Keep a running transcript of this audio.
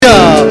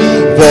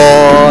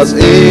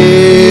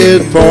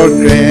for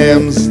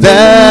crimes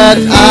that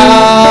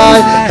I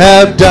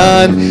have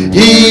done.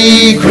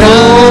 He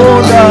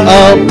ground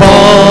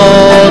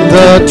upon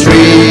the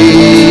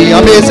tree.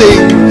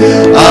 Amazing,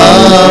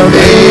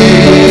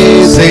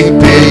 amazing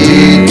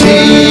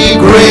pity,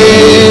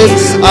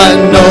 grace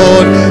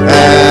unknown,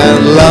 and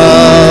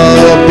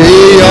love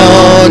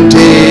beyond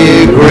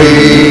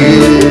degree.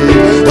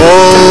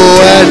 Oh,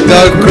 at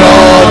the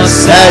cross,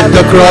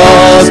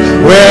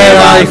 where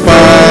I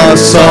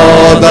first saw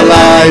the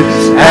light,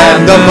 and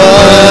the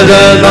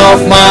burden of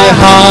my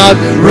heart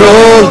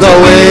rolled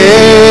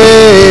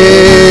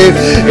away.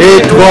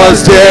 It was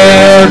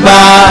there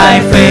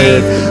by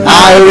faith I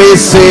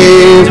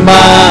received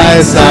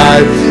my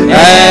sight,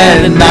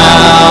 and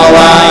now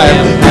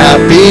I'm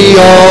happy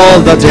all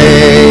the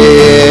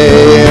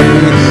day.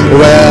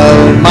 Well,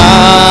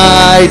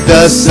 might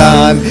the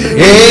sun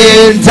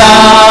in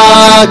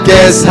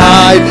darkest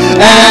hide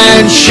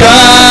and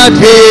shut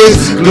his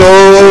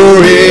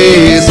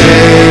glories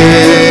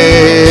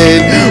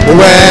in,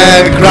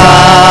 when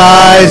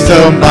Christ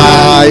the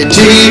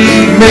mighty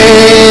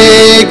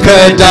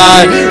Maker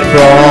died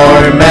for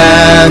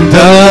man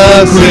the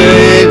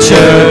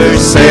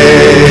creature's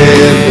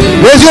sin.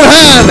 Raise your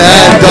hand.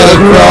 At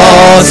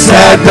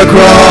the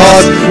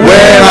cross,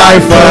 where I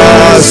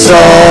first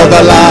saw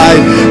the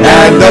light,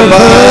 and the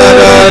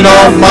burden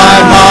of my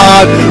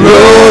heart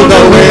rolled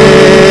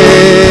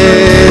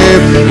away.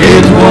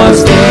 It was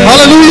there.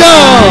 Hallelujah.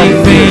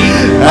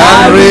 I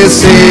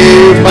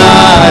received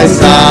my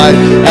sight,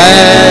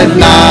 and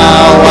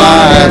now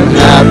I'm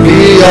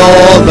happy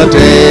all the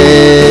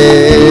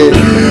day.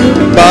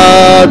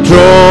 But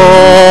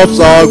drops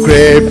of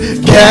grape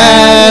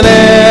can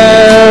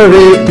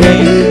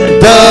repay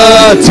the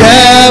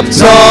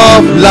depths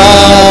of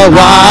love I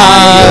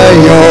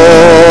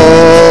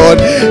own.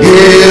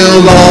 Here,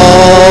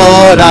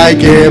 Lord, I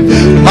give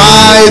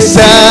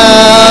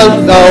myself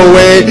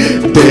away.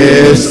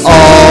 This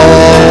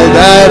all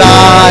that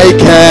I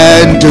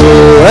can do.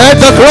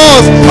 At the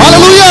cross,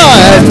 hallelujah!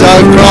 At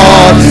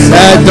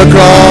the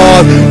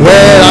cross,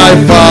 where I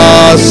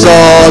first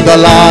saw the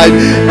light,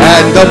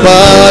 and the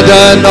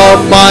burden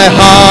of my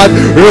heart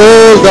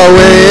rolled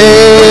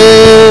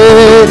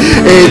away.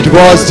 It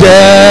was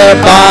there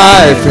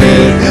by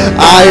faith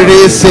I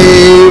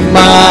received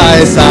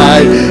my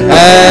sight,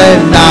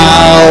 and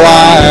now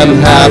I am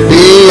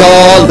happy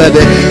all the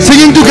day.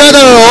 Singing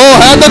together,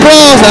 oh, at the cross,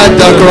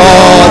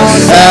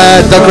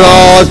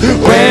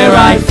 where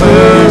I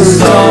first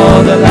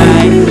saw the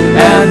light,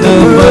 and the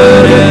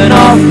burden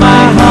of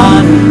my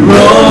heart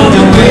rolled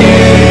away.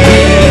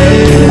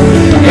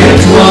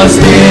 It was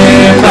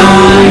there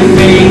by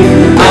faith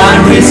I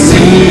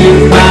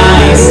received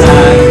my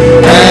sight,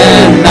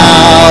 and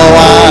now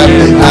I'm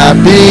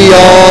happy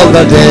all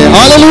the day.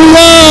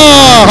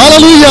 Hallelujah!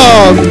 Hallelujah!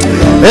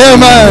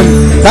 Amen.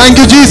 Thank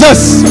you, Jesus.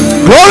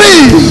 Glory!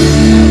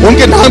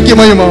 उनके नाम की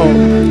महिमा हो.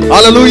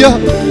 Hallelujah.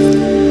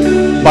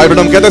 Bible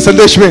हम कहते हैं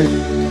संदेश में,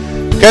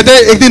 कहते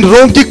हैं एक दिन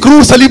रोम की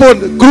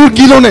क्रूर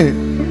कीलों ने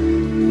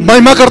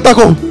महिमाकर्ता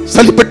को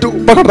सलीब पर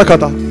पकड़ रखा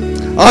था.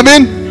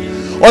 आमीन.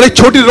 और एक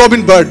छोटी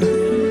रॉबिन बर्ड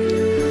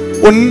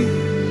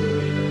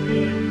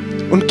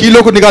उन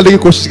कीलों को निकालने की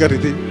कोशिश कर रही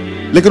थी,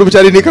 लेकिन वो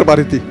बेचारी नहीं कर पा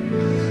रही थी,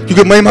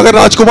 क्योंकि महिमागर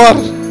राजकुमार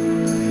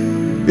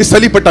इस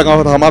सलीब पर टंगा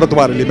हुआ था हमारा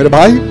तुम्हारे लिए. मेरे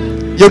भाई,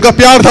 ये उनका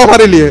प्यार था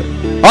हमारे लिए.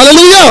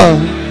 हालेलुया.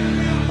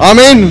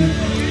 आमीन.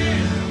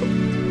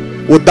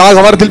 वो दाग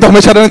हमारे दिल पे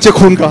हमेशा रहना चाहिए,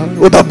 खून का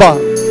वो धब्बा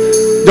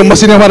जो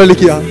मसीह ने हमारे लिए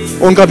किया.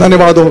 उनका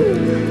धन्यवाद हो.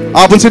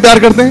 आप उनसे प्यार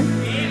करते हैं.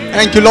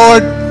 Thank you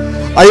Lord.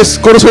 आइए इस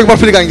कोरस को एक बार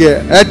फिर गाएंगे.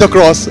 At the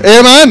cross.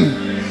 आमीन.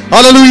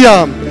 Hallelujah.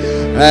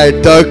 At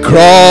the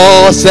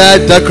cross,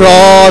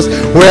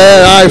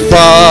 where I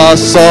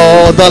first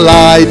saw the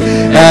light,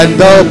 and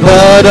the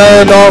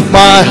burden of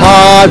my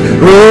heart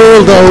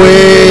rolled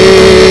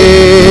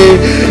away.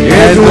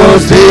 It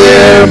was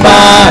there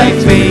by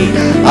faith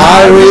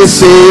I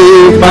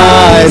received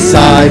my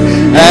sight,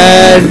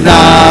 and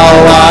now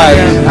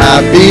I'm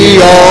happy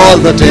all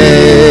the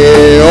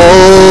day.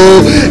 Oh,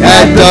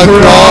 at the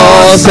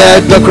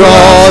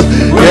cross,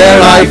 where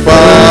I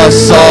first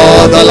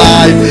saw the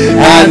light,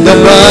 and the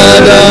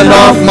burden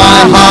of my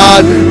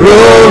heart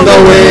rolled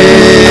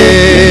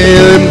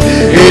away.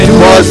 It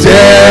was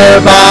there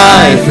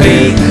by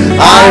faith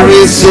I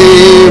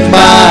received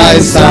my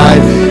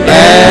sight,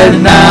 and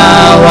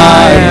now I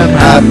am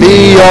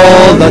happy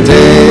all the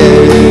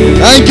day.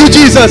 Thank you,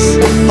 Jesus.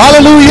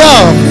 Hallelujah.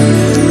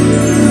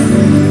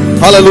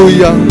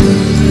 Hallelujah.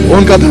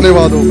 उनका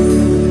धन्यवाद हो.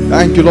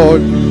 Thank you,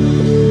 Lord.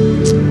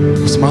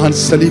 उस महान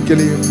सलीब के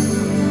लिए.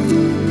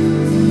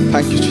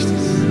 Thank you,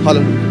 Jesus.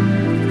 Hallelujah.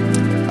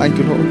 Thank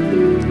you, Lord.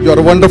 You are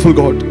a wonderful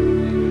God.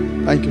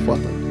 Thank you,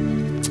 Father.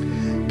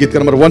 गीत का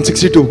number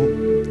 162.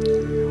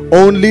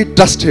 Only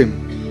trust Him.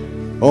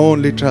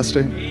 Only trust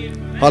Him.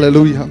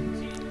 Hallelujah.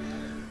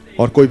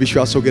 और कोई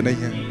विश्वास योग्य नहीं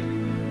है.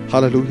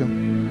 Hallelujah.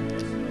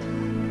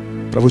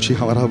 प्रभु जी,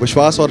 हमारा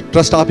विश्वास और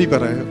ट्रस्ट आप ही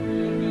पर है.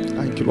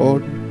 Thank you,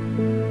 Lord.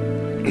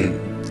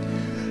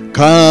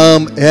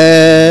 Come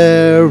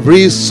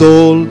every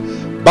soul,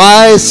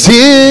 by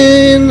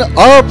sin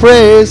or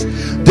praise,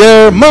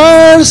 their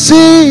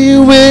mercy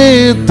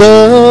with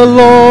the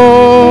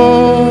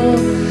Lord,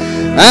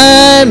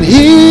 and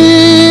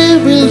He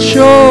will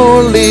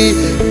surely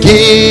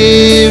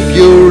give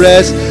you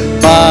rest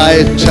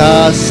by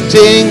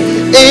trusting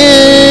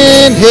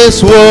in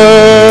His word.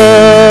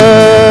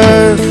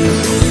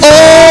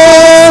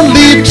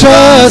 Only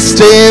trust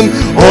Him,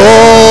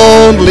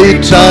 only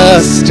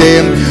trust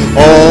Him,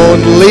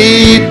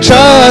 only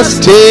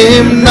trust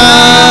Him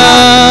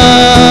now.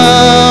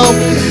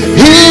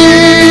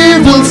 He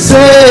will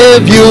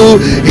save you,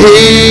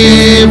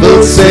 He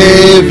will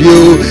save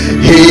you,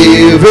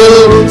 He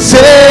will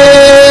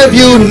save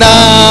you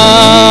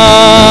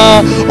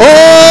now.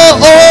 Oh,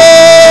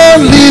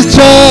 only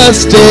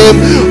trust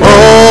Him,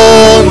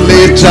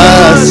 only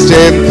trust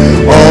Him,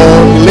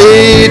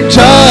 only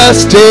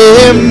trust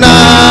Him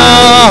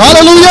now.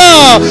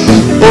 Hallelujah.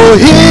 Oh,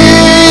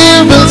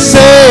 He will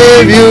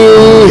save you,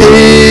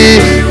 He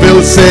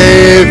will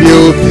save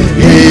you,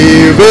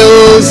 He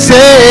will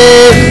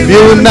save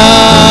you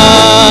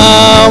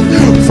now.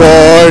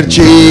 For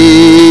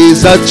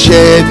Jesus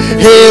shed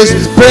His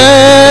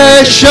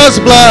precious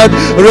blood,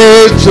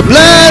 rich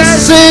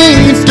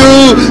blessings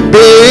to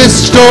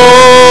bestow.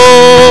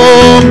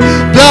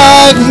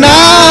 Plug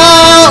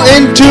now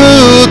into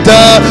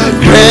the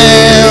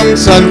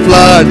crimson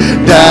flood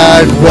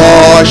that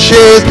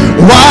washes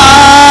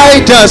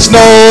white as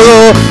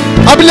snow.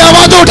 अपनी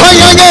आवाज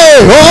उठाएंगे.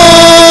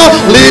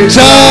 Only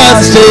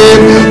trust Him,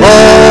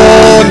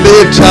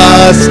 only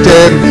trust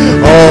Him,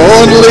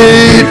 only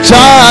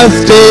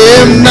trust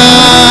Him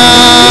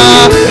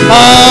now.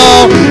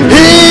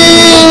 He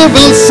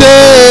will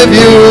save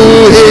you,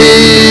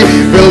 He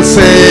will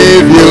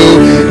save you,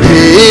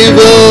 He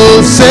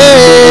will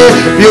save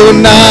you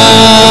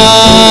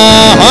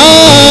now.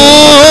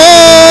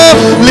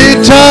 Only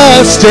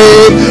trust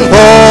Him,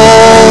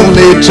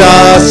 only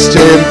trust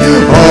Him,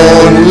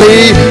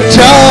 only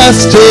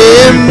trust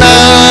Him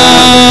now.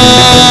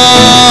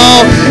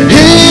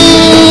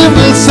 He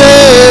will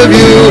save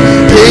you,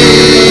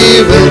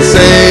 He will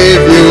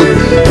save you,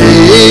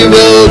 He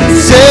will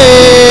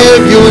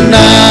save you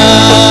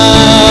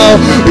now.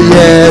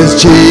 Yes,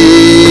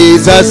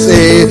 Jesus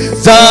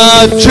is the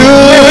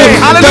truth,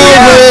 the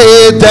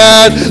way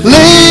that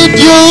lead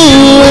you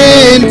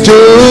into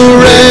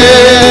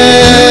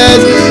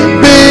rest.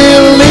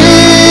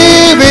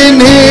 Believe in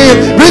Him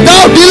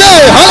without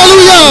delay.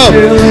 Hallelujah.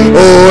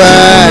 Oh,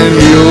 and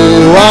you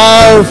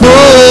are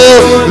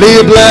fully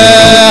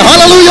blessed.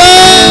 Hallelujah.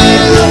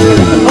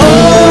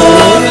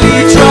 Only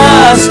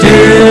trust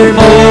Him,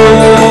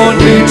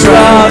 only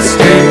trust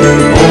Him,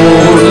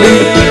 only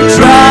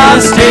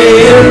trust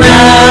Him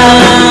now.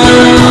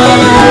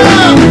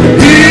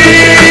 He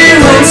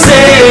will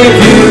save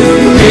you,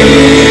 He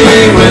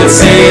will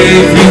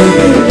save you,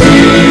 He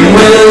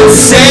will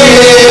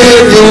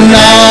save you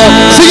now.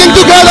 Singing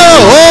together.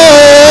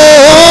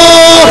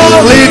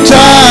 Only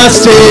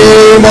trust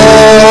Him,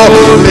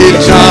 only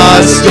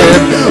trust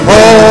Him,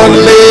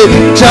 only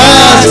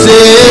trust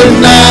Him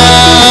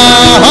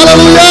now.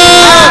 Hallelujah.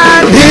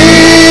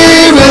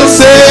 He will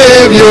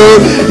save you,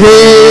 He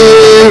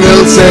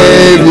will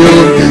save you,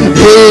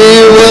 He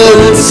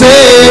will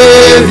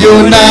save you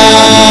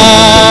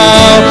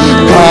now.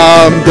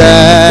 Come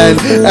then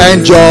and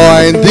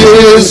join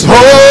this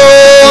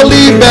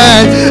holy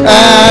band,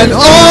 and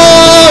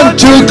on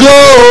to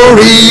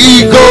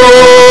glory go,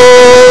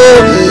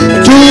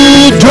 to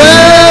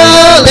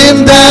dwell in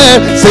that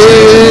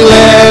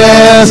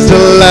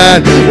celestial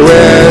land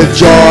where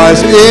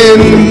joys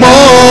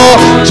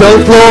immortal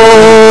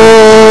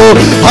flow.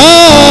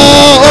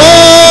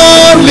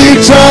 Only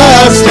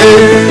trust Him,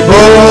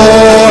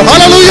 oh,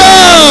 hallelujah.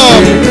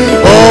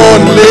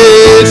 Only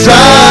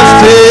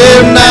trust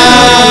Him now.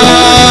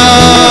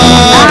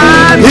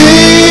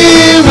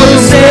 He will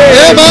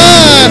save,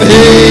 amen.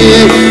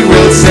 He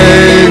will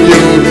save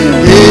you,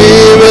 He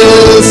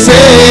will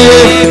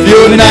save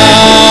you now.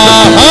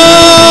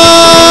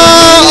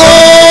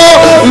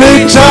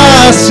 Only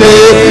trust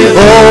Him,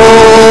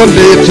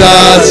 only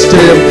trust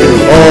Him,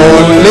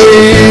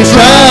 only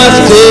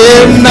trust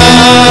Him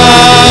now.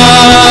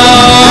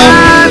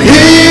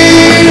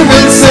 He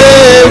will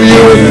save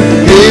you,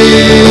 He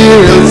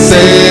will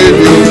save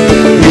you,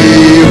 He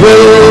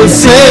will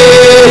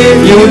save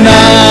you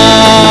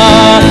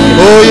now.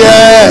 Oh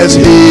yes,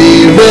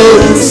 He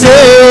will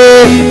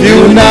save you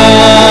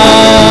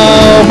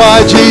now. My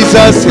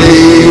Jesus,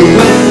 He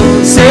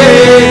will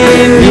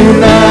save you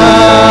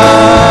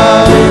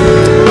now.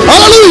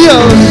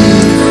 Hallelujah.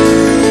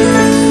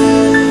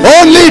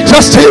 Only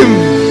trust Him,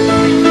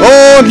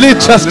 only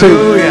trust Him,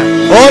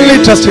 only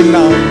trust Him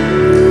now.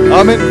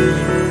 Amen.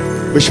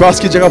 विश्वास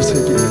की जगह से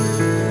की.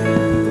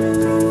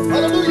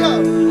 Hallelujah.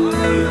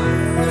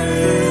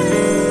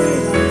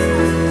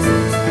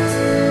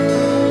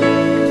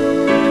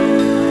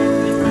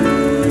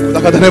 खुदा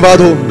का धन्यवाद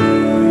हो.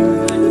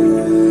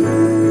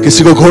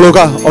 किसी को घोड़ों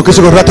का और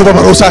किसी को रथों पर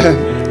भरोसा है.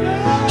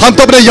 हम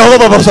तो अपने यहोवा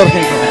पर भरोसा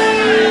रखेंगे.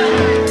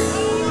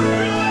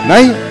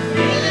 नहीं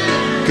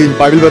कि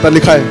बाइबल में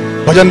लिखा है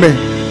भजन में,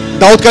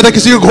 दाऊद कहता है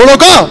किसी को घोड़ों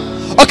का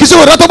और किसी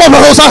को रथों पर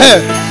भरोसा है,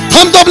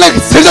 हम तो अपने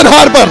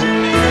सृजनहार पर,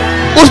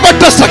 उस पर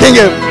ट्रस्ट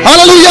रखेंगे।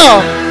 हालेलुया।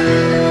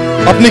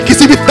 अपनी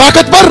किसी भी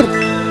ताकत पर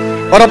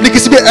और अपनी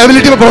किसी भी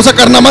एबिलिटी पर भरोसा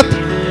करना मत।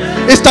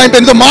 इस टाइम पे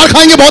नहीं तो मार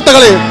खाएंगे बहुत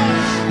तगड़े।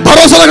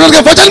 भरोसा रखना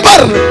उसके वचन पर।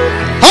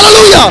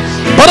 हालेलुया।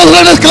 भरोसा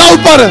रखना क्लाउड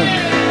पर।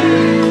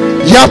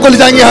 ये आपको ले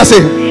जाएंगे यहां से।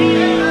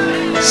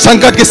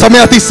 संकट के समय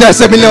अति सहज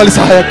से मिलने वाले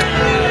सहायक,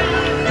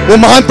 वो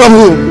महान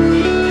प्रभु।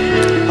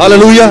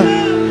 हालेलुया।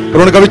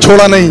 उन्होंने कभी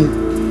छोड़ा नहीं।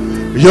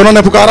 योना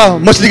ने पुकारा,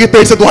 मछली के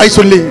पेट से दुहाई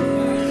सुन ली।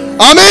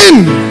 आमीन।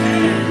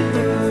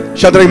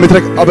 शद्रक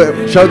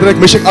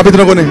मेशक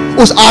अबेदनगो ने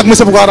उस आग में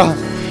से पुकारा,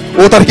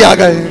 उतर के आ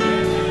गए।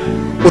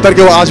 उतर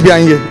के वो आज भी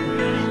आएंगे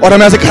और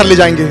हमें ऐसे घर ले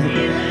जाएंगे।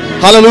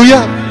 हालेलुया।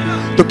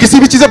 तो किसी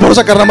भी चीज पर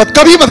भरोसा करना मत,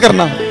 कभी मत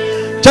करना,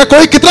 चाहे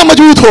कोई कितना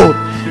मजबूत हो,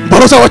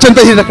 भरोसा वचन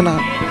पे ही रखना,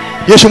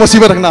 यीशु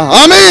मसीह पे रखना।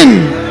 आमीन।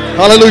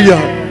 हालेलुया।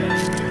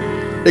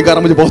 एक गाना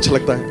मुझे बहुत अच्छा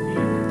लगता है,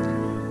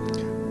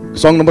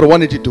 सॉन्ग नंबर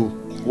 182,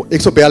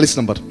 142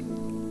 नंबर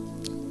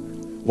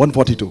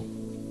 142,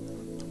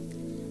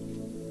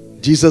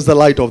 Jesus the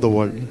light of the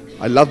world.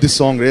 I love this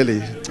song really.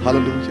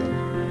 Hallelujah.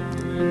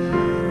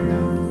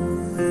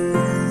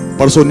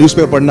 परसों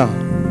न्यूज़पेपर पढ़ना,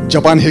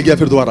 जापान हिल गया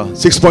फिर दोबारा,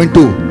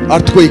 6.2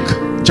 अर्थक्वेक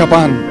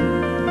जापान।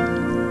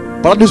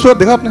 पढ़ा न्यूज़पेपर,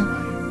 देखा आपने?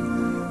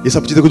 ये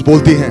सब चीजें कुछ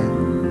बोलती हैं।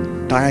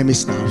 Time is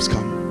now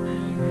come.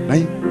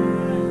 नहीं,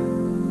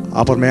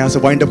 आप और मैं यहां से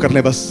वाइंड अप कर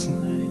लें बस।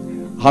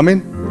 आमीन।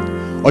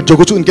 और जो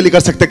कुछ उनके लिए कर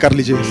सकते कर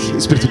लीजिए,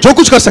 स्पिरिट जो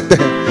कुछ कर सकते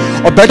हैं।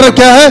 और बेटर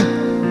क्या है,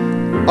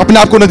 अपने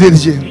आप को न दे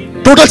दीजिए,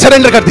 टोटल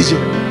सरेंडर कर दीजिए।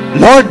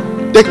 Lord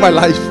take my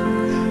life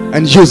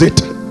and use it.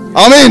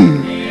 आमीन।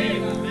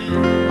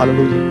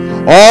 Hallelujah.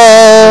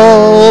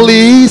 All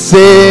ye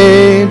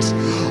saints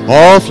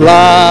of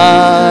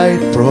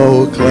light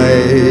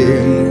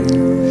proclaim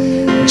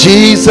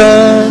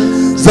Jesus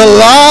the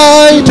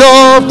light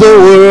of the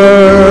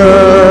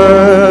world,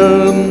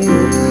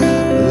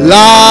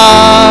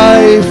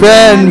 life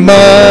and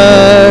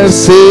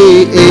mercy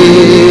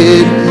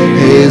in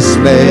his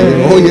name.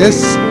 Oh yes,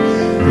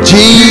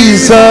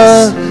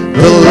 Jesus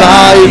the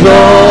light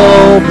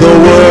of the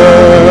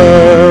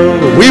world.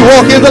 We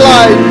walk in the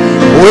light.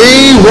 We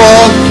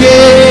walk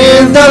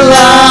in the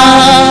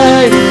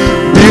light.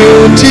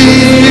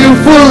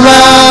 Beautiful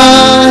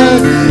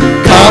light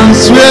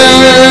comes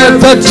with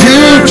the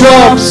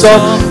dewdrops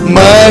of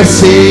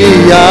mercy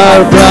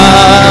are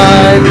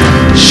bright.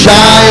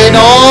 Shine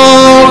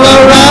all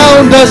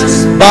around us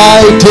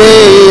by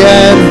day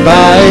and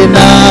by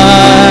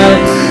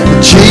night.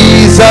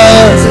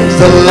 Jesus,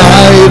 the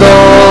light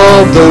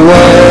of the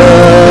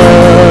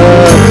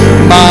world.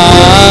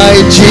 My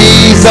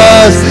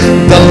Jesus,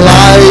 the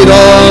light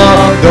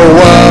of the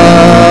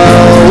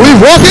world. We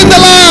walk in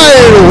the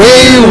light. We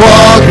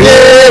walk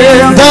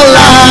in the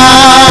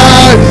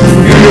light.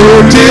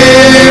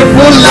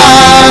 Beautiful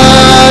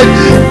light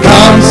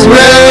comes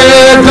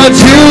with the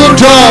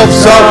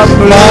dewdrops of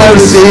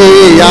mercy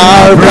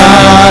are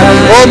bright.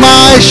 Oh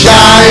my,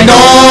 shine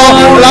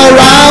all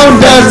around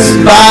us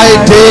by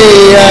day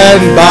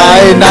and by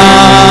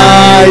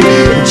night.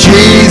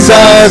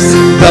 Jesus,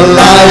 the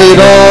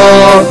light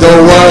of the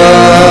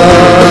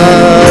world.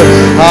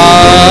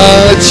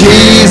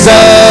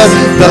 Jesus,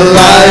 the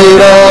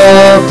light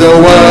of the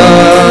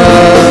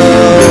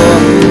world.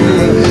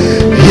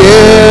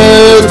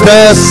 Hear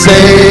the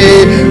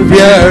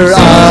Savior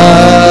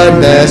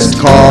honest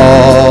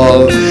call.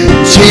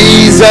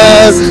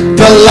 Jesus,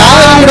 the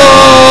light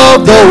of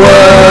the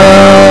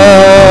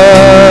world.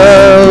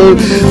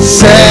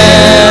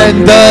 Send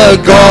the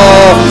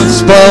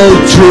gospel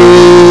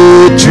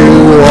true to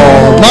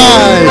all.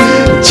 My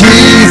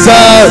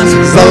Jesus,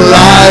 the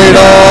light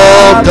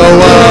of the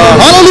world.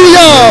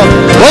 Hallelujah.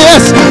 Oh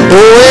yes,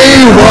 we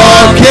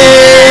walk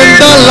in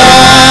the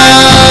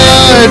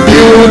light.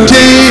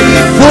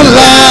 Beautiful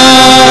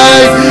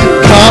light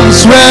comes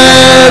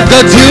with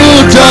the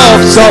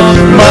dewdrops of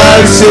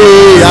mercy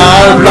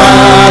are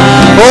bright.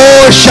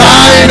 Oh,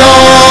 shine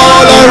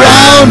all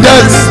around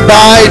us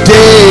by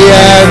day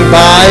and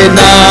by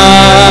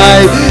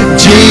night.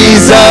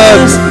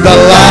 Jesus, the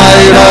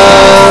light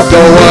of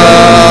the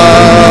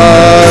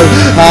world.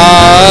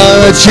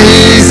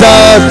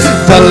 Jesus,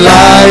 the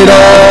light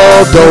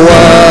of the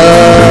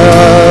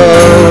world.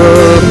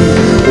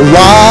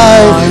 Why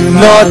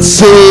not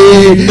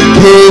seek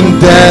him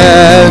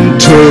then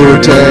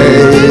today?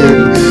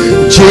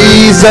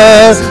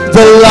 Jesus,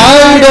 the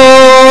light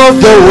of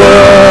the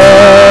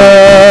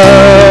world.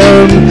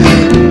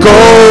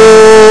 Go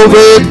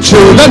into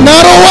the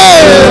narrow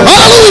way.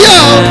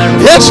 Hallelujah.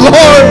 Yes,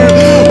 Lord.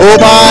 Oh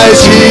my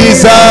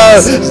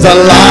Jesus, the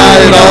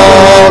light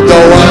of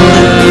the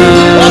world.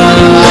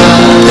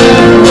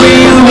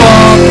 We'll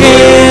walk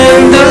in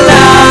the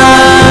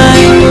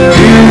light.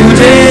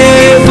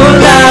 Beautiful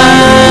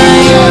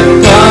light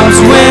comes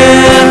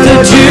with the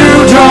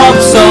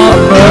dewdrops of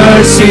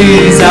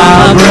mercies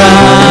are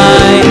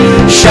bright.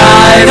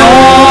 Shine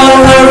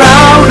all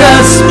around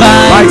us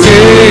by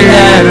day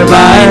and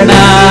by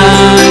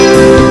night.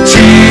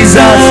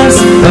 Jesus,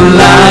 the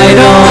light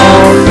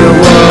of the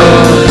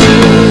world.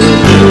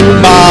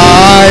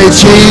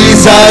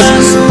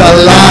 Jesus, the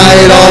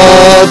light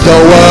of the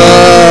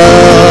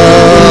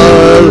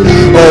world.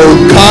 Oh,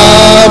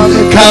 come,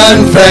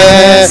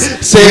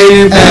 confess,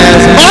 sing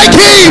as my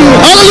King.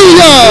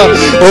 Hallelujah.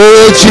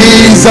 Oh,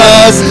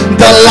 Jesus,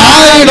 the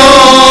light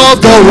of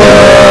the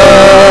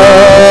world.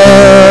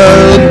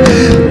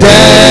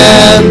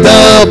 Then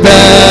the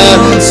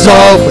bells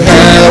of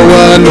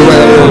heaven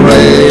will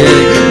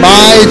ring.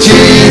 My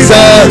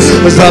Jesus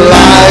is the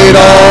light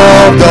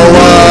of the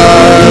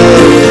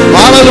world.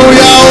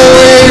 Hallelujah.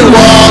 We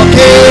walk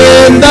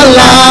in the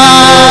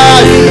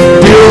light,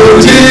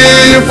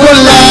 beautiful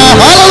light.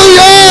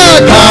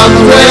 Hallelujah. Come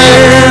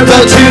where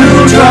the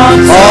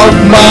dewdrops of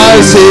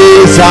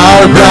mercies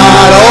are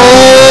bright.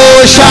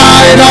 Oh,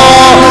 shine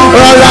all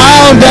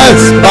around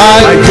us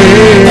by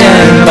day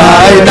and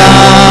by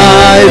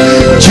night.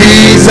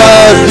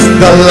 Jesus,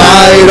 the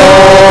light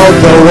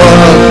of the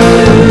world.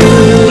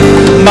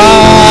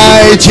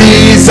 My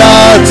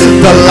Jesus,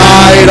 the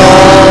light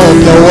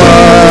of the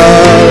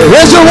world.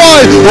 Raise your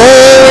voice.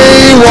 Oh,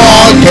 we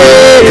walk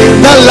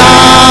in the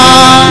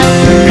light,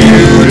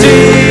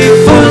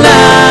 Beautiful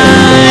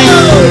light,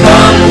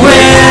 come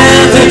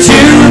where the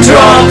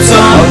dewdrops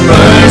of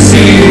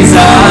mercies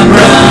are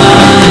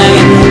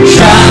bright.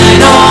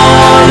 Shine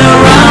all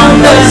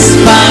around us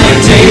by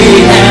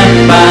day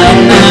and by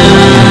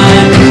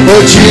night.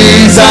 oh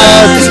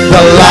Jesus,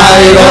 the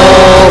light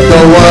of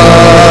the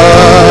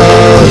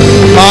world.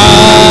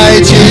 My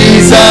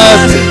Jesus,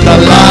 the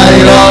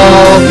light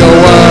of the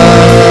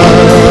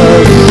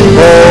world.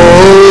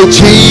 Oh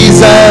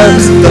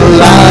Jesus, the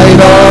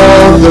light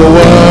of the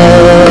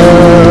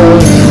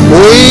world.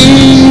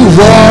 We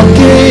walk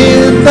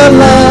in the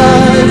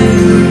light,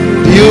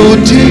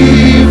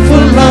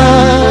 beautiful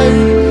light,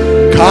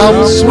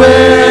 comes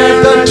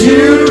where the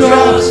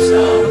dewdrops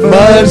of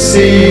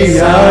mercy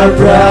are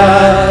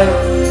bright.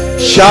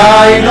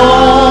 Shine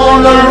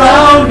all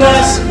around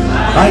us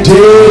by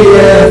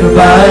day and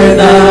by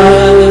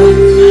night.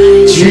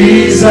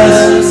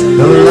 Jesus,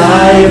 the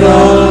light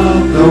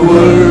of the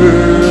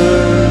world.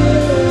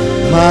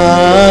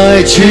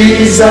 My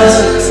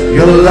Jesus,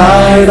 your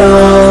light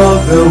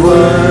of the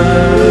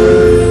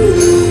world.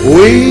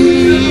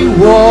 We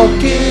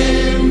walk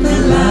in the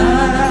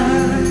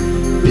light,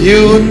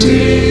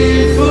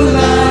 beautiful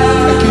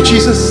light. Thank you,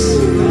 Jesus.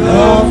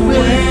 Of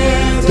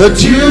where the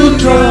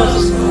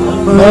dewdrops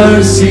of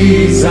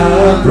mercies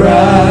are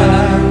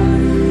bright.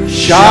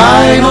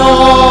 Shine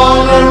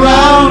all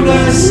around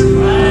us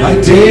by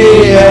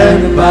day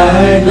and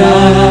by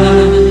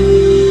night.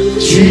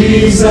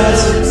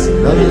 Jesus,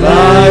 the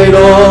light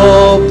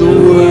of the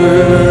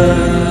world.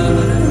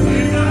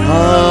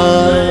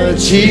 Ah,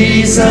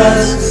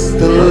 Jesus,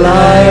 the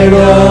light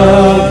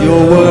of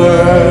your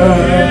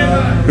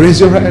world. Raise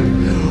your hand.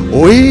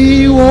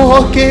 We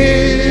walk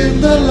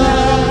in the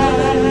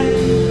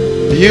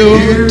light,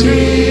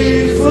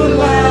 beautiful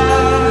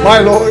light. My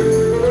Lord,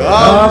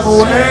 come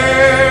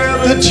where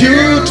the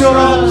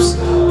dewdrops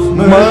of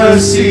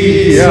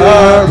mercy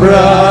are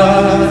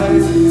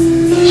bright.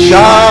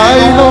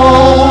 Shine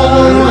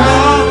all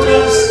around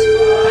us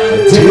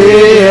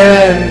day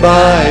and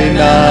by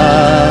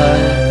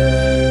night.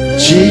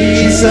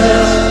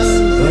 Jesus,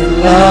 the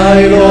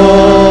light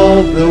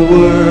of the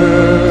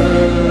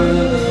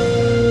world.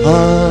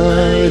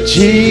 Ah,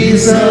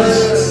 Jesus,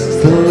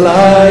 the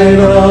light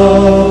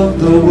of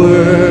the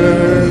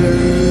world.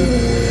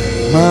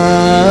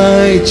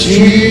 My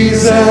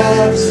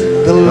Jesus,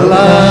 the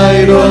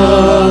light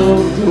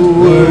of the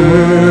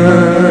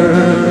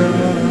world.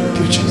 Thank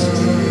you, Jesus.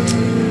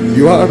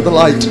 You are the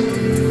light.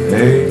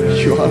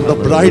 You are the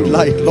bright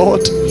light,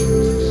 Lord.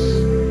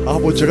 आप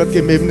वो जगत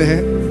के मेमने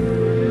हैं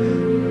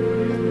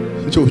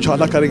जो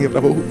उजाला करेंगे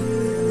प्रभु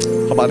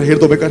हमारे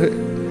हृदय में करें.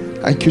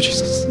 Thank you,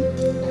 Jesus.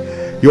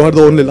 You are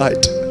the only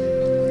light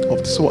of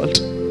this world,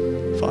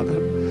 Father.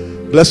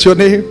 Bless your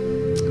name.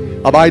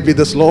 Abide with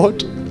us,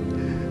 Lord.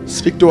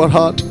 Speak to our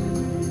heart,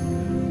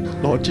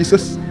 Lord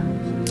Jesus.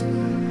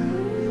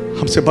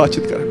 हमसे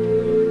बातचीत करें.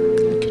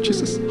 Thank you,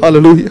 Jesus.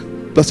 Hallelujah.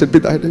 Blessed be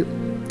thy name.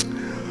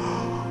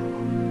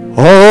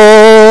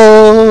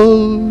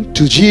 All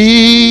to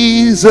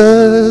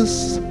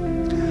Jesus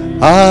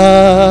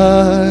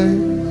I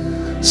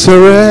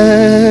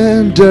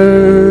surrender.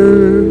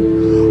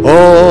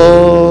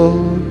 All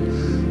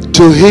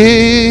to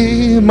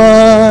Him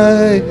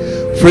I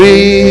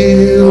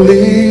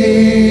freely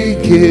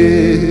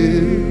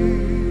give.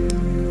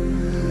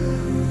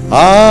 I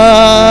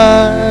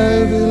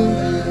will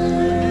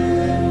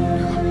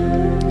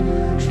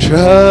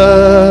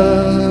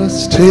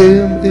trust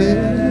Him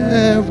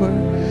ever.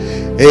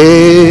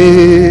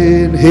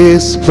 In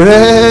His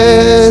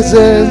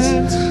presence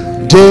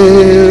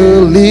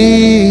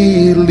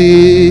daily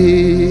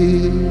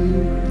live.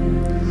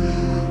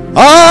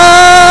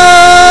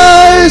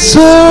 I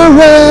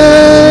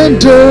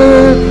surrender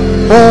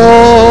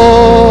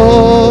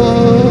all.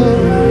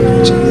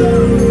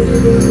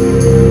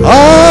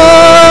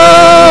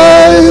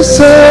 I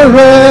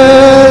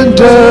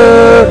surrender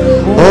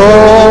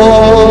all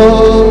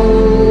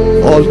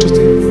to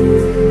Thee.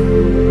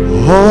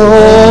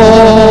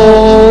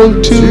 All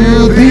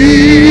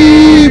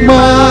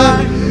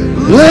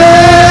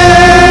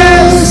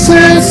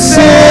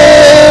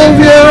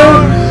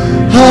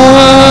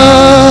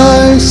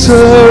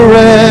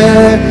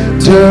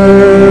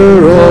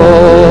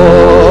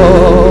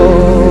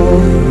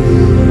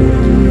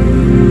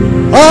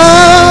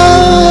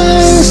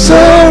I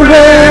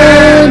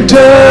surrender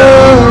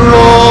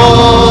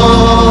all.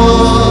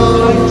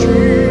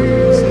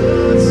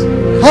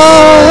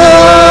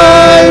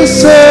 I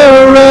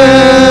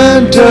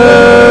surrender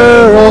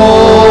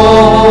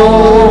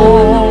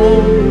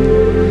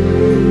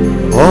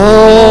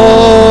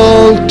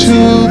all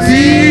to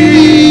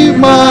Thee,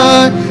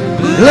 my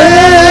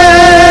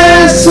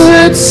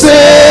blessed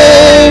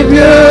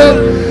Savior.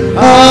 I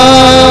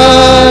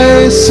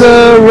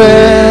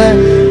surrender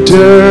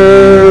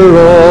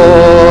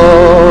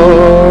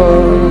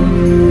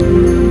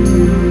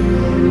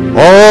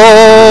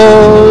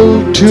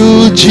all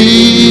to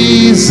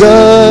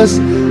Jesus.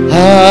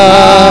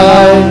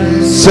 I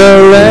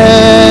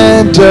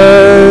surrender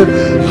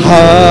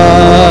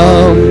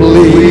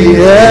humbly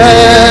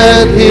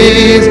at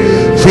His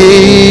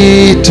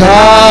feet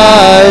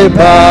I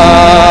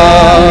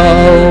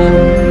bow.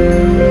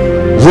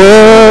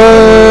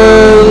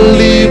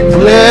 Worldly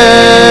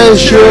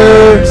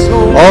pleasures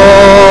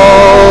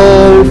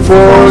all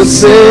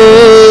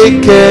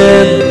forsaken,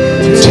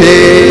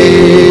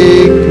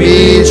 take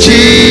me,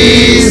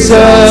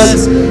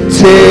 Jesus,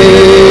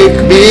 take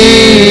me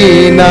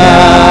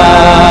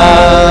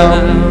now.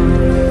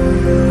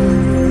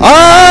 I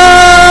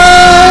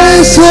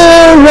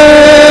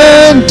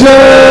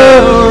surrender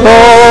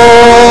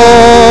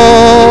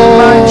all,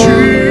 my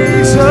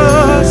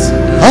Jesus.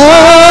 I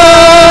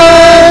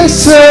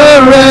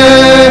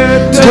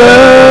surrender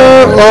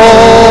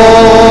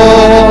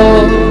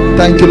all.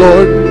 Thank you,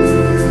 Lord.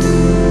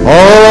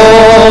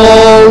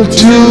 All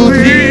to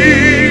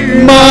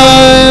Thee,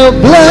 my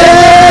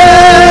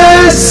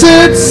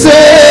blessed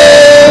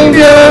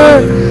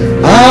Savior.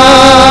 I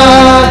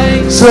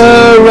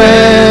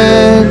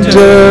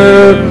surrender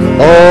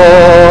all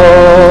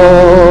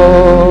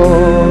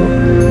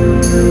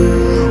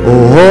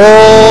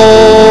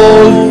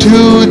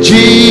to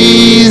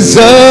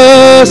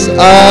Jesus.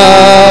 I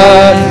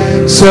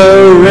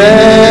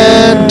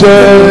surrender.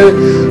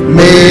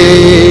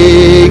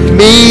 Make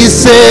me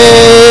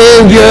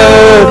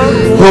Savior,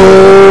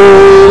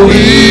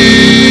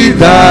 holy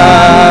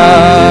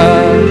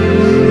Thou.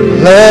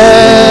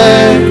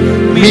 Let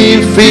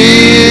me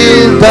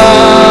feel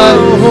Thy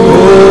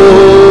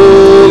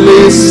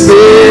Holy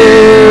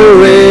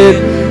Spirit.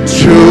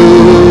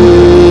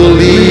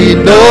 Truly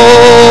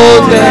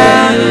know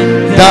that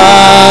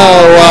Thou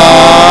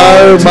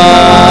art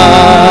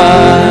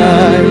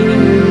mine.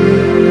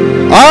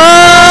 I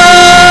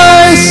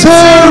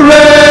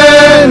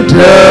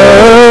surrender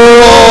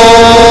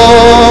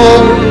all,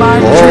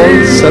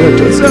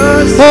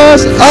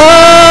 cause I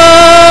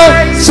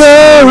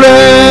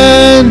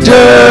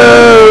surrender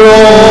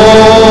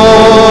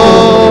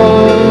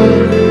all.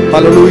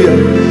 Hallelujah.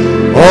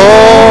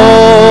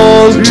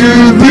 All to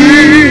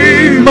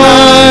Thee,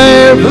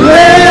 my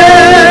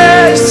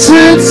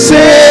blessed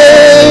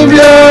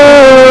Savior,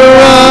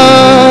 I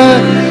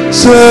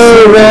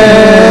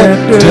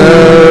surrender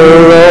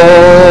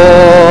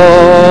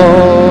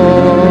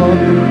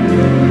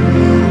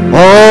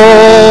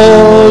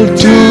all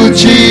to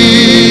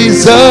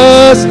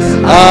Jesus.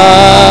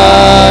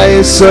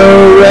 I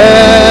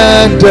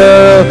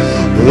surrender,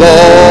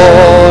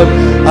 Lord.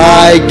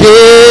 I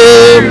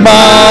give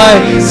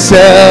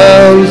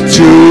myself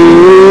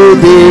to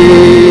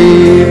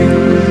Thee.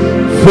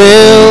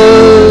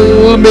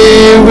 Fill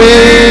me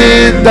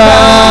with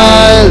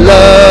Thy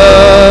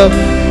love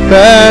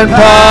and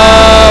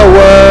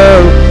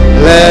power.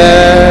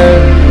 Let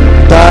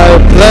Thy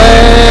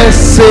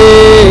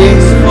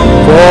blessings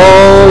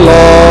fall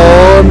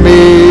on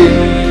me.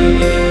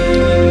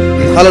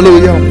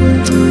 Hallelujah.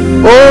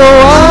 Oh,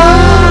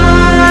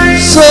 I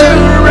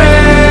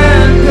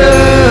surrender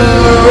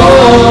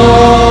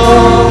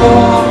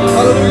all.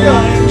 Hallelujah.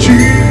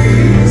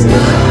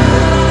 Jesus,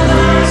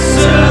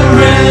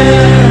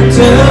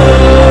 surrender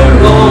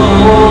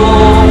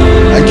all.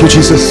 Thank you,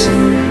 Jesus.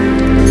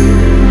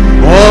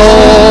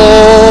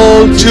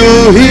 All to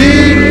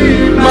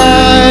Him,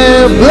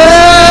 my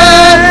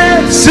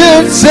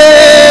blessed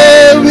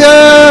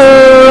Savior,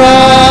 I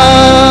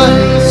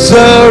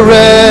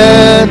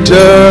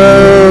surrender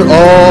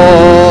all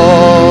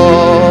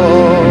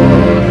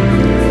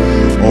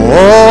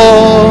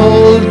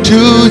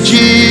to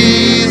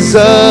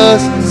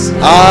Jesus.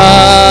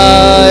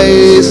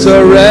 I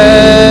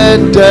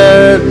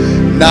surrender.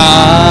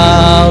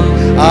 Now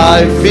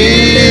I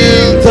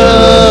feel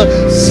the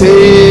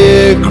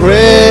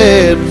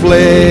sacred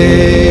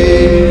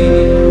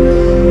flame.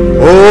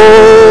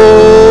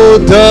 Oh,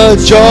 the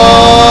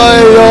joy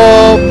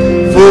of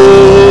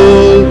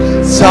full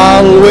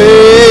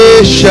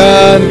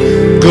salvation.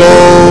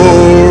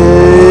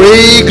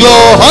 Glory,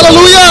 glory,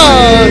 hallelujah,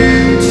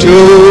 to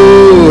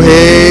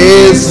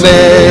His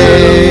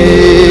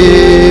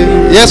name.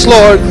 Yes,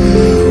 Lord.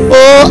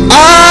 Oh,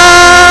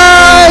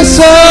 I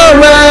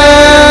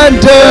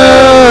surrender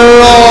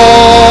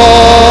all.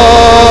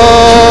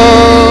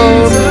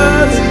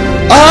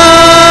 I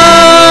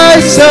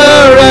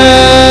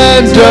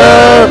surrender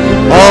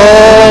all.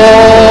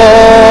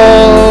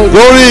 All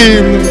glory.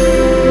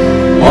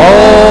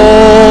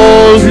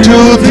 All to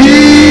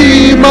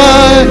thee,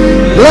 my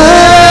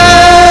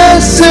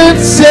blessed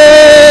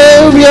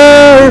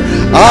Savior,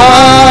 I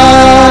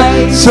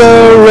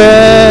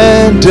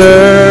surrender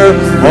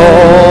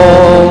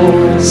all.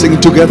 Sing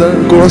together,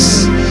 chorus.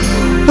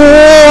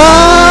 Oh,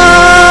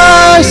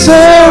 I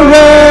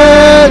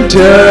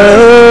surrender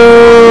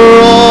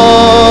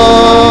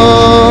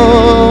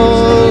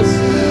all.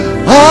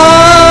 I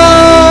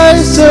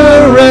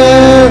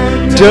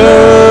surrender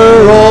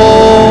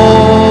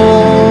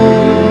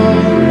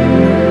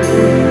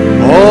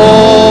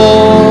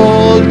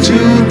all to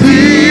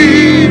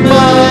thee,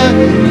 my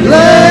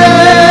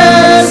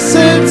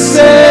blessed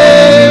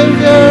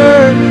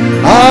Savior.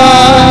 I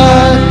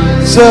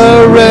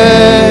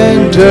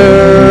surrender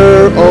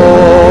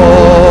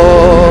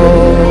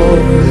all.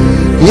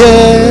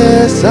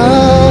 Yes, I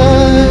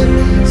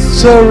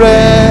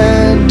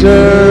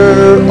surrender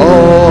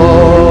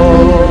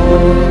all.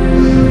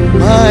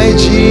 My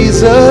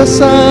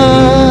Jesus, I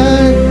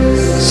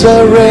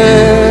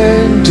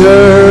surrender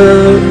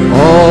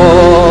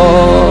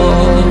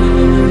all.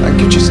 Thank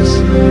you, Jesus.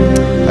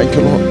 Thank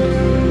you, Lord.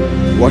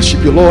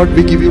 Worship you, Lord.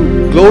 We give you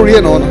glory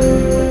and honor.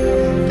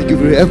 We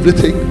give you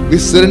everything. We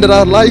surrender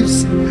our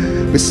lives.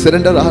 We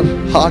surrender our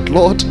heart,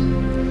 Lord.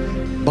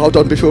 Bow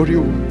down before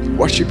you.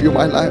 Worship you,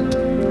 my Lord.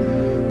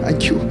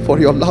 Thank you for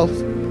your love.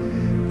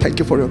 Thank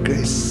you for your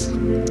grace.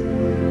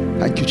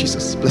 Thank you,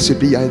 Jesus. Blessed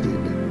be thy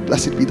name.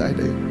 Blessed be thy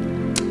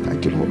name.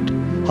 Thank you, Lord.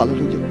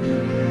 Hallelujah.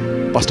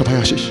 Pastor Bhai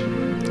Ashish.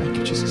 Thank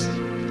you, Jesus.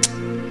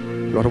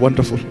 You are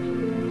wonderful.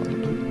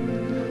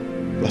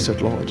 Hallelujah.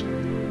 Blessed Lord.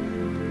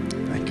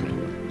 Thank you,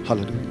 Lord.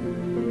 Hallelujah.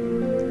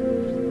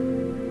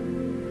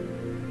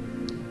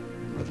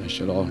 Brother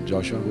Shalom,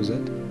 Joshua, who's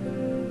that?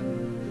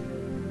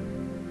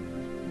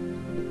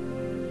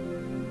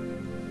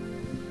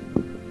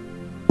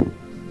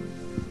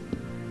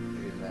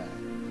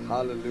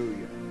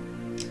 Hallelujah.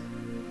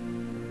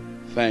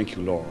 Thank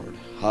you, Lord.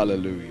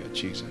 Hallelujah,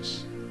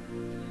 Jesus.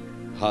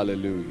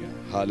 Hallelujah.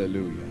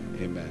 Hallelujah.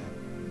 Amen.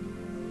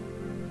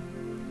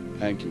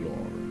 Thank you,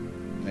 Lord.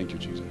 Thank you,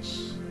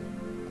 Jesus.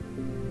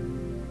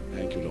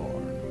 Thank you,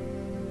 Lord.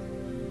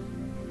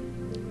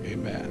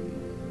 Amen.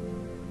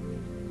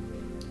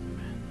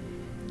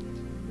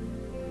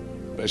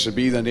 Blessed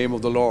be the name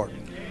of the Lord.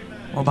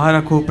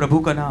 मुबारक हो प्रभु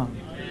का नाम.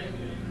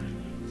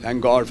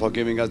 Thank God for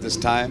giving us this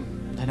time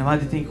धन्यवाद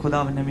देते हैं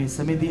खुदावंद ने हमें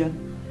समय दिया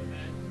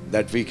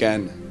that we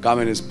can come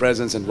in His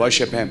presence and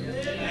worship Him.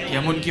 कि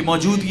हम उनकी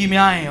मौजूदगी में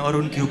आएं और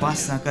उनकी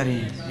उपासना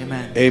करें.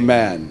 Amen.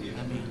 Amen.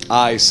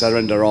 I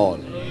surrender all.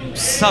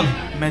 सब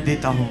मैं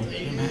देता हूँ.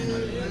 Amen.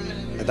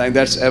 I think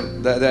that's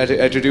the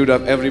attitude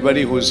of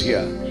everybody who is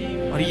here.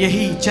 और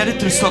यही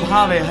चरित्र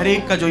स्वभाव है हर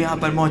एक का जो यहाँ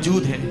पर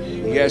मौजूद है.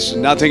 Yes,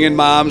 nothing in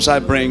my arms I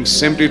bring,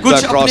 simply to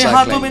कुछ the cross अपने I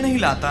हाथों में cling. नहीं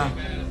लाता,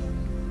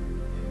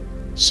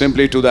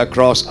 Simply to the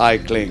cross I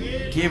cling.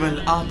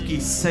 केवल आपकी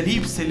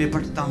सलीब से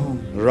लिपटता हूँ.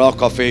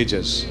 Rock of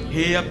ages,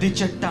 हे अब्दी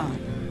चट्टान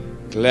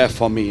cleft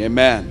for me.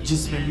 Amen.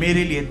 जिसमें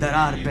मेरे लिए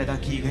दरार पैदा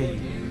की गई.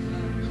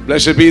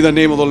 Blessed be the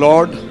name of the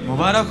Lord.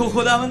 मुबारक हो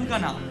खुदावंद का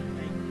नाम.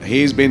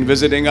 He's been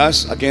visiting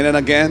us again and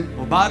again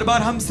वो बार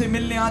बार हमसे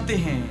मिलने आते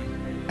हैं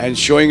and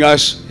showing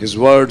us His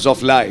words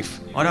of life.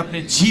 और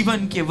अपने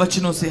जीवन के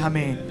वचनों से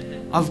हमें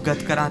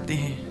अवगत कराते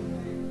हैं.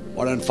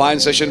 What a fine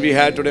session we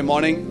had today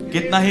morning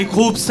कितना ही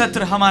खूब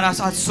सत्र हमारा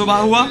साथ सुबह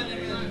हुआ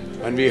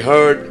when we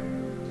heard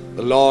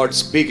the Lord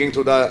speaking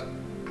through the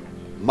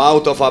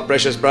mouth of our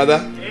precious brother.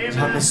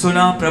 हमने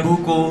सुना प्रभु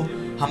को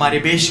हमारे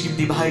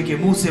बेशकीमती भाई के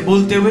मुंह से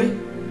बोलते हुए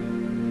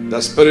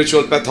The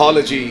spiritual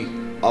pathology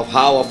of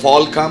how a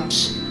fall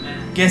comes.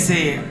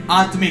 कैसे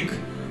आत्मिक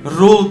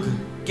रोग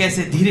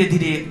कैसे धीरे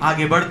धीरे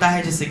आगे बढ़ता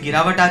है जैसे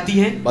गिरावट आती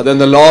है. But then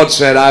the Lord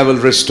said, I will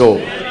restore.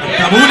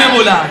 प्रभु ने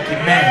बोला कि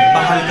मैं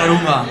बहाल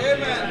करूंगा.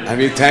 And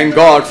we thank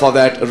God for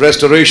that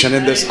restoration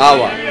in this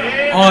hour.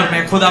 और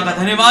मैं खुदा का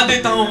धन्यवाद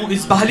देता हूँ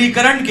इस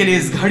बहालीकरण के लिए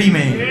इस घड़ी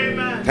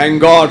में.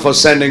 Thank God for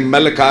sending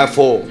Malachi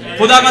 4.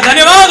 खुदा का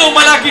धन्यवाद हो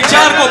मलाकी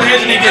 4 को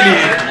भेजने के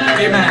लिए.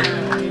 Amen.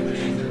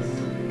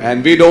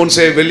 And we don't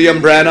say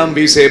William Branham,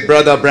 we say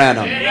Brother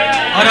Branham.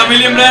 और हम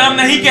विलियम ब्रैनम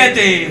नहीं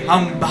कहते,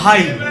 हम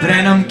भाई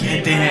ब्रैनम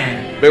कहते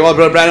हैं. Because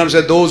Brother Branham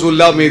said, those who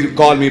love me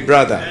call me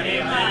brother.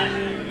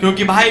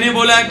 क्योंकि भाई ने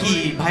बोला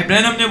कि भाई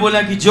ब्रैनम ने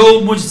बोला कि जो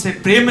मुझसे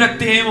प्रेम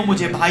रखते हैं वो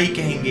मुझे भाई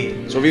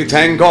कहेंगे. So we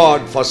thank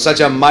God for such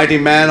a mighty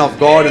man of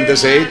God in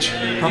this age.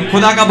 हम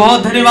खुदा का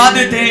बहुत धन्यवाद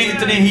देते हैं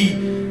इतने ही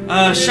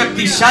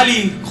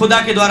शक्तिशाली खुदा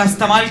के द्वारा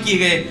इस्तेमाल किए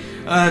गए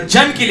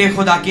जन के लिए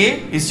खुदा के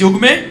इस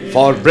युग में.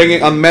 For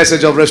bringing a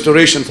message of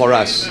restoration for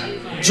us.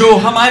 जो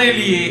हमारे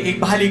लिए एक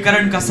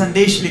बहालीकरण का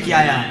संदेश लेके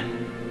आया है.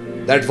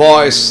 That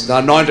voice, the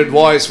anointed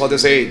voice for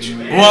this age.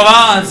 वो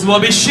आवाज, वो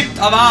अभिषिक्त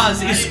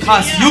आवाज इस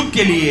खास युग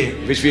के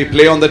लिए. Which we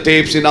play on the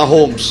tapes in our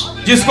homes.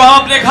 जिसको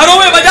हम अपने घरों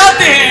में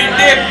बजाते हैं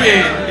टेप पे.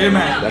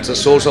 Amen. That's a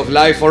source of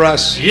life for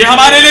us. ये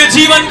हमारे लिए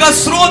जीवन का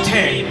स्रोत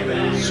है.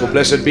 So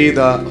blessed be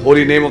the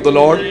holy name of the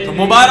Lord. तो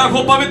मुबारक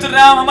हो पवित्र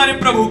नाम हमारे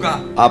प्रभु का।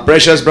 Our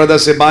precious brother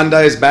Sibanda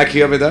is back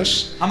here with us.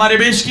 हमारे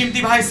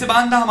बेशकीमती भाई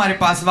सिबांदा हमारे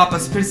पास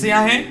वापस फिर से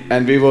आए हैं।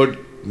 And we would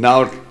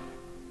now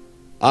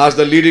ask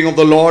the leading of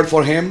the Lord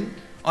for him.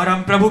 और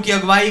हम प्रभु की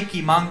अगुवाई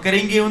की मांग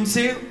करेंगे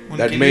उनसे,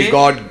 That उनके may लिए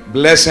God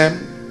bless him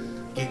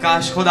कि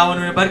काश खुदा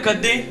उन्हें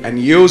बरकत दे and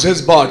use his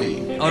body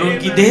और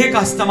उनकी देह का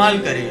इस्तेमाल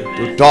करे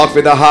to talk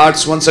with our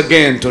hearts once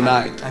again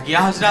tonight ताकि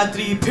आज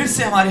रात्रि फिर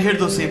से हमारे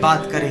हृदय से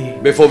बात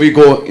करें before we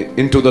go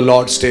into the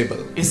Lord's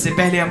table. इससे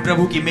पहले हम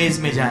प्रभु की मेज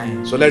में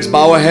जाएं। So let's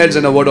bow our heads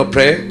in a word of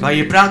prayer. तो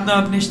आइए प्रार्थना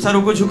अपने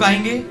स्तरों को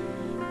झुकाएंगे।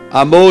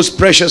 Our most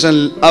precious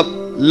and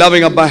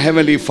loving Abba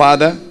Heavenly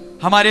Father,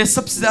 हमारे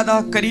सबसे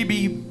ज्यादा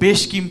करीबी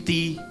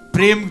बेशकीमती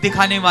प्रेम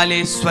दिखाने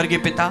वाले स्वर्गीय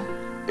पिता,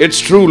 it's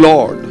true,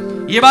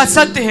 Lord, ये बात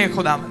सत्य है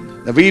खुदावंद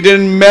that we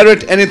didn't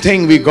merit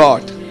anything we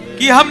got,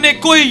 कि हमने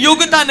कोई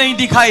योग्यता नहीं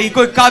दिखाई,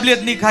 कोई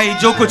काबिलियत नहीं दिखाई,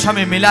 जो कुछ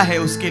हमें मिला है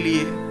उसके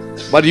लिए,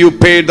 but you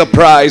paid the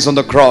price on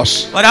the cross.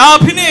 और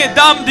आप ही ने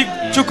दाम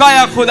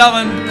चुकाया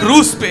खुदावंद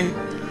क्रूस पे।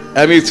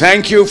 And we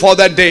thank you for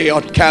that day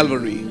at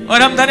Calvary.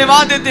 और हम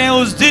धन्यवाद देते हैं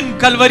उस दिन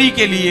कलवरी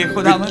के लिए It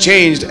खुदावंद,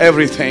 changed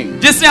everything.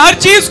 जिसने हर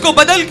चीज को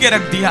बदल के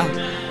रख दिया।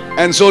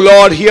 And so,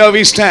 Lord, here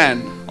we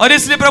stand, और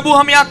इसलिए प्रभु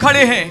हम यहाँ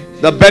खड़े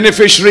हैं, the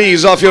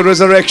beneficiaries of your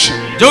resurrection,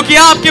 जो कि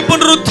आपके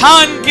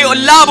पुनरुत्थान के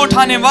लाभ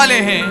उठाने वाले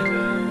हैं,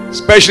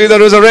 especially the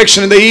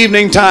resurrection in the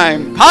evening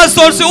time, खास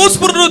तौर से उस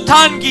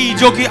पुनरुत्थान की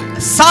जो कि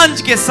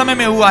सांझ के समय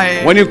में हुआ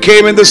है, when you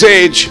came in this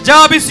age जब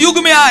आप इस युग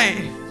में आए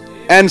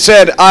and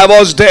said, I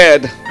was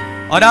dead,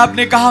 और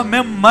आपने कहा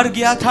मैं मर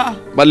गया था,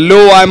 but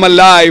lo, I am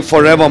alive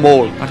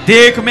forevermore. और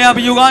देख मैं अब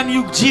युगान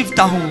युग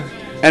जीवता हूँ।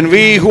 And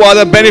we who are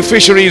the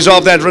beneficiaries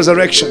of that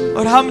resurrection,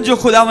 और हम जो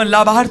खुदावन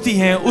लाभार्थी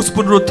हैं उस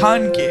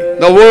पुनरुत्थान के,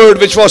 the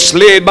word which was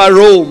slayed by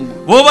Rome,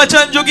 वो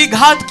वचन जो कि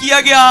घात किया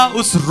गया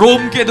उस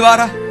रोम के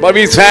द्वारा, but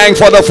we thank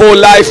for the 4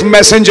 life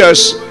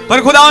messengers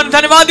पर खुदावन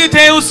धन्यवादित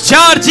है उस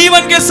 4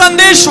 जीवन के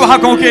संदेश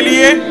वाहकों के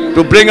लिए,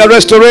 to bring a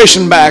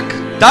restoration back.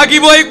 ताकि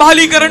वो एक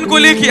बहालीकरण को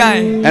लेके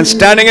आए। And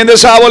standing in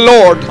this hour,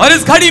 Lord, और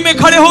इस घड़ी में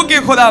खड़े होके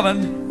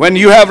खुदावन, when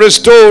you have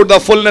restored the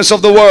fullness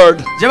of the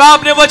word, जब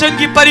आपने वचन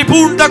की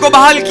परिपूर्णता को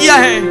बहाल किया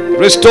है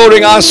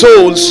restoring our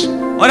souls,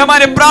 और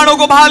हमारे प्राणों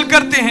को बहाल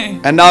करते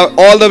हैं, and now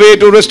all the way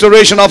to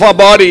restoration of our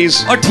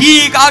bodies, और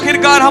ठीक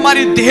आखिरकार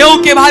हमारी देहों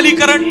के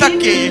बहालीकरण तक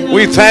के,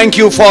 we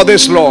thank you for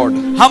this, Lord.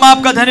 हम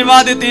आपका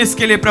धन्यवाद देते हैं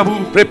इसके लिए प्रभु।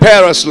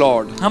 Prepare us,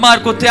 Lord.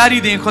 हमारे को तैयारी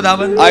दें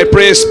खुदावन। I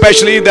pray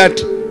especially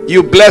that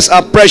you bless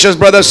our precious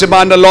brother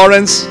Sibanda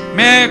Lawrence.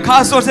 मैं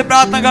खास तौर से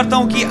प्रार्थना करता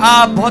हूँ कि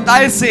आप बहुत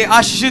आय से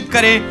आशीषित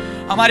करें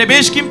हमारे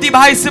बेशकीमती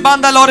भाई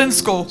सिबांदा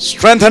लॉरेंस को।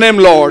 Strengthen him,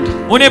 Lord.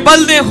 उन्हें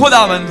बल दें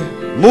खुदावंद।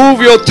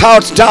 Move your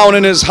thoughts down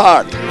in his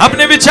heart,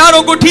 अपने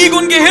विचारों को ठीक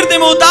उनके हृदय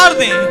में उतार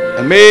दें,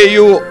 and may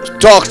you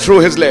talk through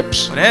his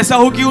lips. और ऐसा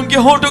हो कि उनके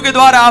होठों के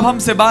द्वारा आप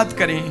हमसे बात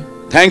करें।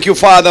 Thank you,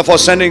 Father, for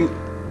sending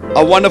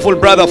a wonderful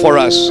brother for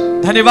us.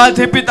 धन्यवाद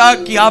है पिता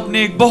कि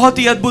आपने एक बहुत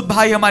ही अद्भुत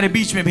भाई हमारे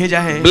बीच में भेजा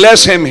है।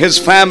 Bless him, his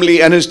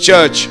family and his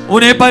church.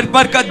 उन्हें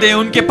बरकत दे,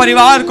 उनके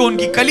परिवार को,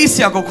 उनकी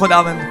कलीसिया को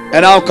खुदावंद।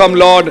 And now come,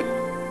 Lord,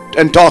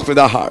 and talk with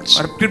our hearts.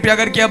 और कृपया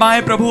करके अब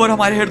आए प्रभु और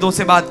हमारे हृदयों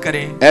से बात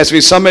करें। As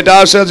we submit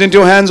ourselves into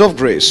your hands of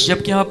grace,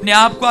 जबकि हम अपने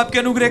आप को आपके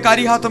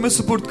अनुग्रहकारी हाथों में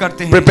सुपुर्द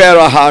करते हैं, prepare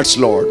our hearts,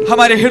 Lord.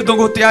 हमारे हृदयों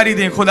को तैयारी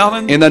दें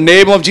खुदावंद। In the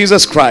name of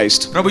Jesus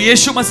Christ, प्रभु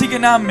यीशु मसीह के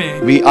नाम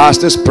में we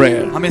ask this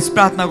prayer. हम इस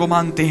प्रार्थना को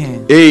मांगते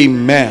हैं।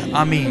 Amen.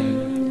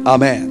 आमीन।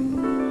 Amen.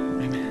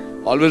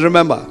 Always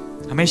remember,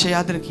 हमेशा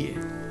याद रखिए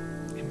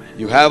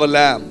you have a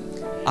lamb.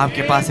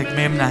 आपके पास एक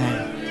मेमना है।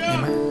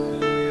 आमीन।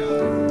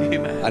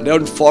 And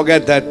don't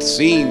forget that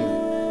scene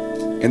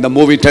in the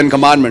movie 10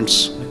 Commandments,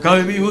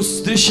 कभी भी उस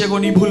दृश्य को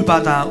नहीं भूल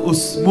पाता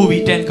उस मूवी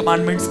 10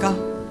 कमांडमेंट्स का,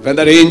 when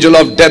that angel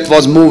of death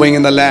was moving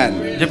in the land,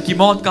 जबकि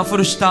मौत का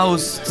फरिश्ता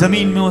उस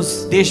जमीन में, उस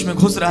देश में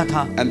घुस रहा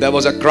था, and there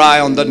was a cry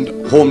on the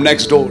home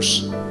next doors.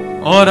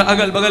 और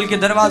अगल बगल के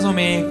दरवाजों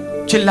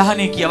में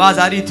चिल्लाने की आवाज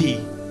आ रही थी।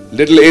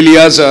 Little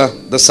Eleazar,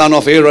 the son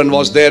of Aaron,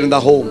 was there in the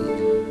home.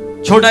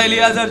 छोटा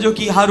इलियाजर जो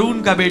कि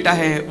हारून का बेटा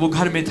है वो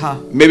घर में था।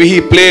 Maybe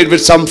he played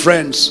with some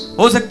friends,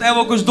 हो सकता है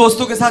वो कुछ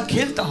दोस्तों के साथ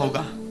खेलता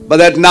होगा, but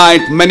that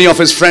night many of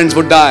his friends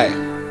would die.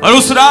 और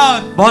उस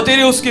रात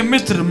बहुतेरे उसके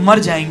मित्र मर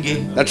जाएंगे।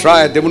 That's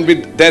right, they wouldn't be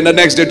there the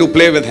next day to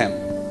play with him.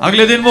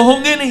 अगले दिन वो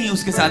होंगे नहीं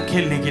उसके साथ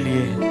खेलने के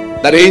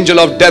लिए। That angel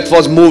of death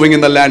was moving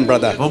in the land,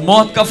 brother. वो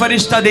मौत का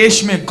फरिश्ता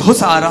देश में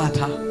घुस आ रहा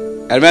था।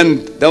 And when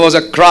there was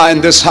a cry in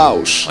this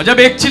house, और जब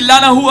एक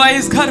चिल्लाना हुआ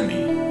इस घर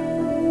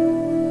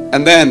में,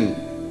 and then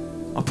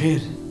और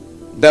फिर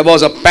there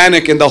was a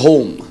panic in the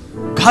home,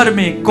 घर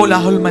में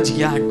कोलाहल मच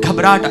गया,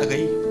 घबराहट आ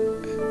गई।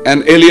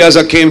 and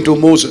Eleazar came to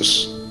Moses.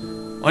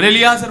 और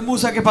इलियाजर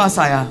मूसा के पास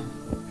आया,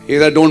 He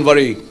said, don't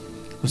worry,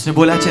 उसने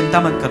बोला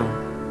चिंता मत करो,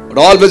 but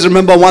always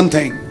remember one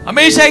thing,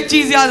 हमेशा एक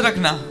चीज याद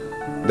रखना,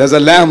 there's a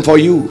lamb for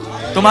you.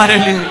 तुम्हारे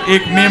लिए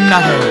एक मेमना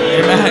है।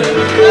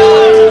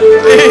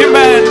 आमीन।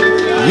 आमीन।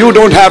 You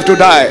don't have to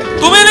die.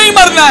 तुम्हें नहीं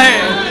मरना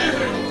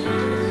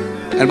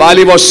है। And while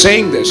he was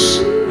saying this,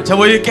 अच्छा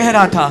वो ये कह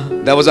रहा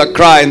था, there was a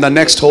cry in the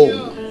next home.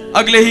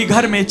 अगले ही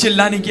घर में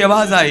चिल्लाने की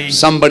आवाज आई।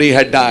 Somebody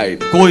had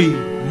died. कोई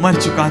मर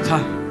चुका था,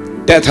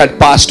 Death had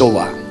passed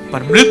over.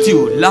 पर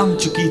मृत्यु लांघ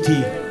चुकी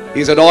थी।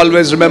 He said,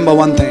 always remember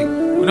one thing.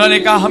 उन्होंने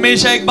कहा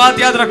हमेशा एक बात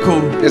याद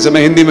रखो। जैसे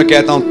मैं हिंदी में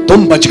कहता हूं,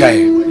 तुम बच गए।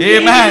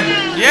 Amen.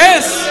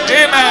 Yes.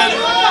 Amen.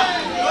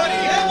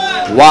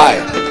 Why?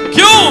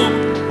 क्यों?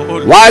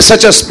 Why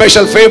such a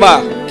special favor?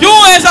 क्यों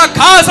ऐसा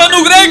खास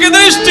अनुग्रह की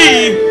दृष्टि?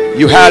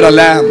 You had a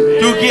lamb.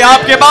 क्योंकि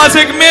आपके पास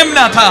एक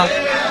मेमना था।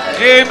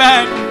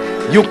 Amen.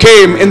 You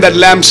came in that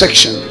lamb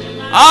section.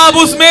 आप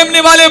उस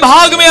मेमने वाले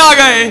भाग में आ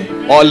गए।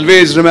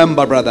 Always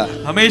remember, brother.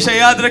 हमेशा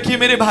याद रखिए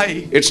मेरे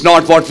भाई, It's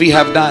not what we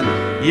have done,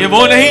 ये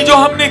वो नहीं जो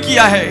हमने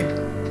किया है,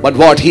 but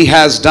what He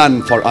has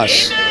done for us.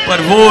 पर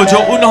वो जो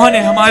उन्होंने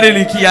हमारे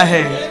लिए किया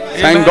है।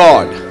 Thank Amen.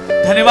 God.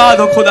 धन्यवाद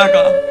हो खुदा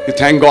का। You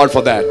thank God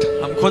for that.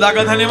 हम खुदा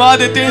का धन्यवाद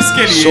देते हैं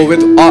इसके लिए। So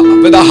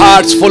with our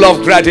hearts full of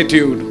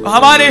gratitude,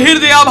 हमारे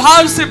हृदय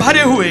आभार से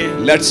भरे हुए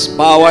let's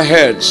bow our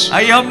heads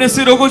आइए हमने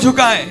सिरों को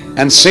झुकाएं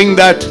and sing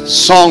that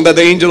song that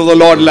the angel of the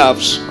Lord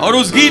loves. और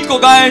उस गीत को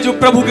गाएं जो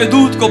प्रभु के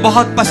दूत को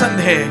बहुत पसंद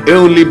है।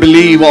 Only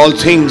believe all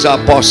things are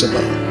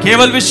possible.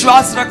 केवल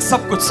विश्वास रख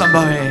सब कुछ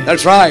संभव है।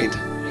 That's right.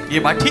 ये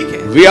बात ठीक है।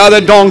 We are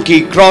the donkey,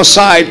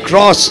 cross-eyed,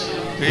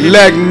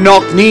 cross-legged,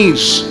 knock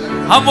knees.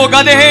 हम वो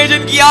गधे हैं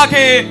जिनकी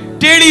आंखें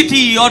टेढ़ी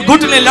थी और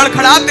घुटने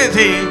लड़खड़ाते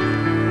थे।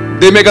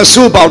 They make a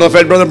soup out of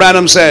it, Brother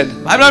Branham said.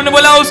 भाई ब्रह्म ने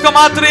बोला उसका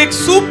मात्र एक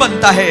सूप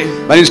बनता है।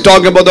 When he's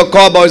talking about the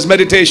cowboy's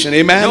meditation, जो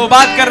amen? वो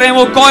बात कर रहे हैं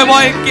वो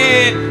कॉयबॉय के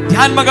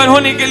ध्यान मगन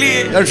होने के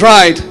लिए। That's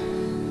right.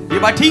 ये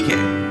बात ठीक है।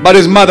 But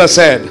his mother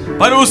said,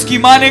 पर उसकी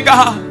माँ ने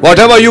कहा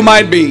whatever you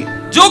might be,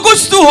 जो कुछ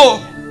तू हो,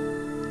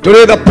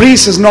 today the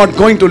priest is not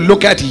going to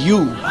look at you.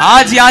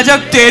 आज याजक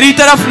तेरी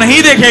तरफ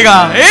नहीं देखेगा।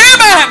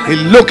 Amen.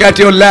 He'll look at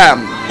your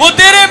lamb. वो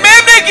तेरे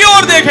मेमने की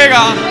ओर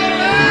देखेगा।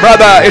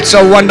 Brother, it's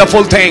a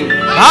wonderful thing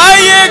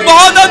भाई ये एक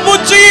बहुत अद्भुत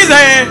चीज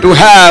है to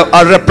have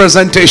a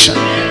representation.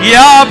 ये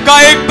आपका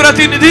एक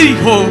प्रतिनिधि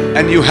हो।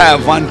 And you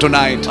have one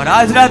tonight. और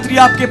आज रात्रि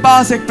आपके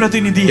पास एक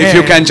प्रतिनिधि है। If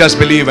you can just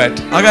believe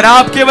it. अगर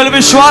आप केवल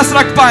विश्वास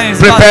रख पाए,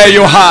 Prepare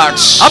your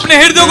hearts. अपने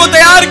हृदय को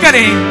तैयार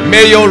करें।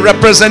 May your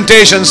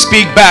representation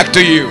speak back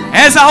to you.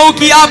 ऐसा हो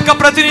कि आपका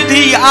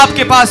प्रतिनिधि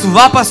आपके पास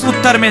वापस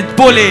उत्तर में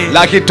बोले,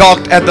 Like he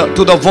talked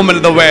to the woman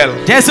at the well.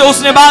 जैसे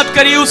उसने बात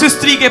करी उस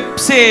स्त्री के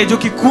से जो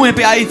कि कुएं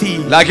पे आई थी,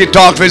 Like he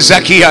talked with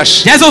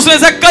Zacchaeus. जैसे उसने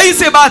जक्कई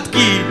से बात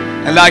की,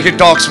 And like he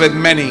talks with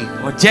many.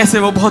 और जैसे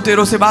वो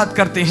बहुतेरों से बात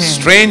करते हैं,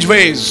 Strange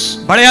ways.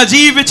 बड़े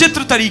अजीब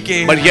विचित्र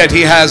तरीके, But yet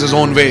he has his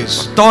own ways.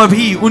 तो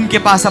भी उनके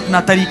पास अपना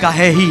तरीका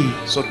है ही।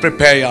 So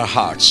prepare your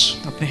hearts.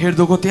 अपने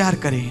हृदय को तैयार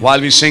करें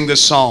While we sing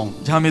this song,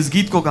 जब हम इस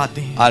गीत को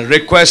गाते हैं। I'll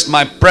request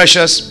my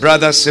precious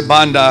brother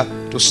Sibanda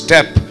to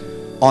step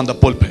on the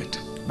pulpit.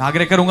 मैं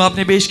आग्रह करूंगा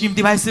अपने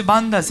बेशकीमती भाई से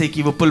बांदा से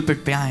कि वो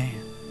पुलपिट पे आए।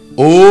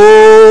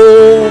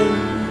 Oh,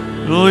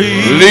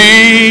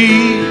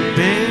 believe,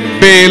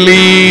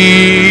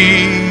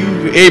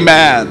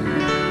 amen.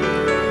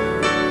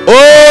 Oh,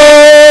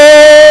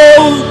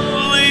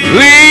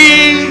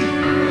 believe,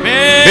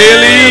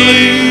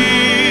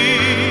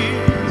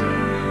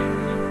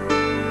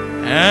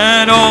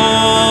 and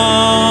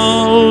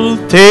all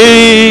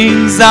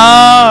things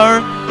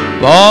are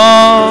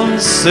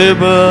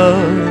possible.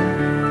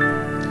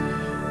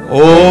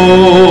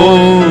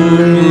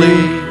 Only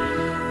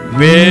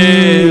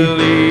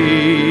believe.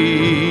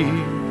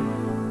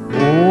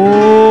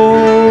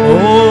 Only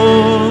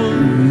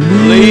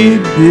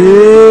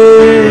believe.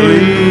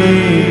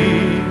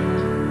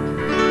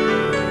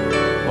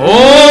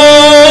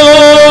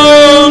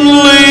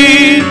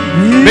 Only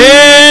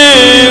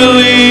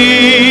believe.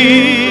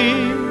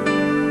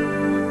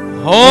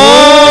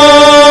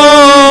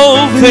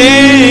 All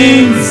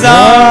things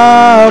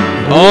are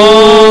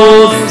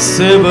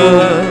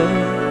possible.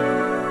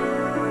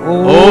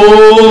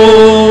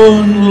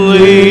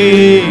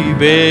 Only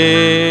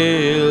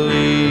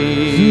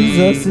believe.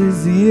 Jesus is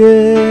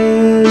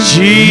here.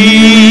 Jesus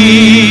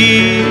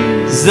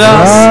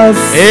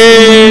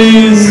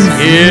is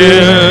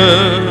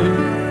here.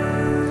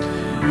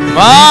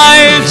 My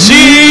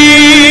Jesus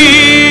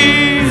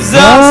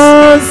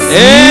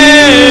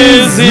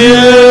is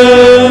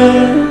here.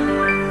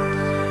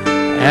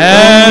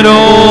 And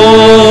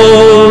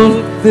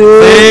all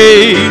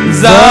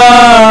things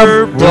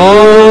are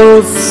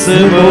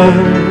possible.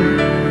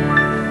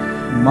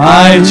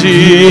 My Jesus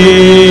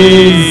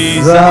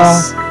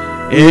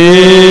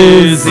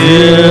is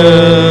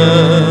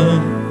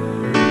here.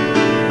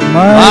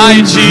 My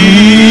Jesus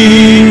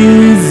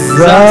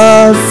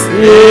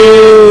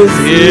is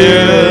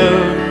here.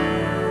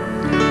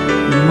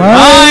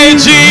 My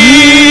Jesus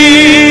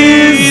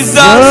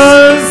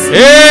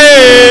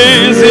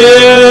is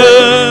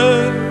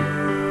here.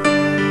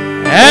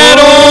 And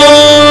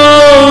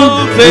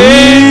all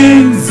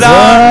things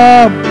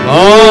are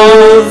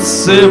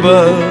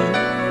possible.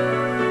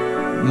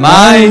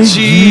 My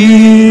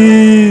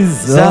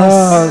Jesus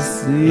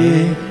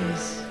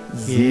is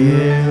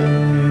here.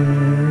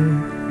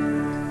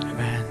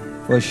 Amen.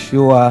 For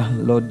sure,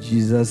 Lord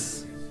Jesus,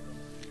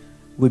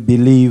 we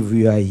believe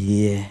you are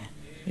here.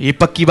 ये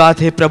पक्की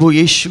बात है प्रभु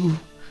यीशु,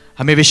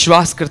 हमें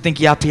विश्वास करते हैं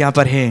कि आप यहाँ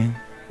पर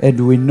हैं and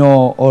we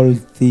know all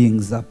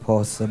things are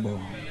possible.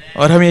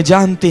 और हम ये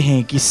जानते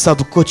हैं कि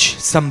सब कुछ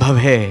संभव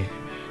है।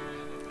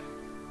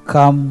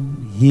 Come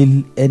heal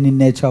any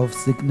nature of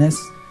sickness,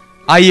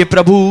 आइए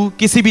प्रभु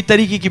किसी भी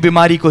तरीके की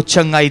बीमारी को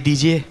चंगाई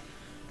दीजिए।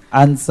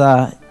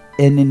 answer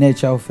any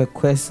nature of a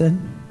question,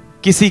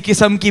 किसी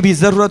किस्म की भी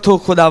जरूरत हो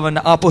खुदावन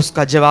आप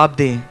उसका जवाब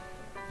दें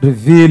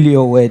reveal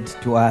your word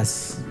to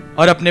us,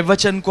 और अपने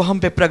वचन को हम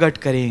पे प्रकट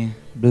करें।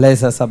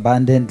 bless us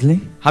abundantly.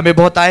 हमें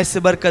बहुत आयत से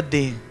बरकत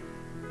दें।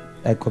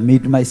 I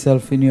commit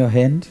myself in your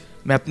hand,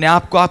 मैं अपने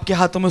आप को आपके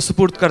हाथों में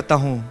सुपुर्द करता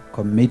हूँ।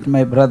 commit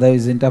my brother who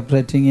is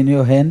interpreting in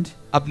your hand,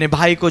 अपने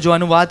भाई को जो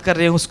अनुवाद कर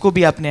रहे हैं उसको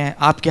भी अपने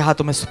आपके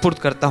हाथों में सुपुर्द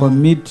करता हूँ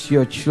commit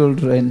your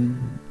children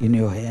in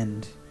your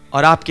hand.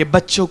 और आपके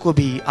बच्चों को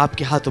भी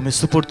आपके हाथों में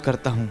सुपुर्द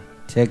करता हूँ।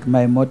 Take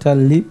my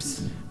mortal lips,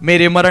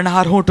 मेरे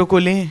मरणहार होठों को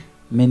लें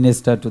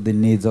minister to the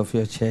needs of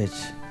your church.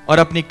 और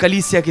अपनी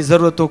कलीसिया की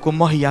जरूरतों को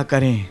मुहैया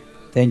करें।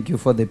 Thank you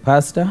for the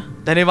pastor.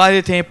 धन्यवाद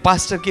देते हैं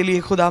पास्टर के लिए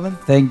खुदावन,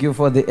 Thank you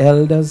for the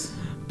elders.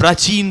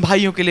 प्राचीन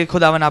भाइयों के लिए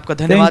खुदावन आपका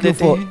धन्यवाद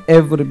Thank you देते for हैं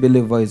every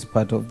believer who is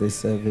part of this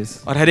service.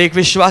 और हर एक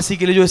विश्वासी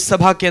के लिए जो इस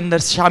सभा के अंदर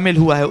शामिल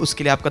हुआ है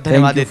उसके लिए आपका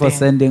धन्यवाद Thank you देते for हैं।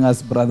 sending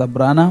us Brother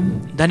Branham.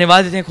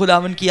 धन्यवाद देते हैं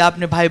खुदावन कि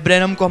आपने भाई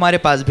ब्रैनम को हमारे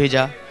पास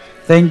भेजा।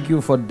 Thank you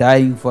for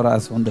dying for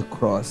us on the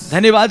cross.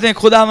 धन्यवाद दें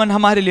खुदावन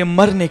हमारे लिए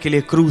मरने के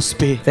लिए क्रूस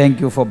पे।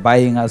 Thank you for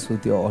buying us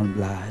with your own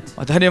blood.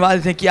 और धन्यवाद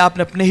दें कि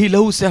आपने अपने ही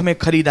लहू से हमें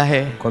खरीदा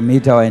है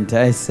Commit our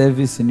entire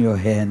service in your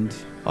hand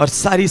और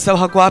सारी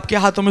सभा को आपके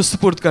हाथों में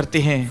सुपुर्द करते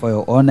हैं for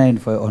your honor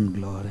and for your own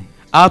glory.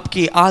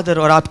 आपकी आदर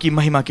और आपकी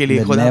महिमा के In लिए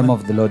the name खुदावन।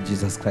 of the Lord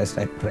Jesus Christ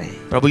I pray.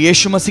 प्रभु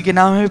यीशु मसीह के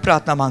नाम में भी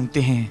प्रार्थना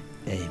मांगते हैं,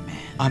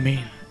 Amen.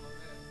 आमीन।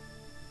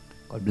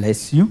 God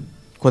bless you.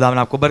 खुदावन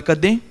आपको बरकत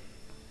दें।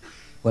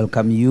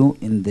 Welcome you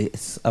in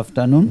this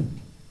afternoon.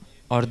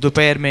 और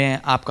दोपहर में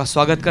आपका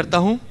स्वागत करता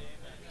हूं।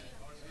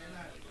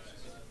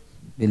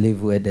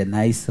 Believe we had a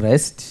nice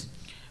rest.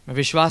 मैं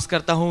विश्वास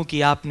करता हूं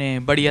कि आपने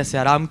बढ़िया से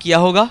आराम किया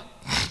होगा।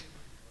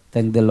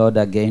 Thank the Lord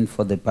again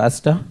for the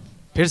pastor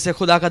फिर से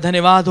खुदा का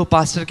धन्यवाद हो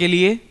पास्टर के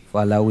लिए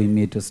for allowing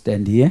me to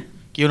stand here.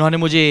 कि उन्होंने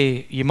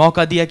मुझे ये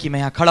मौका दिया कि मैं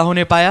यहाँ खड़ा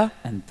होने पाया।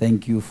 And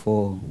thank you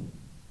for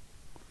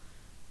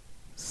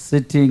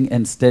sitting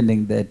and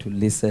standing there to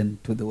listen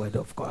to the word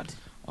of God.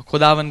 और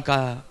खुदावन का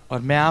और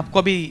मैं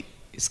आपको भी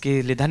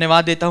इसके लिए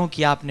धन्यवाद देता हूँ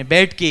कि आपने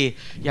बैठ के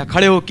या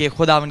खड़े होके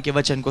खुदावन के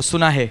वचन को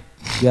सुना है।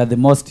 You are the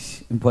most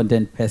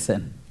important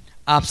person.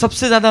 आप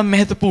सबसे ज्यादा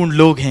महत्वपूर्ण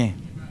लोग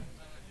हैं।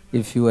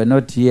 If you were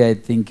not here, I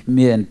think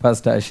me and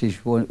Pastor Ashish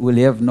will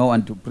have no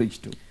one to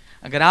preach to.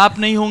 अगर आप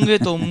नहीं होंगे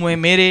तो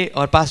मेरे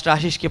और पास्टर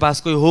आशीष के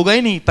पास कोई होगा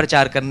ही नहीं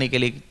प्रचार करने के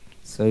लिए।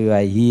 So you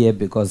are here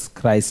because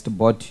Christ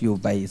bought you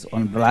by his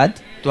own blood.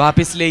 तो आप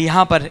इसलिए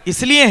यहाँ पर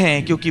इसलिए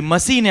हैं क्योंकि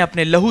मसीह ने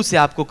अपने लहू से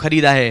आपको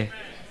खरीदा है।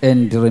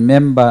 And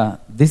remember,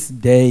 this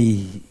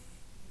day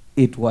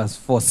it was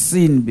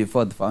foreseen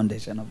before the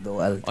foundation of the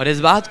world. और इस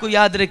बात को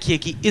याद रखिए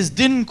कि इस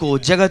दिन को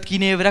जगत की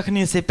नींव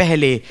रखने से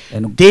पहले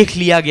And- देख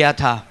लिया गया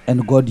था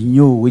And God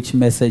knew which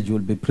message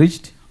will be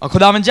preached. और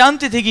खुदावन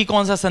जानते थे कि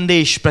कौन सा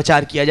संदेश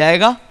प्रचार किया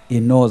जाएगा। He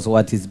knows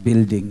what is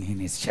building in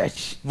his church.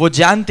 वो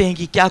जानते हैं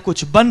कि क्या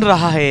कुछ बन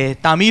रहा है,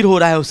 तामीर हो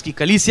रहा है उसकी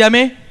कलीसिया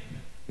में।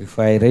 If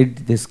I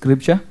read the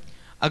scripture,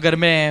 अगर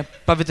मैं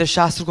पवित्र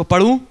शास्त्र को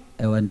पढ़ूं,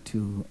 I want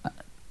to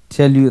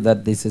tell you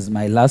that this is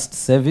my last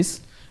service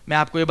मैं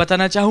आपको ये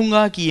बताना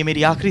चाहूंगा कि ये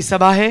मेरी आखिरी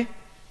सभा है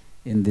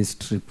in this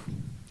trip.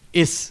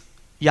 इस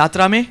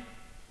यात्रा में।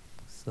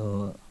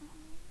 So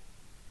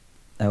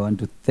I want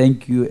to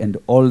thank you and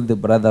all the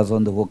brothers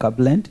on the Hookup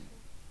land.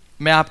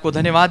 मैं आपको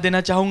धन्यवाद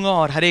देना चाहूंगा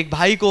और हर एक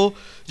भाई को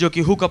जो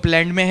कि हुकअप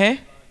लैंड में है,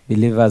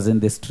 Believers in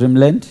the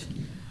Streamland.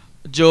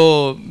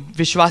 जो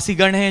विश्वासी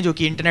गण हैं जो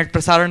कि इंटरनेट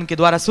प्रसारण के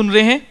द्वारा सुन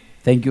रहे हैं।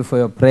 Thank you for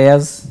your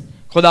prayers.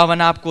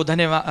 खुदावन आपको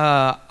धन्यवाद,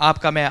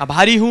 आपका मैं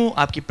आभारी हूँ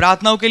आपकी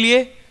प्रार्थनाओं के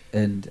लिए।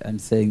 And I'm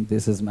saying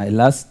this is my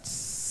last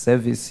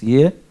service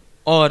here.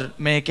 और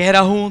मैं कह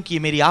रहा हूँ कि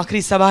मेरी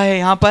आखिरी सभा है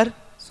यहाँ पर,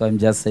 So I'm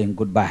just saying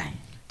goodbye.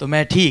 तो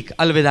मैं ठीक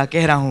अलविदा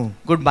कह रहा हूँ,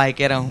 गुड बाय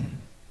कह रहा हूँ।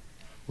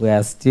 We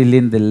are still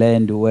in the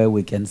land where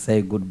we can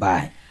say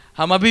goodbye.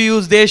 हम अभी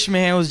उस देश में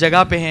हैं, उस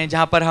जगह पे हैं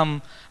जहाँ पर हम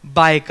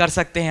बाय कर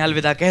सकते हैं,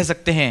 अलविदा कह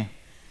सकते हैं।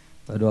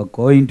 But we're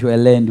going to a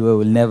land where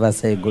we'll never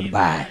say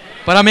goodbye.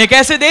 पर हम एक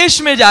ऐसे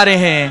देश में जा रहे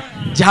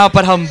हैं जहाँ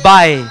पर हम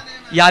बाय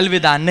या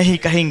अलविदा नहीं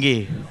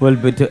कहेंगे, We'll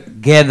be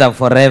together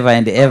forever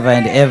and ever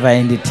and ever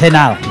and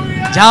eternal.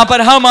 जहाँ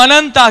पर हम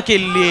अनंता के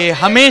लिए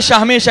हमेशा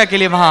हमेशा के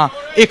लिए वहाँ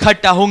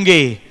इकट्ठा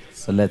होंगे।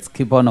 So let's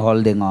keep on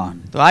holding on.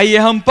 तो आइए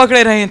हम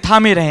पकड़े रहें,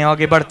 थामे रहें,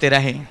 आगे बढ़ते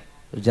रहें।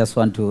 We just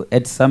want to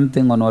add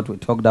something on what we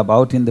talked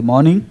about in the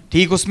morning.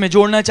 ठीक उसमें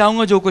जोड़ना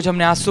चाहूंगा जो कुछ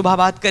हमने आज सुबह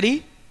बात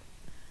करी।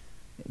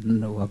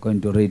 We're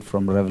going to read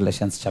from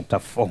Revelation chapter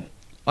 4.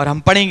 और हम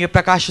पढ़ेंगे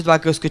प्रकाशित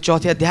वाक्य उसके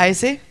 4थे अध्याय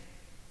से।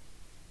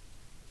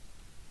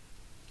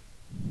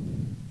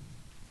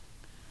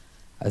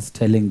 I was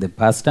telling the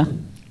pastor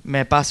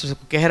मैं पास्टर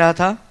को कह रहा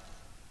था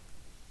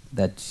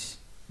that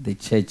the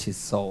church is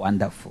so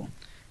wonderful.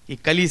 कि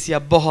कलीसिया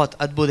बहुत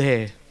अद्भुत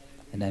है।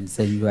 And I'm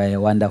saying you are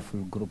a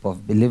wonderful group of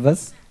believers,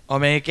 और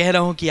मैं कह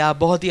रहा हूँ कि आप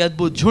बहुत ही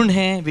अद्भुत झुंड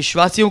हैं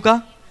विश्वासियों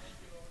का,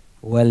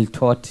 well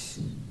taught.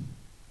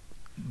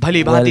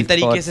 भली भांति Well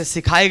तरीके taught. से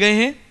सिखाए गए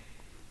हैं।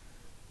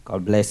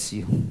 God bless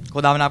you.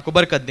 खुदावन आपको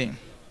बरकत दें।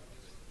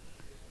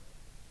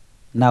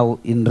 Now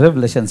in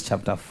Revelations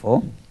chapter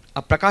 4,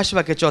 अब प्रकाश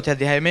वाक्य के 4थे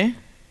अध्याय में,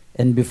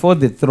 and before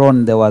the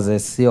throne there was a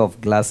sea of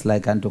glass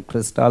like unto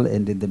crystal,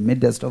 and in the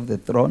midst of the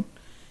throne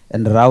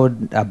and round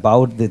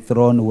about the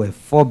throne were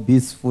 4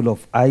 beasts full of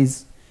eyes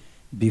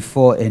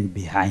before and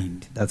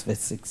behind. That's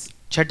verse 6.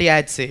 6ठी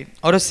आयत से,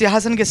 और उस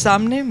सिंहासन के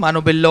सामने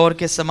मानो बिल्लौर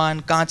के समान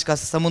कांच का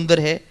समुद्र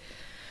है,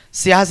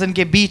 सिंहासन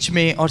के बीच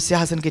में और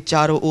सिंहासन के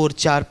चारों ओर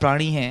 4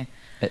 प्राणी हैं,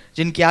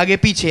 जिनके आगे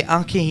पीछे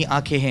आंखें ही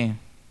आंखें हैं।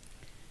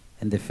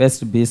 And the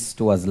first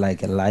beast was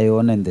like a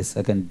lion, and the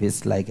second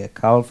beast like a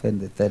calf, and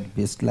the third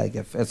beast like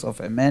a face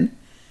of a man,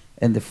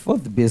 and the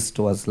fourth beast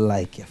was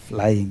like a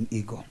flying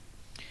eagle.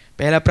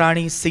 पहला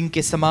प्राणी सिंह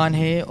के समान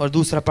है और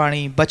दूसरा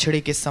प्राणी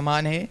बछड़े के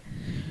समान है,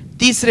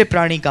 तीसरे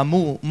प्राणी का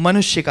मुंह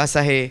मनुष्य का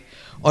सा है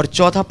और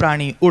चौथा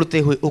प्राणी उड़ते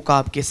हुए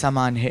उकाब के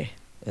समान है।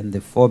 And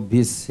the 4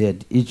 beasts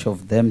had each of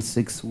them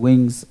 6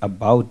 wings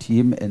about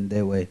him, and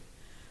they were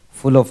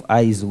full of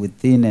eyes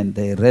within, and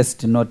they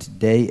rest not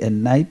day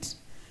and night,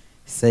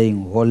 saying,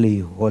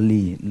 Holy,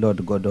 holy,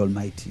 Lord God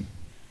Almighty,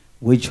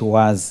 which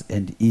was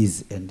and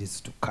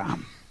is to come.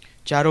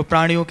 चारों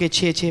प्राणियों के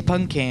 6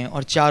 पंख हैं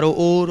और चारों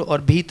ओर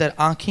और भीतर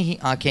आंखें ही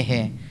आंखें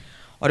हैं,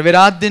 और वे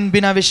रात दिन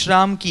बिना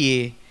विश्राम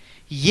किए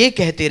ये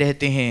कहते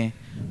रहते हैं,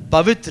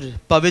 पवित्र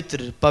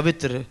पवित्र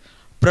पवित्र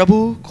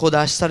प्रभु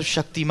खुदा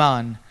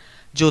सर्वशक्तिमान,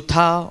 जो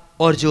था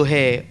और जो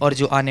है और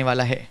जो आने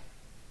वाला है।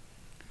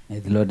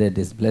 May the Lord add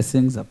his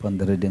blessings upon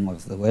the reading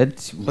of the word.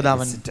 You may be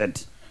खुदावन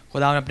seated.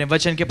 खुदावन अपने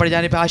वचन के पढ़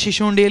जाने पर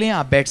आशीषों ले लें,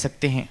 आप बैठ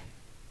सकते हैं।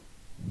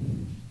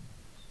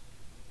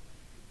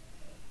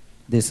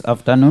 This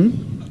afternoon,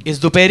 इस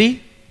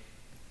दोपहरी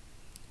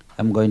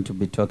I'm going to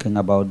be talking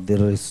about the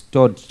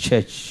restored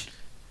church.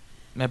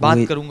 मैं बात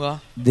We-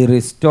 करूंगा The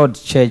restored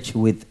church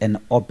with an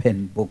open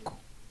book.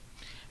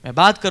 मैं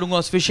बात करूंगा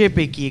उस विषय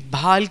पे कि एक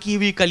बहाल की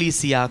हुई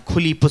कलीसिया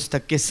खुली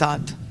पुस्तक के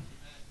साथ।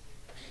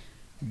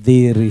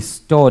 The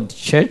restored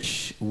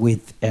church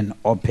with an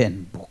open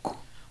book.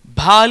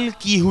 बहाल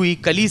की हुई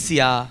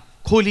कलीसिया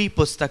खुली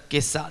पुस्तक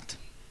के साथ।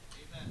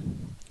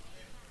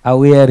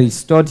 Are we a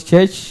restored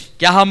church?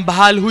 क्या हम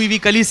बहाल हुई हुई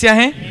कलीसिया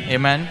हैं?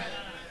 आमीन।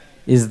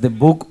 Is the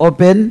book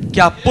open?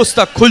 क्या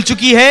पुस्तक खुल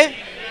चुकी है?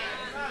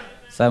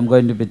 So I'm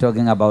going to be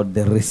talking about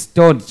the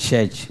restored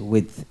church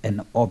with an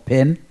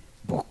open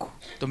book.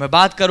 तो मैं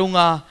बात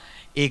करूंगा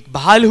एक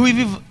बहाल हुई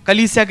हुई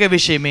कलीसिया के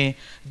विषय में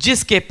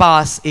जिसके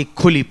पास एक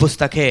खुली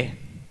पुस्तक है।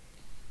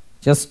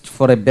 Just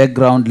for a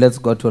background, let's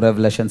go to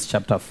Revelations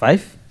chapter 5.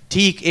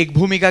 ठीक एक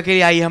भूमिका के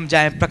लिए आइए हम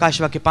जाएं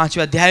प्रकाश वाक्य के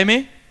 5वें अध्याय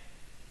में।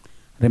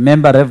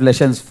 Remember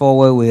Revelations 4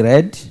 where we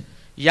read?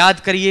 याद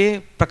करिए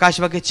प्रकाश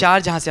वाक्य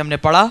 4 जहां से हमने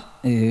पढ़ा,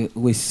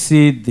 We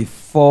see the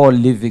 4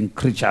 living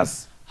creatures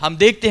हम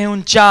देखते हैं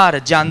उन 4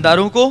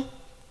 जानदारों को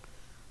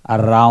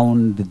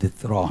around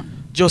the throne.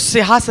 जो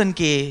सिंहासन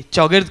के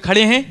चौगिर्द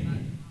खड़े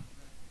हैं,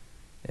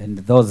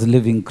 And those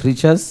living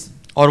creatures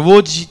और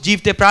वो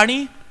जीवते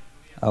प्राणी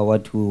are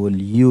what we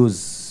will use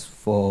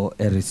for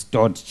a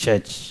restored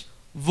church.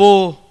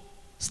 वो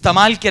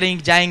इस्तेमाल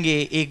करेंगे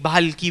जाएंगे एक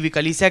बहाल की हुई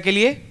कलीसिया के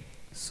लिए।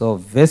 So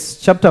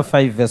chapter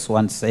 5 verse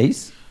 1 says,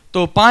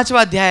 तो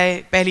 5वां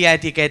अध्याय पहली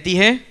आयत ये कहती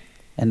है,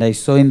 And I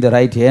saw in the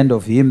right hand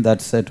of him that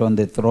sat on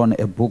the throne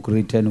a book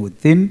written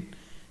within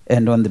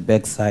and on the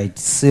backside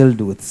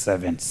sealed with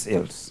 7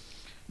 seals.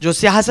 जो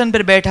सिंहासन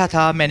पर बैठा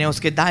था मैंने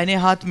उसके दाहिने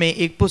हाथ में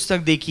एक पुस्तक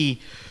देखी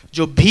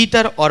जो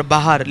भीतर और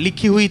बाहर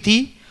लिखी हुई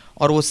थी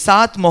और वो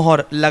 7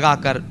 मोहर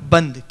लगाकर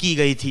बंद की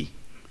गई थी।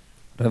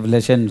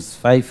 Revelation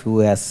 5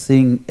 we are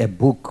seeing a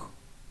book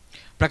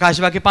प्रकाश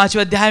वाक्य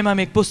 5वें अध्याय में हम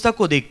एक पुस्तक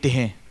को देखते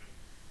हैं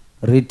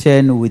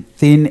written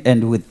within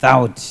and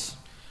without,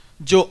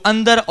 जो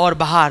अंदर और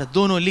बाहर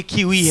दोनों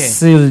लिखी हुई है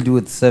sealed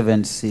with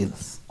 7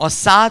 seals. और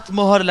 7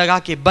 मोहर लगा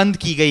के बंद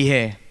की गई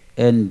है।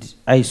 And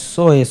I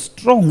saw a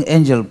strong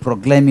angel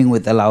proclaiming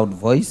with a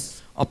loud voice,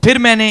 और फिर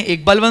मैंने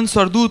एक बलवंत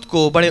स्वर्गदूत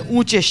को बड़े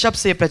ऊंचे शब्द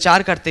से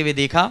प्रचार करते हुए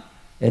देखा,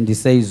 and he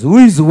says,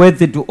 Who is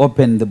worthy to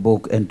open the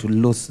book and to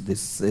loose the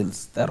seals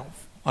thereof?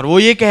 और वो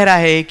ये कह रहा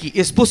है कि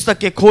इस पुस्तक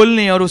के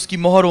खोलने और उसकी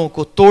मोहरों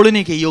को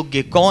तोड़ने के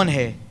योग्य कौन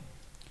है।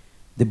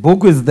 The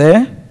book is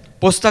there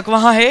पुस्तक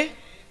वहां है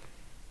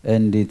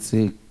and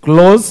it's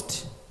closed.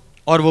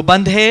 और वो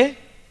बंद है।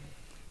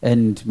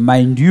 And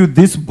mind you,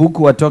 this book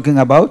we are talking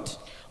about,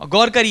 और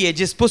गौर करिए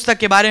जिस पुस्तक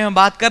के बारे में हम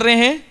बात कर रहे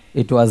हैं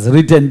it was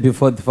written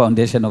before the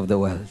foundation of the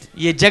world.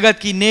 ये जगत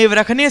की नींव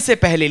रखने से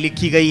पहले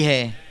लिखी गई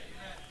है।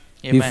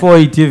 Amen.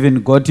 Before it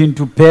even got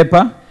into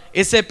paper,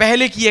 इससे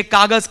पहले कि ये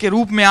कागज के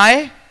रूप में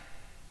आए,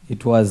 it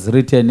was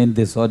written in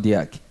the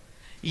zodiac.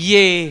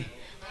 ये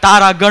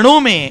तारागणों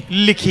में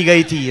लिखी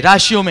गई थी,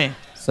 राशियों में।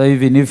 So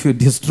even if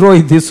you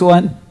destroy this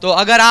one, तो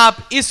अगर आप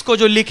इसको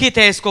जो लिखित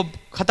है इसको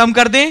खत्म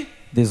कर दें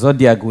the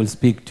zodiac will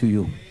speak to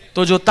you.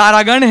 तो जो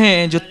तारागण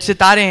हैं, जो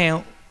सितारे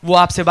हैं, वो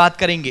आपसे बात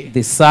करेंगे।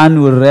 The sun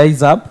will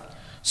rise up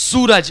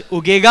Suraj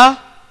उगेगा,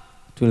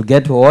 it will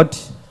get hot,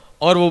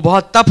 और वो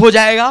बहुत तप हो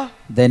जाएगा,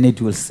 then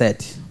it will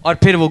set. और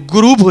फिर वो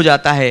गुरूब हो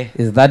जाता है।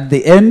 Is that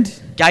the end?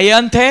 क्या ये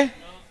अंत है?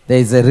 There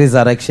is a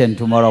resurrection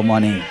tomorrow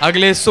morning.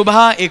 अगले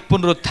सुबह एक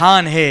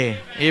पुनरुत्थान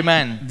है।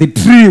 Amen. The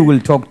tree will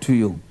talk to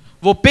you.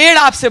 वो पेड़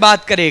आपसे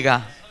बात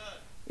करेगा,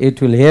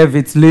 It will have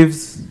its leaves,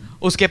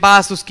 उसके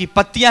पास उसकी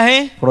पत्तियां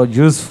हैं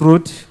produce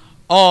fruit.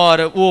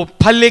 और वो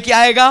फल लेके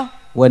आएगा।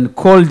 When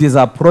cold is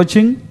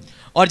approaching,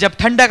 और जब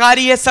ठंडक आ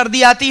रही है,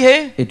 सर्दी आती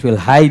है, it will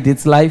hide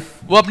its life,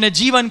 वो अपने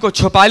जीवन को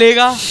छुपा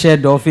लेगा,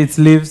 shed off its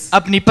leaves.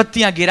 अपनी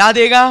पत्तियां गिरा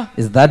देगा।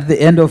 Is that the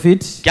end of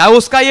it? क्या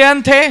उसका ये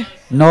अंत है?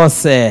 No,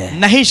 sir.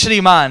 नहीं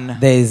श्रीमान,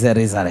 There is a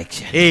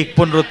resurrection. एक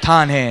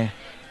पुनरुत्थान है।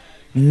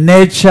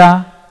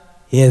 Nature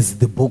has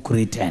the book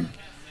written.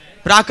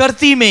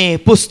 प्रकृति में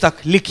पुस्तक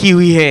लिखी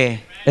हुई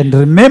है। And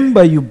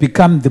remember, you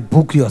become the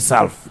book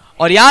yourself.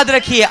 और याद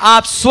रखिए,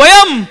 आप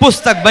स्वयं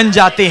पुस्तक बन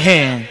जाते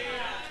हैं।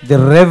 The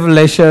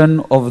revelation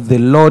of the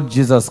Lord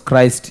Jesus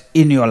Christ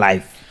in your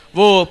life.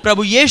 वो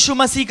प्रभु यीशु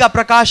मसीह का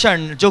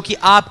प्रकाशन जो कि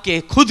आपके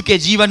खुद के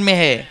जीवन में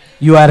है।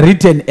 You are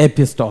written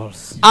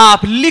epistles.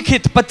 आप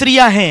लिखित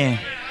पत्रियां हैं।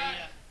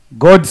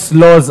 God's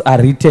laws are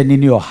written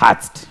in your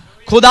heart.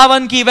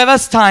 खुदावन की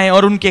व्यवस्थाएं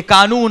और उनके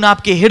कानून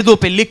आपके हृदय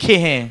पे लिखे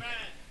हैं।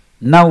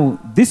 Now,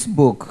 this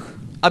book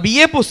अब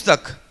ये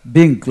पुस्तक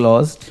being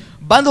closed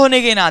बंद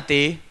होने के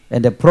नाते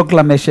and a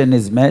proclamation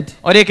is made,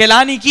 और एक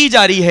ऐलानी की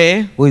जा रही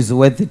है, who is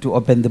worthy to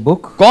open the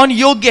book, कौन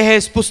योग्य है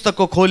इस पुस्तक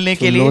को खोलने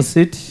के to लिए loose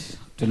it,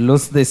 to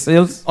loose the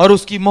seals. और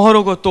उसकी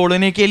मोहरों को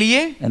तोड़ने के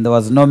लिए। And there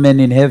was no man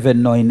in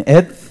heaven nor in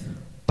earth,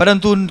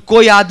 परंतु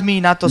कोई आदमी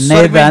ना तो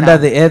स्वर्ग neither में under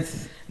the earth,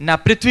 ना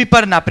पृथ्वी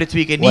पर ना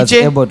पृथ्वी के was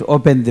नीचे able to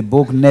open the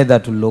book, neither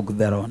to look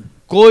thereon.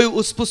 कोई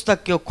उस पुस्तक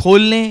को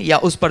खोलने या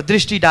उस पर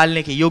दृष्टि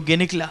डालने के योग्य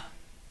निकला।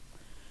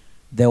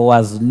 There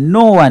was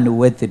no one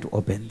worthy to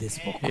open this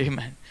book.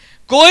 Amen.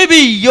 कोई भी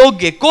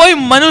योग्य, कोई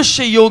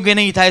मनुष्य योग्य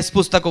नहीं था इस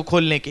पुस्तक को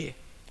खोलने के।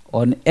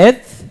 On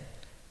earth,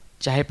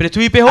 चाहे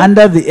पृथ्वी पे हो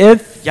under the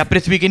earth, या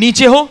पृथ्वी के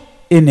नीचे हो,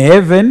 in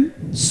heaven,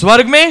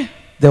 स्वर्ग में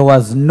there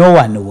was no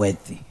one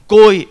worthy.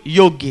 कोई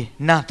योग्य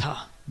ना था।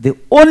 The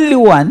only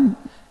one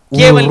who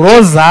केवल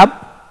rose up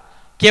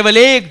केवल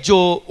एक जो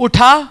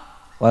उठा,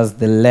 was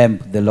the Lamb,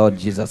 the Lord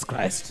Jesus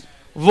Christ.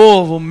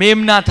 वो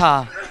मेमना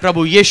था,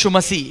 प्रभु यीशु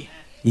मसीह।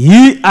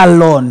 He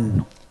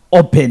alone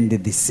opened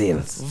the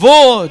seals.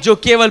 वो जो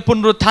केवल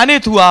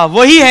पुनरुत्थानित हुआ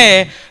वही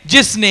है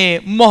जिसने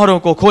मोहरों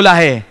को खोला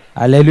है।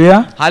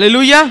 Hallelujah.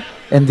 Hallelujah.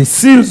 And the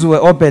seals were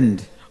opened.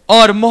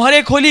 और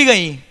मोहरें खोली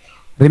गईं।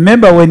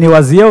 Remember when he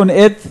was here on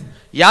earth,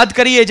 याद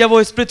करिए जब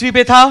वो इस पृथ्वी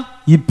पे था,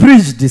 he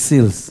preached the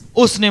seals.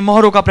 उसने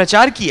मोहरों का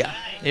प्रचार किया।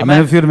 How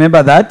many of you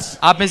remember that?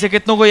 आप में से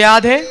कितनों को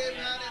याद है?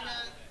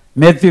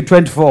 Matthew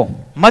 24.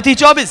 मत्ती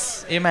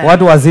 24। Amen.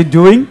 What was he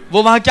doing?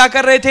 वो वहां क्या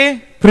कर रहे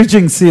थे?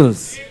 Preaching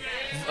seals.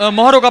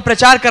 मोहरों का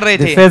प्रचार कर रहे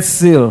The थे। first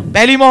seal,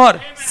 पहली मोहर,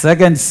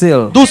 second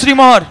seal. दूसरी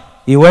मोहर।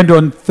 He went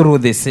on through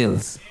the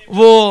seals.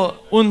 वो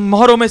उन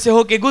मोहरों में से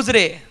होके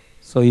गुजरे।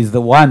 So he's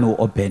the one who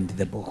opened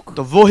the book.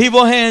 तो वो ही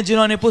वो हैं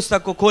जिन्होंने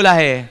पुस्तक को खोला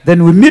है।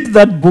 Then we meet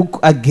that book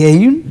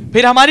again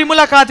फिर हमारी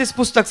मुलाकात इस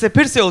पुस्तक से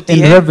फिर से होती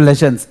in है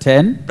Revelations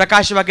 10,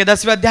 प्रकाश वाक्य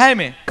 10वें अध्याय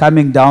में,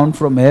 coming down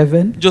from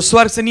heaven, जो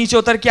स्वर्ग से नीचे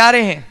उतर के आ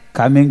रहे हैं,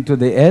 coming to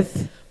the earth,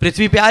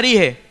 पृथ्वी पे आ रही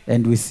है।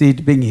 and we see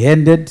it being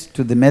handed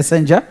to the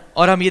messenger.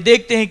 और हम ये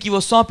देखते हैं कि वो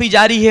सौंपी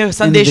जा रही है In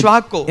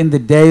संदेशवाहक को। in the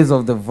days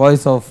of the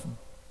voice of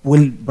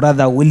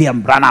Brother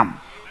William Branham.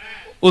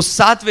 उस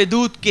सातवें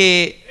दूत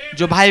के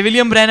जो भाई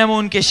विलियम ब्रैनम हैं,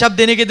 उनके शब्द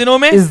देने के दिनों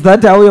में। Is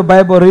that how your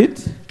Bible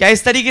reads? क्या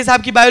इस तरीके से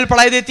आपकी बाइबल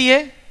पढ़ाई देती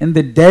है? In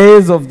the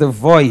days of the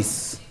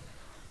voice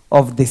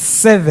of the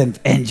seventh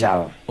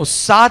angel. उस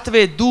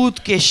सातवें दूत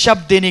के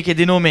शब्द देने के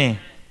दिनों में,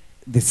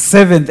 The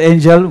seventh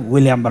angel,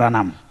 William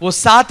Branham. वो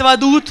सातवां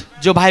दूत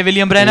जो भाई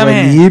विलियम ब्रैनम When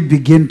हैं, he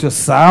begin to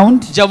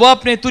sound, जब वो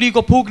अपने तुरी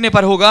को फूंकने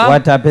पर होगा,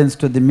 what happens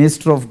to the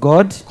mystery of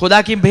God?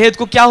 खुदा की भेद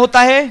को क्या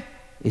होता है?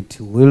 It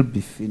will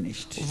be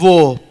finished.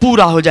 वो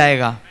पूरा हो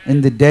जाएगा।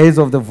 In the days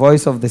of the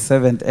voice of the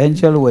seventh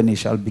angel, when he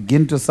shall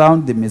begin to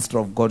sound, the mystery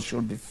of God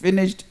should be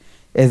finished,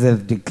 as is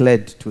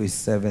declared to his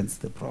servants,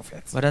 the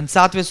prophets. वरन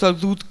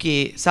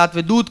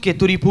सातवें दूत के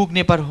तुरी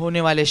फूंकने पर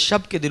होने वाले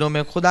शब्द के दिनों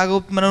में खुदा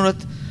का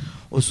मनोरथ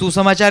उस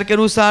सुसमाचार के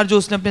अनुसार जो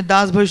उसने अपने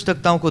दास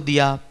भविष्यद्वक्ताओं को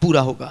दिया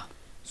पूरा होगा।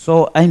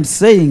 So I'm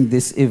saying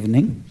this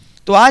evening,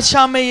 तो आज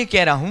शाम मैं ये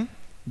कह रहा हूं,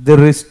 the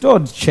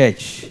restored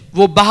church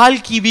वो बहाल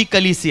की भी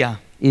कलीसिया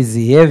is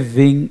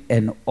having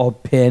an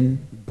open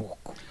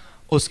book,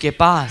 उसके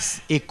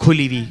पास एक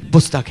खुली हुई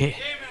पुस्तक है।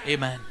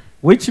 Amen.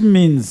 which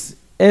means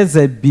as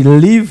a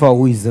believer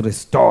who is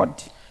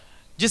restored,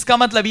 जिसका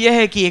मतलब यह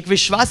है कि एक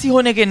विश्वासी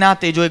होने के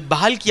नाते जो एक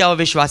बहाल किया हुआ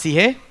विश्वासी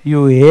है,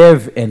 you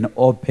have an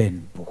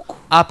open book.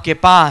 आपके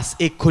पास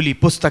एक खुली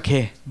पुस्तक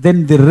है।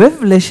 Then the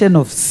revelation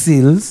of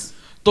seals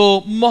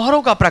तो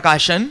मोहरों का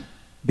प्रकाशन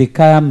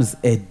becomes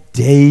a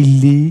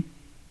daily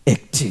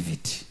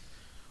activity.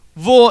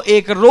 वो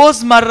एक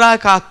रोजमर्रा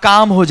का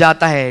काम हो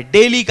जाता है,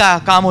 डेली का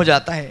काम हो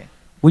जाता है।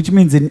 Which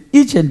means in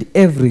each and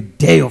every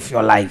day of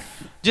your life,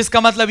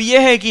 जिसका मतलब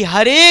यह है कि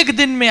हर एक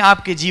दिन में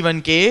आपके जीवन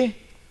के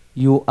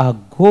you are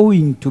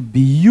going to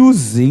be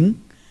using,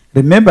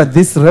 remember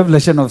this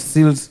revelation of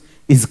seals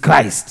is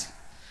Christ.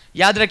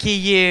 याद रखिए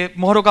ये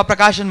मोहरों का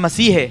प्रकाशन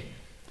मसीह है.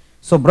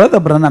 So Brother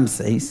Branham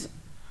says,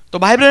 तो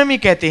भाई ब्रह्म ये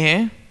कहते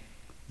हैं,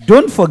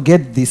 don't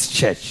forget this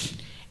church.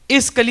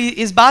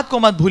 इस बात को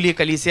मत भूलिए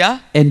कलीसिया.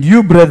 And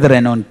you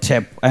brethren on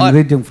tape, I'm और-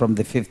 reading from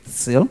the 5th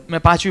seal. मैं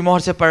 5वीं मोहर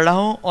से पढ़ रहा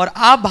हूं और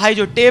आप भाई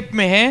जो टेप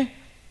में हैं,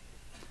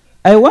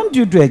 I want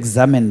you to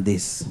examine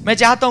this. मैं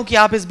चाहता हूं कि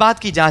आप इस बात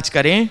की जांच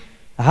करें.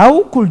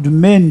 How could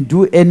men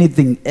do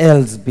anything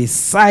else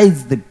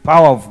besides the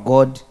power of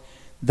God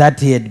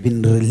that he had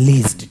been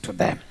released to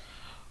them?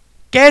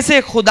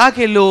 कैसे खुदा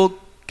के लोग,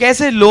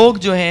 कैसे लोग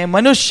जो हैं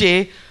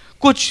मनुष्य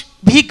कुछ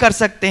भी कर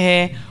सकते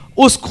हैं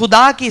उस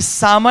खुदा की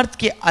सामर्थ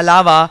के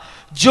अलावा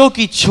जो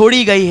कि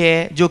छोड़ी गई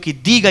है, जो कि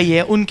दी गई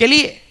है उनके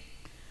लिए.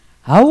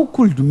 How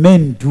could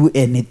men do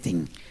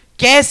anything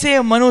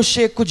कैसे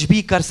मनुष्य कुछ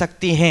भी कर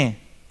सकते हैं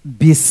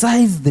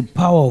besides the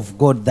power of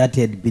God that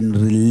had been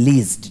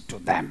released to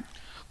them?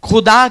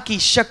 खुदा की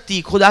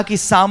शक्ति, खुदा की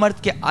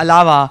सामर्थ के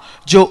अलावा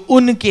जो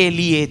उनके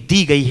लिए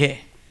दी गई है.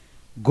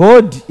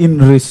 God, in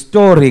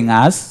restoring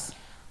us,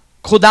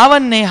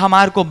 खुदावन ने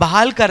हमारे को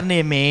बहाल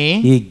करने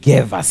में he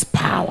gave us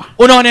power.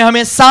 उन्होंने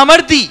हमें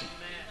सामर्थ दी.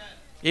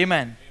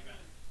 आमीन.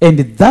 And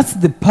that's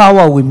the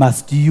power we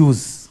must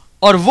use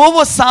और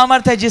वो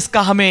सामर्थ है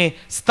जिसका हमें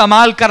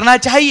इस्तेमाल करना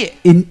चाहिए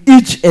in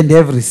each and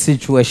every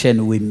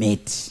situation we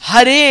meet.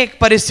 हर एक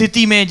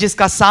परिस्थिति में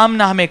जिसका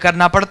सामना हमें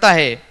करना पड़ता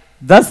है.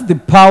 That's the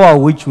power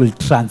which will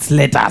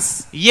translate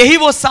us. यही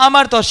वो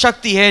सामर्थ और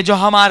शक्ति है जो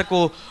हमारे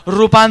को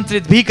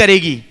रूपांतरित भी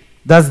करेगी.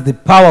 That's the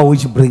power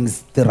which brings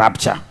the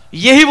rapture.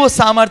 यही वो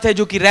सामर्थ है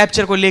जो कि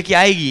रैप्चर को लेके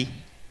आएगी.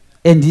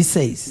 And he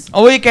says,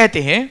 और वो ये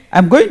कहते हैं,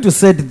 I'm going to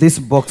set this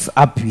box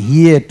up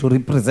here to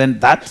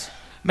represent that.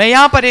 मैं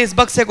यहां पर इस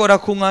बक्से को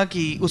रखूंगा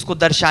कि उसको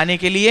दर्शाने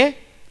के लिए.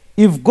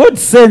 If God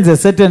sends a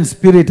certain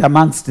spirit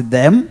amongst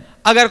them,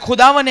 अगर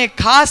खुदावन एक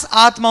खास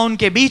आत्मा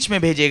उनके बीच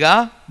में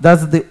भेजेगा,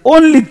 that's the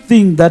only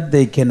thing that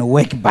they can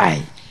work by.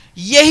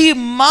 यही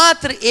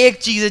मात्र एक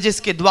चीज है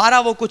जिसके द्वारा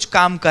वो कुछ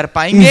काम कर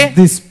पाएंगे. Is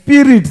the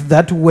spirit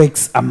that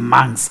works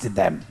amongst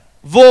them.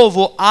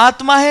 वो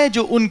आत्मा है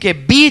जो उनके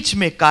बीच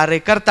में कार्य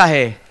करता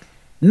है.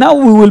 Now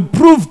we will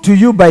prove to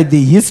you by the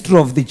history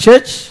of the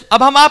church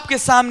अब हम आपके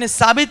सामने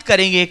साबित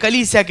करेंगे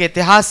कलीसिया के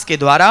इतिहास के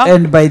द्वारा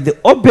and by the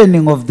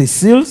opening of the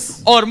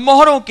seals और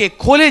मोहरों के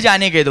खोले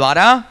जाने के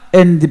द्वारा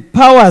and the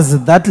powers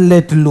that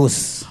let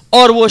loose.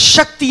 और वो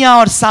शक्तियां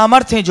और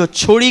सामर्थ्य जो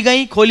छोड़ी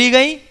गई, खोली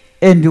गई.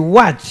 And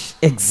watch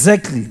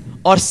exactly.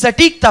 और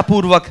सटीकता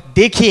पूर्वक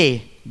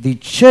देखिए, The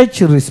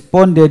church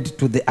responded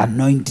to the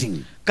anointing.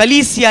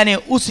 कलीसिया ने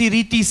उसी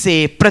रीति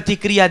से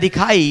प्रतिक्रिया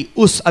दिखाई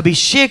उस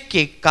अभिषेक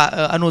के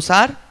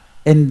अनुसार.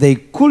 And they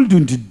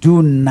couldn't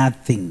do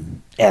nothing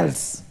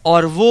else.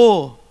 और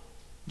वो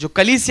जो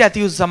कलीसिया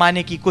थी उस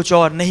जमाने की कुछ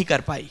और नहीं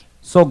कर पाई.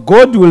 So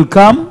God will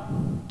come,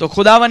 तो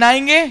खुदा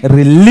बनाएंगे,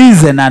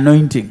 release an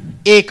anointing,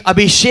 एक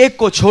अभिषेक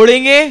को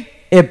छोड़ेंगे,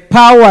 a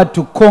power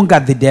to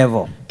conquer the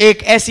devil,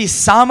 एक ऐसी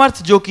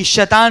सामर्थ जो कि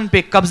शैतान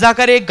पे कब्जा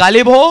करे,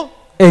 गालिब हो,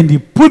 and he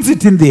puts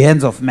it in the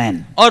hands of man.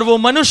 और वो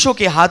मनुष्यों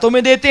के हाथों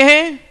में देते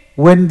हैं.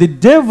 When the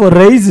devil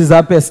raises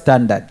up a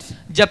standard,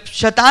 जब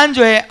शैतान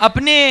जो है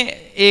अपने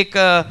एक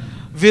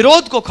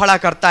विरोध को खड़ा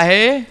करता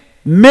है,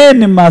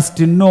 men must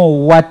know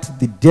what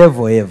the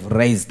devil have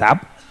raised up,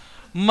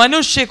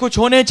 मनुष्य कुछ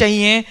होने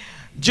चाहिए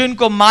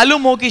जिनको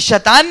मालूम हो कि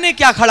शैतान ने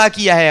क्या खड़ा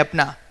किया है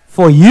अपना,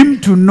 for him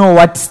to know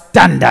what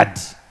standard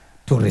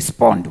to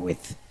respond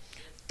with.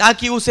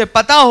 ताकि उसे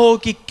पता हो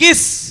कि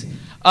किस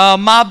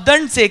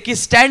मापदंड से,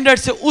 किस स्टैंडर्ड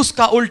से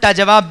उसका उल्टा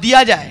जवाब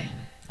दिया जाए.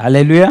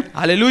 Hallelujah.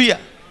 Hallelujah.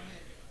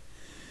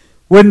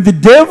 When the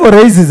devil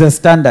raises a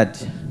standard,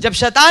 जब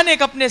शैतान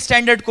एक अपने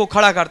स्टैंडर्ड को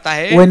खड़ा करता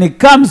है, when it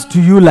comes to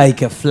you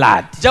like a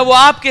flood, जब वो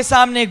आपके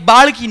सामने एक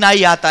बाढ़ की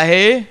नाई आता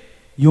है,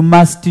 you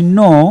must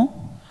know,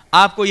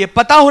 आपको ये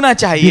पता होना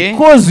चाहिए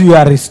because you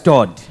are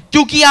restored,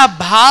 क्योंकि आप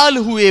बहाल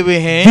हुए हुए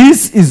हैं.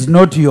 this is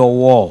not your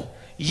war.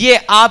 ये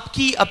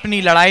आपकी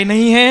अपनी लड़ाई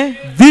नहीं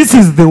है, This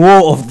is the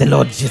war of the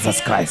Lord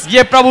Jesus Christ.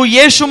 ये प्रभु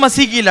यीशु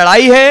मसीह की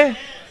लड़ाई है.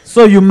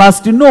 So you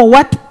must know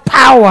what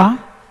power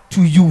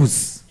to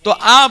use. तो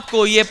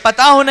आपको ये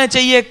पता होना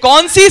चाहिए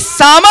कौन सी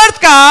सामर्थ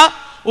का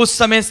उस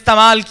समय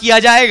इस्तेमाल किया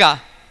जाएगा.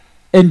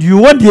 And you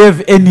won't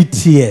have any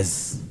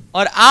tears.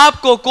 और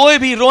आपको कोई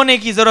भी रोने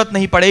की जरूरत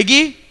नहीं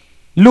पड़ेगी.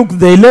 Look,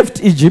 they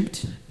left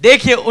Egypt.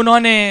 देखिए,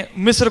 उन्होंने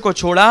मिस्र को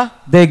छोड़ा,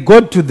 They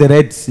got to the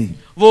Red Sea.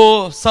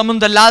 वो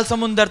समुद्र, लाल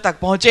समुद्र तक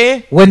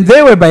पहुंचे. When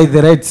they were by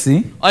the Red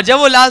Sea, और जब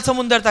वो लाल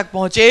समुद्र तक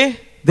पहुंचे,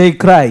 they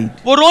cried.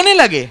 वो रोने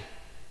लगे.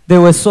 They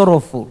were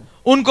sorrowful.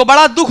 उनको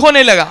बड़ा दुख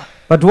होने लगा.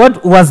 But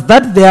what was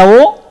that their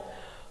war?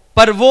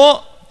 पर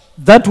वो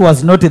That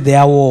was not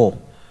their war.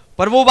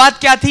 पर वो बात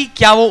क्या थी?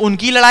 क्या वो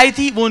उनकी लड़ाई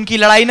थी? वो उनकी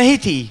लड़ाई नहीं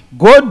थी.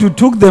 God who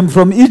took them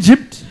from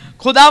Egypt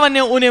खुदावन ने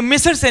उन्हें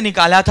मिस्र से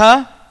निकाला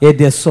था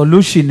had a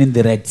solution in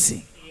the Red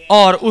Sea.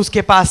 और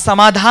उसके पास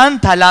समाधान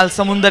था लाल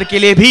समुद्र के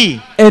लिए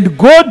भी. And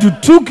God who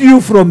took you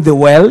from the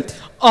world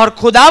और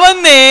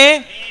खुदावंद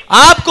ने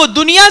आपको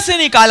दुनिया से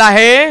निकाला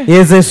है, He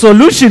has a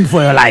solution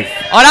for your life.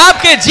 और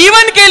आपके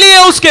जीवन के लिए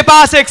उसके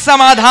पास एक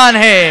समाधान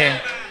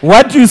है.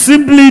 What you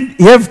simply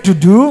have to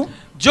do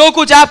जो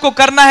कुछ आपको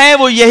करना है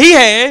वो यही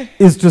है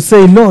is to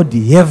say, Lord,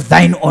 have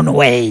thine own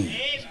way.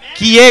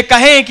 कि ये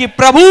कहें कि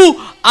प्रभु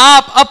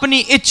आप अपनी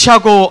इच्छा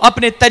को,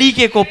 अपने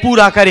तरीके को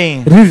पूरा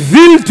करें.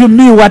 Reveal to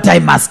me what I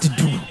must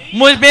do.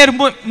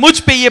 मुझ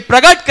पे ये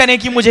प्रकट करें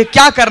कि मुझे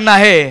क्या करना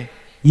है.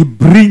 He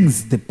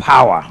brings the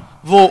power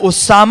वो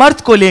उस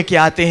सामर्थ को लेके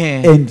आते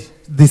हैं and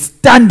the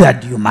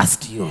standard you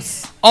must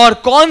use. और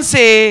कौन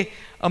से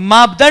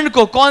मापदंड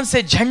को, कौन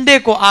से झंडे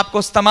को आपको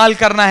इस्तेमाल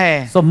करना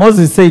है. So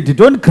Moses said,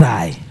 don't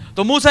cry.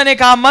 तो मूसा ने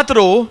कहा मत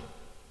रो,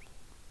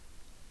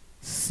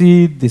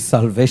 See the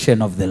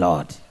salvation of the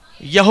Lord.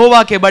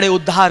 यहोवा के बड़े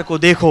उद्धार को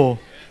देखो.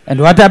 And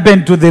what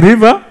happened to the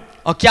river?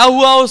 और क्या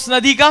हुआ उस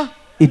नदी का?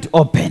 It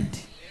opened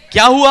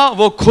क्या हुआ?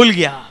 वो खुल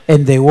गया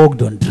and they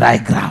walked on dry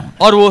ground.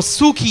 और वो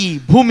सूखी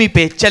भूमि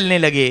पे चलने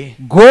लगे.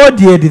 God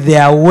had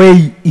their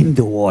way in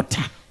the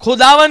water.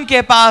 खुदावन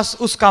के पास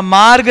उसका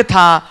मार्ग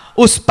था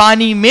उस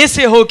पानी में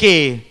से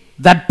होके.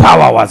 That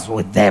power was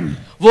with them.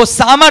 वो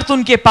सामर्थ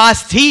उनके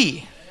पास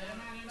थी.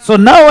 So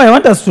now I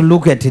want us to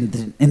look at it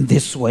in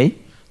this way.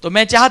 तो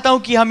मैं चाहता हूं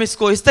कि हम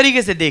इसको इस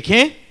तरीके से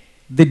देखें.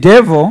 The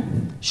devil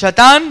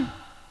शैतान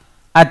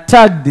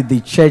attacked the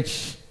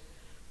church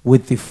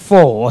with the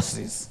 4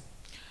 horses.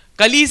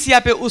 कलीसिया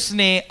पे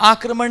उसने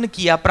आक्रमण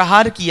किया,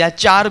 प्रहार किया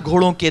 4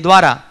 घोड़ों के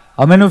द्वारा.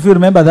 How many of you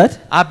remember that?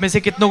 आप में से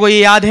कितनों को ये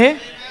याद है?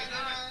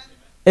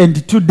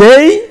 And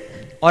today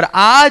और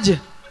आज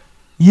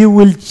he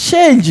will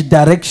change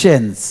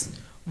directions,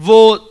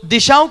 वो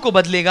दिशाओं को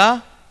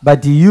बदलेगा,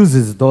 but he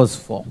uses those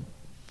 4.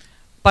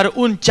 पर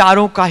उन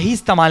 4 का ही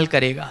इस्तेमाल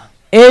करेगा.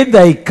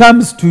 Either he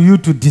comes to you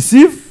to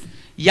deceive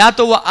या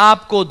तो वो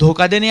आपको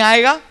धोखा देने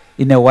आएगा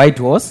in a white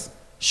horse,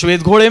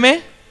 श्वेत घोड़े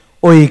में,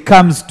 or he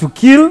comes to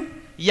kill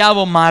या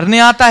वो मारने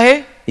आता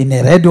है in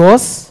a red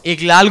horse,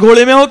 एक लाल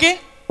घोड़े में होके,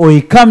 or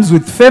he comes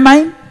with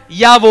famine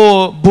या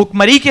वो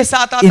भूखमरी के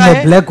साथ in आता a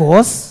है black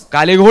horse,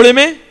 काले घोड़े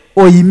में,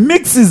 or he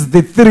mixes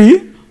the 3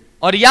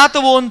 और या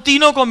तो वो उन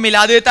तीनों को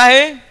मिला देता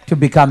है to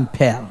become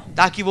pale.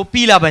 ताकि वो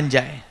पीला बन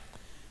जाए.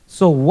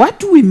 So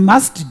what we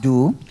must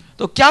do,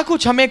 तो क्या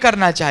कुछ हमें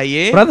करना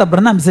चाहिए? Brother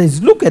Branham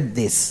says, look at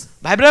this.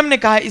 भाई ब्रह्म ने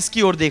कहा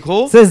इसकी ओर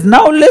देखो. Says,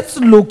 now let's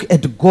look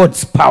at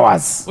God's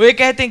powers. वो ये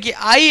कहते हैं कि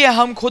आइए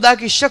हम खुदा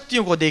की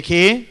शक्तियों को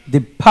देखें.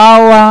 The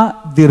power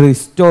the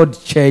restored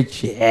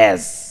church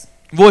has.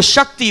 वो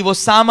शक्ति, वो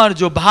सामर्थ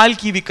जो बहाल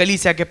की हुई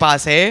कलीसिया के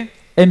पास है.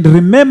 And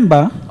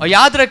remember, और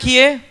याद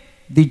रखिए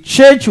the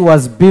church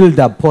was built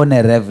upon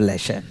a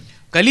revelation.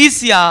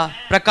 कलीसिया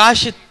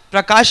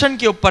प्रकाशन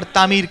के ऊपर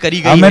तामीर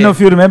करी How गई many है. of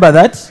you remember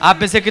that? आप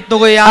में से कितनों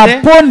को ये याद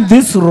है? Upon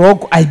this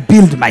rock I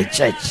build my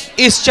church.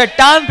 इस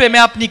चट्टान पे मैं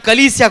अपनी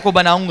कलीसिया को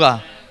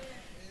बनाऊंगा.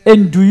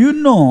 And do you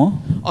know,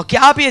 और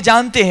क्या आप ये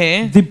जानते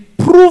हैं the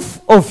proof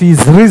of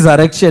his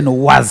resurrection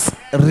was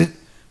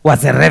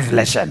a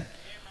revelation.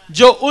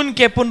 जो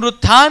उनके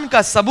पुनरुत्थान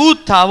का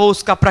सबूत था वो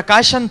उसका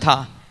प्रकाशन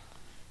था.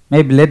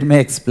 Maybe let me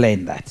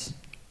explain that.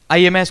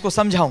 आइए मैं इसको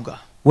समझाऊंगा.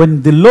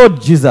 When the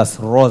Lord Jesus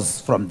rose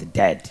from the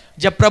dead,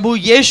 जब प्रभु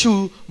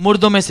यीशु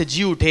मुर्दों में से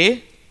जी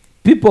उठे,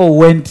 people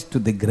went to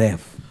the grave.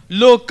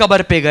 लोग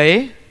कब्र पे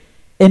गए.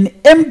 An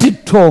empty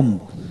tomb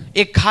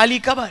एक खाली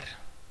कब्र,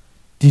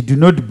 did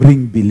not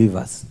bring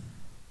believers.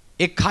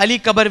 एक खाली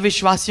कब्र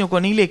विश्वासियों को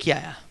नहीं लेके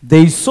आया.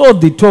 They saw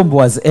the tomb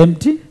was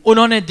empty.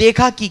 उन्होंने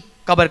देखा कि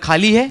कब्र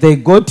खाली है They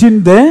got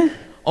in there.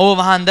 और वो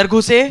वहां अंदर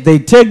घुसे. They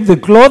take the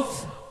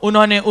cloth.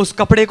 उन्होंने उस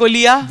कपड़े को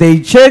लिया, They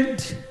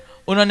checked.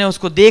 उन्होंने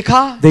उसको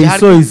देखा, They झाड़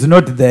saw he's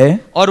not there.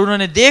 और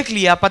उन्होंने देख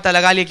लिया, पता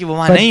लगा लिया कि वो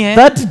वहां But नहीं है.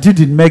 that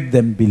didn't make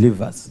them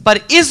believers. पर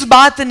इस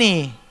बात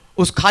ने,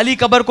 उस खाली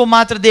कब्र को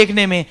मात्र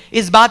देखने में,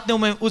 इस बात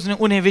ने उसने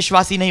उन्हें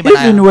विश्वासी नहीं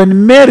बनाया. Even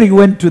when Mary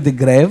went to the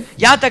grave,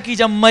 यहाँ तक कि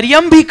जब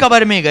मरियम भी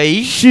कब्र में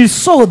गई, she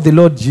saw the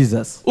Lord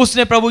Jesus.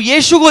 उसने प्रभु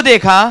यीशु को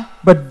देखा,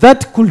 But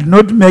that could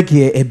not make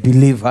her a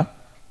believer.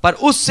 पर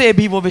उससे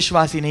भी वो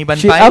विश्वासी नहीं बन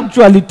She पाए.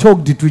 actually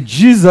talked to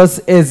Jesus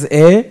as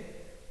a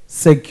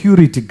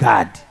security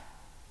guard.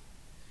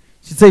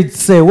 She said,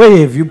 say, where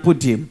have you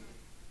put him?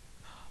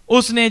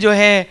 उसने जो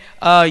है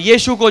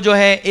यीशु को जो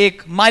है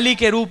एक माली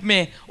के रूप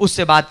में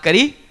उससे बात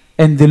करी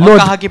And the और Lord,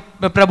 कहा कि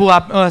प्रभु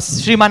आप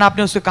श्रीमान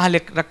आपने उसे कहाँ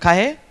रखा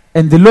है.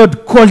 and the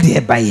Lord called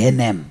her by her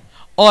name.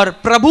 और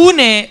प्रभु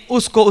ने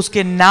उसको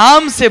उसके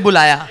नाम से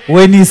बुलाया.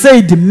 When he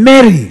said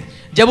Mary,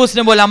 जब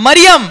उसने बोला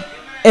Maryam,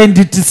 and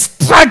it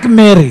struck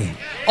Mary,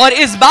 और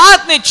इस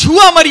बात ने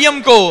छुआ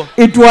मरियम को,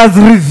 it was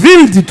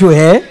revealed to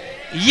her.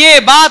 ये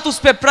बात उस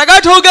पे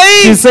प्रकट हो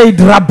गई. She said,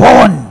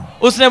 Rabbon.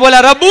 उसने बोला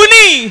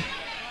रब्बूनी.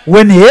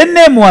 When her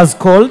name was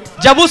called,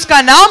 जब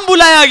उसका नाम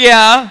बुलाया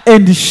गया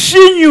and she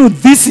knew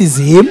this is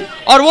him,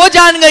 और वो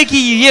जान गई कि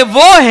ये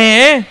वो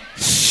है,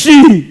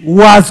 she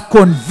was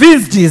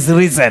convinced he's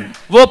risen.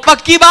 वो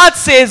पक्की बात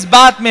से इस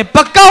बात में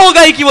पक्का हो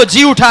गई कि वो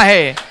जी उठा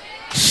है.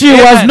 She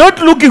was Amen. not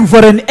looking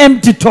for an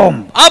empty tomb.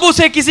 अब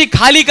उसे किसी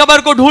खाली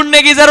कब्र को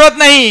ढूंढने की जरूरत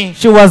नहीं,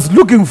 She was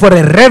looking for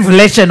a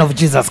revelation of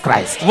Jesus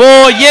Christ.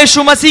 वो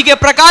यीशु मसीह के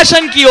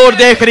प्रकाशन की ओर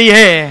देख रही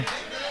है।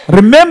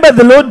 Remember,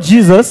 the Lord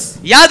Jesus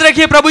याद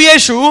रखिए, प्रभु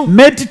यीशु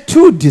met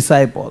two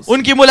disciples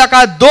उनकी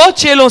मुलाकात दो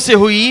चेलों से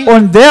हुई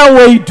on their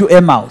way to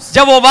Emmaus.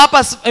 जब वो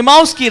वापस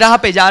इमाउस की राह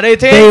पे जा रहे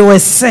थे। They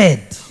were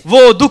sad.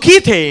 वो दुखी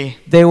थे,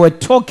 They were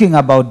talking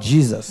about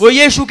Jesus, वो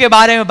यीशु के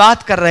बारे में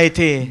बात कर रहे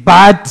थे,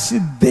 but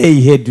they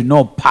had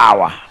no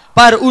power.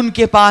 पर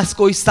उनके पास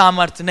कोई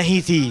सामर्थ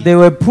नहीं थी। They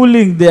were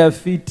pulling their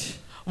feet,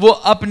 वो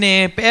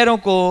अपने पैरों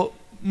को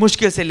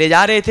मुश्किल से ले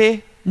जा रहे थे,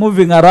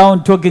 moving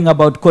around, talking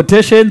about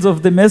quotations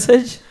of the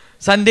message,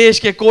 संदेश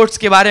के कोट्स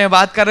के बारे में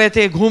बात कर रहे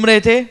थे, घूम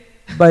रहे थे,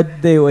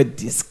 but they were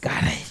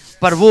discouraged.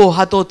 पर वो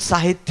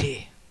हतोत्साहित थे।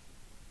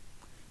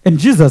 And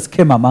Jesus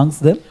came amongst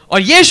them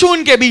और यीशु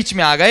उनके बीच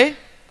में आ गए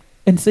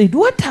and said,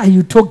 "What are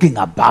you talking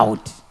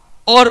about?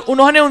 और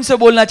उन्होंने उनसे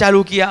बोलना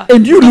चालू किया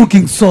And you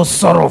looking so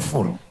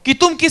sorrowful." कि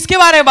तुम किसके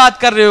बारे में बात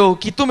कर रहे हो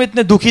कि तुम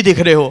इतने दुखी दिख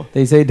रहे हो।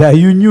 They said, "Are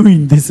you new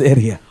in this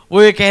area?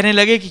 वो ये कहने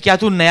लगे कि क्या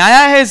तू नया आया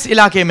है इस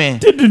इलाके में?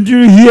 Didn't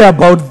you hear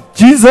about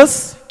Jesus?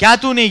 क्या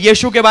तूने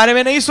यीशु के बारे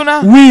में नहीं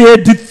सुना? We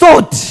had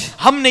thought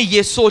हमने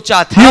ये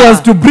सोचा he was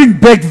था to bring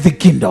back the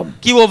kingdom."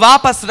 कि वो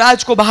वापस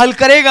राज को बहाल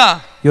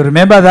करेगा। You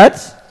remember that?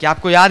 क्या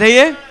आपको याद है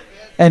ये?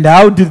 And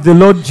how did the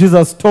Lord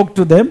Jesus talk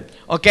to them?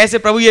 और कैसे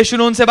प्रभु यीशु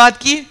ने उनसे बात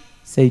की?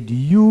 Said,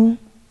 "You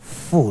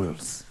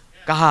fools."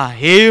 कहा,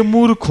 हे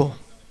मूर्खों।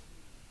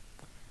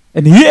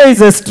 And here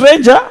is a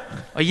stranger.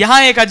 और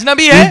यहाँ एक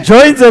अजनबी He है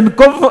joins in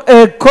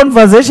a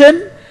conversation.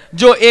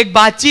 जो एक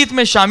बातचीत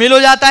में शामिल हो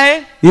जाता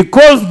है He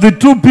calls the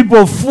two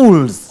people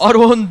fools. और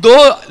वो उन दो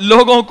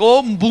लोगों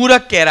को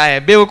मूर्ख कह रहा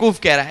है, बेवकूफ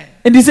कह रहा है।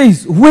 And he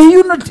says,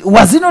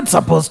 was he not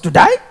supposed to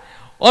die?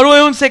 और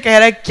वो उनसे कह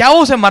रहा है, क्या वो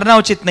उसे मरना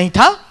उचित नहीं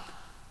था?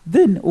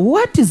 Then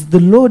what is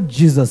the Lord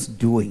Jesus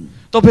doing?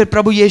 तो फिर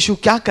प्रभु यीशु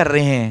क्या कर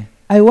रहे हैं?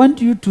 I want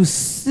you to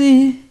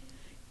see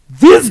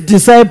these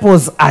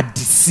disciples are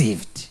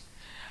deceived.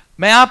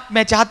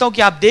 मैं चाहता हूं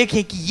कि आप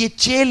देखें कि ये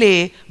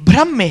चेले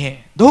भ्रम में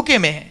हैं, धोखे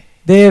में हैं।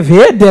 They have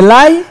heard a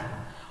lie.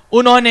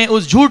 उन्होंने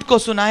उस झूठ को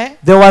सुना है।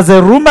 There was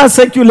a rumor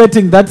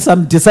circulating that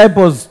some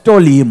disciples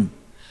stole him.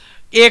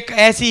 एक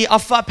ऐसी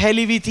अफवाह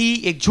फैली हुई थी,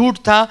 एक झूठ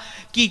था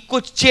कि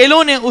कुछ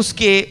चेलों ने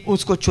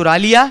उसको चुरा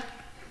लिया,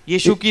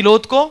 यीशु की लोथ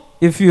को।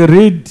 If you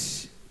read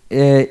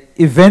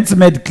events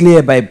made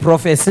clear by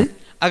prophecy,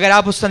 अगर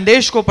आप उस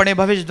संदेश को पढ़ें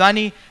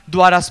भविष्यवाणी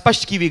द्वारा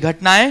स्पष्ट की हुई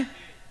घटनाएं,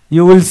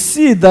 you will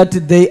see that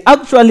they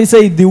actually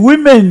say the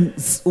women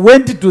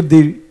went to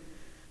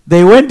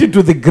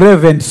the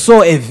grave and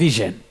saw a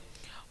vision.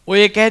 वो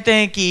ये कहते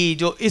हैं कि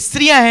जो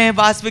स्त्रियां हैं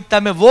वास्तविकता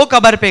में वो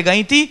कब्र पे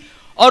गई थी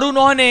और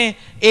उन्होंने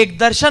एक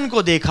दर्शन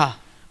को देखा।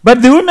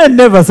 But the women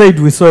never said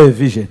we saw a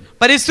vision.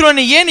 पर स्त्रियों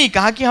ने ये नहीं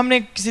कहा कि हमने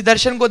किसी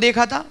दर्शन को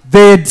देखा था,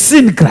 They had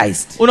seen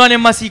Christ. उन्होंने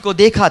मसीह को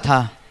देखा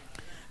था।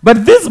 But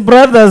these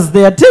brothers,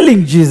 they are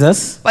telling Jesus,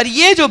 पर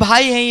ये जो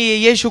भाई हैं ये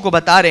यीशु को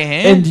बता रहे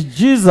हैं and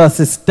Jesus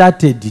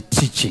started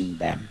teaching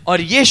them.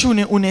 और यीशु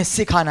ने उन्हें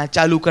सिखाना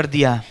चालू कर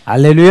दिया।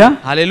 Hallelujah.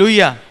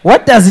 Hallelujah.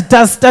 What does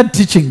he start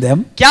teaching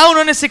them? क्या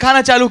उन्होंने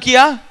सिखाना चालू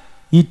किया?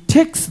 He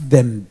takes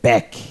them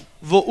back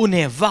वो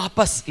उन्हें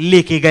वापस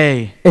लेके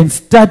गए and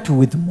start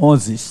with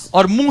Moses.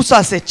 और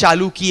मूसा से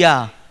चालू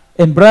किया।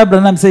 And Brother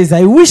Branham says,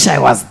 I wish I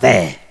was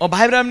there और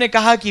भाई ब्रह्म ने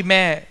कहा कि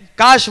मैं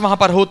काश वहां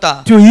पर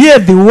होता to hear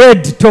the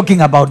word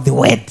talking about the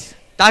word.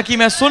 ताकि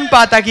मैं सुन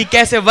पाता कि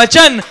कैसे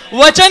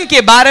वचन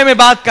के बारे में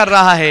बात कर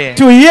रहा है,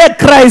 To hear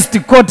Christ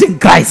quoting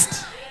Christ.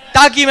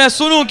 ताकि मैं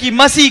सुनूं कि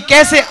मसीह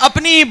कैसे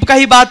अपनी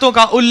कही बातों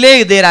का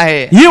उल्लेख दे रहा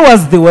है। He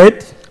was the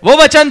word. वो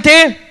वचन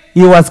थे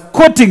He was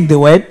quoting the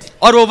word,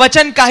 और वो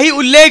वचन का ही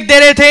उल्लेख दे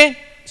रहे थे,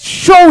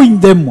 showing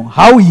them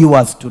how he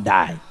was to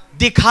die.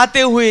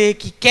 दिखाते हुए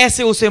कि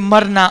कैसे उसे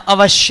मरना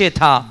अवश्य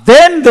था।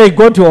 Then they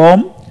go to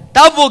home.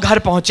 तब वो घर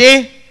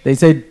पहुंचे, They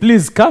said,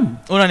 please come.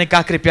 उन्होंने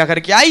कहा कृपया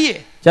करके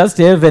आइए, Just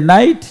have a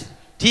night.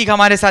 ठीक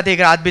हमारे साथ एक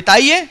रात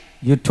बिताइए,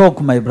 You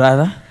talk, my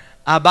brother.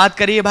 आप बात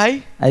करिए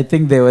भाई। I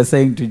think they were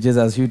saying to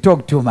Jesus, you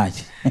talk too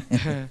much.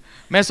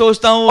 मैं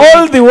सोचता हूँ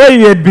All the way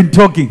you had been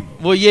talking.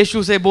 वो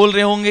यीशु से बोल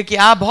रहे होंगे कि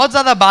आप बहुत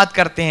ज्यादा बात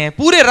करते हैं,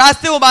 पूरे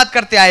रास्ते वो बात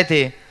करते आए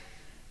थे।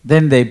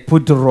 Then they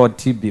put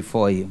roti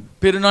before him.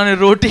 फिर उन्होंने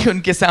रोटी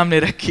उनके सामने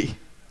रखी,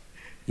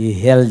 He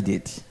held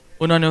it.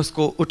 उन्होंने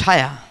उसको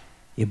उठाया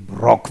He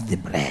broke the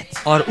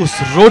bread. और उस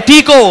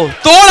रोटी को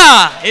तोड़ा।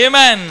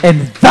 आमेन। And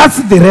that's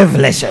the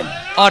revelation.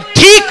 और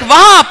ठीक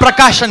वहां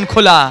प्रकाशन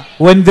खुला।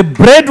 When the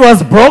bread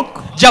was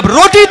broke, जब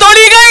रोटी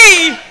तोड़ी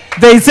गई,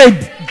 they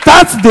said,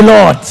 that's the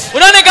Lord.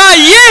 उन्होंने कहा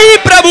ये ही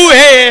प्रभु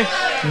है।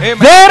 आमेन।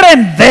 There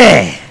and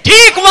there.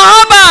 ठीक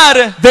वहां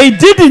पर They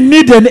didn't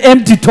need an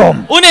empty tomb.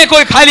 उन्हें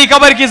कोई खाली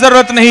कब्र की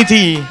जरूरत नहीं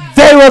थी।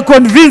 They were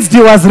convinced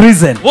he was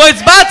risen. वो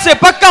इस बात से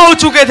पक्का हो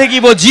चुके थे कि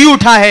वो जी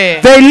उठा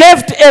है। They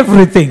left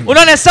everything.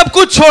 उन्होंने सब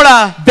कुछ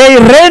छोड़ा, They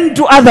ran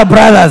to other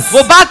brothers.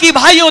 वो बाकी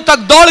भाइयों तक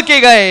दौड़ के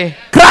गए।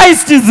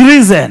 Christ is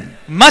risen.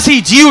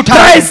 मसीह जी उठा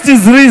है, Christ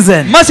is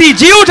risen. मसीह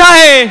जी उठा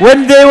है।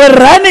 When they were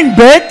running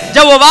back,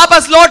 जब वो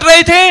वापस लौट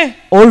रहे थे,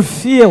 all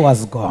fear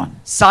was gone.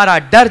 सारा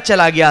डर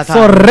चला गया था।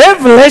 So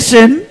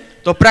revelation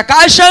तो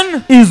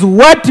प्रकाशन is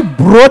what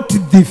brought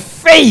the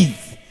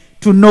faith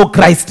to know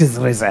Christ is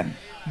risen.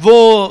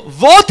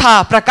 वो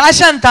था,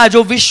 प्रकाशन था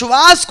जो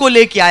विश्वास को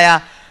लेके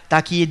आया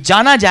ताकि ये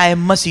जाना जाए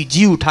मसीह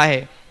जी उठा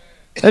है।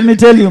 Let me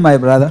tell you, my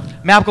brother,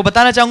 मैं आपको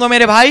बताना चाहूंगा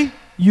मेरे भाई,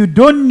 you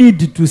don't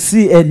need to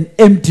see an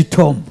empty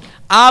tomb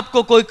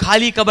आपको कोई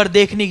खाली कब्र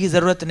देखने की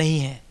जरूरत नहीं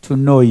है to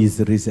know he is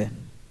risen.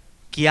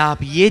 कि आप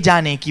ये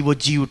जाने कि वो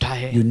जी उठा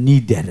है। You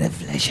need a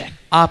revelation.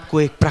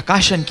 आपको एक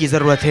प्रकाशन की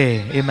जरूरत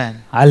है।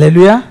 आमीन,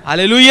 Hallelujah.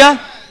 Hallelujah.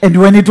 And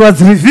when it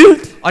was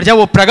revealed, और जब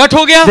वो प्रकट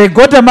हो गया, they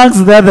got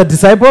amongst the other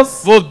disciples.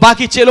 वो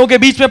बाकी चेलों के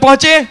बीच में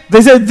पहुंचे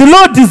They said, the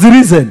Lord is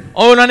risen.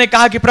 और उन्होंने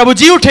कहा कि प्रभु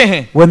जी उठे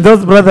हैं। When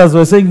those brothers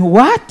were saying,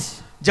 what?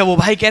 जब वो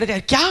भाई कह रहे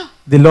थे क्या,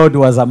 The Lord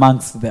was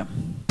amongst them.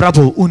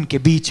 प्रभु उनके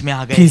बीच में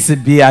आ गए। Peace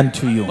be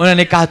unto you.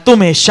 उन्होंने कहा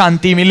तुम्हें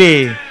शांति मिले।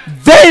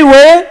 They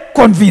were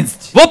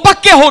convinced. वो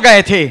पक्के हो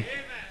गए थे।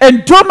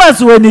 And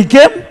Thomas, when he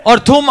came, और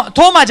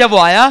थोमा जब वो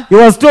आया, he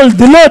was told,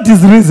 the Lord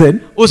is risen.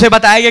 उसे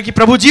बताया गया कि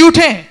प्रभु जी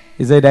उठे हैं।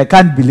 He said, I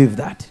can't believe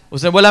that.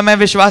 उसने बोला मैं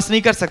विश्वास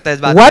नहीं कर सकता इस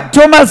बात What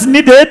Thomas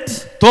needed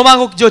में। थोमा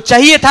को जो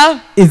चाहिए था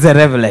is a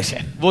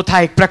revelation. वो था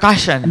एक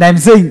प्रकाशन। And I'm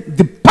saying,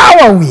 the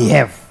power we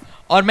have,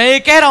 और मैं ये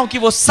कह रहा हूं कि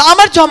वो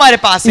सामर्थ्य जो हमारे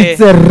पास है,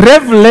 it's a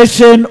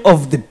revelation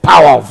of the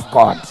power of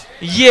God.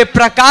 ये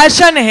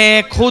प्रकाशन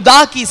है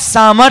खुदा की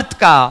सामर्थ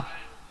का।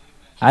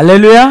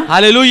 Hallelujah.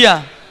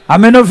 Hallelujah. How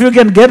many of you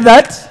can get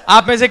that?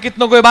 आप में से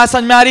कितनों को ये बात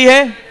समझ में आ रही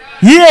है?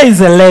 Here is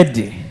a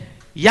lady.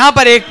 यहाँ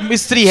पर एक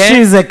स्त्री है,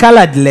 She is a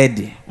colored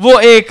lady. वो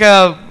एक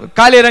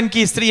काले रंग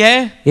की स्त्री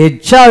है, A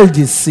child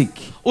is sick.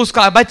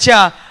 उसका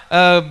बच्चा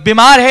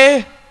बीमार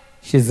है,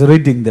 She's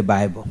reading the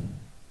Bible.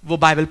 वो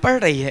बाइबल पढ़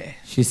रही है।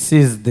 She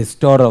sees the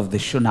story of the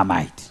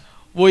Shunammite.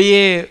 वो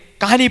ये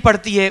कहानी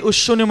पढ़ती है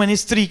उस शून्यमनी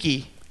स्त्री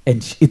की,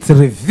 And it's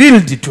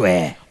revealed to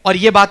her और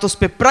ये बात उस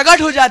पे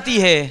प्रकट हो जाती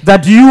है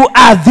that you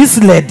are this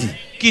lady.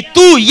 कि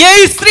तू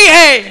ये स्त्री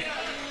है।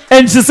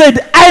 And she said,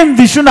 I am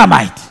the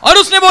Shunammite. और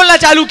उसने बोलना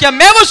चालू किया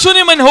मैं वो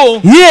शून्यमन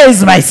हूँ, Here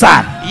is my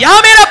son.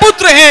 यहाँ मेरा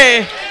पुत्र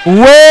है।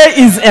 Where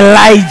is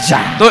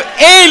Elijah? तो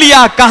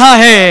एलिया कहाँ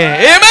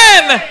है?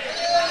 आमीन।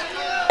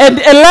 And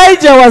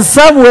Elijah was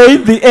somewhere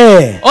in the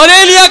air. और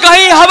एलिया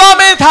कहीं हवा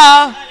में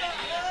था,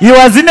 He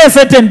was in a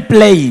certain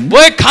plane,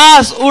 वो एक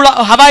खास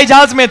हवाई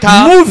जहाज में था,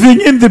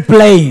 moving in the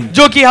plane.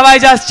 जो कि हवाई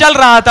जहाज चल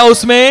रहा था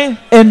उसमें।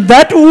 And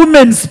that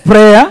woman's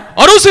prayer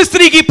और उस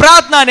स्त्री की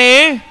प्रार्थना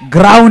ने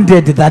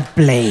grounded that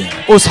plane.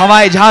 उस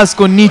हवाई जहाज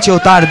को नीचे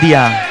उतार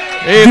दिया।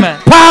 The आमीन।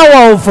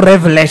 power of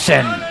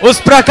revelation,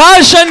 उस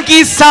प्रकाशन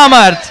की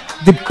सामर्थ,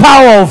 the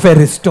power of a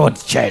restored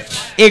church.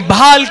 एक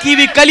बहाल की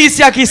हुई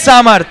कलीसिया की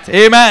सामर्थ।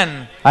 आमीन,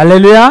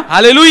 Hallelujah.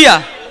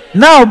 Hallelujah.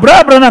 Now,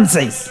 Brother Branham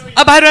says,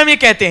 अब भाई हम ये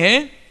कहते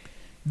हैं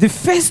the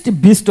first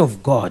beast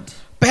of God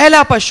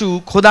पहला पशु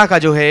खुदा का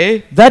जो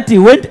है, that he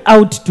went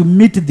out to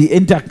meet the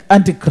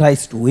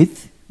Antichrist with,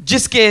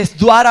 जिसके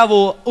द्वारा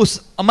वो उस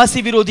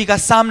मसीह विरोधी का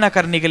सामना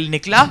करने के लिए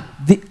निकला,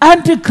 the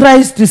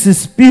Antichrist is a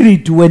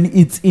spirit when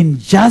it's in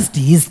just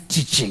his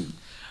teaching.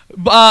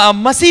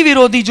 मसीह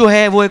विरोधी जो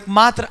है वो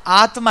एकमात्र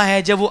आत्मा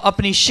है जब वो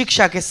अपनी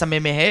शिक्षा के समय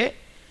में है।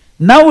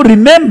 Now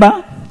remember,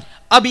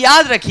 अब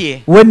याद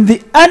रखिए, when the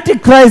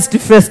Antichrist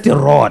first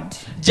rode,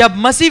 जब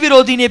मसीह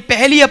विरोधी ने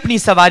पहली अपनी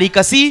सवारी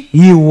कसी,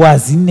 he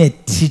was in a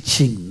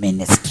teaching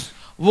ministry.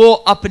 वो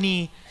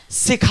अपनी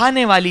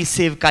सिखाने वाली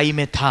सेवकाई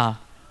में था।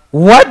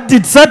 What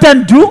did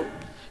Satan do?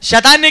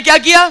 शैतान ने क्या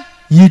किया?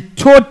 He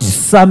taught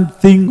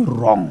something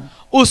wrong.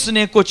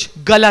 उसने कुछ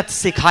गलत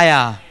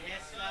सिखाया।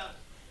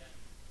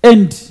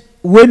 And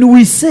when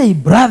we say,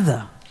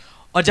 brother,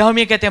 और जब हम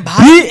ये कहते हैं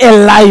भाई be a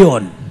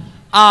lion,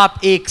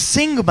 आप एक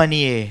सिंह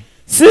बनिए,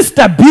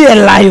 sister, be a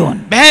lion,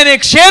 बहन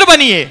एक शेर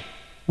बनिए,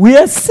 we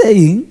are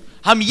saying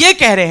हम ये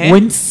कह रहे हैं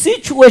when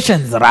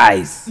situations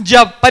rise,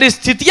 जब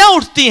परिस्थितियां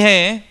उठती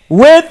हैं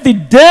where the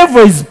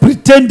devil is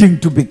pretending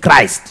to be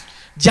Christ,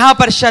 जहां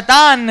पर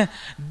शैतान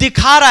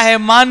दिखा रहा है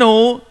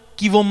मानो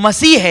कि वो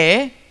मसीह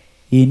है,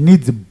 he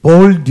needs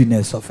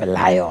boldness of a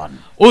lion.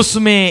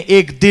 उसमें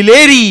एक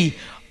दिलेरी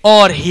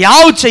और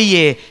हियाव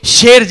चाहिए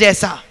शेर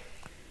जैसा।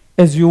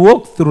 As you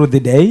walk through the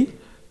day,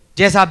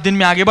 जैसा आप दिन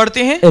में आगे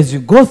बढ़ते हैं, as you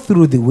go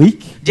through the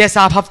week,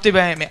 जैसा आप हफ्ते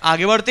में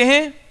आगे बढ़ते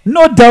हैं,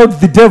 no doubt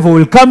the devil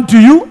will come to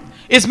you,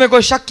 इसमें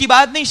कोई शक की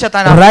बात नहीं,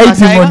 शैतान आपके ride पास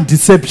him आएगा on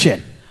deception.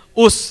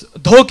 उस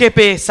धोखे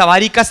पे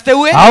सवारी कसते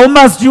हुए। How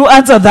must you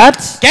answer that?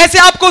 कैसे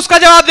आपको उसका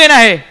जवाब देना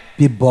है?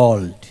 Be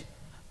bold.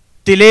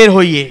 दिलेर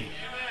होइए।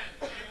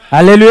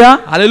 Hallelujah.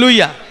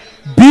 हालेलुया।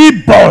 Be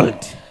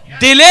bold.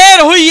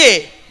 दिलेर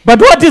होइए। But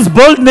what is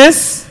boldness?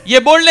 ये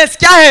बोलनेस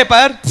क्या है?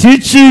 पर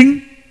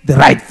Teaching the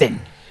right thing.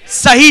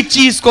 सही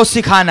चीज को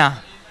सिखाना।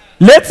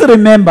 Let's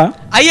remember,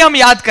 आइए हम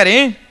याद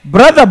करें,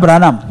 Brother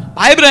Branham,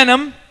 भाई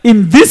Branham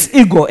in this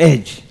ego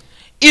age,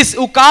 इस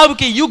उकाब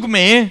के युग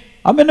में,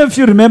 how many of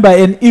you remember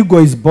an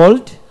ego is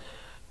bold?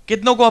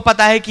 कितनों को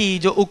पता है कि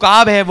जो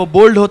उकाब है वो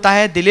बोल्ड होता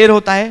है, दिलेर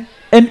होता है?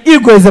 An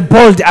ego is a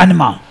bold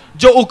animal.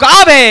 जो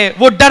उकाब है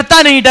वो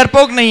डरता नहीं,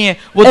 डरपोक नहीं है,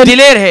 वो And-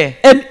 दिलेर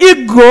है। An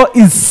ego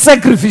is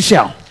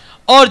sacrificial.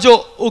 और जो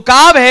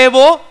उकाब है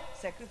वो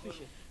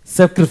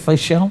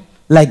Sacrificial,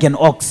 like an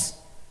ox.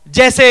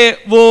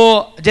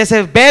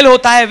 जैसे बैल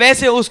होता है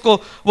वैसे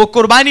उसको वो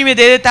कुर्बानी में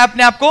दे देता है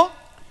अपने आप को।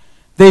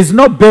 There is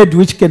no bird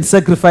which can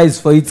sacrifice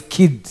for its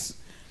kids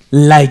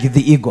like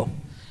the eagle.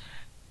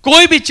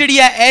 कोई भी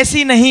चिड़िया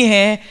ऐसी नहीं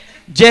है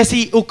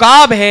जैसी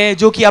उकाब है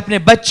जो कि अपने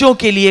बच्चों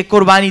के लिए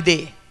कुर्बानी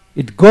दे।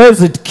 It goes,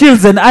 it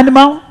kills an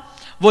animal,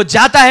 वो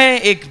जाता है,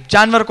 एक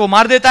जानवर को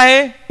मार देता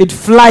है it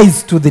flies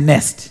to the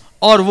nest.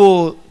 और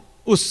वो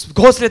उस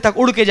घोंसले तक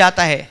उड़ के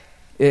जाता है।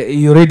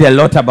 You read a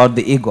lot about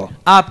the eagle.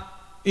 आप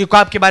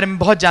उकाब के बारे में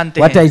बहुत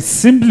जानते What हैं।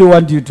 I simply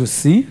want you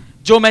to see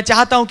जो मैं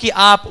चाहता हूं कि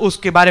आप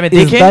उसके बारे में is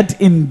देखें that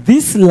in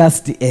this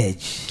last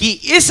age, कि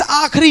इस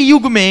आखिरी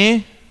युग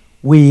में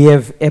we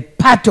have a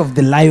part of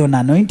the lion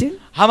anointing,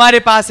 हमारे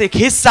पास एक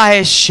हिस्सा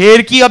है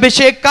शेर की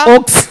अभिषेक का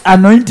ox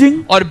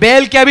anointing, और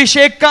बैल के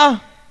अभिषेक का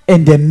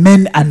and a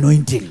man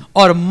anointing.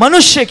 और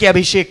मनुष्य के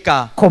अभिषेक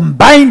का,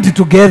 Combined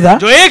together,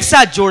 जो एक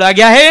साथ जोड़ा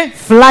गया है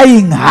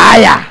flying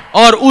higher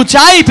और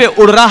ऊंचाई पे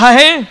उड़ रहा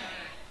है।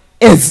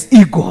 as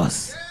eagles.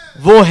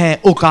 वो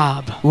है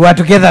उकाब। We are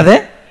together there?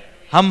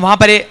 हम वहां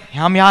पर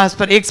हम यहाँ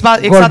पर एक साथ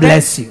God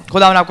हैं। bless you.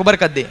 खुदावन आपको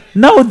बरकत दे।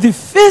 Now, the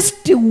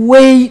first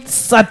way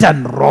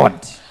Satan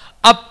rode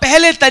अब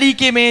पहले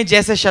तरीके में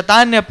जैसे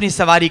शैतान ने अपनी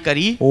सवारी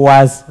करी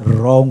was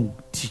wrong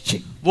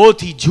teaching. वो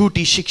थी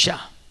झूठी शिक्षा।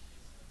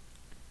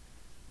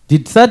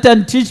 Did Satan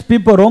teach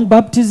people wrong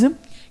baptism?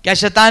 क्या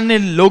शैतान ने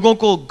लोगों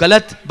को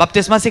गलत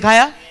बपतिस्मा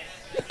सिखाया?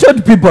 He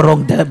taught people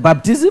wrong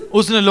baptism,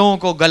 उसने लोगों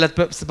को गलत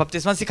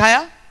बपतिस्मा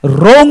सिखाया,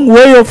 wrong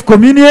way of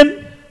communion,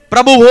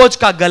 प्रभु भोज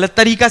का गलत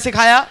तरीका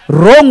सिखाया,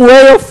 wrong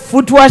way of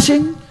foot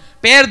washing,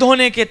 पैर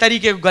धोने के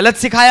तरीके को गलत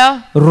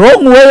सिखाया,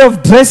 wrong way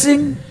of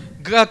dressing.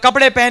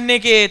 कपड़े पहनने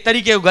के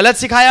तरीके को गलत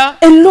सिखाया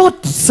A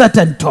lot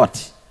Satan taught.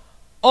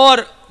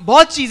 और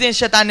बहुत चीजें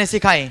शैतान ने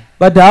सिखाई।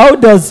 But how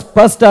does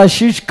Pastor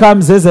Ashish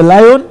comes as a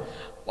lion?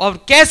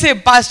 और कैसे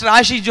पास्टर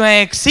आशीष जो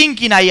है एक सिंह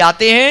की नाई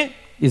आते हैं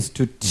Is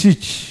to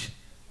teach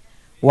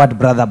what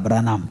Brother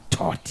Branham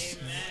taught.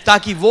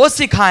 ताकि वो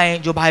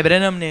सिखाएं जो भाई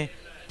ब्रैनम ने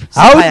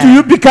How सिखाया। do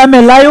you become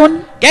a lion?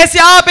 कैसे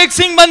आप एक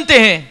सिंह बनते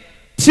हैं?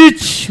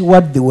 Teach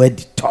what the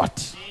word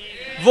taught.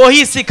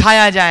 वही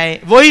सिखाया जाए,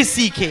 वही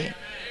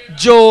सीखे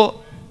जो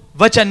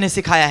वचन ने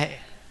सिखाया है।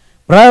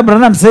 Brother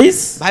Branham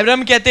says, भाई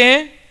ब्रह्म कहते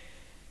हैं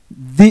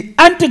the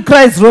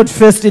Antichrist rode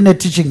first in a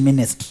teaching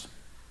ministry.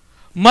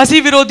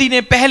 मसीह विरोधी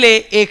ने पहले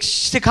एक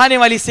सिखाने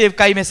वाली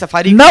सेवकाई में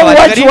सफारी Now सवारी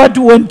watch करी। what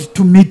went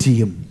to meet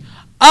him.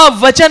 अब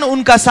वचन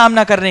उनका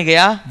सामना करने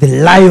गया,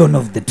 The lion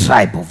of the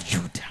tribe of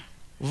Judah,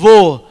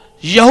 वो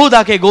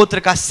यहूदा के गोत्र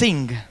का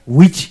Singh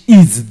which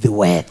is the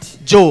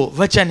word. जो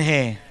वचन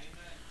है।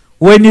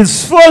 When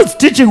his false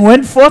teaching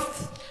went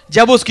forth,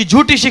 जब उसकी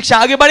झूठी शिक्षा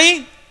आगे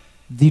बढ़ी,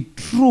 the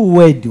true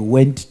word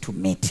went to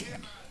meet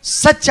him.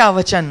 सच्चा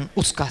वचन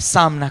उसका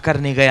सामना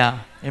करने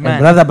गया। And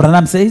Amen। Brother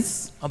Branham says,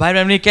 और भाई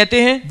ब्रह्म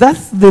कहते हैं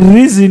that's the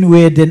reason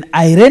we had an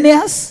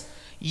Irenaeus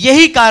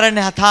यही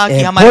कारण था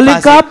कि A हमारे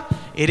पास Polycarp एक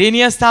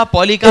इरेनियस था,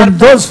 Polycarp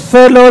and those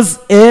fellows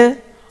a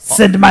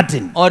St.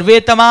 Martin. और वे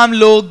तमाम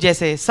लोग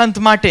जैसे संत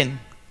मार्टिन।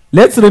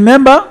 Let's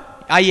remember,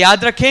 आइए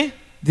याद रखें,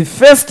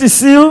 the first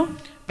seal,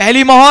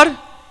 पहली मोहर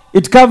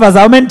it covers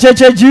how many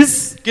church ages?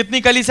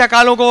 कितनी कलीसिया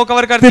कालों को वो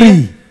कवर करती है?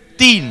 3.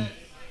 3।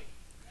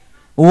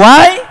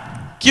 Why?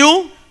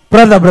 क्यों?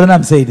 Brother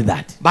Branham said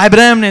that. भाई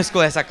ब्रह्म ने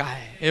इसको ऐसा कहा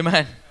है।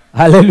 आमेन,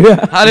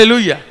 Hallelujah.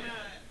 Hallelujah.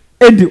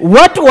 And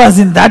what was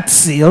in that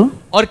seal?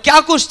 और क्या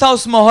कुछ था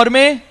उस मोहर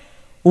में?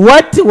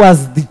 What was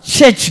the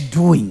church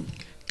doing?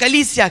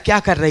 कलीसिया क्या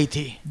कर रही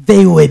थी?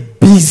 They were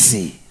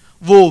busy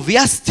वो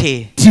व्यस्त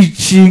थे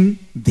teaching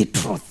the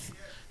truth.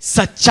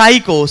 सच्चाई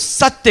को,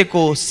 सत्य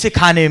को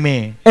सिखाने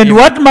में। And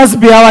what must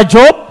be our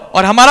job?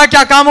 और हमारा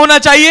क्या काम होना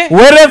चाहिए?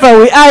 Wherever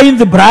we are in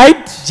the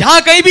bride,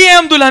 जहां कहीं भी है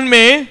हम दुल्हन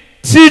में,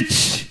 teach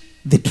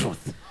the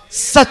truth.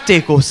 सत्य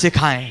को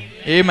सिखाएं।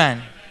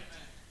 आमेन।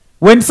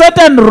 When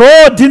Satan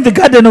rode in the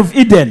Garden of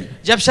Eden,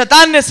 जब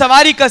शैतान ने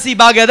सवारी कसी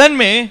बाग अदन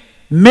में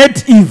met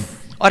Eve,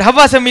 और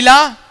हव्वा से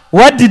मिला,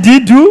 what did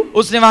he do?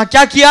 उसने वहां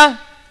क्या किया?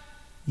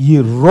 He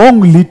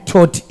wrongly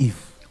taught Eve.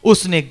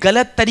 उसने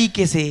गलत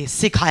तरीके से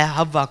सिखाया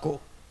हव्वा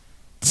को।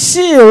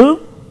 Till,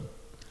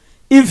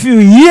 if you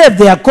hear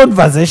their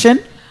conversation,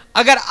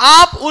 अगर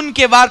आप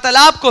उनके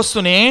वार्तालाप को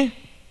सुने,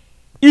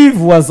 Eve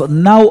was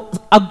now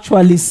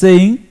actually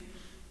saying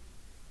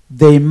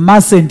they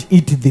mustn't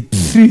eat the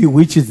tree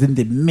which is in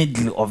the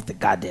middle of the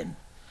garden.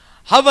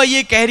 हव्वा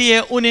ये कह रही है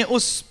उन्हें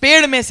उस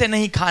पेड़ में से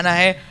नहीं खाना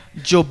है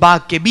जो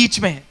बाग के बीच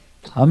में है।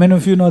 How many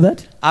of you know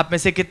that? आप में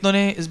से कितनों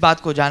ने इस बात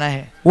को जाना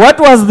है? What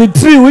was the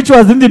tree which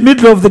was in the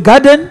middle of the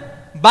garden?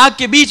 बाग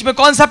के बीच में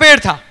कौन सा पेड़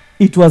था?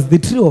 It was the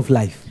tree of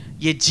life.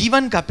 ये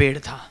जीवन का पेड़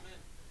था।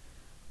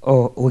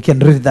 Oh, we can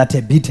read that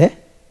a bit, eh?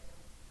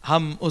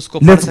 हम उसको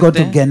पढ़ Let's go सकते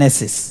to हैं।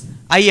 Genesis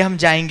आइए हम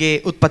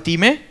जाएंगे उत्पत्ति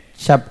में,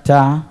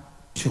 chapter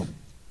 2.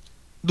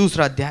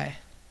 दूसरा अध्याय।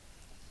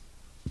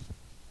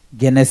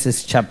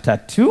 Genesis chapter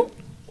 2.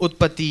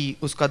 उत्पत्ति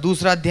उसका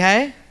दूसरा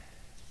अध्याय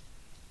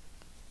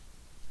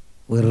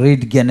We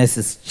read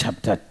Genesis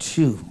chapter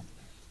 2.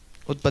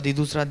 उत्पत्ति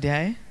दूसरा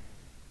अध्याय।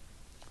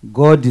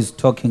 God is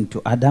talking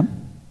to Adam.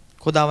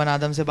 खुदावन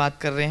आदम से बात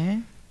कर रहे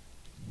हैं।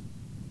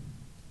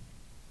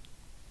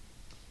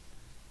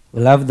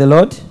 We love the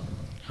Lord.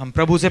 हम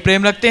प्रभु से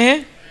प्रेम रखते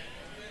हैं।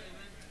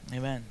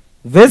 Amen.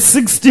 Verse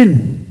 16.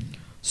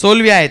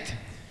 16वीं आयत।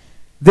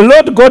 The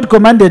Lord God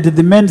commanded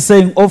the man,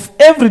 saying, Of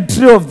every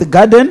tree of the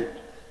garden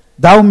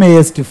thou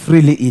mayest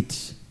freely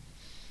eat.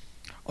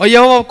 और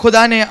यहोवा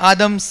खुदा ने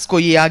आदम को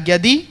ये आज्ञा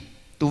दी,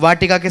 तू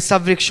वाटिका के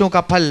सब वृक्षों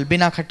का फल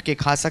बिना खटके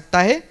खा सकता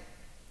है,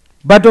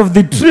 But of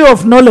the tree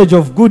of knowledge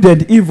of good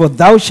and evil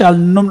thou shalt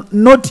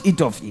not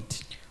eat of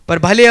it. पर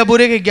भले या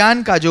बुरे के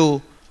ज्ञान का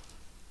जो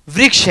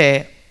वृक्ष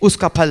है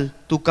उसका फल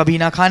तू कभी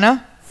ना खाना,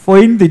 For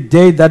in the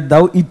day that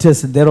thou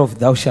eatest thereof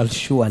thou shalt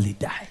surely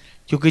die.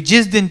 क्योंकि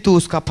जिस दिन तू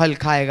उसका फल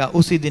खाएगा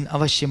उसी दिन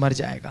अवश्य मर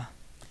जाएगा।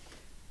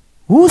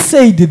 Who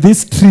said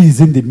this tree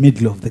is in the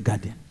middle of the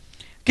garden?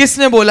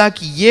 किसने बोला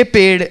कि ये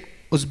पेड़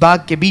उस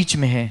बाग के बीच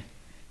में है?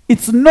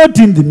 It's not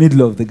in the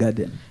middle of the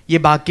garden. ये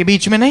बाग के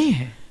बीच में नहीं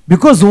है,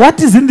 Because what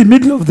is in the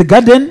middle of the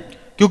garden?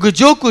 क्योंकि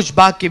जो कुछ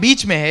बाग के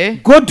बीच में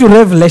है, Go to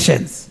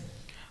Revelations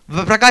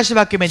वह प्रकाश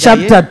वाक्य में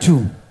chapter जाइए,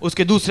 2.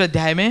 उसके दूसरे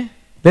अध्याय में।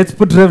 Let's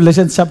put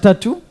Revelations chapter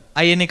 2.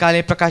 आइए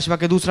निकालें प्रकाश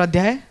वाक्य दूसरा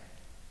अध्याय,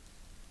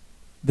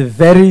 The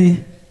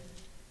very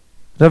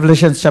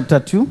Revelations chapter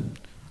 2.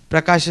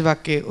 प्रकाश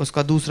वाक्य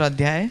उसका दूसरा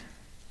अध्याय।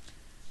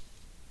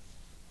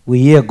 We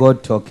hear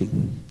God talking.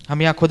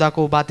 हम यहाँ खुदा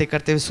को बातें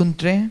करते हुए सुन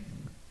रहे हैं।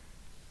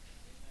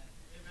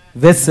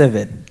 Verse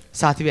 7.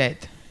 7वीं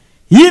आयत।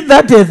 He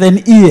that hath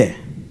an ear,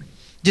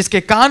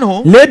 जिसके कान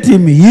हो let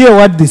him hear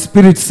what the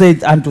Spirit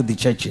saith unto the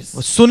churches.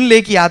 वो सुन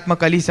ले कि आत्मा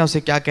कलीसियाओं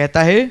से क्या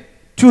कहता है।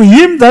 To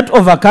him that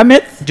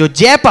overcometh जो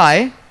जय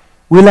पाए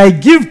will I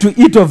give to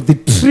eat of the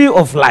tree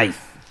of life,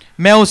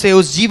 मैं उसे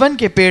उस जीवन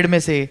के पेड़ में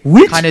से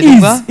which खाने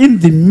दूंगा, is in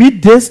the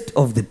midst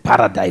of the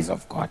paradise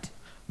of God.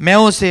 मैं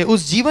उसे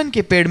उस जीवन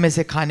के पेड़ में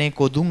से खाने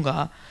को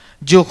दूंगा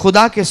जो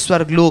खुदा के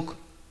स्वर्गलोक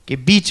के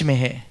बीच में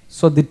है।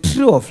 So the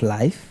tree of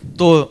life,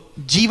 तो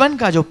जीवन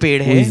का जो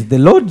पेड़ who है, is the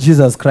Lord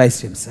Jesus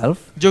Christ himself,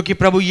 जो कि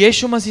प्रभु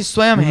यीशु मसीह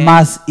स्वयं है,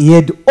 he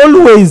had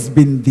always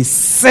been the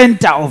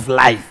center of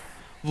life,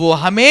 वो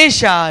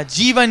हमेशा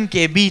जीवन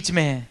के बीच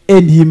में है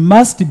and he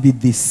must be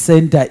the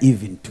center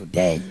even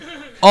today.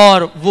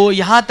 और वो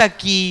यहाँ तक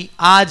कि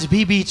आज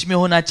भी बीच में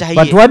होना But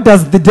चाहिए। what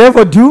does the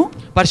devil do?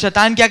 पर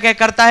शैतान क्या क्या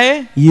करता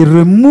है? He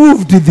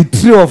removed the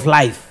tree of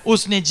life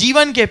उसने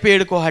जीवन के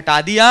पेड़ को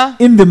हटा दिया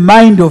in the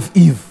mind of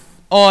Eve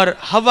और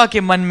हवा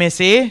के मन में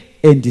से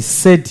and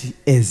set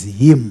as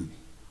him,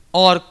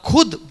 और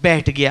खुद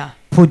बैठ गया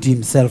put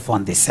himself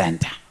on the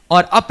center.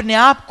 और अपने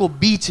आप को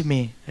बीच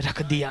में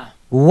रख दिया।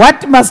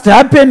 What must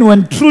happen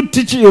when true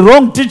teaching,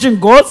 wrong teaching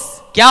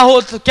goes?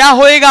 क्या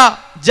होएगा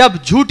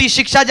जब झूठी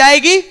शिक्षा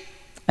जाएगी?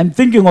 I'm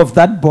thinking of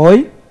that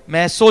boy.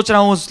 मैं सोच रहा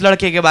हूं उस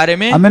लड़के के बारे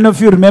में। How many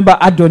of you remember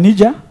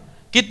Adonijah?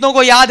 कितनों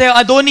को याद है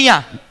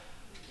Adonijah?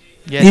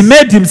 Yes. He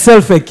made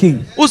himself a king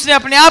उसने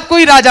अपने आप को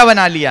ही राजा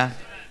बना लिया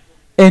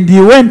and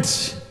he went,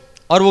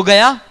 और वो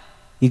गया,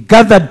 he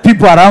gathered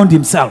people around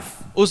himself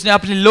उसने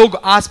अपने लोग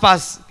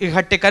आसपास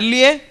इकट्ठे कर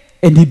लिए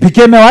and he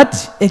became a what?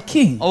 A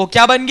king. और वो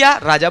क्या बन गया?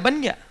 राजा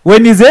बन गया।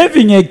 When he's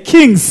having a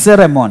king's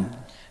ceremony,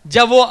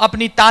 जब वो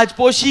अपनी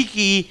ताजपोशी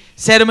की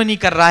सेरेमनी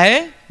कर रहा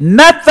है,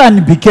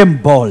 Nathan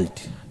became bold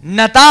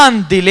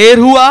नतान दिलेर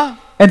हुआ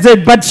and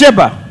said,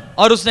 Bathsheba,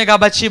 और उसने कहा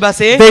बत्शेबा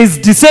से, there is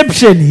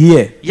deception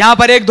here. यहां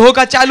पर एक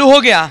धोखा चालू हो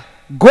गया,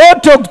 Go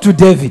talk to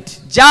David.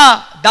 जा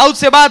दाऊद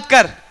से बात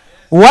कर।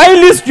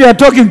 Whilst you are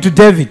talking to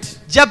David,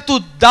 जब तू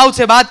दाऊद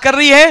से बात कर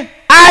रही है,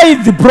 I,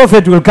 the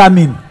prophet, will come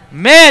in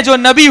मैं जो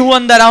नबी हूं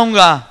अंदर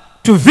आऊंगा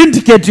to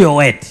vindicate your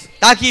word.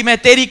 ताकि मैं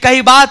तेरी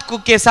कही बात को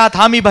के साथ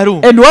हामी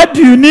भरूं। And what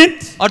do you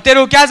need? और तेरे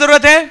को क्या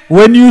जरूरत है?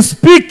 When you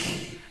speak,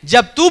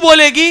 जब तू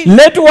बोलेगी,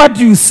 let what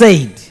you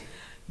said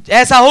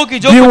ऐसा हो कि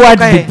जो be कुछ वो what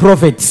कहे the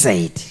prophet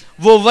said.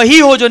 वो वही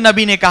हो जो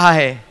नबी ने कहा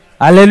है।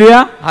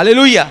 Hallelujah.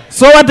 Hallelujah.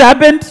 So what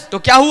happened? तो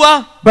क्या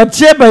हुआ?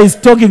 Bathsheba is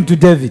talking to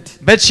David.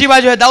 बत्शेबा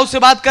जो है दाऊद से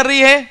बात कर रही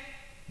है,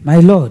 My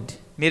Lord,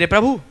 मेरे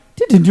प्रभु,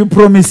 didn't you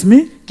promise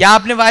me क्या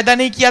आपने वायदा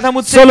नहीं किया था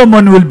मुझसे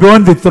Solomon will be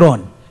on the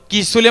throne?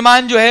 कि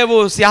सुलेमान जो है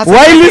वो सिंहासन पर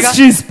While बैठेगा?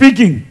 she is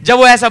speaking, जब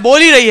वो ऐसा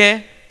बोल ही रही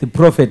है, the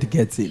prophet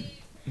gets in.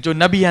 जो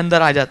नबी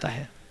अंदर आ जाता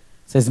है।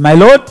 Says, My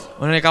Lord,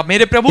 उन्होंने कहा,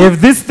 मेरे प्रभु,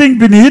 have this thing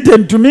been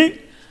hidden to me?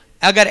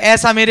 अगर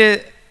ऐसा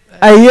मेरे,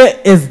 I hear,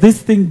 has this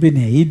thing been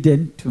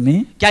hidden to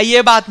me? क्या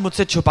ये बात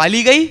मुझसे छुपा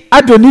ली गई?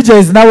 Adonijah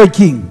is now a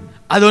king.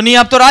 अदोनी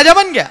अब तो राजा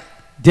बन गया।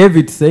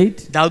 David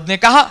said, दाऊद ने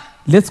कहा,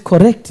 let's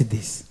correct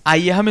this.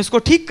 आइए हम इसको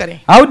ठीक करें।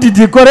 How did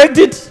he correct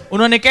it?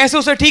 उन्होंने कैसे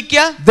उसे ठीक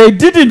किया? They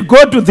didn't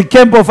go to the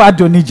camp of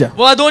Adonijah.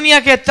 वो अदोनिया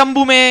के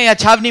तंबू में या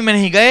छावनी में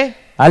नहीं गए।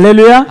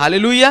 Hallelujah.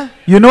 Hallelujah.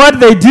 You know what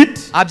they did?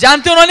 आप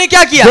जानते हैं उन्होंने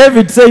क्या किया?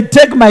 David said,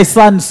 take my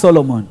son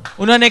Solomon,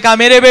 उन्होंने कहा,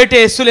 मेरे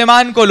बेटे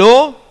सुलेमान को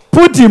लो,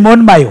 put him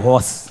on my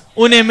horse,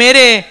 उन्हें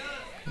मेरे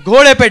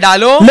घोड़े पे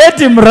डालो, let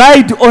him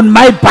ride on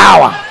my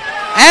power.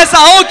 ऐसा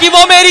हो कि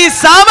वो मेरी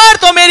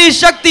सामर्थ और मेरी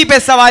शक्ति पे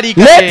सवारी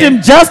Let करे।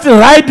 him just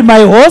ride my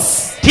horse,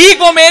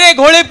 ठीक वो मेरे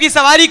घोड़े की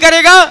सवारी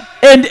करेगा,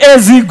 and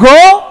as he go,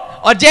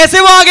 और जैसे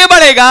वो आगे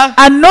बढ़ेगा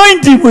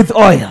anoint him with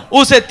oil.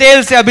 उसे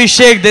तेल से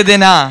अभिषेक दे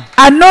देना,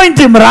 Anoint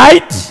him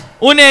right.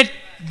 उन्हें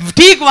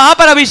ठीक वहां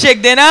पर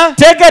अभिषेक देना,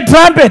 Take a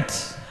trumpet,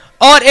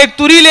 और एक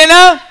तुरी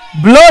लेना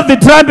blow the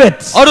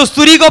trumpet, और उस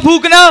तुरी को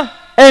फूंकना,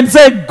 and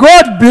say,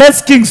 God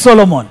bless King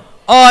Solomon.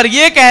 और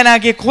ये कहना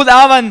कि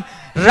खुदावन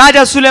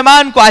राजा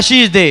सुलेमान को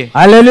आशीष दे।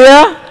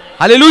 Hallelujah.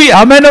 Hallelujah.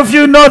 How many of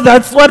you know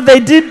that's what they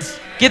did?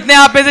 कितने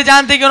आप में से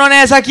जानते हैं कि उन्होंने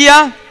ऐसा किया?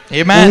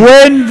 Amen।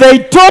 When they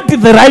taught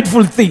the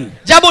rightful thing,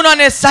 जब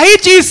उन्होंने सही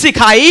चीज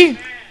सिखाई,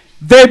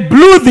 they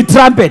blew the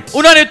trumpet,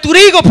 उन्होंने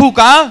तुरी को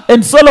फूका,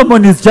 and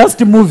Solomon is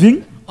just moving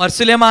और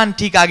सुलेमान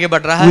ठीक आगे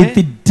बढ़ रहा with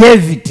है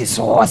David's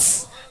horse.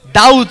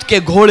 दाऊद के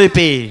घोड़े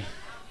पे।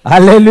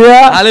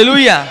 Hallelujah.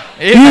 Hallelujah.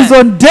 He is Amen।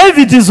 on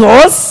David's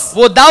horse,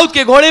 वो दाऊद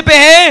के घोड़े पे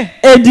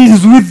है, and he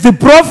is with the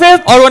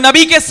prophet, और वो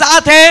नबी के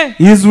साथ है,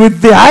 he is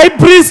with the high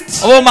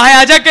priest, और वो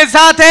महायाजक के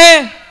साथ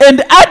है,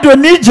 and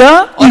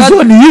Adonijah is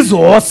on his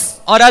horse.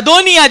 और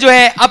अदोनिया जो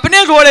है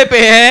अपने घोड़े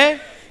पे है।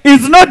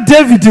 It's not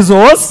David's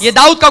horse, ये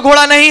दाऊद का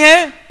घोड़ा नहीं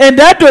है, and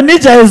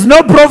Adonijah is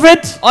no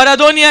prophet. और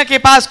अदोनिया के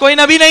पास कोई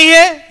नबी नहीं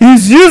है।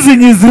 He's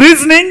using his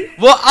reasoning.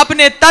 वो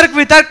अपने तर्क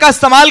वितर्क का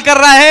इस्तेमाल कर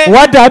रहा है।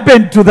 What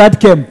happened to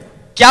that camp?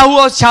 क्या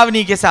हुआ उस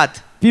छावनी के साथ?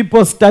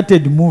 People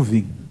started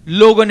moving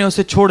लोगों ने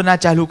उसे छोड़ना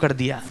चालू कर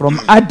दिया, from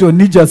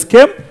Adonijah's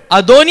camp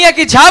अदोनिया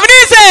की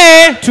छावनी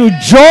से, to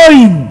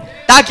join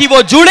ताकि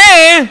वो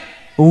जुड़े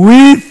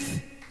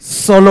with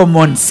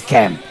Solomon's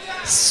camp.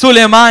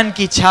 सुलेमान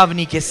की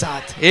छावनी के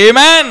साथ।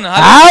 Amen।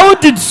 How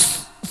did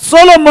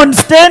Solomon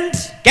stand?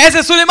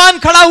 कैसे सुलेमान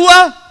खड़ा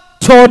हुआ?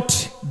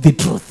 Taught the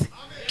truth.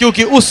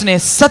 क्योंकि उसने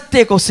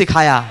सत्य को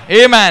सिखाया।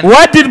 Amen।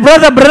 What did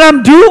Brother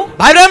Branham do?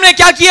 भाई ब्रह्म ने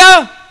क्या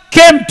किया?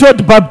 Came,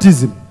 taught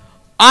baptism.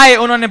 आए,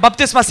 उन्होंने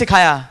बपतिस्मा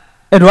सिखाया।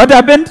 And what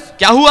happened?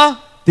 क्या हुआ?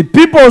 The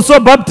people saw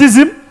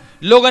baptism,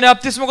 लोगों ने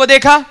बपतिस्मा को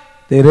देखा,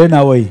 they ran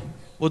away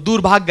वो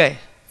दूर भाग गए,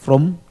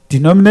 from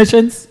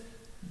denominations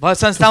बहुत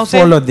to संस्थाओं से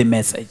follow the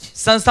message.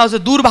 संस्थाओं से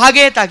दूर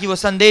भागे ताकि वो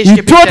संदेश He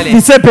के taught पीछे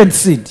the चले। serpent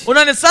seed.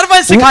 उन्होंने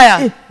सर्वं सिखाया।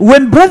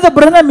 When Brother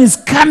Branham is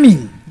coming,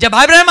 जब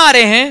भाई ब्रह्म आ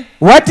रहे हैं,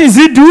 what is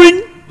he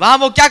doing? वहां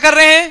वो क्या कर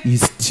रहे हैं?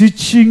 He's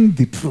teaching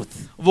the truth.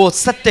 वो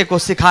सत्य को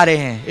सिखा रहे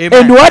हैं। And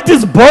Amen। what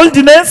is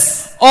boldness?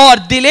 और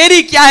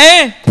दिलेरी क्या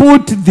है?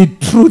 Put the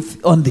truth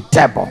on the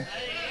table.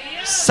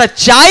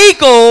 सच्चाई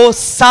को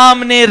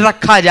सामने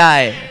रखा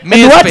जाए And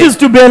मेज what पे। is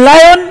to be a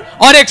lion?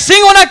 और एक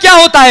सिंह होना क्या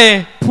होता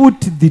है? Put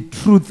the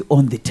truth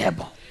on the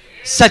table.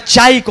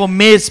 सच्चाई को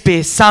मेज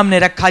पे सामने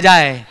रखा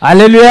जाए।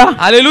 Hallelujah.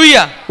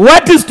 Hallelujah.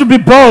 What is to be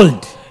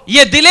bold?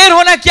 ये दिलेर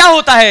होना क्या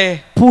होता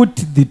है? Put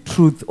the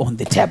truth on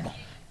the table.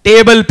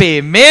 Table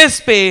पे, मेज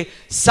पे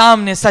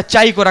सामने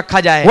सच्चाई को रखा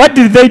जाए। What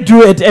did they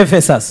do at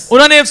Ephesus?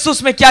 उन्होंने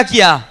अफसुस में क्या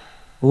किया?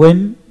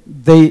 When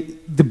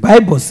the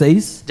Bible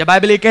says, जब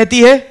बाइबल ये कहती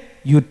है,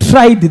 you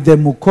tried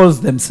them who calls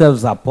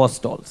themselves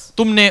apostles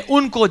तुमने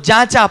उनको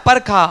जांचा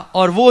परखा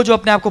और वो जो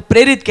अपने आप को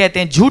प्रेरित कहते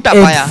हैं झूठा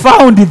and पाया।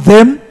 found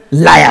them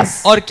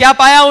liars. और क्या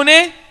पाया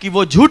उन्हें? कि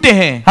वो झूठे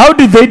हैं। How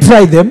did they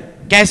try them?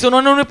 कैसे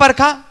उन्होंने उन्हें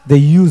परखा?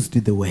 They used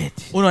the word.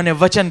 उन्होंने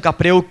वचन का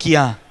प्रयोग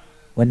किया।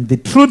 When the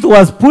truth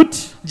was put,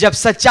 जब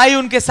सच्चाई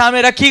उनके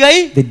सामने रखी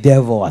गई, the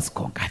devil was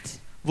conquered.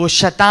 वो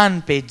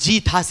शैतान पे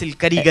जीत हासिल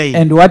करी गई।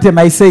 And what am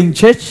I saying,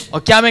 church? और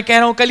क्या मैं कह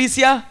रहा हूं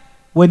कलीसिया?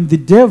 When the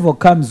devil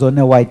comes on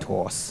a white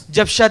horse,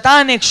 जब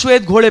शैतान एक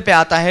श्वेत घोड़े पे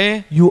आता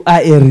है, you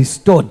are a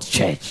restored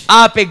church.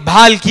 आप एक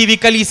भाल की हुई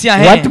कलीसिया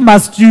What हैं।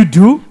 must you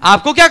do?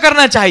 आपको क्या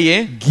करना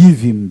चाहिए?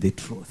 Give him the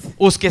truth.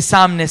 उसके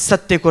सामने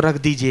सत्य को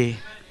रख दीजिए।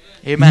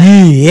 Amen।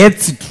 He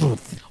hates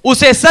truth.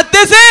 उसे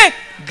सत्य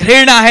से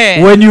घृणा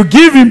है। When you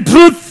give him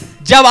truth,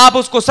 जब आप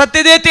उसको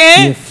सत्य देते he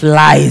हैं,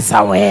 flies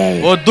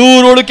away. वो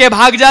दूर उड़ के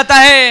भाग जाता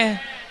है।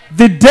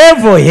 The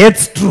devil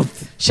hates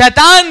truth.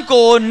 शैतान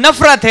को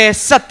नफरत है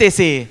सत्य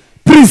से।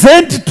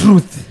 Present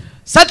truth.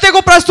 सत्य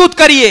को प्रस्तुत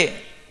करिए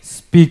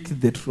Speak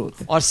the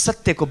truth. और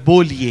सत्य को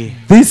बोलिए।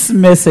 This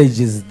message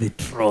is the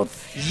truth.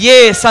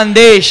 ये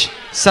संदेश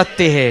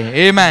सत्य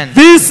है। Amen।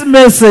 This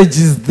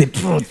message is the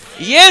truth.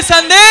 ये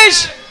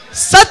संदेश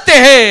सत्य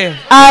है।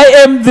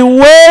 I am the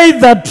way,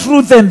 the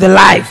truth, and the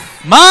life,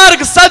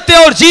 मार्ग,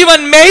 सत्य और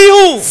जीवन में ही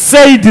हूं,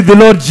 said the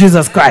Lord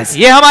Jesus Christ.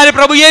 ये हमारे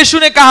प्रभु यीशु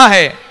ने कहा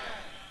है।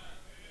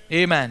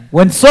 Amen।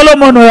 When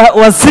Solomon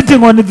was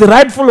sitting on the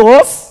rightful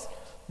horse,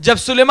 जब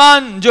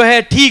सुलेमान जो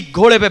है ठीक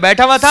घोड़े पे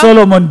बैठा हुआ था,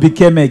 Solomon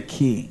became a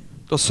king.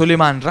 तो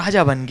सुलेमान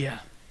राजा बन गया।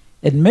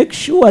 And make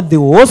sure the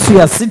horse you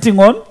are sitting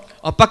on,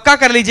 और पक्का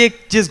कर लीजिए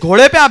जिस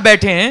घोड़े पे आप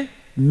बैठे हैं,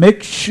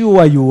 make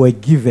sure you were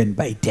given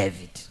by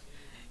David.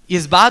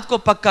 इस बात को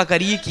पक्का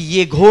करिए कि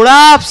ये घोड़ा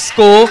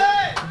आपको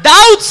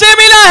दाऊद से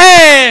मिला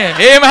है।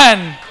 Amen।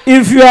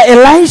 If you are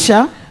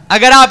Elisha,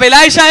 अगर आप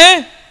एलाइशा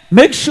हैं,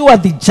 make sure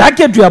the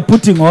jacket you are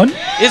putting on,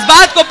 इस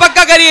बात को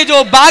पक्का करिए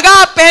जो बागा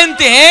आप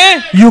पहनते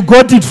हैं, you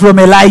got it from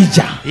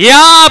Elijah. यह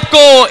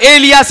आपको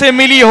एलिया से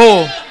मिली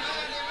हो।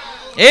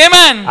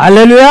 Amen।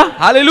 Hallelujah.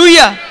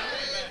 Hallelujah.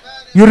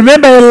 You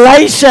remember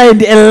Elisha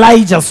and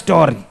Elijah's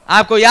story.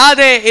 आपको याद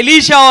है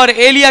एलीशा और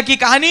एलिया की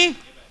कहानी?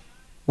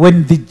 When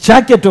the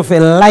jacket of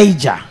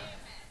Elijah,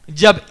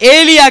 जब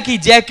एलिया की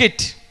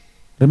jacket,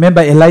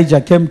 remember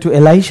Elijah came to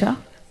Elisha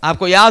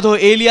आपको याद हो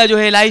एलिया जो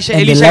है एलीशा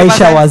and एलीशा के पास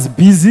Elisha आया, was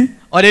busy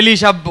और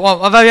एलीशा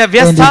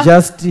व्यस्त and था he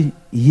just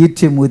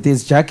hit him with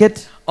his jacket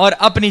और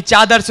अपनी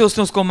चादर से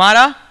उसने उसको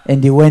मारा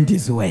and he went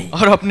his way.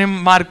 और अपने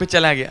मार्ग पे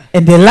चला गया।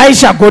 And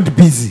Elisha got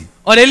busy,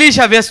 और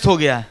एलीशा व्यस्त हो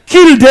गया,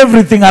 killed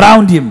everything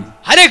around him,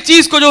 हर एक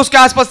चीज को जो उसके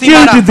आसपास नहीं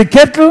मारा, killed the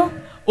cattle,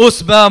 उस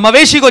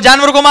मवेशी को,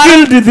 जानवर को मारा,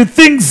 killed the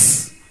things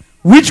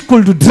which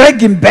could drag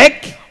him back.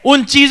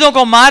 उन चीजों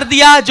को मार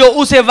दिया जो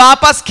उसे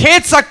वापस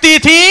खींच सकती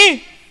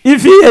थी।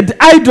 If he had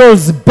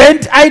idols,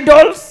 bent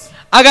idols,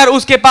 अगर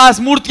उसके पास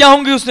मूर्तियां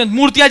होंगी उसने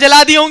मूर्तियां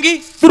जला दी होंगी,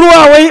 threw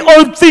away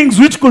all things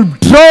which could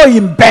draw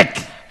him back.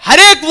 हर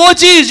एक वो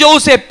चीज जो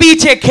उसे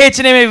पीछे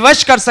खींचने में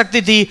वश कर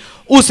सकती थी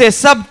उसे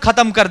सब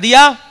खत्म कर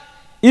दिया।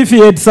 If he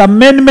had some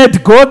man-made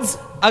gods,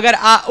 अगर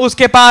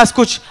उसके पास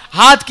कुछ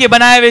हाथ के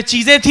बनाए हुए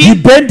चीजें थी he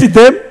bent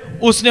them.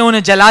 उसने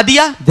उन्हें जला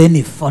दिया। Then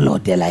he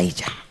followed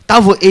Elijah.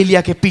 तब वो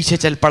एलिया के पीछे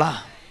चल पड़ा।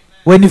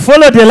 When he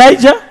followed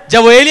Elijah,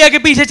 जब वो एलिया के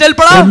पीछे चल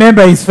पड़ा,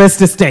 remember his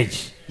first stage.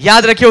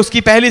 याद रखिए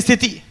उसकी पहली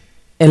स्थिति,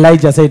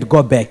 Elijah said,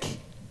 "Go back."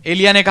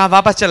 Elia ने कहा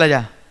वापस चला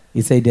जा।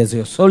 He said, "As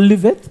your soul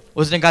liveth,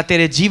 उसने कहा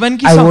तेरे जीवन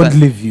की I won't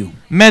Saugandh leave you."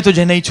 मैं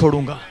तुझे नहीं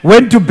छोड़ूंगा।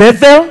 Went to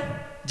Bethel.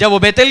 जब वो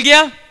बेतेल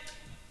गया,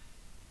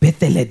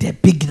 Bethel had a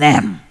big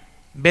name.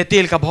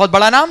 Bethel का बहुत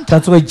बड़ा नाम था।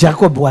 That's why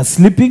Jacob was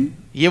sleeping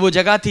ये वो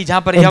जगह थी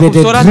जहां पर and Yakub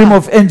they so had रहा a dream था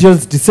of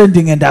angels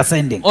descending and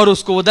ascending. और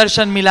उसको वो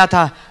दर्शन मिला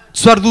था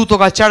स्वर्गदूतों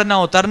का चढ़ना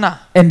उतरना।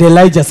 And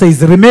Elijah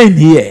says, "Remain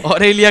here.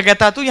 और एलिया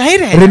कहता तू यहीं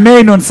रह,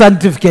 Remain on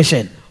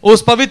sanctification."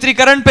 उस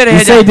पवित्रीकरण पे रह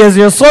He जा। said, "As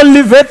your soul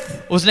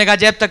liveth, उसने कहा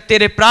जब तक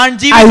तेरे प्राण I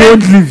जीवित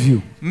won't हैं leave you."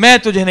 मैं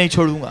तुझे नहीं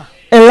छोड़ूंगा।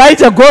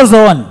 Elijah goes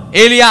on.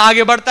 एलिया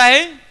आगे बढ़ता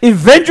है,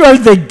 Eventually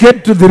they get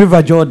to the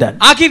river Jordan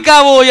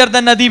आखिरकार वो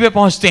यरदन नदी पे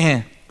पहुंचते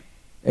हैं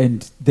and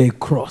they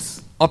cross.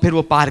 और फिर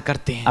वो पार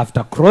करते हैं।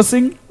 After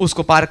crossing,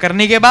 उसको पार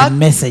करने के the बाद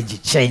message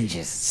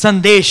changes.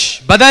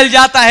 संदेश बदल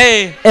जाता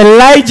है।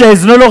 Elijah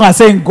is no longer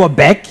saying, "Go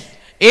back."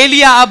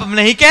 Elia अब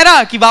नहीं कह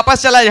रहा कि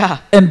वापस चला जा।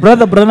 And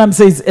Brother Branham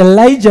says,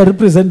 Elijah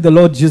represents the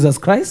Lord Jesus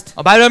Christ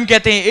और भाई हम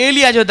कहते हैं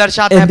एलिया जो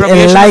दर्शाता है and Prabhu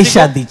Yeshu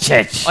Elisha Masih the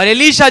church. को, और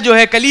एलीशा जो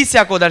है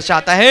कलीसिया को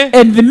दर्शाता है।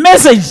 And the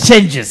message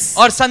changes.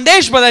 और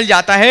संदेश बदल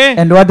जाता है।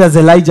 And what does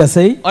Elijah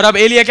say? और अब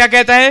एलिया क्या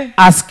कहता है?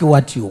 Ask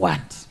what you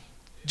want.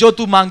 जो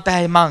तू मांगता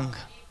है मांग,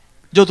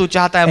 जो तू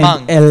चाहता है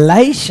मांग। And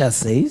Elisha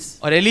says,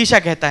 और एलीशा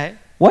कहता है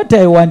what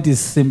I want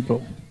is simple.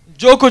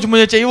 जो कुछ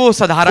मुझे चाहिए वो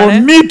साधारण For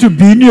है। me to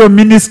be in your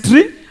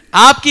ministry,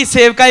 आपकी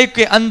सेवकाई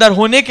के अंदर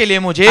होने के लिए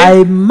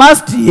I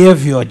must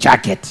have your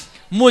jacket.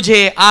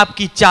 मुझे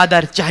आपकी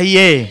चादर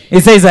चाहिए।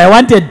 He says, I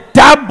want a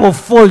double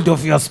fold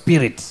of your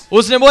spirit.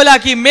 उसने बोला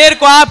कि मेरे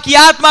को आपकी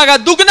आत्मा का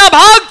दुगना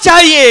भाग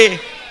चाहिए।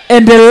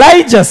 And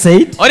Elijah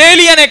said, और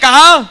एलिया ने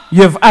कहा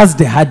you have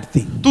asked a hard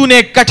thing, तूने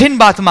एक कठिन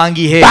बात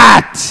मांगी है,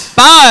 but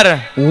पर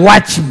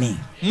watch me.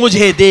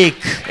 मुझे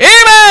देख।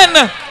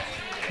 आमीन।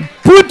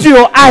 Put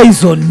your eyes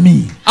on me.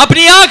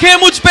 अपनी आंखें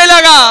मुझ पे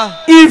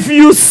लगा। If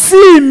you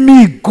see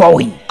me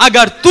going.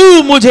 अगर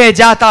तू मुझे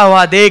जाता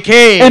हुआ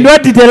देखे। And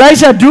what did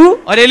Elisha do?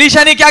 और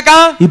एलीशा ने क्या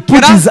कहा? He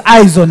put his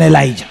eyes on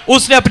Elijah.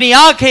 उसने अपनी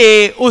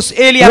आंखें उस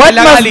एलिया पे What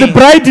लगा must Lee. the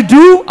bride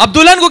do? अब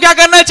दुल्हन को क्या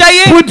करना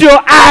चाहिए? Put your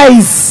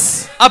eyes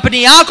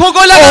अपनी आंखों को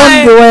on the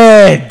लगाए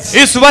word.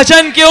 इस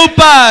वचन के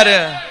ऊपर।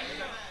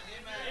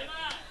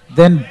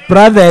 Then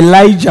brother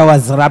Elijah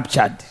was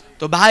raptured.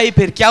 तो भाई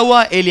फिर क्या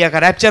हुआ? एलिया का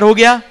रैप्चर हो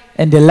गया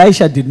And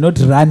Elisha did not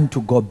run to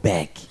go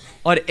back.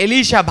 और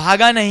एलीशा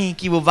भागा नहीं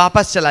कि वो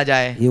वापस चला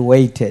जाए। He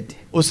waited.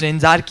 उसने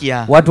इंतजार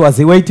किया। What was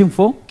he waiting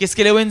for?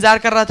 किसके लिए वो इंतजार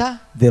कर रहा था?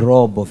 The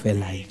robe of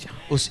Elijah.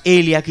 उस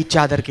एलिया की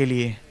चादर के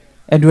लिए।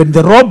 And when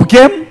the robe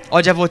came,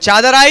 और जब वो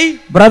चादर आई,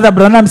 Brother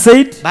Branham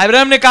said, भाई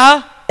ब्रह्म ने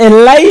कहा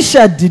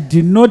Elisha did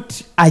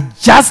not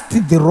adjust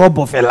the robe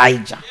of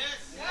Elijah.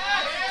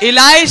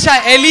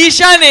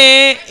 Elisha ने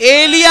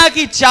एलिया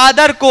की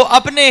चादर को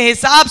अपने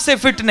हिसाब से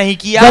फिट नहीं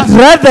किया, But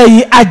rather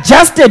he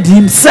adjusted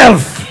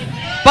himself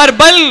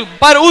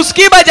पर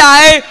उसकी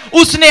बजाय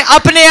उसने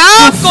अपने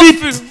आप To को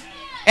fit.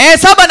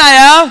 ऐसा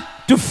बनाया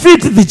to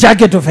fit the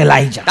jacket of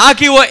Elijah.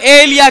 ताकि वो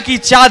एलिया की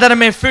चादर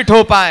में फिट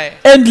हो पाए।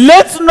 And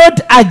let's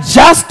not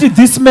adjust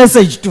this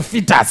message to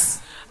fit us.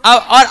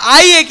 और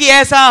आइए कि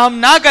ऐसा हम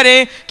ना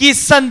करें कि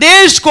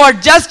संदेश को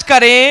एडजस्ट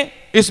करें,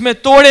 इसमें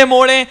तोड़े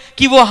मोड़े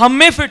कि वो हम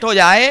में फिट हो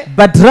जाए,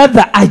 But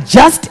rather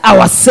adjust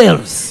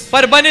ourselves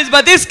पर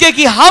बनिस्बत इसके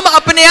कि हम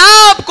अपने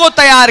आप को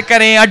तैयार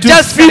करें, to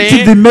एडजस्ट fit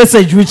करें, the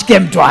message which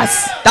came to us.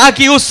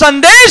 ताकि उस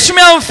संदेश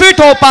में हम फिट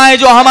हो पाए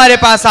जो हमारे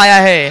पास आया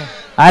है।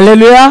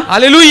 Hallelujah.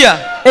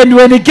 Hallelujah. And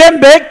when he came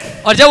back,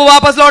 और जब वो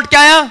वापस लौट के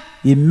आया,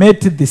 he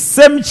met the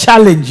same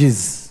challenges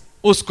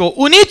उसको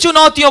उन्हीं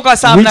चुनौतियों का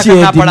सामना which he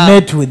करना had पड़ा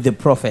met with the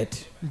prophet.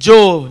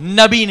 जो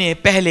नबी ने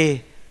पहले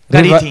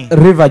करी थी।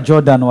 River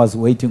Jordan was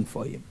waiting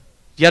for him.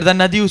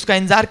 यरदन नदी उसका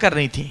इंतजार कर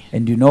रही थी।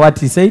 And you know what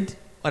he said?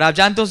 और आप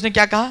जानते हो उसने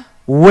क्या कहा?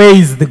 Where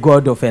is the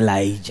God of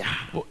Elijah?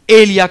 वो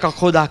एलिया का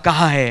खुदा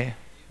कहाँ है?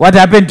 What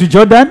happened to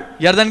Jordan?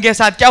 यरदन के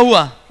साथ क्या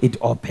हुआ? It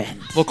opened.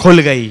 वो खुल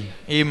गई।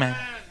 Amen.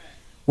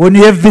 When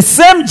you have the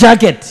same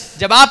jacket,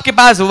 जब आपके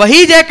पास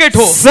वही जैकेट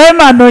हो, same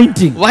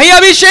anointing, वही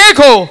अभिषेक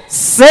हो,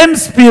 same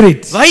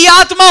spirit, वही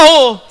आत्मा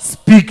हो,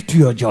 speak to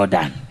your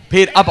Jordan.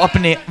 फिर अब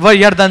अपने वह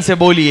यरदन से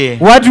बोलिए।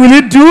 What will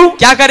it do?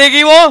 क्या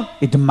करेगी वो?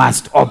 It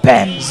must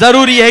open.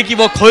 जरूरी है कि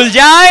वो खुल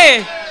जाए।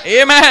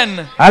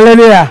 Amen.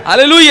 Hallelujah.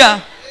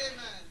 Hallelujah.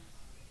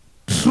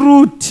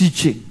 True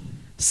teaching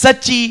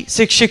सच्ची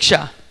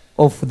शिक्षा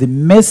of the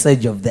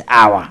message of the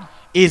hour.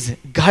 इस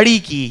घड़ी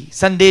की,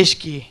 संदेश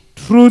की,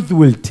 Truth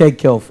will take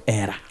care of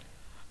error.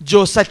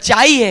 जो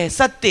सच्चाई है,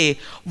 सत्य,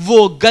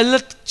 वो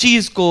गलत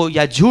चीज को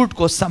या झूठ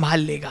को संभाल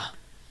लेगा।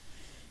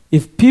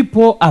 If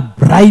people are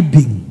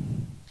bribing,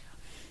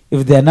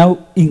 if they are now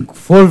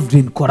involved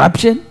in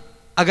corruption,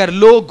 अगर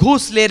लोग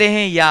घूस ले रहे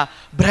हैं या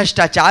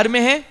भ्रष्टाचार में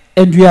हैं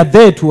and you are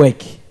there at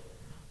work,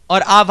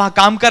 और आप वहां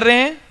काम कर रहे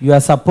हैं, you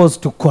are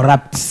supposed to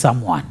corrupt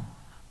someone.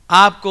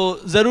 आपको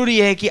जरूरी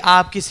है कि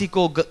आप किसी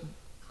को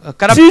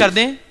करप्ट कर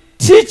दें।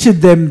 Teach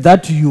them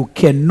that you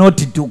cannot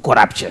do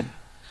corruption.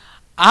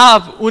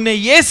 आप उन्हें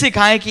यह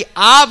सिखाएं कि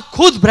आप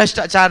खुद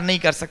भ्रष्टाचार नहीं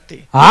कर सकते।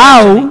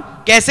 How?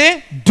 कैसे?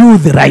 Do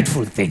the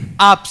rightful thing.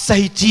 आप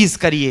सही चीज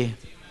करिए।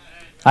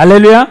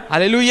 Hallelujah.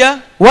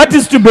 Hallelujah. What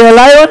is to be a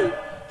lion?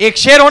 एक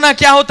शेर होना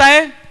क्या होता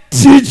है?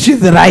 Teach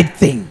the right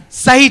thing.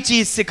 सही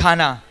चीज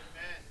सिखाना।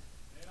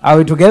 Are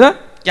we together?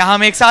 क्या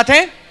हम एक साथ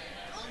हैं?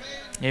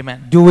 Amen.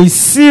 Do we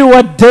see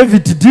what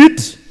David did?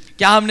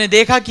 क्या हमने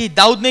देखा कि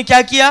दाऊद ने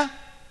क्या किया?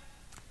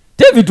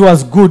 David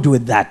was good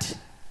with that.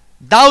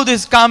 Dawood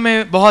इस काम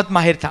में बहुत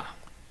माहिर था।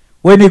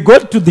 When he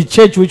got to the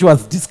church which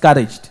was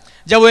discouraged,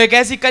 जब वो एक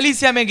ऐसी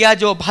कलीसिया में गया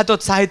जो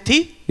हतोत्साहित थी,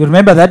 you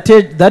remember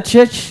that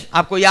church?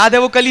 आपको याद है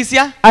वो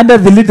कलीसिया? Under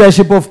the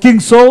leadership of King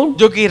Saul,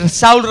 जो कि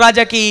साउल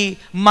राजा की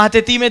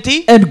महत्ती में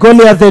थी, and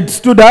Goliath had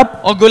stood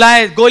up, और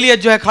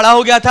गोलियत जो है खड़ा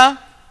हो गया था,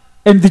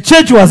 and the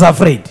church was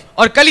afraid.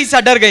 और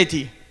कलीसिया डर गई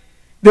थी।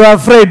 They were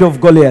afraid of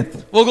Goliath.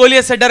 वो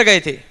गोलियत से डर गए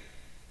थे।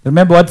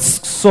 Remember what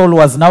Saul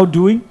was now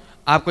doing?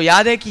 आपको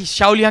याद है कि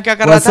शाऊल यहाँ क्या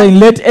कर He रहा was था? saying,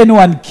 let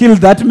anyone kill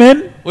that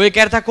man, वो ये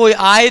कह रहा था कोई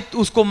आए तो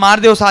उसको मार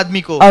दे उस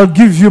आदमी को, I'll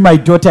give you my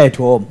daughter at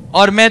home.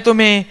 और मैं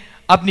तुम्हें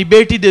अपनी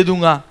बेटी दे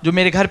दूंगा जो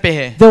मेरे घर पे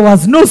है। There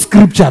was no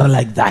scripture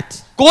like that.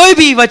 कोई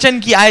भी वचन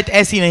की आयत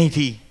ऐसी नहीं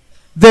थी।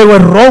 They were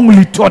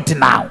wrongly taught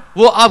now.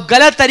 वो अब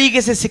गलत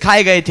तरीके से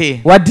सिखाए गए थे।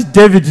 What did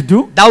David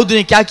do? Dawood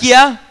ने क्या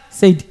किया?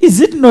 Said, is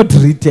it not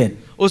written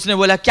उसने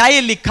बोला क्या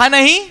ये लिखा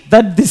नहीं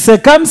that the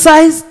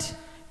circumcised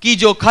कि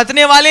जो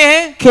खतने वाले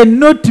हैं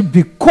cannot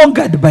be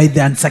conquered by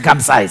the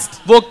uncircumcised?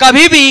 वो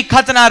कभी भी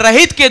खतना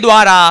रहित के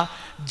द्वारा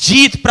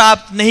जीत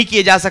प्राप्त नहीं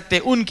किए जा सकते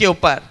उनके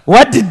ऊपर।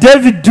 What did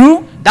David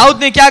do? Dawood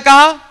ने क्या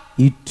कहा?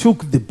 He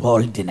took the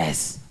boldness,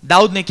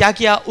 Dawood ने क्या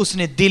किया?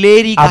 उसने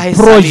दिलेरी का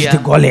हिस्सा approached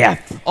लिया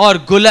Goliath, और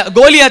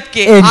गोलियत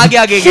के and आगे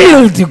आगे गया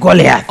killed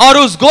Goliath. और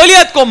उस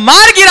गोलियत को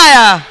मार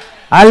गिराया।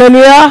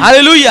 Hallelujah.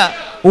 Hallelujah.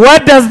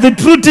 What does the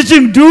true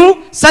teaching do?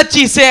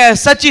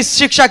 सच्ची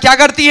शिक्षा क्या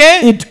करती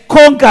है? It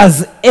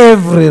conquers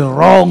every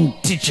wrong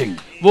teaching.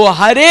 वो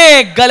हर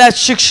एक गलत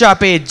शिक्षा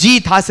पे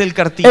जीत हासिल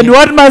करती And है।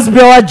 what must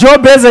be our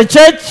job as a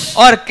church?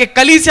 और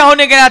कलीसिया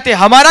होने के नाते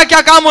हमारा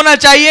क्या काम होना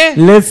चाहिए?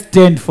 Let's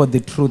stand for the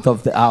truth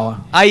of the hour.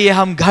 आइए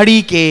हम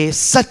घड़ी के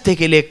सत्य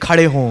के लिए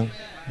खड़े हों।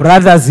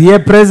 Brothers here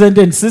present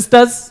and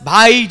sisters,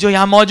 भाई जो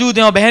यहाँ मौजूद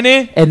हैं और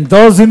बहनें, and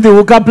those in the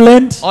hookup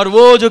land, और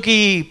वो जो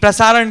कि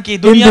प्रसारण की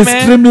in दुनिया the में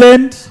है stream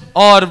land,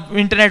 और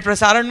इंटरनेट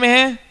प्रसारण में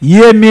है,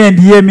 hear me and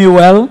hear me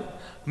well.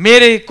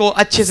 मेरे को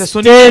अच्छे से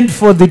सुनिए। Stand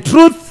for the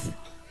truth.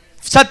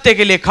 सत्य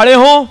के लिए खड़े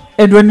हो,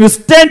 And when you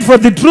stand for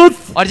the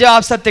truth, और जब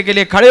आप सत्य के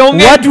लिए खड़े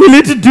होंगे what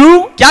will it do?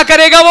 क्या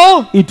करेगा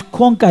वो? It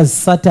conquers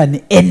Satan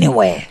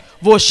anywhere.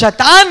 वो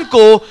शैतान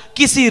को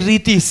किसी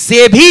रीति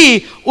से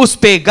भी उस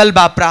पे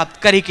गलबा प्राप्त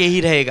करके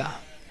ही रहेगा।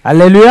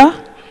 Hallelujah.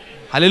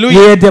 We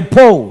hallelujah. had a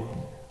Paul.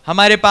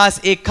 हमारे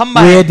पास एक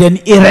खंबा We है, had an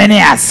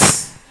Irenaeus.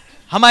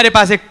 हमारे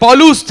पास एक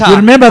पौलुस था,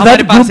 You remember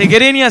हमारे that पास group? एक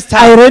इरेनियस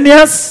था।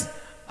 Irenaeus.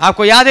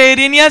 आपको याद है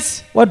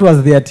Irenaeus? What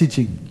was their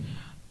teaching?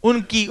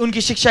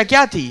 उनकी शिक्षा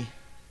क्या थी?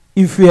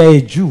 If you are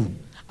a Jew,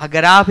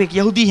 अगर आप एक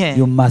यहूदी हैं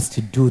you must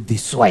do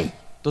this way.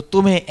 तो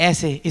तुम्हें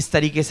ऐसे इस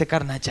तरीके से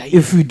करना चाहिए।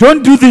 If you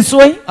don't do this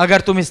way,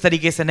 अगर तुम इस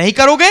तरीके से नहीं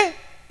करोगे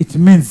it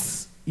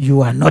means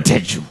you are not a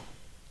Jew.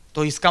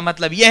 तो इसका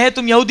मतलब यह है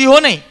तुम यहूदी हो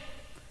नहीं।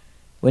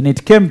 When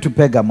it came to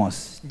Pergamos,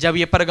 जब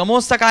ये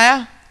परगमोस तक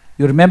आया,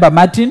 you remember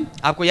Martin?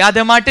 आपको याद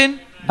है Martin?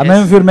 How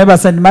many of you remember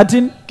Saint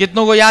Martin?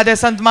 कितनों को याद है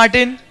संत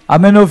Martin? How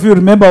many of you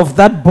remember of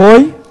that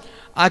boy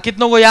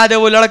कितनों को याद है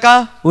वो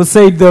लड़का? who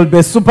said there will be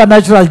a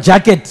supernatural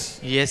jacket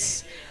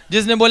यस,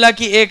 जिसने बोला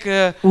कि एक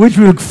which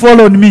will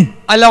fall on me?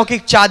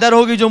 अलौकिक चादर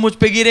होगी जो मुझ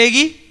पे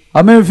गिरेगी।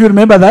 How many of you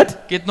remember that?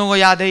 कितनों को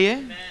याद है ये?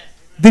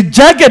 The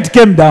jacket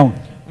came down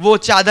वो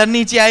चादर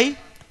नीचे आई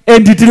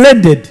and it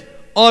landed,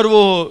 और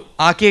वो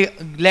आके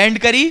लैंड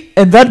करी,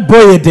 and that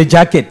boy had a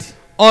jacket.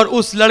 और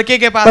उस लड़के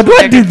के पास But वो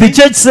what जैकेट did the थी।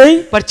 church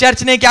say? पर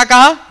चर्च ने क्या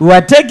कहा? We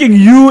are taking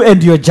you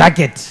and your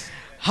jacket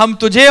हम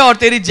तुझे और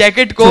तेरी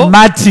जैकेट को to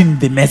Martin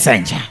the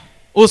messenger.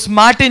 उस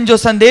मार्टिन जो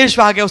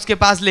संदेशवाहक है उसके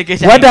पास लेके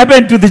What जाए।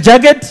 happened to the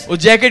jacket? उस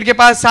जैकेट के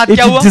पास साथ It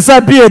क्या हुआ?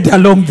 disappeared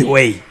along the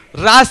way.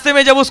 रास्ते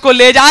में जब उसको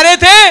ले जा रहे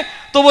थे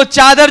तो वो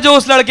चादर जो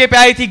उस लड़के पे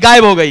आई थी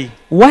गायब हो गई।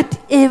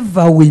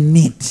 Whatever we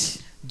meet,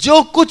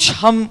 जो कुछ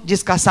हम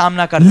जिसका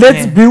सामना करते let's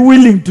हैं, be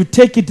willing to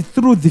take it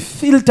through the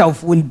filter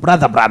of Will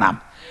Brother Branham.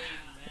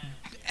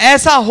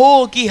 ऐसा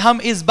हो कि हम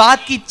इस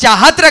बात की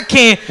चाहत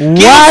रखें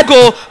कि What?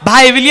 उसको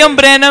भाई विलियम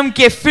ब्रैनम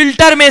के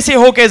फिल्टर में से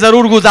होके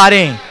जरूर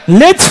गुजारें।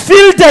 Let's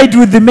filter it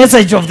with the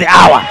message of the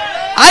hour.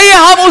 आइए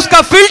हम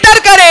उसका फिल्टर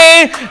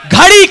करें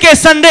घड़ी के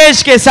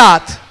संदेश के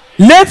साथ।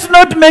 Let's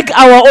not make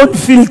our own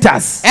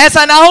filters.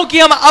 ऐसा ना हो कि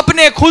हम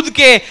अपने खुद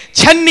के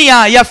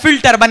छन्नियां या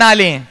फिल्टर बना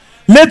लें।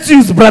 Let's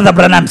use Brother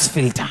Branham's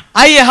filter.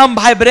 आइए हम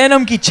भाई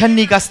ब्रैनम की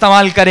छन्नी का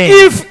इस्तेमाल करें।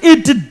 If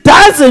it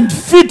doesn't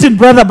fit in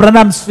Brother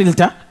Branham's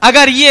filter,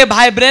 अगर ये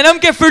भाई ब्रैनम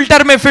के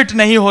फिल्टर में फिट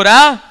नहीं हो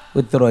रहा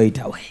we throw it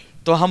away.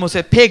 तो हम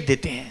उसे फेंक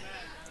देते हैं।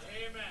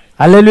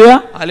 Hallelujah.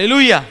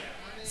 Hallelujah.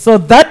 So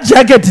that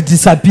jacket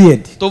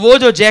disappeared. तो वो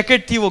जो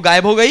जैकेट थी वो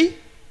गायब हो गई।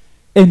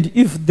 And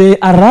if there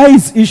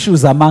arise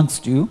issues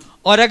amongst you,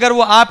 और अगर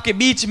वो आपके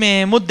बीच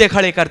में मुद्दे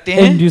खड़े करते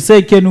and हैं you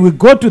say, can we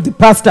go to the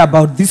pastor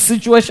about this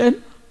situation?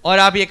 और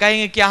आप ये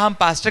कहेंगे क्या हम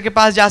पास्टर के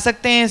पास जा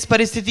सकते हैं इस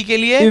परिस्थिति के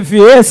लिए? If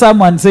you hear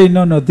someone say,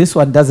 no, no, this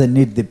one doesn't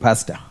need the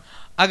pastor.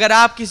 अगर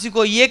आप किसी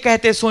को ये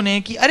कहते सुने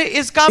कि अरे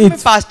इस काम में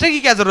It's- पास्टर की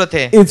क्या जरूरत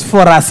है, It's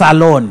for us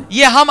alone.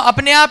 ये हम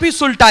अपने आप ही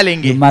सुलटा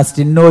लेंगे। You must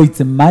know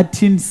it's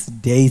Martin's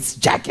Day's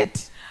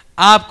jacket.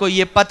 आपको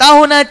ये पता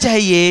होना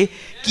चाहिए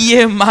कि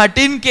ये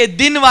मार्टिन के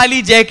दिन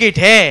वाली जैकेट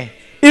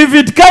है। If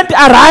it can't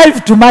arrive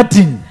to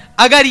Martin,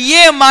 अगर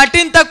ये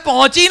मार्टिन तक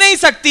पहुंच ही नहीं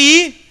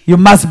सकती you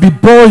must be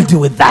bold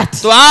with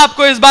that. तो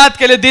आपको इस बात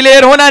के लिए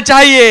दिलेर होना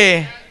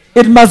चाहिए।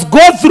 It must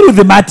go through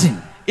the Martin.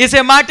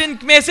 इसे मार्टिन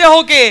में से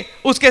होके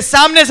उसके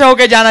सामने से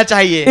होके जाना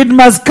चाहिए। It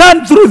must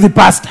come through the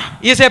pastor.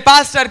 इसे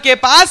पास्टर के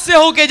पास से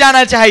होके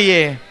जाना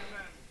चाहिए।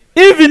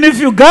 Even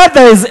if you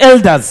gather as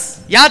elders,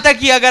 यहाँ तक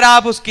कि अगर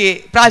आप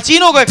उसके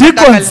प्राचीनों को इकट्ठा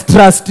कर deacons, लें,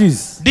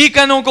 trustees,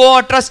 डीकनों को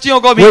और ट्रस्टियों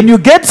को भी, when you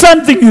get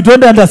something you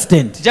don't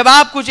understand, जब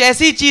आप कुछ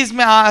ऐसी चीज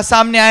में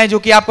सामने आए जो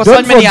कि आपको don't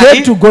समझ में नहीं forget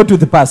आती, to go to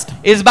the pastor.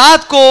 इस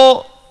बात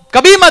को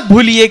कभी मत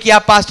भूलिए कि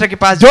आप पास्टर के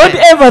पास Don't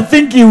जाएं। ever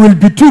think he will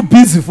be too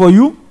busy for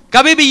you.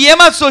 कभी भी ये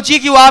मत सोचिए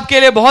कि वो आपके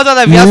लिए बहुत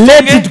ज्यादा व्यस्त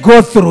Let होंगे। it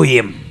go through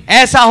him.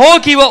 ऐसा हो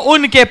कि वो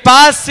उनके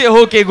पास से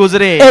होके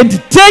गुजरे And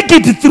take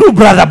it through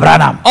Brother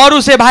Branham. और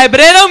उसे भाई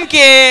ब्रैनम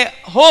के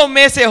हो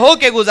में से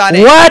होके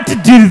गुजारे। What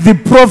did the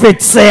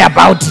prophet say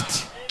about it?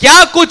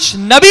 क्या कुछ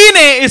नबी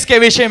ने इसके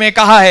विषय में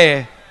कहा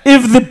है?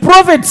 If the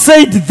prophet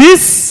said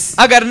this,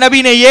 अगर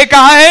नबी ने ये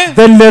कहा है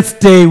then let's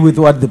stay with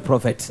what the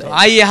prophet तो said.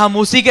 आइए हम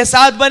उसी के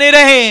साथ बने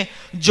रहें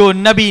जो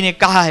नबी ने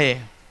कहा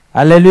है।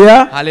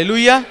 Hallelujah.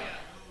 हालेलुया,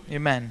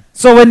 आमीन।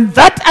 So when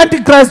that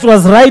Antichrist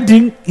was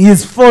riding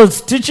his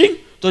false teaching,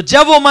 तो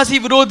जब वो मसीह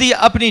विरोधी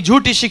अपनी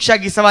झूठी शिक्षा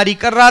की सवारी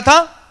कर रहा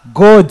था,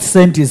 God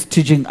sent his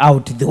teaching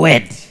out, the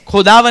word.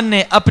 खुदावन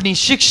ने अपनी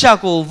शिक्षा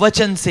को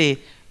वचन से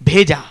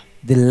भेजा,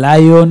 The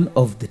Lion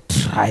of the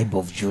tribe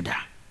of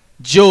Judah,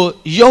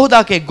 जो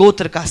यहूदा के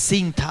गोत्र का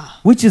सींग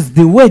था, which is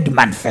the word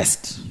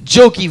manifest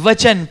जो कि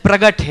वचन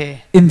प्रकट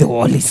है in the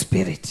Holy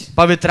Spirit.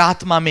 पवित्र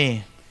आत्मा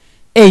में।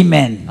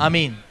 Amen.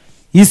 आमीन।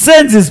 He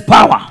sends his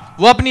power.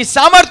 वो अपनी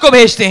सामर्थ को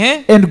भेजते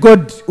हैं And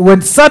God,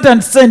 when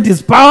Satan sent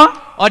his power,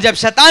 और जब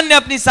शैतान ने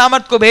अपनी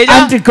सामर्थ को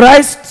भेजा,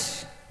 Antichrist,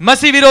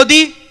 मसीह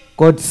विरोधी,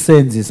 God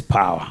sends his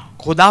power,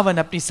 खुदावन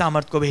अपनी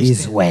सामर्थ को भेजते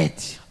his हैं,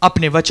 word.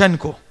 अपने वचन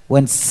को।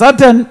 When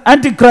Satan,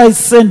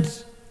 Antichrist sent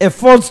a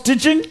false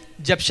teaching,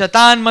 जब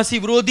शैतान मसीह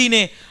विरोधी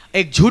ने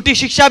एक झूठी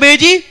शिक्षा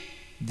भेजी,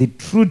 the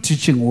true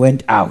teaching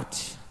went out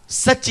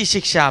सच्ची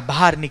शिक्षा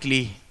बाहर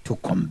निकली to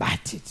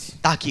combat it.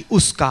 ताकि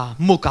उसका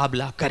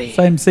मुकाबला करे।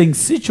 So I'm saying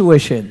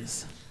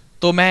situations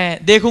तो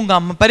मैं देखूंगा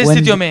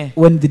परिस्थितियों में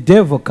when the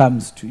devil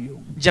comes to you,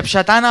 जब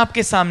शैतान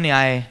आपके सामने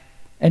आए,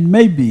 and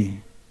maybe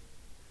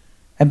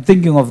I'm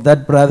thinking of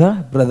that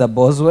brother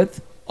Bosworth,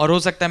 और हो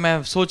सकता है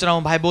मैं सोच रहा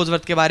हूँ भाई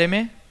बोजवर्थ के बारे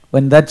में,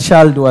 when that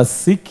child was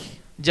sick,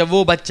 जब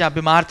वो बच्चा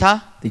बीमार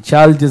था, the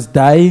child is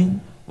dying,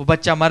 वो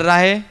बच्चा मर रहा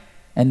है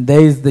and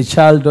there is the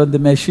child on the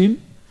machine,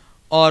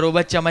 और वो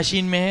बच्चा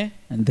मशीन में है,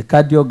 and the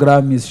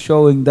cardiogram is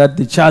showing that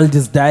the child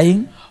is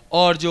dying,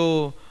 और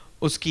जो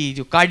उसकी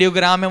जो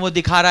कार्डियोग्राम है वो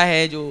दिखा रहा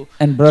है जो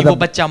and कि वो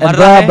बच्चा मर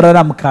रहा brother है,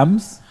 Branham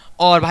comes,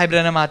 और भाई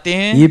ब्रैनम आते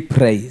हैं, he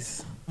prays,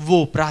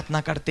 वो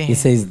प्रार्थना करते he हैं,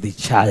 says the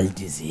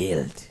child is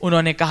healed,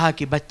 उन्होंने कहा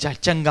कि बच्चा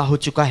चंगा हो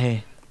चुका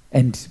है,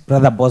 and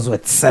brother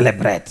Bosworth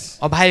celebrates,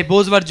 और भाई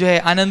बोजवर्थ जो है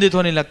आनंदित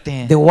होने लगते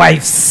हैं, the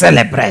wife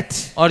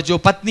celebrates, और जो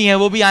पत्नी है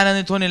वो भी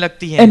आनंदित होने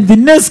लगती है, and the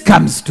nurse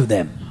comes to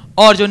them,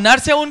 और जो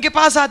नर्स है उनके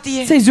पास आती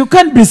है, says you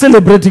can't be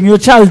celebrating,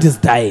 your child is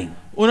dying.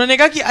 उन्होंने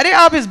कहा कि अरे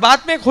आप इस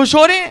बात में खुश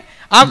हो रहे हैं,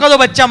 आपका तो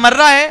बच्चा मर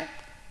रहा है।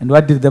 And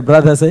what did the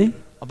brother say?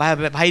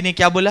 और भाई ने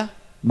क्या बोला?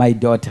 My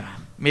daughter,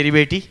 मेरी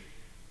बेटी,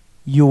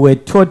 you were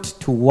taught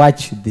to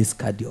watch this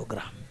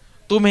cardiogram.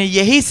 तुम्हें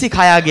यही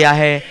सिखाया गया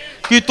है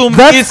कि तुम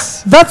That's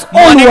इस all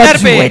monitor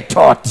what you were पे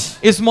taught.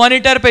 इस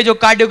मॉनिटर पे जो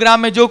कार्डियोग्राम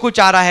में जो कुछ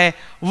आ रहा है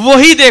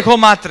वही देखो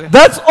मात्र,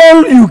 That's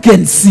all you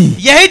can see.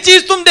 यही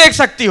चीज तुम देख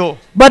सकती हो।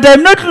 But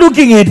I'm not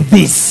looking at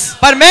this.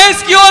 पर मैं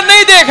इसकी ओर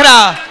नहीं देख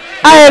रहा,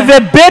 I have a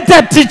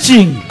better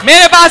teaching.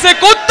 मेरे पास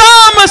एक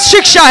उत्तम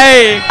शिक्षा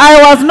है। I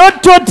was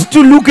not taught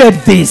to look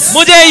at this.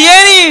 मुझे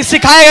ये नहीं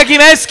सिखाएगा कि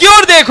मैं इसकी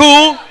ओर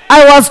देखूं,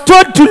 I was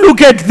taught to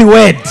look at the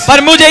word.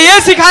 पर मुझे ये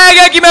सिखाया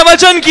गया कि मैं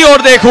वचन की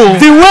ओर देखूं।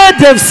 The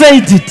word have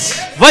said it.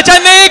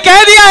 वचन ने ये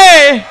कह दिया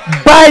है,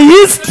 By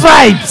his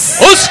stripes,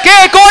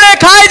 उसके कोड़े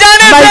खाए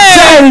जाने my से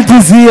child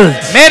is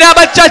healed. मेरा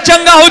बच्चा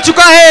चंगा हो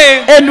चुका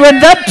है। And when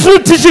that true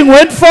teaching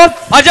went forth,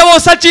 और जब वो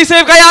सच्ची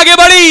सेवकाई आगे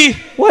बढ़ी,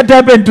 what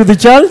happened to the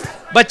child?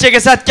 बच्चे के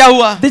साथ क्या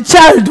हुआ? The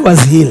child was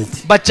healed.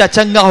 बच्चा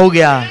चंगा हो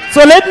गया।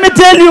 So let me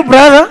tell you,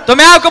 brother, तो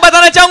मैं आपको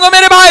बताना चाहूंगा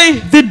मेरे भाई,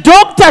 the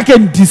doctor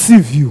can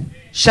deceive you.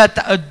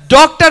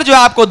 Doctor जो है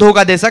आपको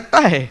धोखा दे सकता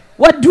है।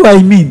 What do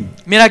I mean?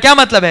 मेरा क्या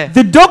मतलब है?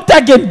 The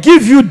doctor can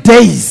give you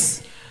days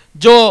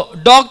जो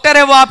डॉक्टर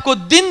है वो आपको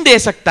दिन दे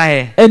सकता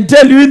है and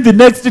tell you in the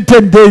next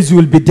 10 days you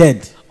will be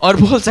dead. और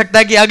बोल सकता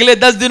है कि अगले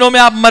 10 दिनों में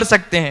आप मर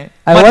सकते हैं,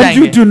 I मर want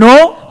जाएंगे। you to know,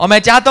 और मैं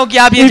चाहता हूं कि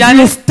आप ये if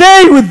जानें, you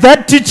stay with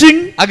that teaching,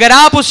 अगर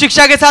आप उस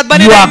शिक्षा के साथ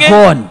बने you are रहेंगे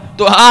gone.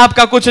 तो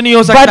आपका कुछ नहीं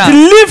हो But सकता।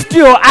 lift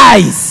your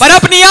eyes पर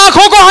अपनी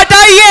आंखों को to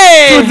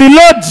हटाइए the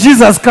Lord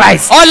Jesus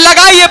Christ और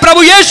लगाइए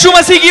प्रभु यीशु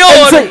मसीह की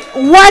and ore, say,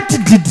 what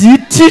did he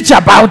teach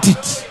about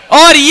it?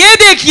 और ये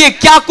देखिए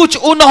क्या कुछ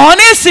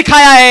उन्होंने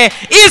सिखाया है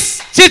इस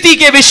स्थिति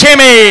के विषय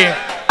में।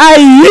 I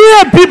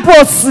hear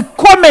people's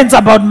comments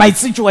about my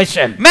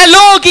situation. मैं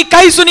लोगों की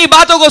कई सुनी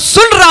बातों को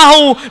सुन रहा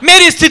हूं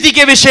मेरी स्थिति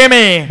के विषय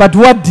में, But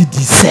what did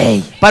he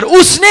say? पर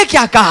उसने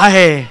क्या कहा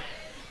है?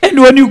 And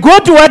when you go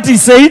to what he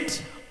said,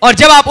 और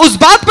जब आप उस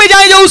बात पे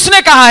जाएं जो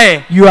उसने कहा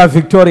है, you are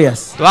victorious.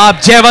 तो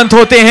आप जयवंत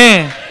होते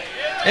हैं।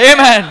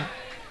 आमेन।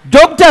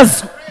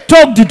 Doctors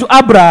talked to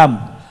Abraham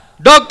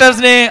doctors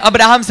ने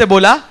अब्राहम से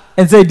बोला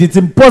and said it's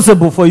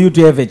impossible for you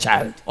to have a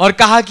child. और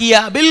कहा कि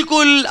यह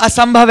बिल्कुल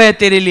असंभव है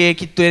तेरे लिए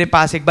कि तेरे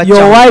पास एक बच्चा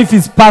Your हो। wife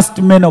is past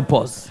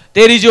menopause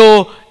तेरी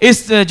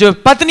जो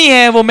पत्नी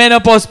है वो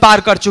मेनोपॉज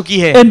पार कर चुकी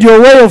है, and your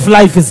way of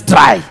life is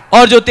dry.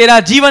 और जो तेरा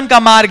जीवन का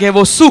मार्ग है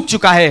वो सूख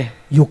चुका है,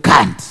 You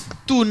can't.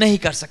 तू नहीं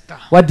कर सकता।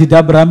 What did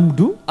Abraham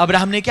do?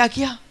 Abraham ने क्या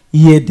किया?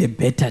 He had a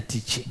better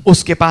teaching.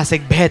 उसके पास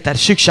एक बेहतर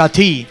शिक्षा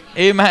थी।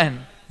 आमेन।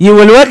 He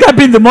will wake up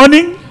in the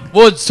morning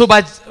वो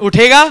सुबह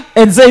उठेगा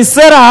and say,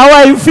 Sarah, how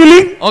are you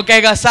feeling? और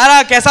कहेगा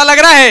सारा कैसा लग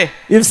रहा है?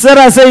 If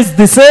Sarah says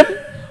the same,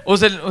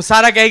 उसे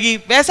सारा कहेगी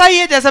वैसा ही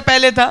है जैसा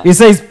पहले था। he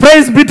says,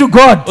 praise be to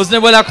God. उसने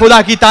बोला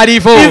खुदा की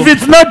तारीफ हो। If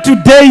it's not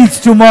today, it's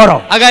tomorrow.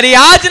 अगर ये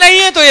आज नहीं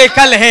है तो ये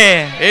कल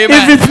है। If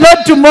Amen। it's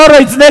not tomorrow,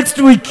 it's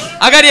next week.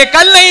 अगर ये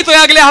कल नहीं तो ये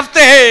अगले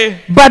हफ्ते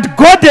है। But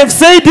God have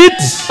said it.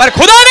 पर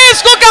खुदा ने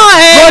इसको कहा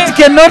है God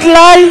cannot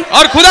lie.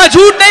 और खुदा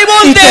झूठ नहीं It's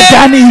बोलते। a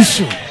done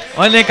issue.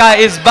 उन्होंने कहा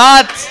इस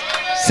बात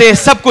से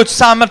सब कुछ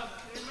सामर्थ,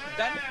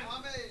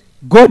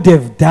 God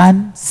have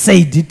done,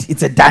 said it.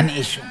 It's a done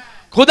issue.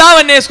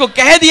 खुदावन ने इसको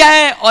कह दिया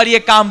है और ये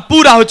काम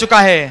पूरा हो चुका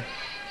है।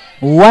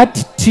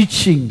 What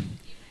teaching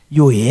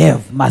you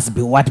have must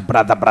be what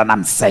Brother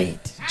Branham said.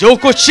 जो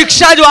कुछ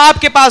शिक्षा जो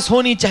आपके पास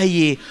होनी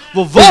चाहिए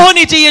वो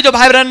होनी चाहिए जो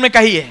भाई ब्रैनम ने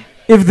कही है।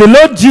 If the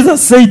Lord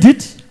Jesus said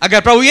it,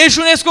 अगर प्रभु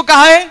यीशु ने इसको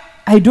कहा है,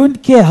 I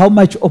don't care how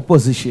much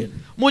opposition.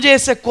 मुझे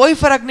इससे कोई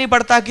फर्क नहीं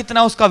पड़ता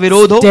कितना उसका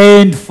विरोध हो।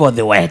 Stand for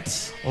the word.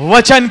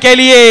 वचन के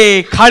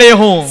लिए खड़े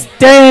हों,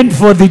 Stand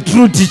for the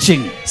true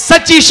teaching.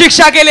 सच्ची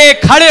शिक्षा के लिए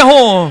खड़े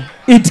हों।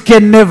 It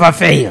can never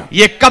fail.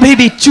 ये कभी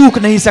भी चूक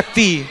नहीं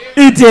सकती,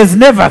 It has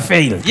never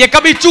failed. ये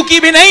कभी चूकी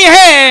भी नहीं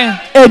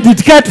है And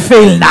it can't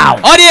fail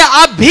now. और ये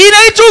अब भी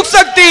नहीं चूक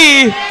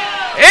सकती।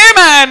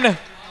 आमेन।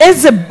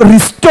 As a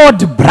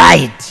restored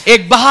bride,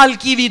 एक बहाल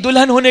की हुई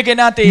दुल्हन होने के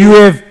नाते you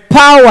have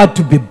power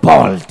to be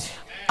bold,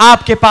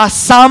 आपके पास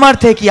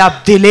सामर्थ्य है कि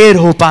आप दिलेर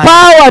हो पाए।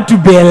 power to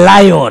be a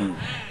lion,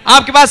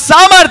 आपके पास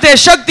सामर्थ्य है,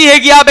 शक्ति है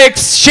कि आप एक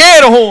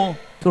शेर हो,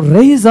 to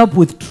raise up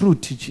with true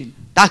teaching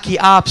ताकि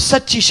आप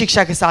सच्ची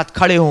शिक्षा के साथ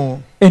खड़े हों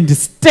and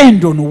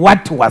stand on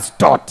what was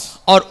taught,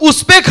 और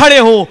उस पे खड़े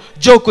हो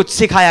जो कुछ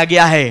सिखाया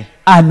गया है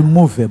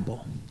unmovable,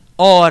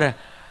 और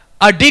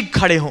अडिग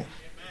खड़े हो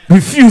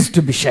refuse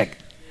to be shaken.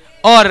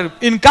 और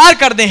इनकार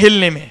कर दें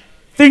हिलने में।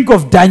 Think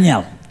of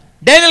Daniel.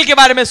 डैनियल के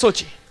बारे में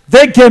सोचिए,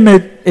 There came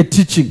a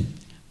teaching.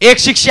 एक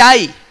शिक्षा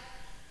आई।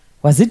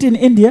 Was it in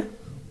India?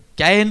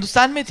 क्या ये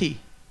हिंदुस्तान में थी?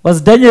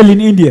 Was Daniel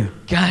in India?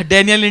 क्या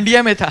डैनियल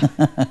इंडिया में था?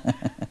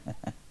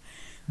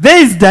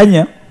 There is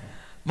Daniel.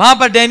 वहां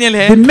पर डैनियल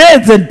है, The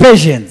Medes and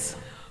Persians.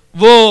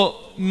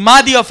 वो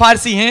मादी और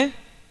फारसी हैं।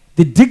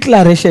 The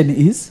declaration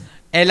is,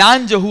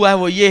 ऐलान जो हुआ है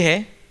वो ये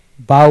है,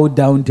 bow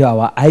down to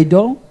our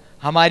idol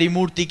हमारी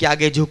मूर्ति के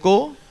आगे झुको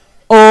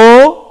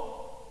or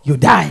you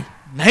die.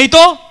 नहीं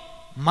तो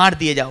मार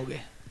दिए जाओगे।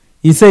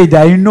 He said,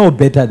 I know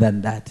better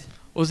than that.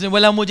 उसने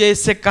बोला मुझे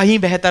इससे कहीं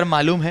बेहतर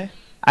मालूम है,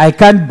 I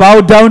can't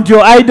bow down to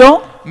your idol.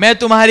 मैं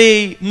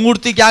तुम्हारी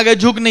मूर्ति के आगे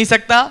झुक नहीं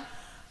सकता,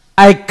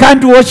 I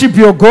can't worship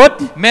your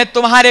God. मैं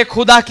तुम्हारे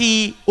खुदा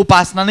की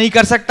उपासना नहीं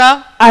कर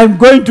सकता, I'm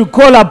going to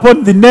call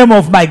upon the name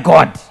of my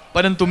God.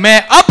 परंतु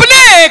मैं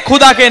अपने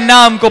खुदा के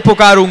नाम को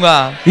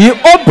पुकारूंगा। He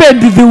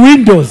opened the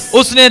windows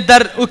उसने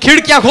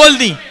खिड़कियां खोल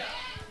दी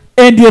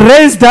and he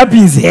raised up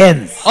his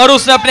hands. और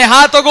उसने अपने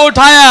हाथों को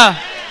उठाया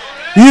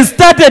He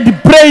started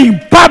praying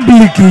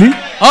publicly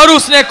और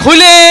उसने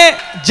खुले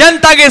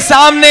जनता के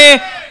सामने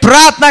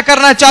प्रार्थना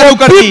करना चालू for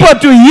कर दी,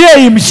 people to hear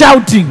him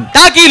shouting,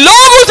 ताकि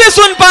लोग उसे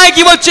सुन पाए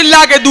कि वो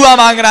चिल्ला के दुआ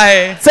मांग रहा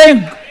है। saying,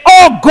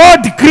 "Oh God,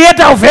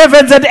 creator of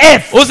heavens and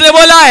earth, उसने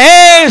बोला,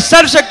 हे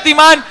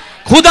सर्वशक्तिमान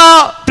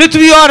खुदा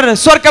पृथ्वी और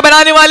स्वर्ग का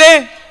बनाने वाले,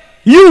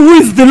 you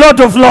who is the Lord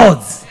of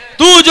Lords,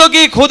 तू जो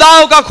कि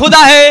खुदाओं का खुदा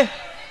है,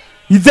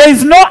 there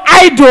is no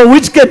idol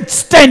which can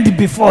stand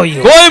before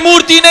you." कोई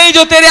मूर्ति नहीं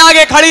जो तेरे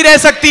आगे खड़ी रह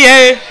सकती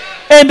है।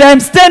 And I'm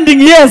standing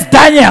here as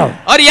Daniel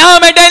और यहाँ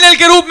मैं डैनियल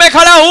के रूप में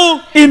खड़ा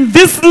हूँ in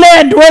this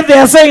land where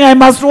they are saying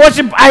I must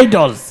worship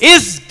idols.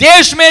 इस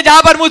देश में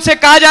जहाँ पर मुझसे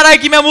कहा जा रहा है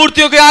कि मैं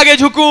मूर्तियों के आगे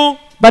झुकूं,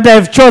 But I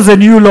have chosen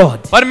you,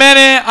 Lord. पर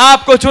मैंने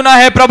आपको चुना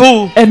है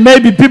प्रभु। And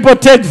maybe people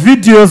take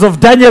videos of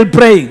Daniel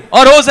praying.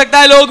 और हो सकता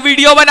है लोग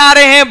वीडियो बना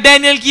रहे हैं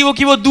डैनियल की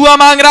कि वो दुआ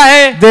मांग रहा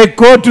है। They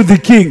go to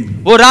the king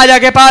वो राजा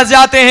के पास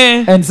जाते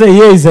हैं and say,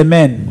 "Here is a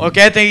man और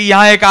कहते हैं कि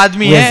यहाँ एक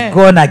आदमी who has है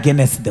gone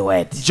against the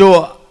word.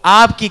 जो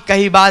आपकी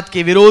कही बात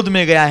के विरोध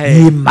में गया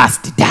है, He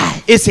must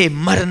die." इसे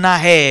मरना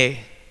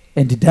है।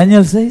 And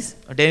Daniel says,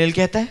 और डैनियल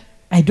कहता है,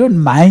 "I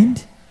don't mind.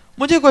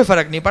 मुझे कोई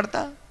फर्क नहीं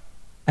पड़ता,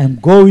 I'm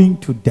going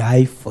to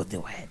die for the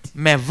word."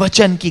 मैं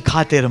वचन की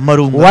खातिर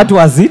मरूंगा। What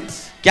was it?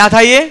 क्या था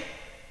ये?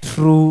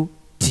 True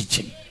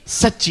teaching.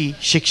 सच्ची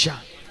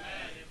शिक्षा।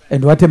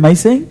 And what am I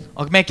saying?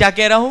 और मैं क्या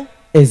कह रहा हूं?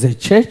 As a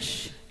church,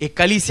 एक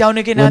कलीसिया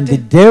होने के when the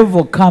नाते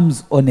devil comes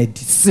on a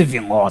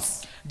deceiving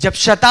horse, जब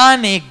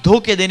शैतान एक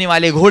धोखे देने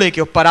वाले घोड़े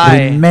के ऊपर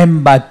आए,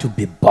 remember to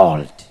be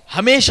bold.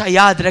 हमेशा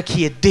याद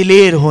रखिए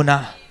दिलेर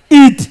होना।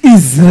 It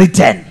is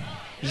written.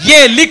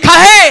 ये लिखा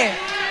है।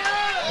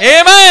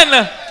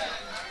 आमेन।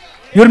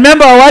 You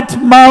remember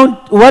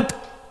what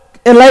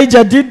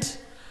Elijah did?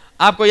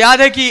 आपको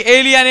याद है कि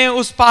एलिया ने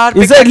उस पहाड़ He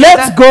पे क्या said, किया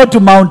 "Let's था? go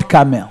to Mount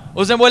Carmel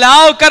उसने बोला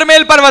आओ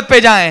करमेल पर्वत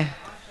पे जाएं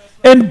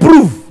and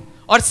prove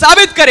और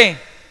साबित करें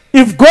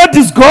if God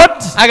is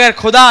God, अगर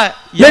खुदा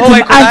let यहोवा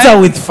him खुदा है,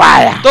 answer with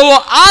fire." तो वो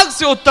आग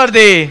से उत्तर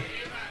दे।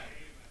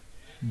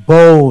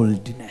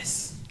 Boldness.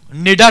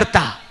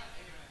 निडरता।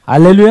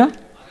 Hallelujah.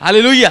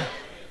 Hallelujah.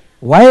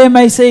 Why am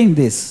I saying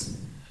this?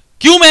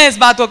 क्यों मैं इस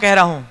बात को कह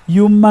रहा हूं?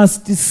 You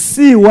must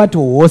see what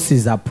horse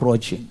is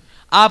approaching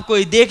आपको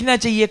ये देखना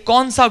चाहिए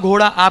कौन सा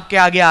घोड़ा आपके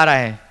आगे आ रहा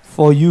है,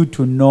 for you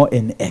to know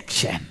an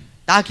action.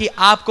 ताकि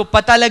आपको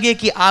पता लगे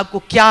कि आपको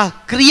क्या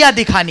क्रिया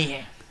दिखानी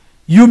है।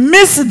 You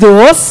miss the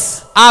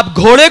horse, आप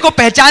घोड़े को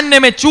पहचानने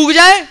में चूक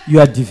जाए,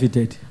 you are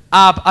defeated.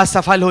 आप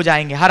असफल हो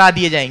जाएंगे, हरा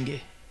दिए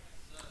जाएंगे।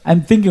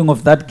 I'm thinking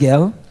of that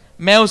girl,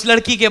 मैं उस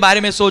लड़की के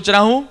बारे में सोच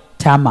रहा हूं,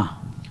 Tamar.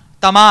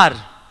 Tamar.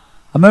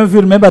 How many of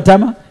you remember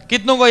Tamar?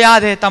 कितनों को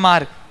याद है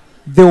तमार?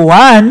 The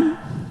one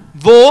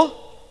वो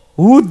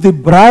who the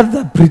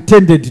brother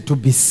pretended to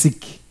be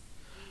sick.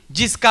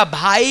 जिसका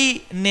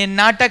भाई ने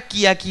नाटक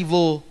किया कि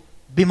वो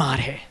बीमार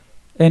है।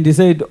 And he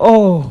said,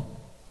 "Oh,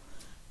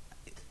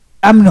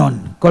 Amnon,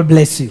 God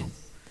bless you." Said,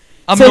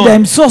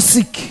 Amnon. "I'm so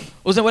sick,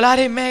 उसने बोला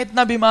अरे मैं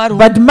इतना बीमार हूं,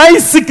 but my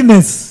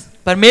sickness,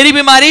 पर मेरी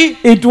बीमारी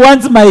it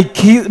wants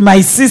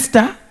my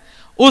sister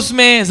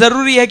उसमें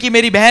जरूरी है कि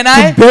मेरी बहन to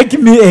आए bake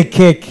me a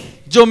cake.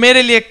 जो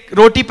मेरे लिए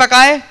रोटी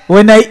पकाए,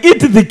 When I eat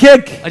the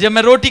cake, और जब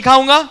मैं रोटी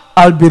खाऊंगा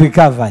I'll be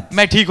recovered."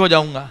 मैं ठीक हो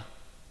जाऊंगा।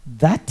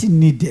 That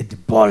needed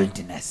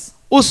boldness.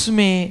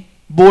 उसमें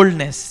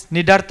बोल्डनेस,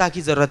 निडरता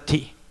की जरूरत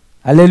थी।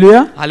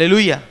 Hallelujah.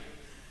 Hallelujah.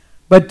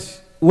 But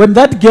when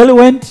that girl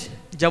went,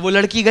 जब वो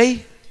लड़की गई,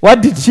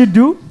 what did she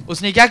do?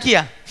 उसने क्या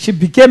किया? She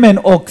became an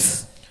ox,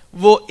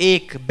 वो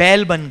एक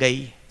बैल बन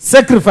गई,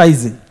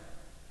 sacrificing.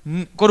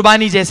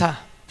 कुर्बानी जैसा।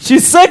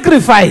 She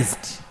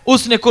sacrificed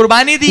उसने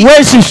कुर्बानी दी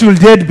where she should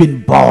have been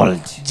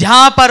bold.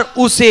 जहां पर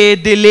उसे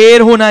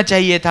दिलेर होना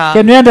चाहिए था।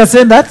 Can you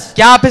understand that?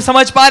 क्या आप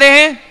समझ पा रहे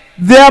हैं?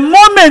 There are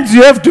moments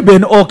you have to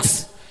be an ox,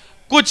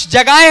 कुछ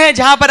जगहें हैं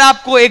जहां पर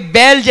आपको एक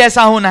बैल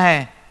जैसा होना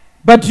है,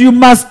 but you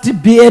must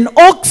be an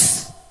ox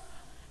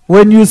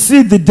when you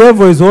see the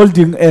devil is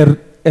holding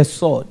a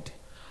sword.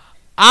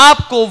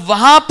 आपको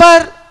वहां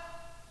पर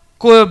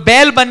कोई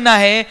बैल बनना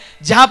है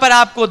जहां पर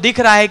आपको दिख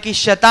रहा है कि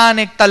शैतान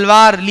एक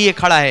तलवार लिए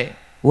खड़ा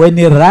है। When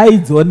he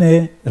rides on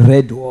a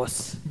red horse,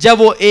 जब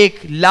वो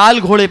एक लाल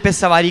घोड़े पे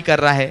सवारी कर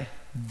रहा है,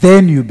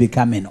 then you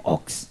become an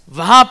ox.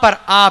 वहां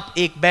पर आप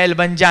एक बैल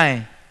बन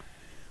जाएं।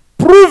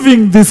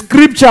 Proving the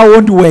scripture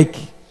won't work.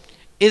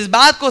 इस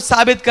बात को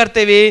साबित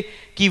करते हुए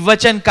कि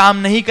वचन काम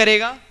नहीं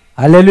करेगा।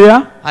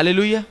 Hallelujah.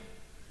 Hallelujah.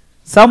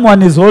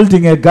 Someone is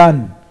holding a gun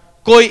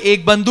कोई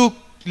एक बंदूक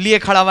लिए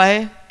खड़ा हुआ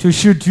है to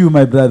shoot you,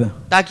 my brother.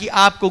 ताकि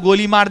आपको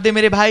गोली मार दे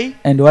मेरे भाई।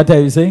 And what are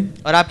you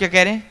saying? और आप क्या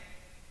कह रहे हैं?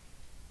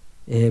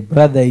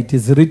 Brother, it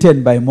is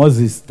written by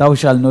Moses, "Thou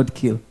shalt not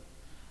kill."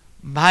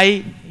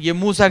 भाई ये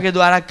मूसा के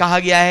द्वारा कहा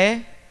गया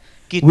है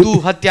कि तू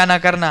हत्या ना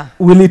करना।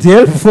 Will it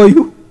help for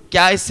you?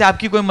 क्या इससे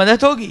आपकी कोई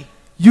मदद होगी?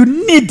 You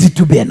need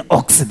to be an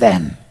ox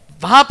then.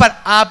 वहां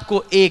पर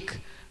आपको एक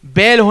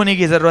बैल होने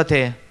की जरूरत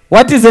है।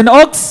 What is an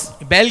ox?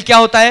 बैल क्या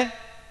होता है?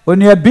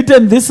 When you are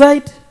beaten this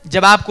side,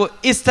 जब आपको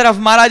इस तरफ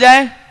मारा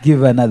जाए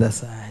give another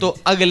side. तो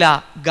अगला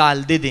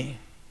गाल दे दें।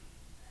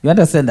 You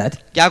understand that?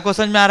 क्या आपको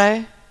समझ में आ रहा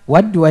है?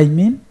 What do I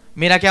mean?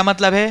 मेरा क्या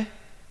मतलब है?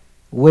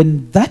 When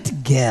that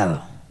girl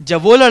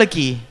जब वो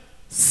लड़की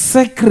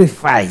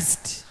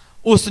sacrificed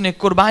उसने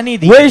कुर्बानी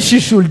दी, where she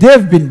should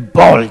have been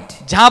bold.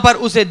 जहां पर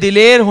उसे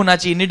दिलेर होना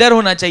चाहिए, निडर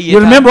होना चाहिए You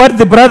था। remember what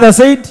the brother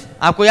said?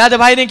 आपको याद है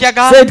भाई ने क्या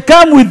कहा? Said,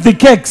 come with the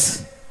cakes.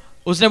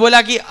 उसने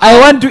बोला कि I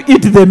want to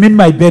eat them in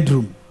my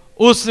bedroom.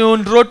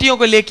 उन रोटियों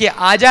को लेके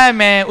आ जाए,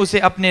 मैं उसे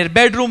अपने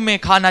बेडरूम में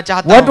खाना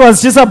चाहता What हूँ।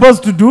 was she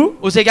supposed to do?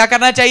 उसे क्या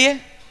करना चाहिए?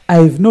 I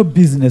have no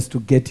business to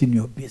get in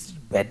your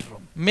bedroom.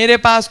 मेरे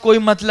पास कोई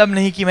मतलब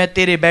नहीं कि मैं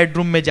तेरे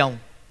बेडरूम में जाऊं।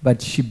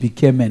 But she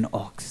became an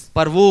ox.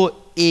 पर वो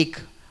एक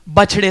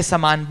बछड़े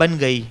समान बन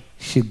गई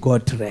She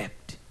got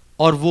raped.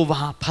 और वो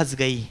वहां फंस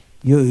गई।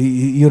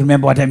 You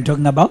remember what I'm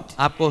talking about?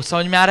 आपको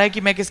समझ में आ रहा है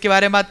कि मैं किसके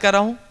बारे में बात कर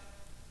रहा हूं?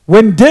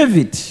 When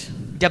David,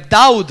 जब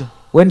Dawood,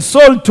 when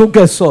Saul took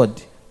a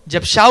sword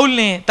जब शाऊल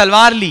ने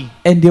तलवार ली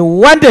and he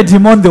wanted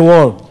him on the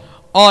wall.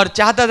 और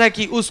चाहता था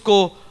कि उसको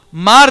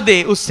मार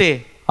दे उससे,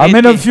 How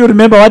many of you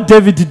remember what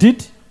David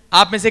did?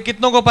 आप में से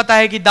कितनों को पता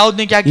है कि दाऊद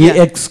ने क्या He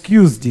किया?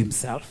 excused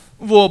himself.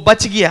 वो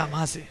बच गया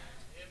वहां से।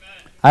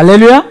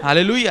 Hallelujah.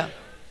 Hallelujah.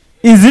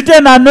 Is it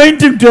an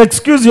anointing to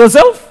excuse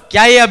yourself?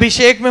 क्या ये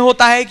अभिषेक में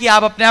होता है कि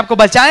आप अपने आप को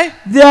बचाएं?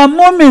 There are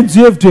moments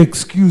you have to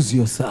excuse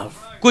yourself.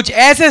 कुछ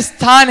ऐसे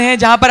स्थान हैं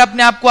जहां पर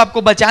अपने आप को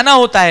आपको बचाना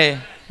होता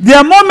है। There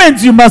are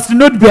moments you must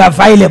not be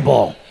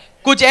available.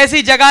 कुछ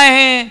ऐसी जगहें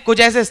हैं, कुछ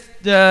ऐसे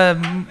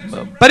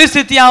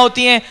परिस्थितियां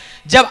होती हैं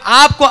जब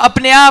आपको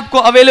अपने आप को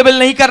अवेलेबल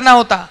नहीं करना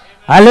होता।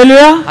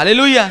 Hallelujah.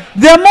 Hallelujah.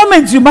 There are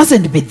moments you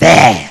mustn't be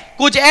there.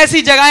 कुछ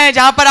ऐसी जगहें हैं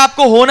जहां पर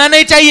आपको होना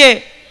नहीं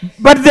चाहिए,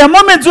 But there are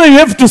moments where you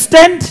have to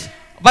stand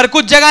पर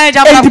कुछ जगहें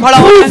जहां पर and आप खड़ा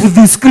होना prove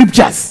the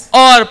scriptures.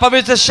 है और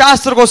पवित्र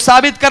शास्त्र को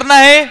साबित करना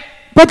है।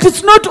 But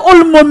it's not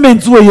all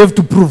moments where you have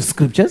to prove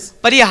scriptures.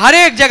 पर ये हर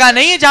एक जगह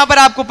नहीं है जहां पर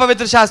आपको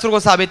पवित्र शास्त्र को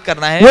साबित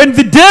करना है। When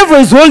the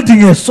devil is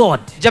holding a sword,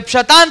 जब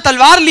शैतान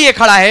तलवार लिए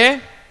खड़ा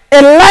है,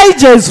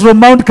 Elijah is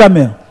from Mount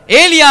Carmel.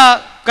 Elia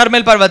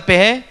करमेल पर्वत पे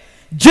है,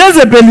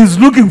 Jezebel is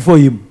looking for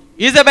him.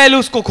 Jezebel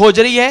उसको खोज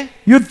रही है।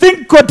 You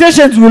think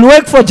quotations will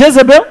work for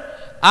Jezebel?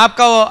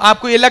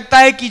 आपको ये लगता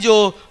है कि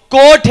जो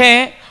कोट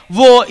हैं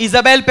वो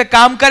इजाबेल पे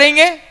काम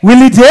करेंगे?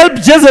 Will it help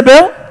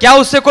Jezebel? क्या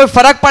उससे कोई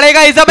फर्क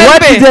पड़ेगा इजाबेल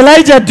What पे? did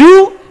Elijah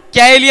do?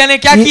 क्या एलिया ने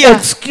क्या He किया?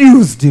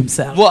 excused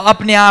himself. वो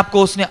अपने आप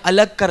को उसने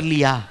अलग कर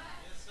लिया।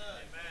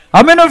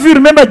 How many of you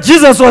remember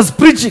Jesus was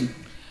preaching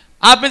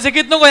आप में से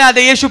कितनों को याद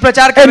है यीशु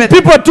प्रचार कर रहे and थे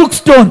people took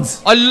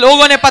stones? और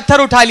लोगों ने पत्थर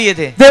उठा लिए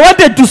थे, They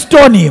wanted to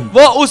stone him.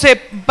 वो उसे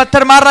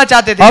पत्थर मारना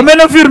चाहते थे। How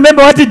many of you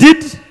remember what he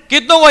did?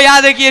 कितनों को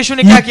याद है कि यीशु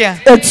ने क्या किया?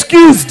 He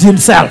excused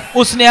himself.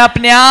 उसने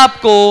अपने आप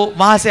को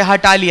वहां से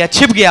हटा लिया,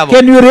 छिप गया वो।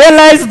 Can you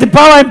realize the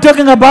power I'm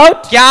talking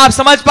about? क्या आप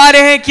समझ पा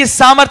रहे हैं किस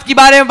सामर्थ के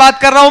बारे में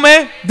बात कर रहा हूं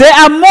मैं? There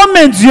are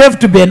moments you have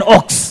to be an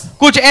ox.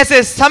 कुछ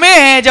ऐसे समय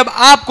हैं जब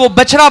आपको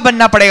बछड़ा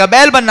बनना पड़ेगा,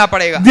 बैल बनना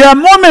पड़ेगा। There are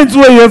moments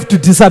where you have to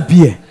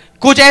disappear.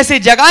 कुछ ऐसी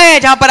जगहें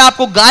हैं जहां पर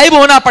आपको गायब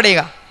होना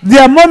पड़ेगा।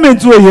 There are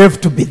moments where you have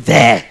to be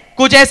there.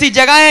 कुछ ऐसी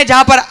जगहें हैं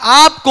जहां पर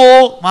आपको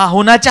वहां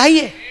होना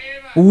चाहिए।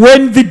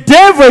 When the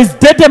devil is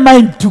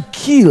determined to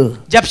kill,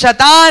 जब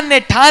शैतान ने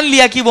ठान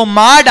लिया कि वो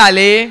मार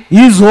डाले,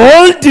 he is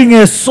holding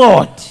a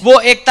sword वो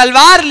एक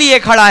तलवार लिए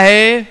खड़ा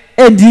है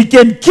and he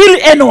can kill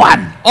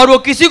anyone. और वो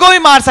किसी को भी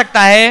मार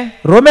सकता है।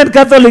 Roman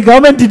Catholic, how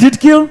many did it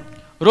kill?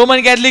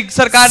 Roman Catholic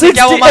सरकार ने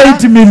क्या वो मारा?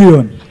 68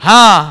 million.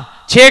 हाँ,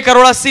 6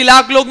 करोड़ 80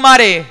 लाख लोग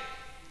मारे।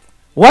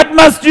 What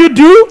must you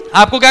do?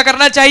 आपको क्या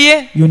करना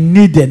चाहिए? You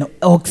need an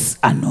ox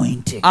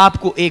anointing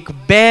आपको एक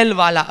बैल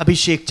वाला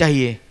अभिषेक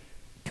चाहिए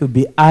to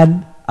be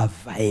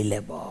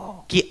unavailable.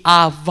 कि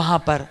आप वहां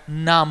पर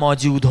ना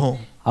मौजूद हो।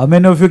 How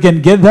many of you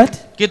can get that?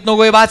 कितनों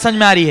को ये बात समझ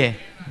में आ रही है?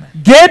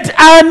 Get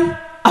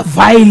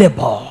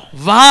unavailable.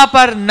 वहां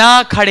पर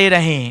ना खड़े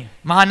रहें,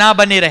 वहां ना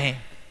बने रहें।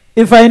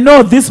 If I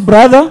know this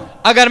brother,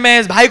 अगर मैं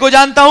इस भाई को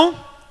जानता हूं,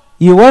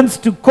 he wants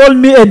to call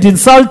me and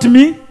insult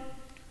me,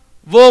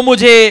 वो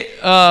मुझे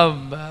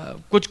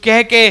कुछ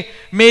कह के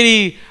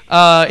मेरी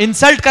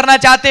इंसल्ट करना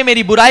चाहते हैं,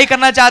 मेरी बुराई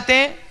करना चाहते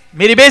हैं,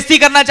 मेरी बेइज्जती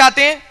करना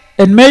चाहते हैं,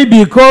 and maybe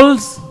he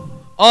calls,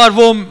 और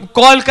वो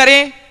कॉल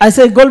करें, I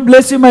say, God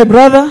bless you, my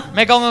brother.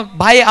 मैं कहूंगा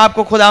भाई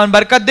आपको खुदावन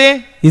बरकत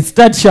दे। He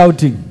starts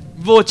shouting.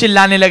 वो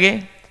चिल्लाने लगे,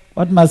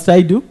 What must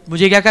I do?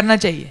 मुझे क्या करना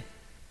चाहिए?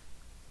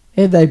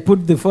 Either I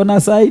put the phone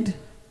aside,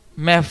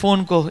 मैं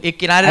फोन को एक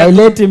किनारे I रख,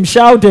 let him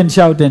shout and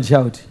shout and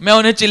shout. मैं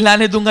उन्हें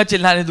चिल्लाने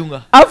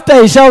दूंगा।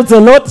 After he shouts a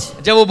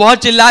lot जब वो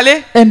बहुत चिल्ला ले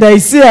and I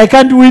see I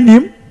can't win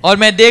him, और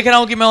मैं देख रहा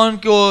हूं कि मैं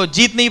उनको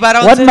जीत नहीं पा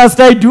रहा हूं what उनसे, must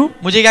I do?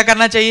 मुझे क्या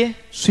करना चाहिए?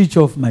 Switch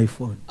off my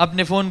phone.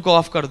 अपने फोन को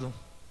ऑफ कर दूं।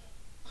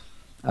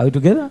 Are we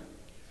together?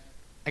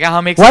 क्या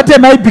हम एक What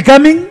am I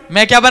becoming?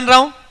 मैं क्या बन रहा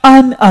हूं?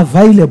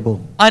 Unavailable.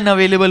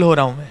 अनअवेलेबल हो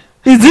रहा हूं मैं।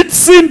 Is it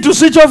sin to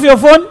switch off your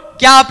phone?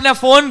 क्या अपना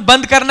फोन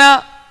बंद करना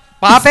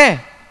पाप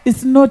है?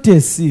 It's not a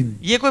sin.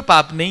 ये कोई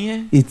पाप नहीं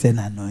है, It's an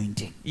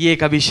anointing. ये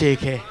एक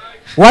अभिषेक है।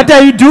 What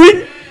are you doing?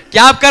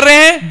 क्या आप कर रहे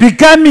हैं?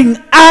 Becoming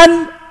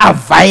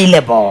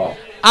unavailable.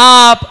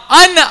 आप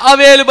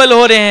अनअवेलेबल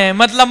हो रहे हैं,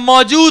 मतलब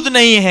मौजूद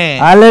नहीं हैं।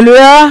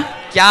 Hallelujah.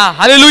 क्या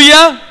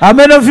hallelujah? How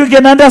many of you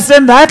can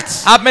understand that?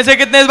 आप में से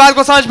कितने इस बात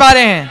को समझ पा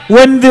रहे हैं?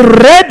 When the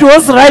red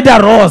horse rider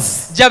rose,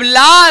 जब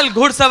लाल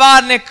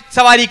घुड़सवार ने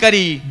सवारी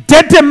करी,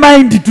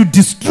 determined to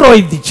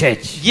destroy the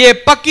church, ये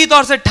पक्की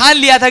तौर से ठान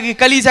लिया था कि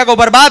कलीसिया को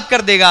बर्बाद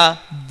कर देगा।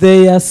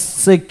 their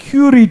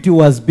security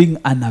was being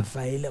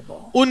unavailable.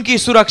 उनकी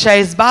सुरक्षा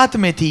इस बात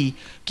में थी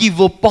कि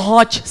वो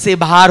पहुंच से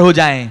बाहर हो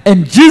जाएं,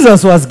 And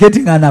Jesus was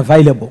getting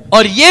unavailable.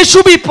 और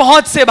यीशु भी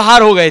पहुंच से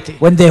बाहर हो गए थे।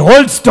 When they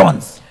hold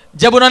stones,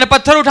 जब उन्होंने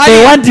पत्थर they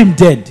उठाए, want him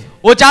dead.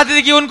 वो चाहते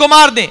थे कि उनको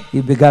मार दें,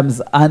 He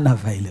becomes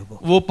unavailable.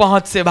 वो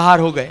पहुंच से बाहर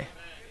हो गए।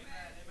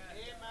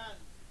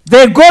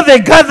 They go, they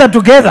gather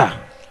together.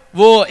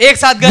 वो एक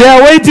साथ They गए,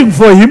 are waiting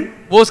for him.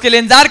 वो उसके लिए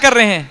इंतजार कर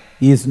रहे हैं,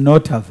 He is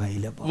not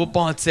available. वो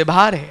पहुंच से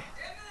बाहर है।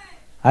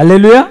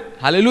 Hallelujah.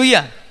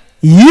 हालेलुया।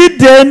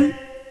 Hidden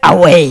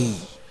away.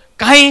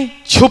 कहीं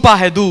छुपा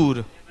है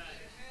दूर,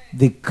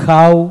 The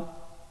cow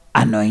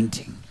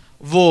anointing.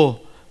 वो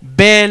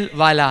बैल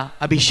वाला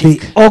The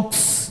अभिषेक,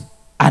 ox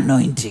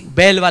anointing.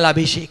 बैल वाला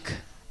अभिषेक।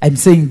 I'm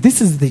saying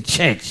this is the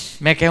church.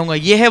 मैं कहूंगा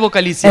ये है वो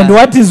कलीसिया। And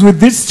what is with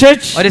this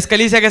church? और इस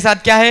कलीसिया के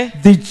साथ क्या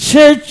है? The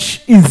church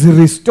is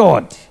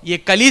restored. ये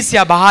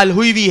कलीसिया बहाल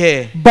हुई भी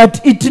है, But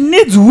it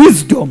needs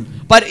wisdom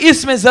पर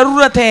इसमें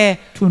जरूरत है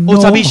to know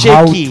उस how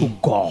अभिषेक की to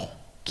go.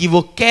 कि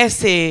वो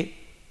कैसे,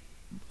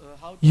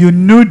 You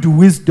need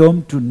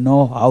wisdom to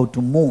know how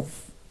to move.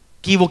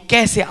 कि वो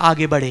कैसे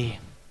आगे बढ़े।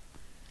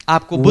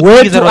 आपको बुद्धि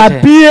Where की to जरूरत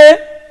है, appear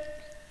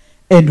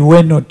and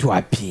where not to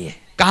appear.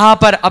 कहां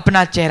पर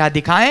अपना चेहरा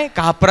दिखाएं,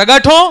 कहां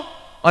प्रकट हो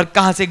और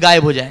कहां से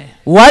गायब हो जाएं,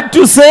 What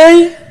to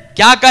say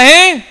क्या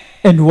कहें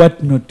and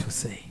what not to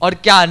say. और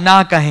क्या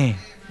ना कहें।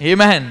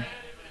 आमीन।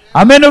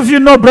 How many of you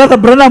know Brother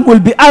Branham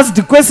will be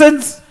asked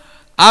questions?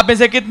 आप में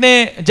से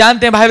कितने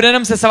जानते हैं भाई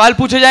ब्रैनम से सवाल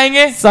पूछे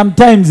जाएंगे?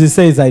 Sometimes he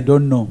says, I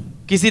don't know.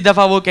 किसी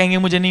दफा वो कहेंगे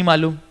मुझे नहीं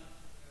मालूम।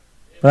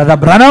 Brother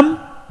Branham,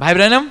 भाई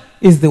Branham,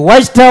 is the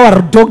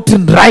watchtower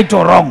doctrine right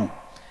or wrong?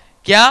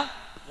 क्या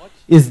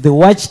Is the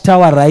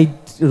watchtower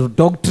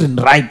doctrine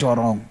right or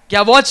wrong?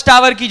 क्या वॉच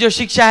टावर की जो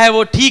शिक्षा है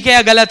वो ठीक है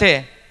या गलत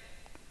है?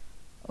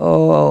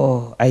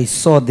 Oh, I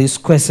saw this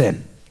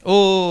question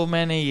ओ,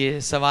 मैंने ये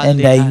सवाल and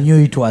I देखा knew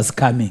it was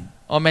coming.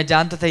 और मैं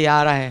जानता था ये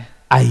आ रहा है।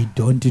 I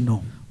don't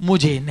know.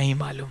 मुझे नहीं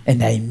मालूम,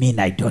 And I mean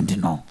I don't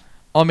know.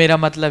 और मेरा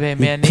मतलब है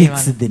He मैं नहीं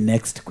picks मालूम। the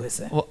next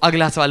question. वो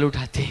अगला सवाल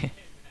उठाते हैं।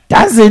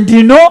 Doesn't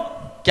he know?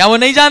 क्या वो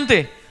नहीं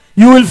जानते?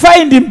 You will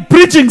find him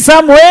preaching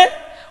somewhere,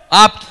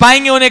 आप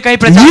पाएंगे उन्हें कहीं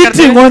प्रचार करते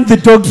hitting हुए, on the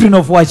doctrine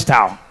of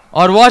watchtower.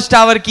 और वॉच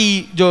टावर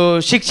की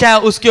जो शिक्षा है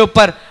उसके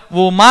ऊपर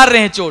वो मार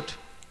रहे हैं चोट।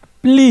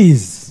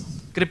 Please,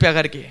 कृपया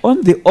करके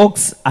on the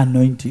ox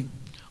anointing,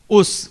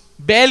 उस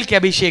बैल के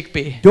अभिषेक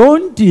पे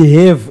don't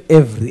have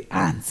every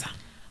answer.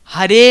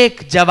 हर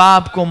एक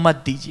जवाब को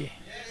मत दीजिए।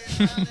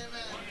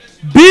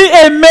 Be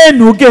a man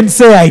who can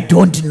say, I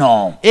don't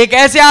know. एक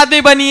ऐसे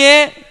आदमी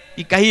बनिए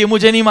कि कहिए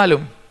मुझे नहीं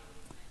मालूम।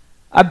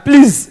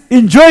 Please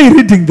enjoy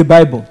reading the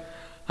Bible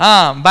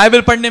हाँ,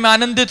 बाइबल पढ़ने में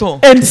आनंदित हो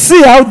and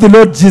see how the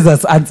Lord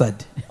Jesus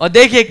answered. और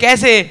देखिए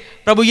कैसे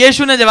प्रभु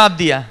यीशु ने जवाब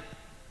दिया।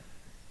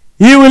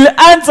 He will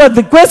answer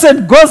the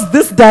question goes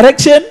this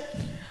direction,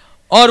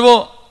 और वो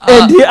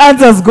and he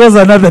answers goes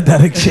another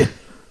direction.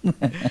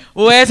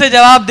 वो ऐसे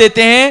जवाब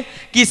देते हैं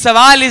कि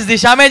सवाल इस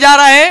दिशा में जा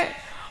रहा है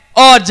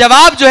और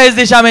जवाब जो है इस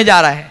दिशा में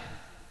जा रहा है।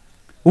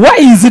 Why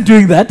is he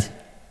doing that?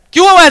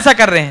 क्यों वो ऐसा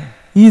कर रहे हैं?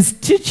 He is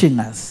teaching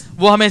us.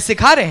 वो हमें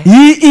सिखा रहे हैं।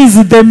 He is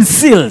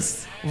themselves.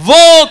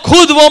 वो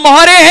खुद वो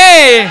मोहरे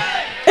हैं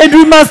And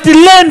we must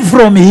learn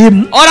from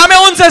him. और हमें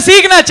उनसे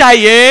सीखना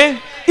चाहिए।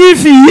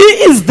 If he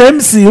is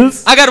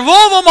themselves, अगर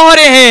वो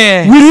मोहरे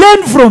हैं we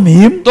learn from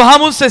him तो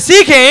हम उससे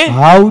सीखें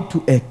how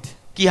to act.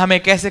 कि हमें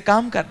कैसे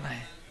काम करना है।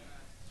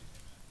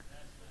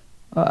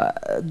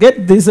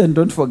 Get this and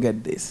don't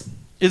forget this.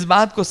 इस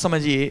बात को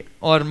समझिए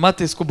और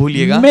मत इसको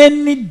भूलिएगा।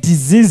 Many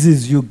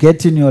diseases you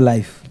get in your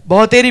life,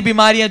 बहुत सारी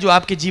बीमारियां जो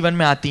आपके जीवन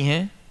में आती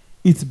हैं,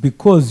 it's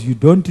because you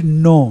don't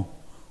know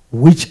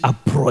which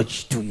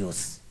approach to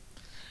use.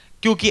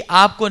 क्योंकि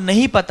आपको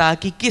नहीं पता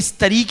कि किस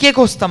तरीके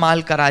को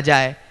इस्तेमाल करा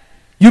जाए।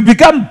 You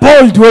become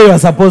bold where you are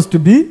supposed to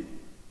be.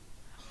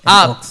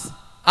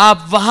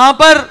 आप वहां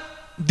पर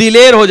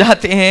दिलेर हो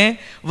जाते हैं,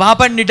 वहां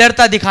पर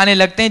निडरता दिखाने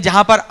लगते हैं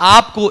जहां पर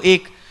आपको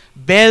एक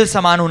बैल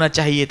समान होना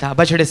चाहिए था,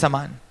 बछड़े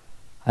समान।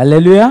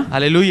 Hallelujah.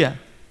 Hallelujah.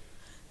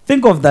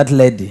 Think of that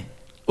lady.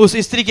 उस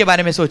स्त्री के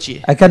बारे में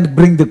सोचिए। I can't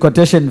bring the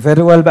quotation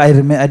very well, but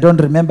I don't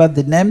remember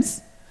the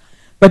names.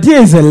 But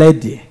here is a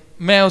lady.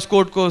 मैं उस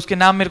कोट को, उसके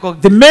नाम मेरे को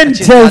The man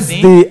अच्छे से tells याद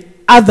नहीं। the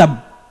other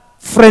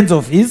friends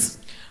of his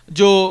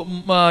जो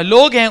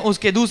लोग हैं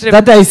उसके दूसरे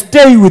that I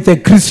stay with a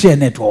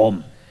Christian at home.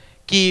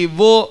 कि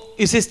वो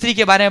इस स्त्री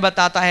के बारे में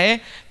बताता है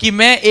कि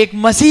मैं एक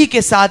मसीह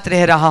के साथ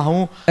रह रहा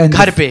हूं And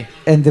घर पे।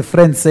 and the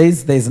friend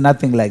says there is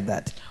nothing like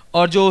that.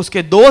 और जो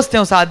उसके दोस्त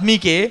हैं उस आदमी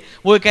के,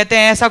 वो कहते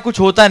हैं ऐसा कुछ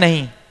होता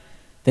नहीं।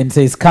 Then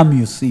says, come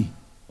you see.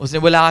 उसने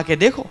बोला आके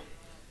देखो।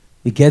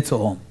 He gets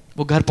home.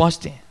 वो घर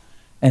पहुंचते हैं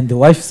And the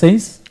wife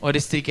says, और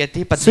स्त्री कहती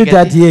है, पत्नी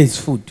sweetheart, कहती है, here is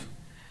food.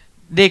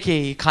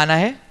 देखिए ये खाना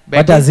है, What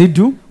बैठो। does he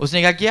do?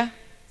 उसने क्या किया?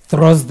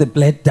 Throws the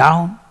plate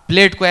down,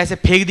 plate को ऐसे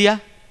फेंक दिया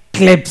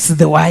claps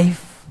the wife.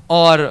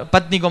 और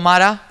पत्नी को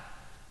मारा।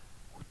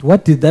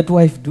 What did that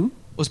wife do?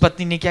 उस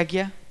पत्नी ने क्या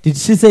किया? Did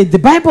she say, the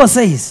Bible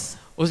says,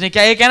 उसने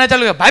क्या ये कहना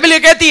चालू किया? बाइबल ये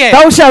कहती है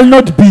thou shalt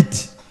not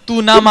beat?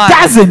 तू ना It मार।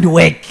 doesn't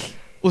work.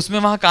 उसमें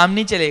वहां काम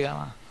नहीं चलेगा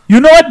वहां। You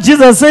know what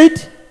Jesus said?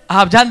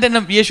 आप जानते हैं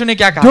ना यीशु ने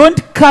क्या कहा?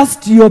 Don't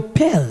cast your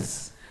pearls.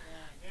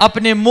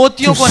 अपने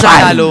मोतियों को ना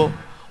Swine. डालो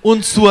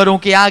उन सुअरों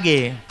के आगे।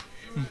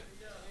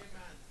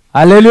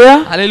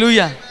 Hallelujah.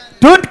 Hallelujah.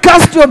 Don't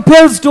cast your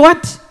pearls to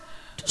what?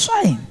 To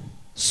swine.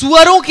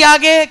 सुअरों के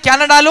आगे क्या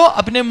ना डालो?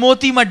 अपने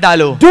मोती मत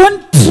डालो।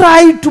 Don't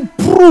try to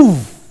prove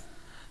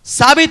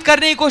साबित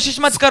करने की कोशिश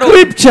मत करो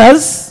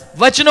scriptures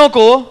वचनों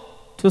को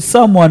to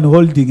someone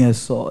holding a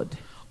sword.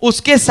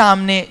 उसके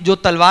सामने जो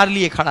तलवार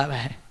लिए खड़ा हुआ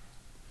है।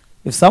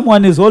 If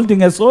someone is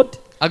holding a sword,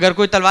 अगर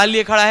कोई तलवार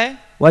लिए खड़ा है,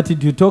 what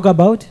did you talk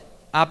about?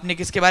 आपने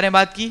किसके बारे में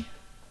बात की?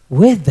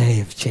 Weather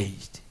have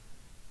changed.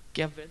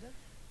 क्या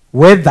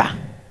Weather.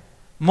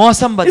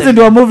 मौसम Isn't बदल?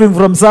 we are moving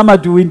from summer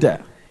to winter?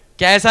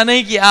 क्या ऐसा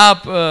नहीं कि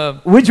आप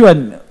Which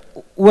one?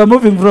 We are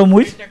moving from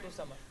which?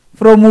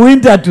 From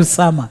winter to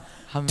summer.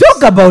 हम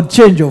Talk about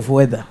change of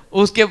weather.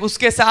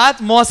 उसके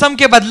साथ मौसम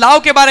के बदलाव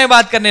के बारे में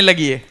बात करने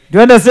लगी है। Do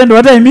you understand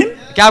what I mean?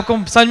 क्या आपको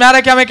समझ में आ रहा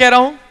है क्या मैं कह रहा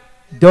हूं?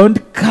 Don't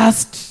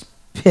cast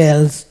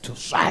pearls to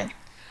swine.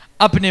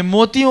 अपने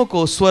मोतियों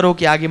को स्वरों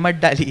के आगे मत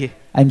डालिए।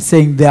 I'm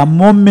saying there are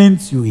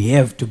moments you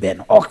have to be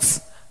an ox.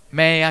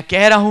 मैं यहाँ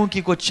कह रहा हूं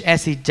कि कुछ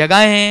ऐसी जगह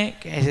हैं,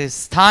 ऐसे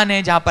स्थान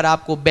हैं जहां पर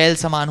आपको बैल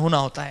समान होना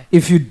होता है।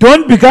 If you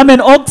don't become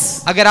an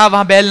ox, अगर आप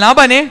वहां बैल ना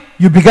बने,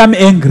 you become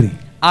angry.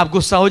 आप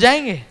गुस्सा हो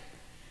जाएंगे।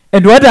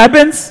 And what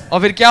happens?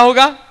 और फिर क्या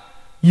होगा?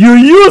 You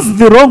use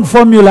the wrong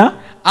formula,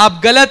 आप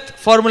गलत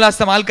फॉर्मूला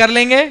इस्तेमाल कर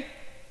लेंगे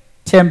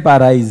temper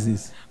rises.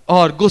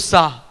 और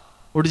गुस्सा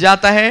उड़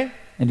जाता है।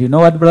 And you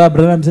know what Brother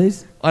Branham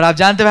says? और आप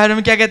जानते हैं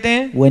भाई क्या कहते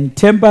हैं? When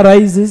temper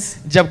rises,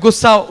 जब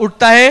गुस्सा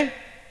उठता है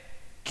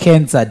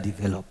cancer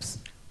develops.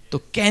 तो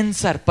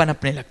कैंसर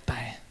पनपने लगता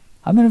है।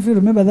 How many of you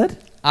remember that?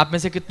 आप में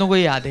से कितनों को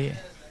याद है ये?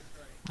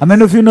 How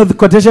many of you know the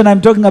quotation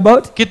I'm talking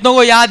about? कितनों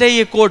को याद है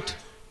ये coat?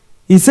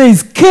 He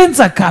says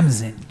cancer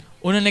comes in,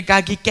 उन्होंने कहा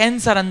कि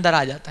कैंसर अंदर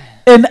आ जाता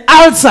है, an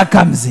ulcer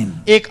comes in.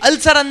 एक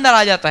अल्सर अंदर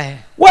आ जाता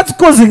है। What's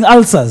causing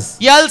ulcers?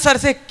 ये अल्सर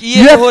से You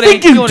ये हो are रहे हैं,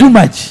 thinking क्यों too हो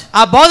रहे हैं? much.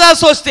 आप बहुत ज्यादा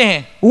सोचते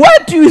हैं।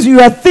 What you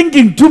are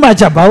thinking too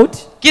much about?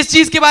 किस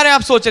चीज के बारे में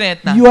आप सोच रहे हैं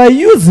इतना? You are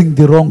using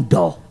the wrong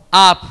door.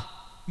 आप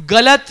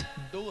गलत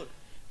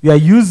You are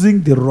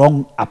using the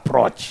wrong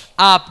approach.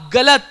 आप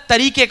गलत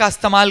तरीके का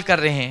इस्तेमाल कर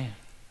रहे हैं।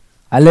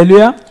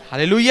 Hallelujah.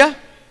 Hallelujah.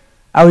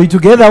 Are we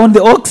together on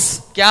the ox?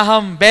 क्या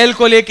हम बैल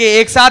को लेके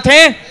एक साथ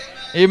हैं?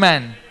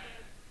 Amen.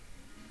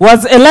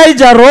 Was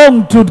Elijah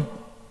wrong to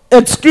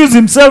excuse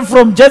himself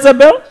from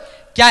Jezebel?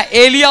 क्या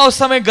एलिया उस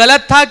समय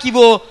गलत था कि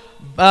वो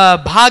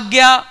भाग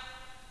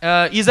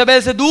गया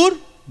इजाबेल से दूर?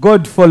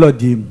 God followed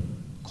him.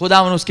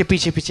 खुदावन उसके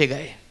पीछे पीछे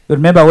गए। You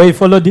remember where he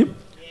followed him?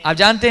 आप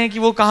जानते हैं कि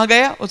वो कहाँ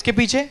गया उसके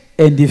पीछे?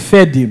 And he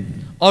fed him.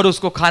 और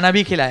उसको खाना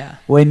भी खिलाया।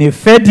 When he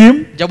fed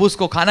him, जब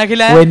उसको खाना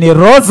खिलाया, when he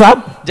rose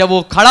up, जब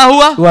वो खड़ा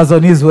हुआ, he was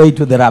on his way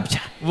to the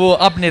rapture. वो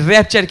अपने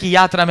रैप्चर की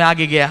यात्रा में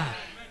आगे गया।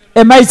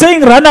 Am I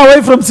saying run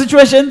away from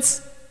situations?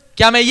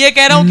 क्या मैं ये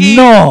कह रहा हूं कि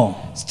No.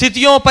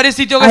 स्थितियों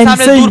परिस्थितियों के I'm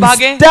सामने दूर saying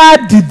भागे?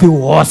 study the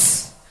horse.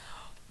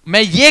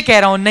 मैं ये कह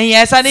रहा हूं नहीं,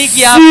 ऐसा नहीं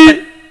कि आप,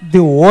 See the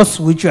horse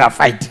which you are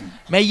fighting.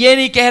 मैं ये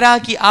नहीं कह रहा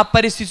कि आप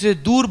परिस्थिति से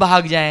दूर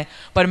भाग जाएं,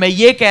 पर मैं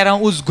ये कह रहा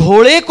हूं उस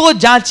घोड़े को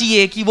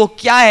जांचिए कि वो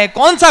क्या है,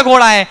 कौन सा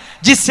घोड़ा है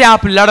जिससे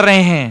आप लड़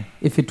रहे हैं।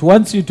 If it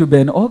wants you to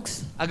be an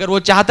ox, अगर वो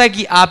चाहता है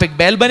कि आप एक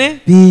बैल बने,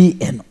 be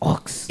an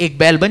ox. एक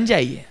बैल बन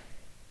जाइए।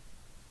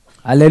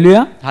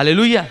 Hallelujah.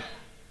 Hallelujah.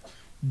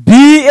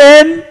 Be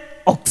an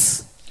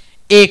ox.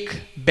 एक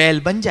बैल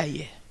बन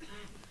जाइए।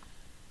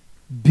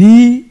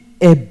 Be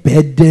a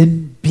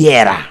burden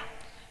bearer.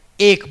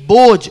 एक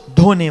बोझ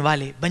ढोने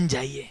वाले बन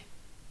जाइए।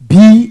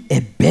 Be a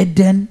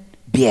burden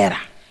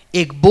bearer.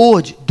 एक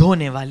बोझ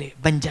ढोने वाले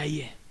बन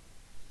जाइए।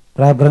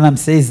 Brother Branham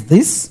says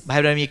this.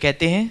 भाई ब्रह्म ये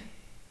कहते हैं,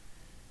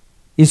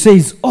 He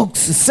says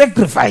ox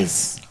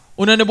sacrifice.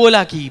 उन्होंने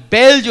बोला कि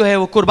बैल जो है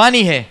वो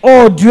कुर्बानी है।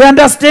 Oh, do you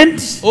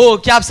understand? ओ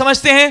क्या आप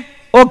समझते हैं?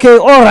 Okay,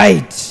 all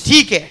right.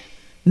 ठीक है।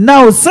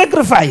 Now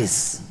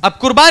sacrifice. अब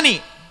कुर्बानी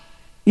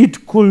It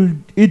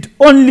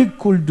only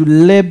could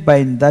labor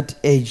in that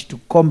age to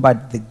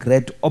combat the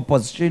great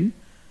opposition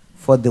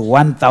for the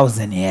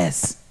 1,000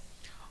 years.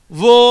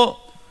 वो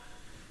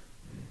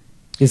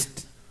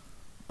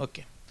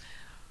ओके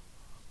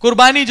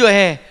कुर्बानी जो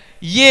है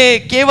ये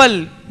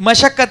केवल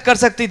मशक्कत कर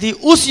सकती थी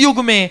उस युग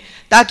में,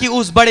 ताकि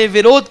उस बड़े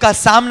विरोध का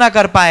सामना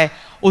कर पाए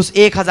उस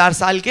 1000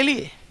 साल के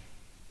लिए।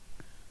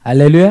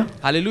 Hallelujah.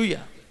 Hallelujah.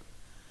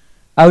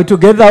 Are we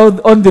together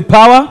on the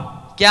power?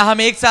 क्या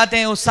हम एक साथ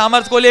हैं उस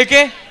सामर्थ को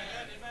लेके?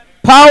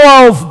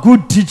 Power of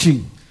good teaching.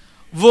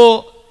 वो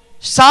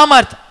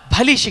सामर्थ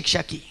भली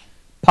शिक्षा की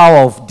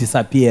Power of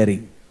disappearing.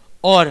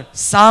 और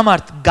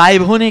सामर्थ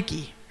गायब होने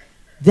की।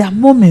 There are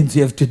moments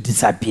you have to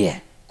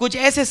disappear. कुछ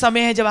ऐसे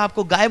समय है जब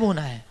आपको गायब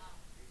होना है।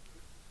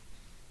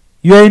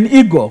 You are in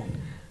ego.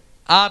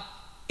 आप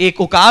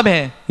एक उकाब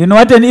हैं। You know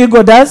what an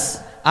ego does?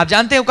 आप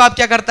जानते हैं उकाब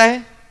क्या करता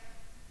है?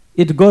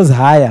 It goes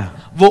higher,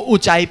 वो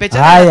ऊंचाई पे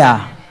चला जाता higher,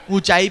 है।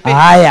 ऊंचाई पे,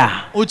 higher,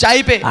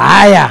 ऊंचाई पे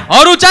higher.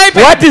 और ऊंचाई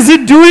पे। What is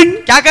it doing?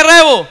 क्या कर रहा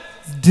है वो?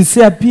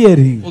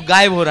 Disappearing, वो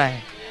गायब हो रहा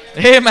है।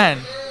 आमेन।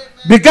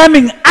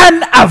 becoming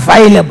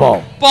unavailable.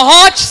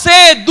 पहुंच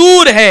से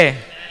दूर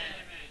है।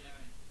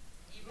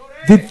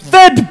 The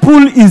third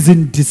pull is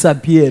in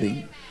disappearing.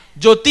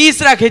 जो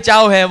तीसरा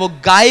खिंचाव है वो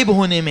गायब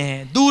होने में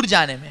है, दूर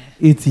जाने में है।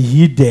 It's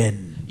hidden.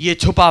 ये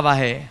छुपा हुआ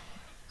है।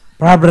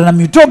 Brother Branham,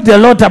 you talked a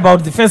lot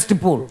about the first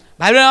pull.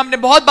 भाई बहन, आपने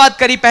बहुत बात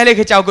करी पहले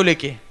खिंचाव को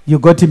लेके। You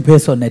got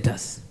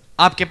impersonators.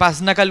 आपके पास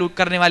नकल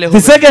करने वाले हो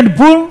The गए। second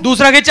pull,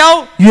 दूसरा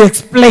खिंचाव, you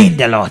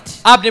explained a lot.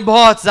 आपने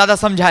बहुत ज्यादा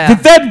समझाया। The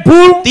third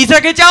pull, तीसरा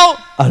खिंचाव,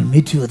 I'll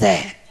meet you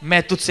there.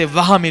 मैं तुझसे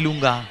वहां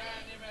मिलूंगा।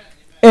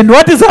 And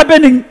what is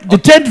happening? The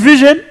tent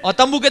vision, और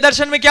तंबू के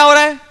दर्शन में क्या हो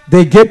रहा है?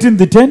 they get in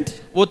the tent,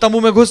 वो तंबू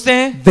में घुसते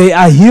हैं, they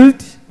are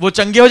healed, वो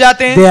चंगे हो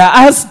जाते हैं they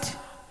are asked,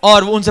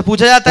 और उनसे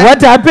पूछा जाता है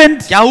what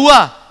happened? क्या हुआ?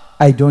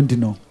 I don't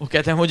know. वो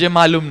कहते हैं मुझे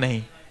मालूम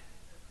नहीं।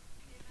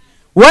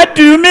 What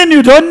do you mean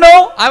you don't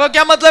know? आपका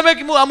क्या मतलब है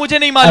कि मुझे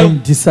नहीं मालूम?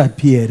 I'm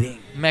disappearing.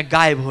 मैं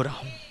गायब हो रहा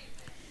हूं।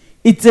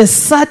 It's a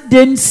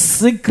sudden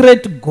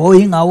secret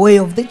going away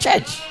of the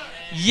church.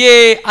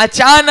 ये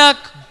अचानक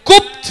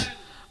गुप्त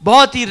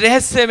बहुत ही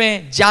रहस्य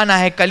में जाना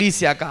है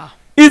कलीसिया का।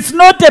 It's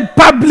not a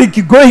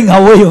public going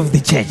away of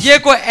the church. ये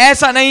कोई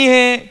ऐसा नहीं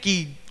है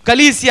कि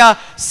कलीसिया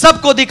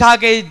सबको दिखा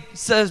के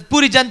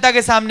पूरी जनता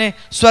के सामने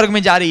स्वर्ग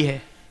में जा रही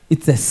है।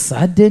 It's a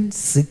sudden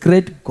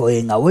secret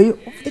going away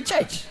of the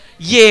church.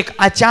 ये एक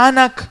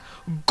अचानक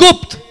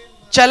गुप्त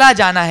चला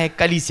जाना है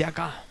कलीसिया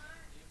का।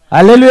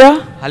 Hallelujah.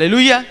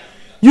 Hallelujah.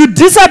 You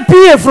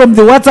disappear from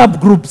the WhatsApp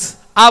groups.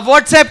 आप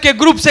व्हाट्सएप के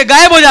ग्रुप से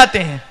गायब हो जाते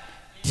हैं,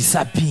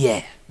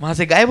 Disappear. वहां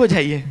से गायब हो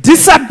जाइए।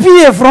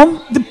 Disappear from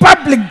the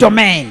public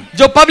domain.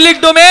 जो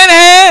पब्लिक डोमेन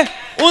है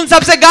उन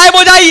सब से गायब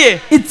हो जाइए।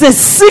 It's a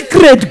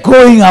secret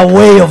going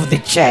away of the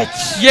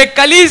church. ये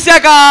कलीसिया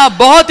का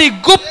बहुत ही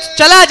गुप्त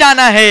चला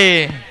जाना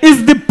है।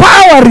 Is the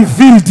power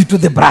revealed to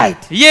the bride.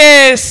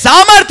 ये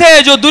सामर्थ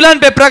है जो दुल्हन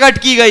पे प्रकट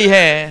की गई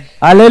है।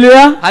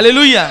 Hallelujah.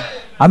 Hallelujah.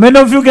 How many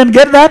of you can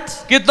get that?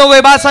 कितनों को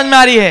ये बात समझ में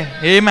आ रही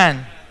है?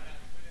 आमेन।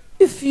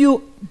 If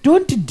you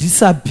don't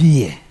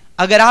disappear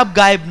अगर आप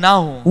गायब ना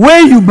हो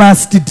where you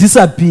must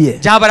disappear,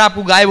 जहां पर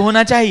आपको गायब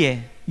होना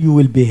चाहिए, you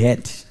will be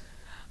hurt.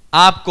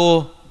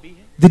 आपको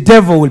The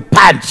devil will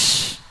punch.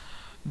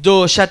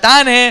 जो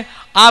शैतान है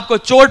आपको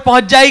चोट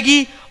पहुंच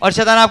जाएगी और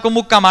शैतान आपको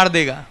मुक्का मार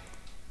देगा।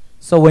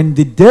 So when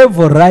the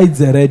devil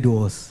rides a red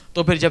horse,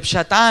 तो फिर जब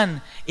शैतान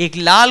एक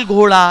लाल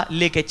घोड़ा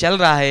लेके चल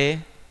रहा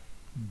है,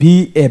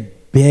 be a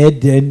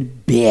burden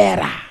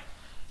bearer.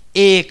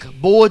 एक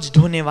बोझ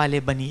ढोने वाले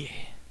बनिए,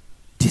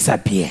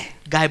 Disappear.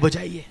 गायब हो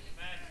जाइए।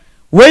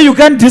 Where you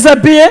can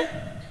disappear?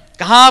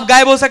 कहां आप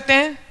गायब हो सकते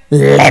हैं?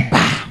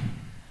 Labor.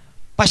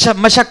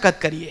 मशक्कत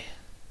करिए।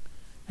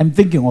 I'm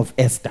thinking of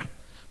Esther.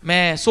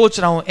 मैं सोच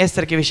रहा हूं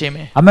एस्तर के विषय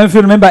में। How many of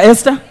you remember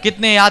Esther?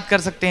 कितने याद कर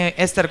सकते हैं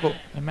एस्तर को?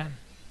 आमीन।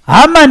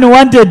 Haman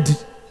wanted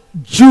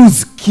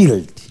Jews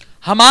killed.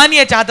 हमान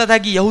ये चाहता था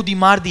कि यहूदी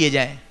मार दिए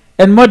जाएं।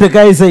 And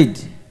Mordecai said,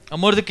 और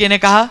मुर्दकी ने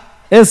कहा,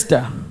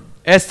 Esther,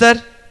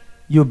 Esther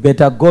you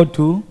better go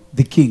to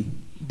the king.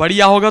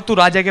 बढ़िया होगा तू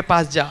राजा के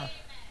पास जा।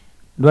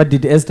 What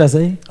did Esther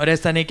say? और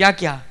एस्तर ने क्या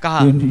किया? कहा,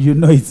 You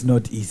know it's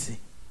not easy.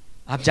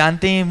 आप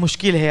जानते हैं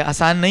मुश्किल है,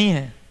 आसान नहीं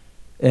है।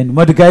 And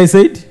Mordecai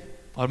said,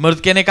 और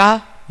मुर्दकी ने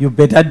कहा, you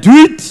better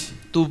do it.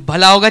 तू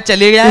भला होगा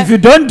चले जाए। If you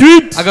don't do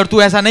it, अगर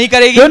तू ऐसा नहीं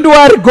करेगी, don't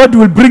worry, God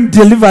will bring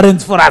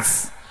deliverance for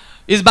us.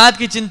 इस बात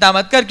की चिंता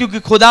मत कर, क्योंकि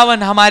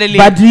खुदावन हमारे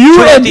लिए But you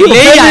and चुनौती your ले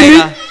ही family,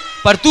 आएगा।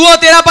 पर तू और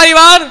तेरा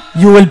परिवार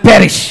You will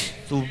perish.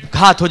 तू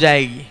घात हो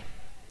जाएगी।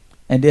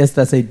 And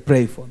Esther said,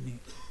 pray for me.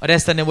 और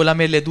एस्तर ने बोला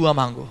मेरे लिए दुआ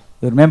मांगो।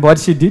 You remember what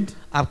she did?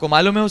 आपको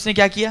मालूम है उसने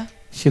क्या किया?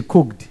 She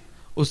cooked.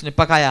 उसने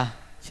पकाया,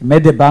 She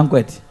made a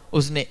banquet.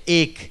 उसने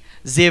एक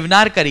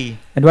जेवनार करी।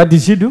 And what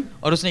did she do?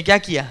 और उसने क्या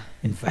किया?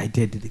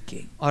 Invited the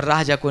king और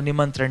राजा को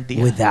निमंत्रण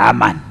दिया with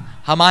Haman.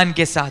 हमान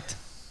के साथ।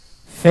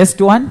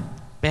 First one,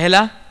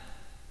 पहला,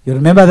 you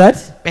remember that?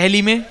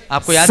 पहली में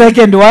आपको याद है?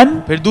 Second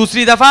one, फिर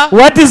दूसरी दफा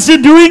what is she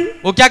doing?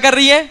 वो क्या कर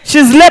रही है?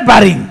 She's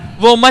laboring.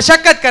 वो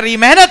मशक्कत कर रही है,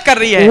 मेहनत कर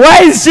रही है।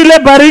 Why is she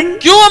laboring?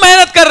 क्यों वो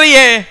मेहनत कर रही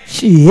है?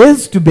 She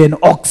has to be an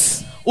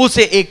ox.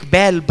 उसे एक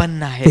बैल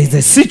बनना है। There's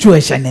a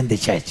situation in the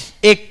church.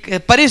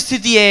 एक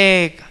परिस्थिति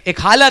है,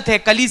 एक हालत है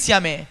कलीसिया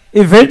में।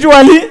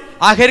 Eventually,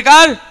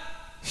 आखिरकार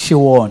she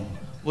won.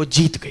 वो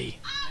जीत गई।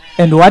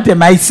 And what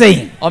am I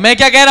saying? और मैं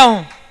क्या कह रहा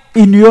हूं?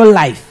 In your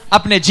life,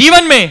 अपने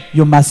जीवन में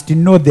you must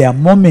know there are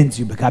moments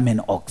you become an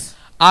ox.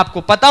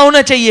 आपको पता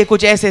होना चाहिए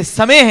कुछ ऐसे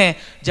समय हैं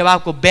जब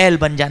आपको बैल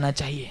बन जाना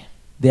चाहिए।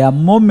 There are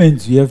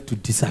moments you have to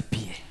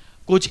disappear.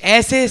 कुछ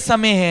ऐसे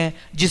समय हैं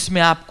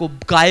जिसमें आपको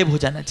गायब हो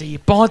जाना चाहिए,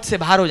 पहुंच से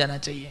बाहर हो जाना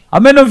चाहिए। How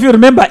many of you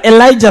remember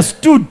Elijah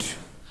stood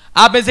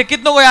आप में से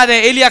कितनों को याद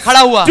है एलिया खड़ा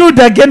हुआ,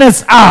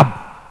 against Ahab?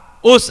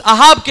 उस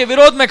अहाब के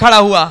विरोध में खड़ा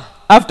हुआ।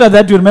 After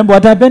that, you remember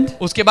what happened?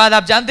 उसके बाद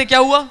आप जानते क्या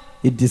हुआ?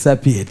 It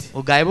disappeared.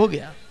 वो गायब हो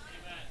गया.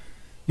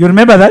 You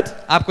remember that?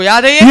 आपको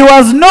याद है He ये?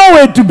 was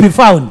nowhere to be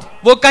found.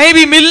 वो कहीं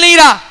भी मिल नहीं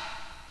रहा.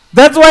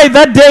 That's why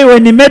that day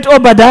when he met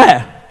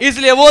Obadiah,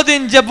 इसलिए वो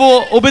दिन जब वो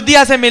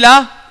उबदिया से मिला,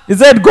 he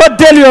said, "Go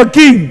tell your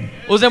king."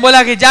 उसने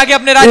बोला कि जाके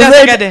अपने He राजा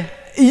से कह दे.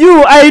 said,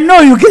 "You, I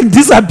know you can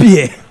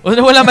disappear.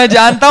 उसने बोला मैं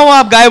जानता हूँ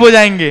आप गायब हो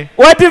जाएंगे.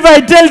 What if I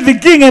tell the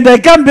king and I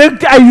come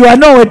back and you are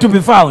nowhere to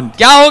be found?"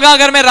 क्या होगा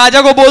अगर मैं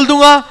राजा को बोल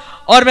दूंगा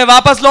और मैं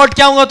वापस लौट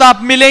के आऊंगा तो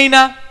आप मिले ही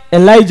ना?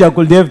 Elijah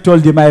could have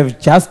told him, "I have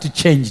just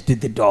changed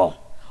the door.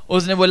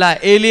 उसने बोला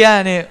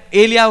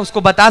एलिया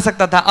उसको बता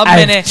सकता था अब I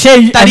मैंने have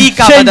changed, I'm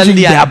तरीका बदल changing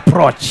दिया the है.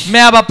 approach.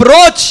 मैं अब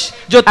अप्रोच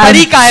जो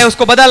तरीका है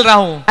उसको बदल रहा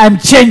हूँ. I'm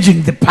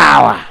changing the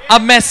power."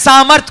 अब मैं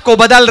सामर्थ को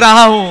बदल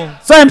रहा हूँ.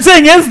 So I'm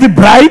saying, as the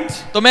bride,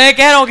 तो मैं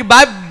कह रहा हूँ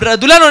कि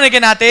दुल्हन होने के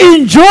नाते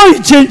enjoy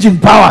changing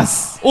powers.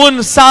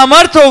 उन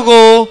सामर्थ्यों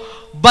को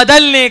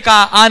बदलने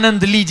का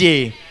आनंद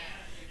लीजिए.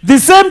 The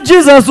same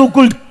Jesus who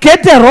could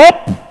get a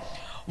rope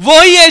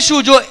वही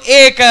यीशु जो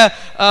एक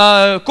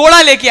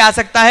कोड़ा लेके आ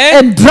सकता है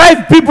and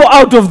drive people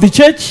out of the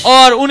church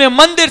और उन्हें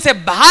मंदिर से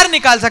बाहर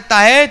निकाल सकता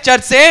है,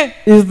 चर्च से,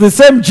 is the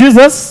same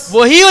Jesus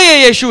वही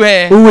ये यीशु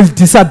है. who will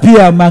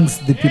disappear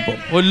amongst the people.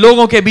 वो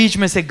लोगों के बीच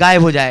में से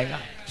गायब हो जाएगा.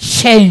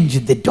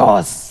 Change the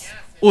doors.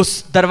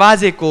 उस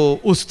दरवाजे को,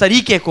 उस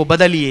तरीके को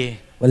बदलिए.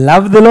 We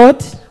love the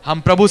Lord.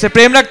 हम प्रभु से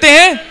प्रेम रखते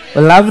हैं.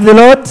 We love the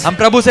Lord. हम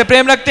प्रभु से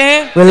प्रेम रखते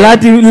हैं. We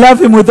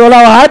love him with all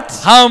our heart.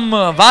 हम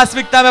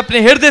वास्तविकता में अपने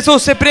हृदय से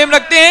उससे प्रेम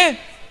रखते हैं.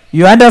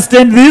 You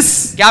understand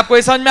this? क्या आपको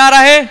ये समझ में आ रहा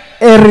है?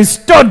 A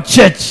restored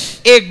church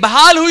एक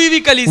बहाल हुई हुई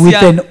with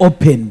कलीसिया an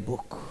open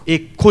book.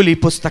 एक खुली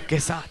पुस्तक के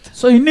साथ.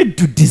 So you need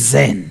to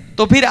discern.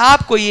 तो फिर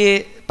आपको ये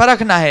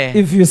परखना है.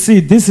 If you see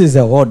this is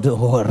a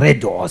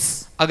red horse,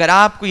 अगर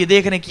आपको ये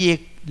देखने की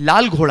एक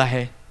लाल घोड़ा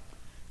है,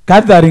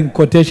 gathering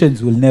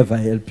quotations will never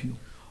help you.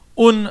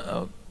 उन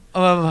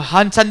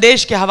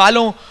संदेश के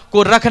हवालों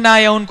को रखना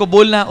या उनको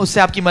बोलना उससे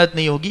आपकी मदद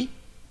नहीं होगी.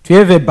 To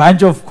have a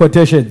bunch of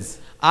quotations,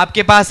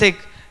 आपके पास एक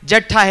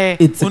जट्ठा है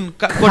It's उन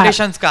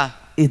कोटेशंस का.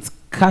 it's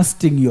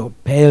casting your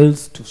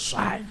pearls to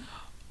swine.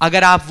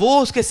 अगर आप वो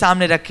उसके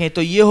सामने रखें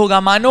तो ये होगा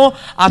मानो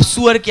आप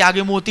सुअर के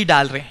आगे मोती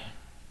डाल रहे हैं.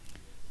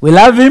 We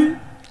love him.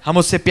 हम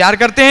उससे प्यार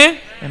करते हैं.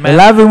 We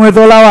love him with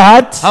all our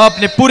heart. हम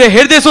अपने पूरे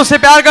हृदय से उससे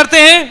प्यार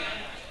करते हैं.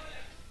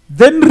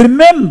 Then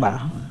remember,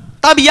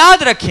 तब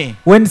याद रखें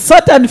when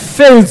Satan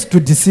fails to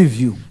deceive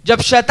you,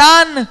 जब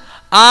शैतान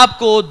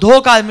आपको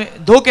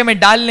धोखे में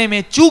डालने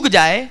में चूक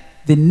जाए,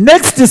 the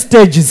next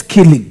stage is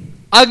killing.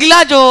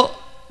 अगला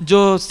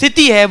जो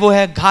स्थिति है वो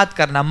है घात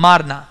करना,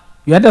 मारना.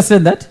 You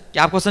understand that?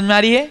 क्या आपको समझ में आ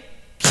रही है?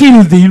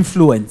 Kill the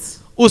influence.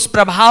 उस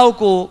प्रभाव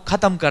को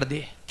खत्म कर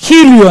दे.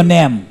 Kill your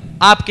name.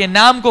 आपके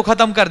नाम को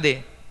खत्म कर दे.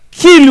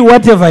 Kill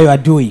whatever you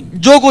are doing.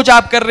 जो कुछ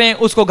आप कर रहे हैं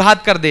उसको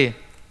घात कर दे.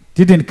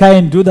 Didn't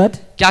Cain do that?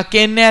 क्या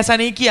केन ने ऐसा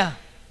नहीं किया?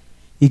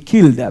 He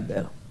killed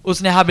Abel.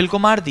 उसने हाबिल को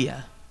मार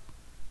दिया.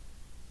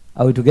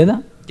 Are we together?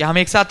 क्या हम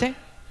एक साथ हैं?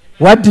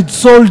 What did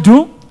Saul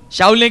do?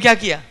 शाऊल ने क्या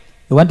किया?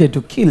 He wanted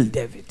to kill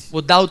David.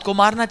 वो दाऊद को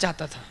मारना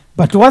चाहता था.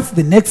 But what's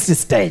the next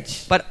stage?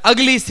 पर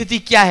अगली स्थिति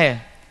क्या है?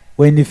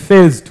 When he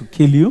fails to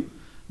kill you,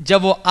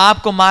 जब वो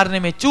आपको मारने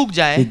में चूक he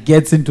जाए,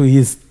 gets into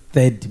his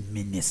third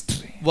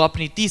ministry. वो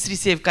अपनी तीसरी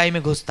सेवकाई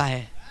में घुसता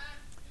है.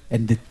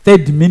 And the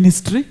third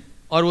ministry,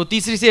 और वो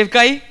तीसरी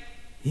सेवकाई,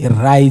 he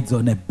rides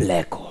on a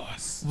black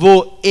horse.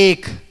 वो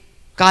एक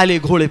काले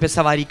घोड़े पे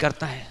सवारी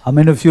करता है. How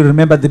many of you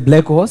remember the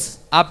black horse?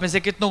 आप में से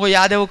कितनों को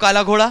याद है वो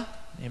काला घोड़ा?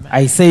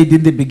 I said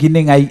in the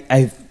beginning,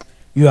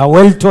 you are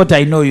well taught,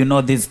 I know you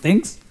know these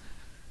things.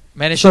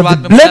 मैंने So the शुरुआत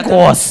में black बोला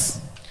था, horse,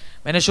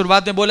 मैंने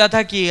शुरुआत में बोला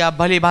था कि आप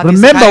भली भांति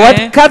remember सिखाए what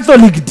हैं.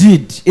 Catholic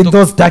did in तो-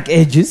 those dark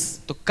ages?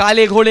 तो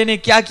काले घोड़े ने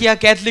क्या किया,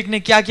 कैथलिक ने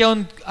क्या किया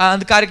उन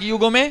अंधकार के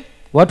युगों में?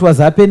 What was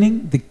happening?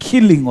 The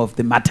killing of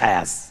the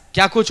martyrs.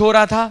 क्या कुछ हो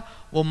रहा था?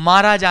 वो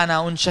मारा जाना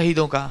उन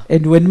शहीदों का.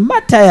 And when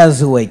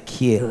martyrs were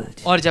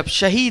killed, और जब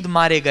शहीद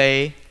मारे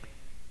गए,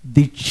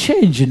 the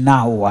change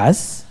now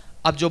was,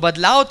 अब जो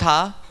बदलाव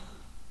था,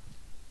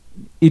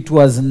 it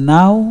was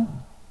now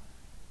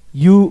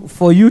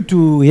for you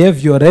to have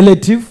your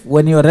relative,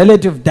 when your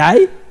relative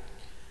die,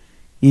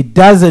 he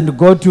doesn't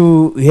go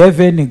to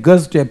heaven, he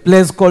goes to a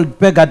place called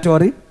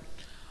purgatory.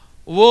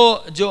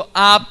 वो जो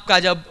आपका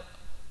जब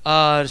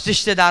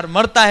रिश्तेदार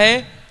मरता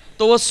है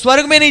तो वो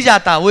स्वर्ग में नहीं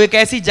जाता, वो एक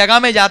ऐसी जगह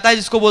में जाता है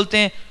जिसको बोलते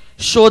हैं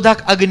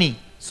शोधक अग्नि.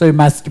 So you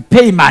must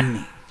pay money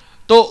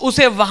तो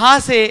उसे वहां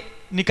से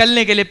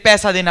निकलने के लिए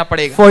पैसा देना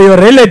पड़ेगा. for your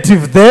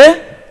relative there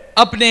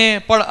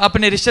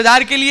अपने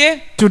रिश्तेदार के लिए,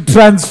 to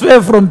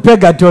transfer from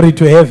purgatory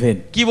to heaven.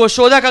 कि वो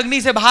शोधक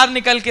अग्नि से बाहर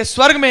निकल के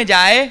स्वर्ग में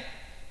जाए.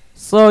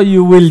 So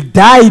you will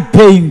die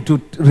paying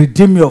to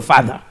redeem your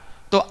father.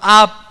 तो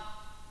आप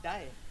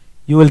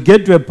You will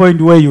get to a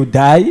point where you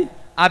die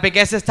एक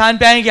ऐसे स्थान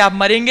पे आएंगे आप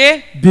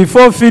मरेंगे,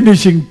 before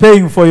finishing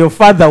paying for your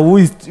father who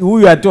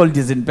you are told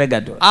is in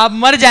purgatory. आप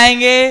मर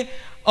जाएंगे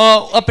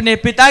अपने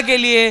पिता के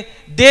लिए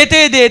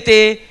देते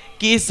देते,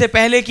 कि इससे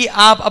पहले कि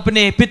आप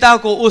अपने पिता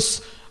को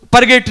उस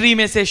परगेटरी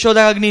में से,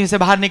 शोधक अग्नि से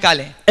बाहर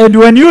निकालें. And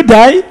when you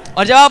die,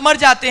 और जब आप मर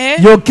जाते हैं,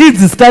 your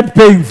kids start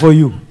paying for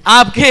you.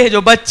 आपके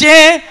जो बच्चे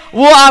हैं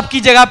वो आपकी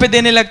जगह पे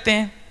देने लगते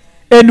हैं,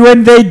 And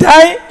when they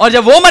die, और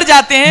जब वो मर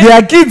जाते हैं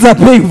their kids are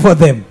paying for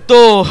them.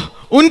 तो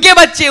उनके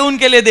बच्चे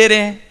उनके लिए दे रहे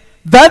हैं।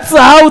 That's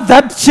how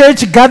that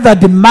church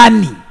gathered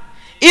money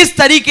इस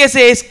तरीके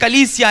से इस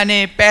कलीसिया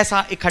ने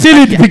पैसा इकट्ठा till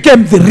it किया,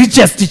 became the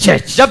richest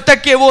church. जब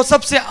तक कि वो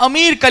सबसे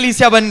अमीर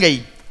कलीसिया बन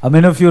गई। How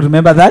many of you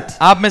remember that?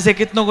 आप में से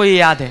कितनों को ये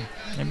याद है?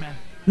 Amen.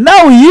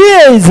 Now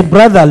here is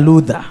Brother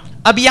Luther.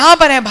 अब यहाँ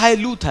पर है भाई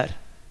Luther,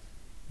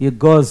 He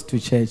goes to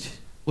church.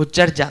 वो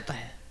चर्च जाता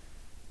है।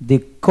 The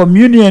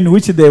communion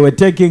which they were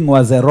taking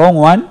was a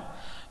wrong one.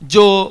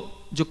 जो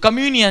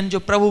कम्युनियन, जो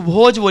प्रभु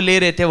भोज वो ले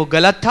रहे थे वो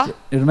गलत था।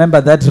 You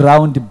remember that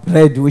round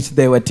bread which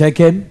they were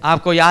taking,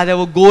 आपको याद है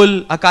वो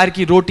गोल आकार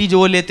की रोटी जो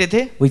वो लेते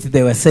थे, which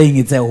they were saying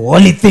it's a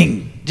holy thing.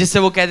 जिससे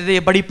वो कहते थे ये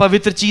बड़ी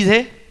पवित्र चीज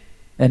है।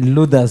 And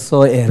Luther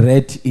saw a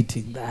rat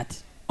eating that.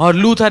 और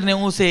लूथर ने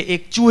उसे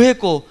एक चूहे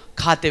को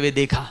खाते हुए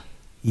देखा,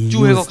 He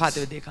चूहे को used खाते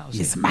हुए देखा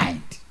उसे। his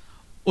mind.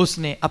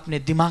 उसने अपने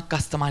दिमाग का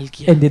इस्तेमाल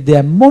किया। And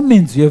there are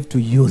moments you have to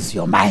use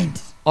your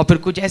mind. और फिर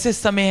कुछ ऐसे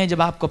समय हैं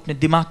जब आपको अपने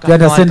दिमाग का You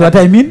इस्तेमाल understand what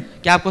करना I है।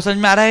 mean? क्या आपको समझ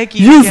में आ रहा है कि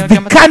Use क्या the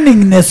मतलब?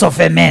 cunningness of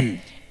a man.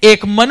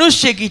 एक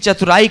मनुष्य की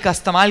चतुराई का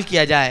इस्तेमाल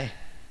किया जाए।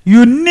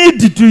 You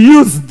need to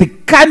use the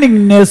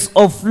cunningness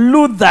of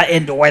Luther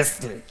and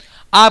Wesley.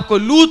 आपको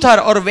लूथर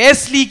और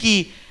वेस्ली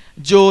की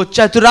जो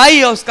चतुराई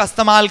है उसका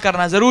इस्तेमाल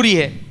करना जरूरी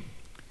है।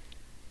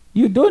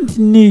 You don't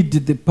need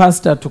the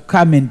pastor to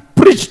come and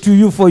preach to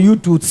you for you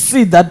to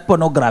see that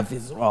pornography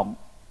is wrong.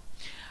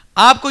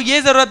 आपको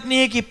ये जरूरत नहीं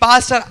है कि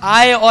पास्टर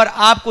आए और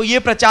आपको ये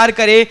प्रचार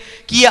करे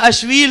कि ये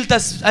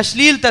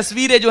अश्लील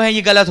तस्वीरें जो हैं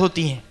ये गलत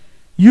होती हैं।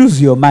 Use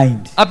your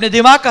mind. अपने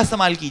दिमाग का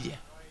इस्तेमाल कीजिए।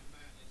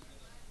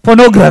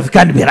 Pornography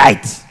can't be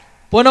right.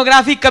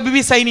 Pornography कभी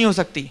भी सही नहीं हो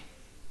सकती।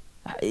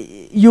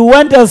 You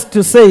want us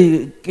to say,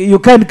 you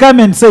can come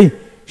and say,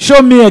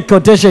 show me a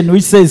quotation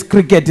which says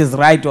cricket is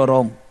right or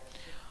wrong.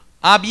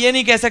 आप ये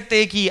नहीं कह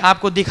सकते कि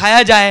आपको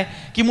दिखाया जाए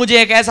कि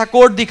मुझे एक ऐसा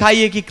कोड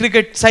दिखाइए कि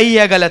क्रिकेट सही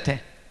है गलत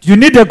है। You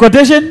need a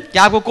quotation?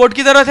 क्या आपको कोड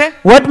की जरूरत है?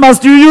 What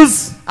must you use?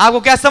 आपको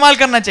क्या इस्तेमाल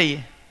करना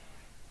चाहिए?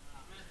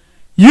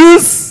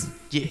 Use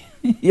ये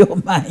your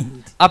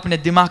mind. अपने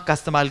दिमाग का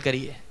इस्तेमाल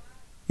करिए।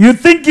 You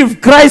think if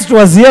Christ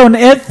was here on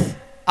earth,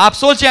 आप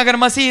सोचिए अगर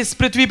मसीह इस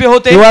पृथ्वी पे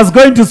होते, he was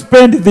going to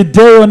spend the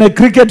day on a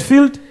cricket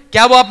field?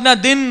 क्या वो अपना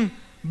दिन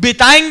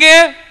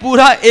बिताएंगे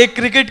पूरा एक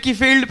क्रिकेट की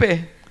फील्ड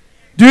पे?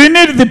 Do you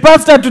need the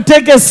pastor to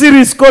take a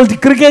series called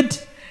cricket?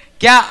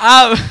 क्या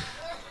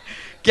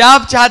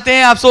आप चाहते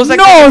हैं, आप सोच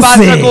सकते No, हैं कि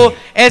पास्टर say. को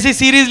ऐसी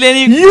सीरीज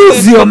लेनी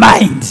Use your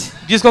mind.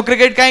 जिसको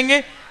क्रिकेट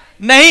कहेंगे?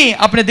 नहीं,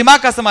 अपने दिमाग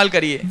का इस्तेमाल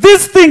करिए।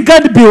 This thing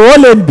can't be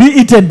whole and be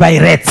eaten by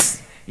rats.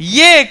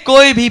 ये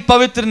कोई भी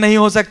पवित्र नहीं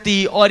हो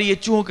सकती और ये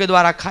चूहों के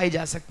द्वारा खाई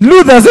जा सकती।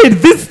 Luther said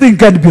this thing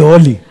can't be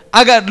holy.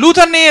 अगर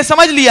लूथर ने ये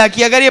समझ लिया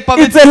कि अगर ये It's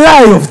पवित्र a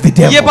lie of the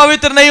ये devil.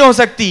 पवित्र नहीं हो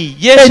सकती,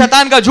 ये And-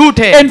 शैतान का झूठ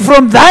है, And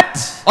from that,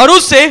 और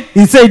उससे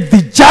he said,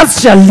 the just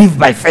shall live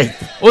by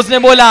faith. उसने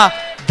बोला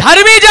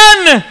धर्मी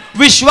जन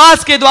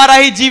विश्वास के द्वारा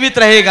ही जीवित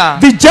रहेगा।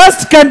 The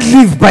just can't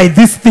live by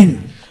this thing,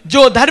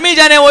 जो धर्मी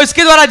जन है वो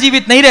इसके द्वारा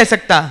जीवित नहीं रह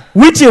सकता।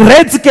 which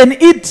rats can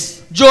eat.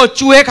 जो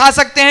चूहे खा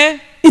सकते हैं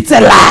It's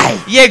a lie.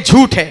 ये एक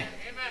झूठ है।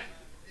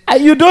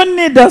 You don't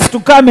need us to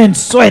come and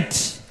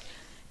sweat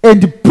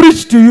and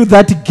preach to you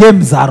that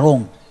games are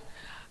wrong.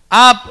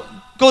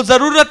 आपको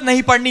जरूरत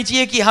नहीं पड़नी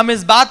चाहिए कि हम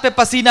इस बात पे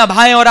पसीना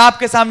बहाएं और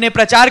आपके सामने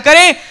प्रचार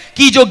करें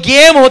कि जो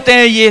गेम होते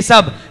हैं ये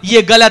सब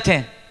ये गलत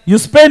हैं। You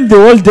spend the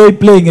whole day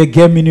playing a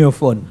game in your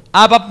phone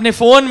आप अपने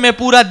फोन में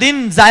पूरा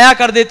दिन जाया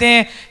कर देते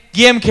हैं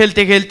गेम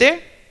खेलते खेलते,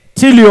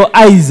 till your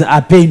eyes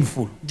are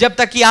painful जब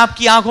तक कि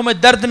आपकी आंखों में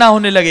दर्द ना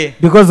होने लगे,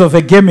 because of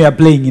a game you are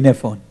playing in a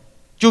phone.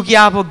 क्योंकि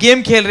आप वो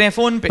गेम खेल रहे हैं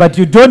फोन पे। But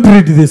you don't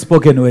read the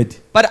spoken word.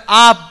 पर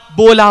आप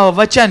बोला हुआ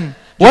वचन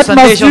जो What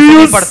संदेश must है, you उसे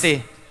नहीं use?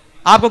 पढ़ते।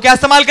 आपको क्या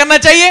इस्तेमाल करना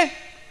चाहिए?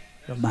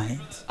 Your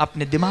mind.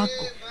 अपने दिमाग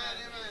को।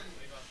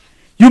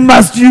 You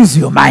must use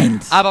your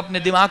mind. आप अपने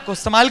दिमाग को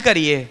इस्तेमाल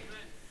करिए।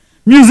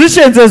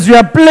 Musicians, as you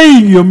are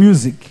playing your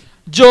music,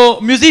 जो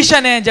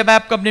म्यूजिशियन है जब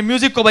आप अपने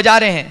म्यूजिक को बजा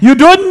रहे हैं, you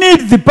don't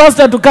need the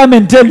pastor to come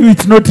and tell you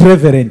it's not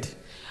reverent.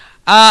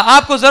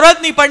 आपको जरूरत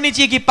नहीं पड़नी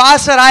चाहिए कि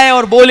पास्टर आए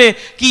और बोले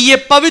कि ये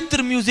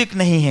पवित्र म्यूजिक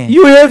नहीं है।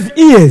 You have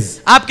ears.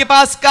 आपके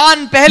पास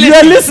कान पहले You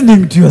are से,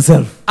 listening to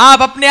yourself.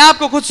 आप अपने आप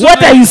को खुद सुन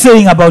What रहे are हैं। you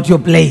saying about your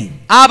playing?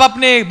 आप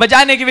अपने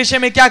बजाने के विषय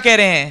में क्या कह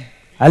रहे हैं?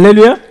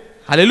 Hallelujah.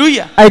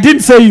 Hallelujah. I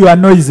didn't say you are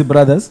noisy,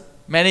 brothers.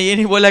 मैंने ये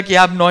नहीं बोला कि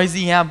आप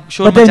नॉइजी हैं, आप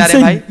शोर But I'm मचा रहे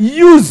हैं भाई, saying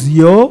use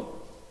your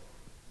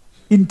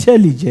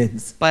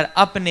intelligence. पर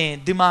अपने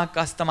दिमाग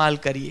का इस्तेमाल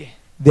करिए।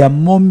 There are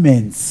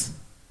moments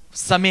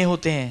समय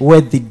होते हैं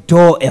where the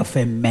door of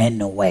a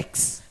man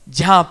works.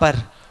 जहां पर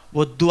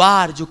वो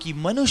द्वार जो कि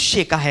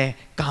मनुष्य का है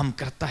काम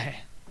करता है।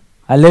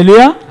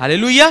 Hallelujah.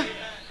 Hallelujah.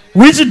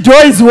 Which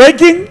door is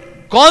working?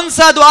 कौन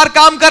सा द्वार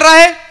काम कर रहा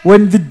है?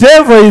 When the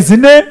devil is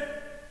in a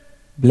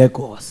black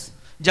horse.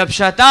 जब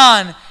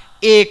शैतान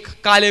एक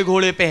काले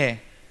घोड़े पे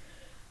है।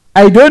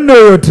 I don't know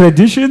your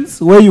traditions,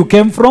 where you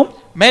came from,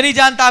 मैं नहीं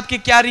जानता आपके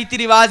क्या रीति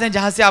रिवाज हैं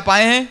जहां से आप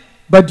आए हैं,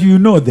 but you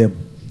know them.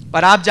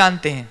 पर आप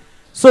जानते हैं।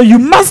 So you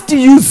must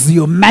use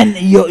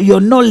your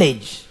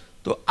knowledge.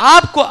 तो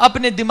आपको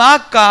अपने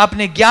दिमाग का,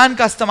 अपने ज्ञान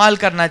का इस्तेमाल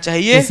करना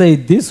चाहिए। You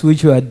say this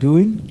which you are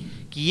doing,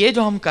 कि ये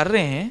जो हम कर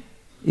रहे हैं,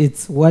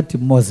 it's what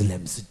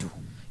Muslims do.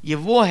 ये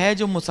वो है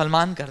जो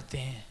मुसलमान करते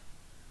हैं।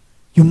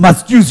 You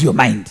must use your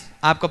mind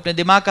आपको अपने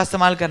दिमाग का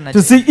इस्तेमाल करना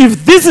to चाहिए see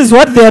if this is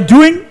what they are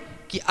doing,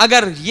 कि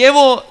अगर ये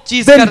वो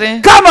चीज कर रहे then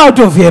हैं come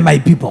out of here,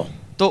 my people.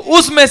 तो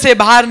उसमें से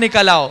बाहर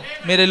निकल आओ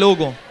मेरे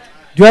लोगों।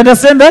 Do you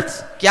understand that?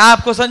 क्या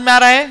आपको समझ में आ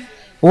रहा है?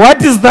 What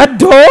is that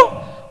door?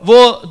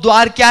 वो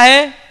द्वार क्या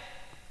है?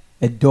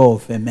 A door of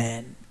a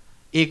man.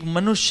 एक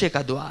मनुष्य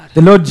का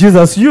द्वार। The Lord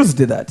Jesus used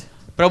that.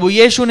 प्रभु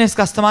यीशु ने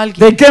इसका इस्तेमाल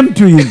किया। They came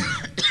to him.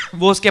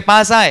 वो उसके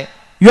पास आए।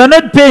 You are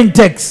not paying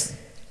tax.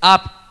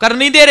 आप कर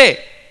नहीं दे रहे।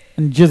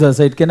 And Jesus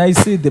said, can I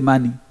see the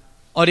money?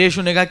 और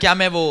यीशु ने कहा क्या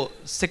मैं वो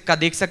सिक्का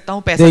देख सकता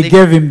हूँ, पैसा They देख?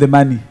 gave him the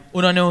money.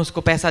 उन्होंने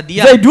उसको पैसा He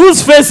दिया। said,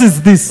 whose face is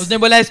this? उसने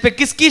बोला इस पे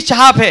किसकी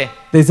छाप है?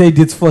 They said,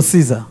 it's for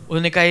Caesar.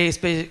 उन्होंने कहा इस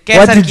पे What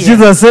कैसर did की है।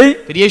 Jesus say?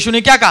 फिर यीशु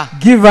ने क्या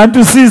कहा? Give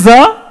unto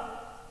Caesar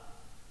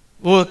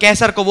वो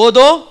कैसर को वो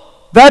दो,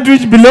 that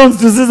which belongs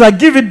to Caesar.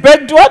 Give it back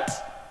to what?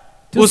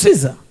 To उस-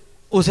 Caesar.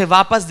 उसे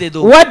वापस दे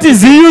दो। What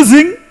is he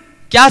using?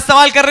 क्या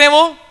इस्तेमाल कर रहे हैं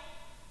वो?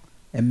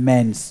 A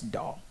man's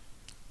door.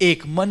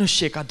 एक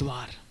मनुष्य का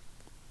द्वार।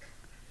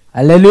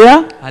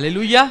 Hallelujah.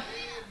 Hallelujah.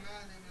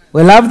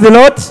 We love the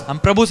Lord. हम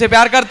प्रभु से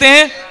प्यार करते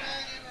हैं।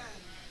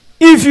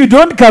 If you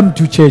don't come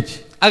to church,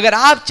 अगर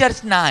आप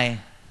चर्च ना आए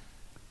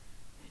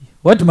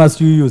what must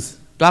you use?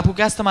 तो आपको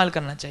क्या इस्तेमाल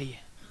करना चाहिए?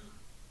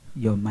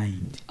 Your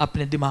mind.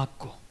 अपने दिमाग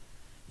को।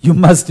 You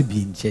must be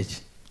in church.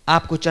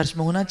 आपको चर्च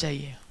में होना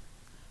चाहिए।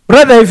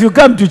 Brother, if you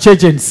come to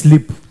church and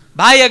sleep,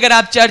 भाई अगर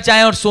आप चर्च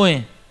आए और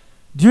सोएं,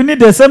 do you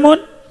need a sermon?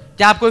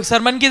 क्या आपको एक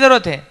सरमन की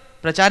जरूरत है,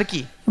 प्रचार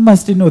की? You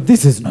must know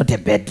this is not a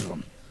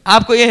bedroom.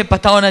 आपको यह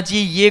पता होना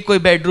चाहिए ये कोई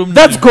बेडरूम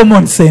नहीं That's है।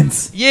 common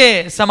sense.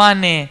 ये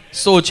सामान्य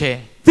सोच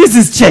है। This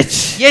is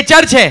church. ये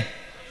चर्च है।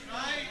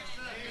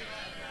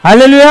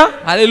 Hallelujah.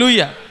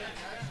 Hallelujah.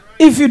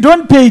 If you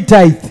don't pay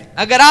tithe,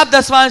 अगर आप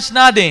दसवांश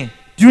ना दें,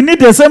 do you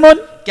need a sermon?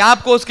 क्या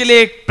आपको उसके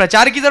लिए एक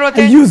प्रचार की जरूरत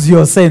है? Use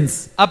your sense.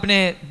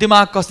 अपने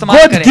दिमाग को इस्तेमाल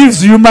God करें। gives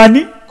you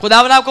money.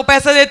 खुदावन आपको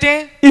पैसा देते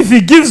हैं। If He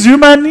gives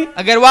you money,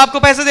 अगर वो आपको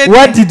पैसा देते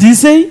what हैं did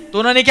He say? तो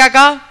उन्होंने क्या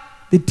कहा?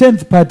 The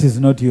 10th part is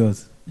not yours.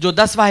 जो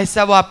 10वां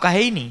हिस्सा वो आपका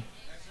है ही नहीं।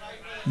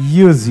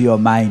 Use your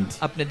mind.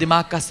 अपने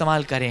दिमाग का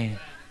इस्तेमाल करें।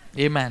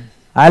 आमीन।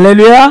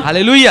 Hallelujah.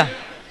 Hallelujah.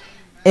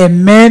 A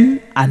man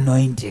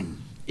anointing.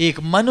 एक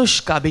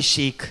मनुष्य का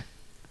अभिषेक।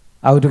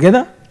 Are we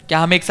together? क्या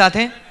हम एक साथ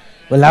हैं?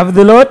 We love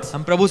the Lord.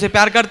 हम प्रभु से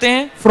प्यार करते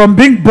हैं। From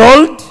being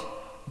bold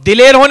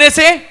दिलेर होने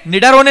से,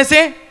 निडर होने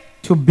से,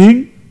 to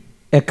being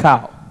a cow,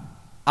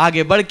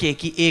 आगे बढ़ के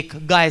कि एक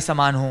गाय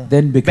समान हो,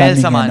 then बैल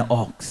becoming समान, an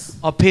ox.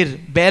 और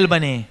फिर बैल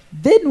बने।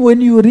 Then when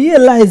you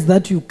realize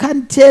that you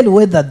can't tell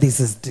whether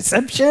this is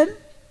deception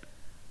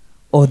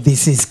or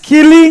this is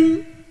killing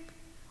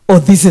or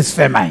this is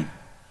famine,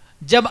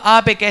 जब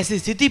आप एक ऐसी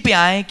स्थिति पे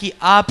आए कि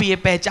आप ये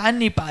पहचान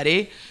नहीं पा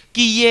रहे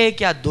कि ये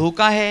क्या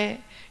धोखा है,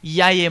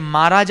 या ये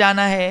मारा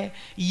जाना है,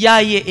 या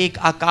ये एक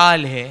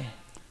अकाल है,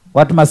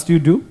 what must you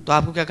do? तो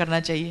आपको क्या करना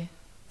चाहिए?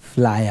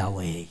 Fly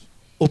away.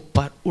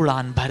 ऊपर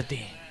उड़ान भर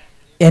दें।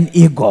 An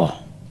ego.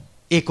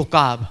 एक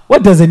उकाब।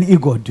 What does an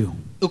ego do?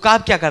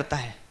 उकाब क्या करता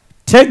है?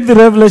 Take the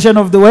revelation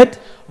of the word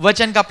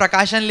वचन का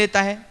प्रकाशन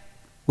लेता है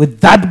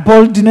with that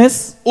boldness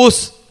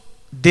उस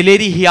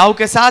दिलेरी हियाव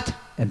के साथ,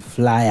 and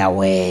fly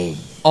away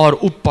और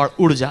ऊपर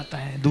उड़ जाता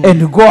है दूर,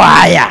 and go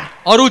higher.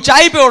 और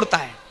ऊंचाई पे उड़ता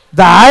है।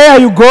 The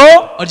higher you go,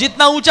 और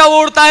जितना ऊंचा वो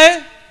उड़ता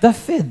है the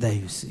further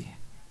you see.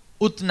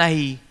 उतना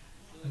ही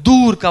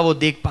दूर का वो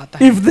देख पाता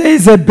है। If there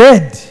is a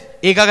bird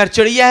एक अगर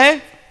चिड़िया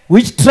है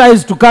which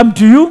tries to come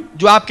to you,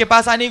 जो आपके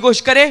पास आने की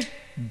कोशिश करे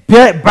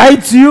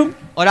bites you,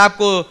 और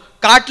आपको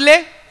काट ले,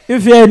 if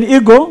you are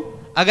an ego,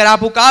 अगर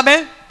आप उकाब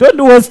हैं,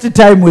 don't waste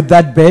time with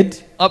that bird.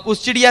 अब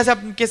उस चिड़िया से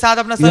के साथ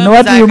अपना You समय know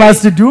what बिताया you करें।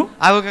 must do?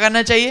 आपको क्या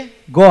करना चाहिए?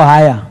 Go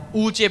higher,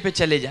 ऊंचे पे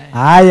चले जाए,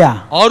 higher,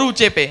 और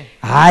ऊंचे पे,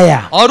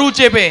 higher. और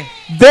ऊंचे पे।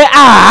 There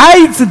are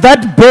heights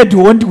that bird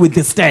won't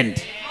withstand.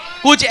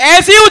 कुछ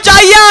ऐसी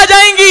ऊंचाइयां आ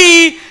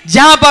जाएंगी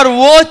जहां पर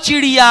वो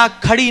चिड़िया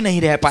खड़ी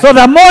नहीं रह पाए। So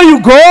the more you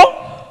go,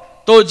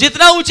 तो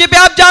जितना ऊंचे पे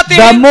आप जाते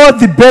the हैं, more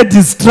the bird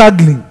is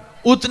struggling.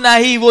 उतना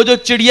ही वो जो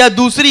चिड़िया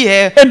दूसरी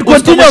है And उसको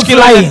continue मुश्किल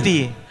हो flying.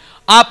 सकती है।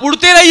 आप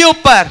उड़ते रहिए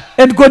ऊपर,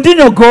 And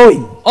continue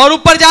going. और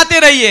ऊपर जाते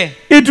रहिए।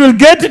 It will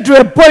get to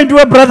a point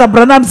where Brother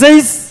Branham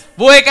says,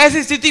 वो एक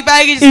ऐसी स्थिति पे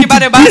आएगी जिसके it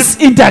बारे में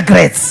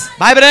disintegrates.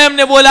 भाई ब्रह्म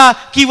ने बोला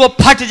कि वो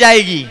फट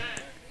जाएगी।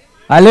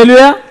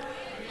 Hallelujah.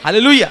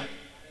 Hallelujah.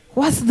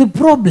 What's the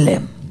problem?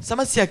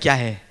 समस्या क्या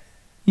है?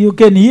 You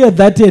can hear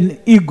that an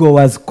ego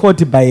was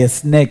caught by a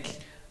snake.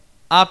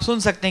 आप सुन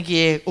सकते हैं कि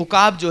ये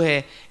उकाब जो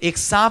है एक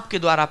सांप के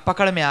द्वारा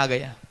पकड़ में आ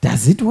गया।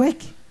 Does it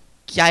work?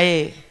 क्या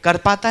ये कर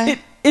पाता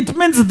है? It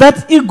means that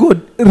ego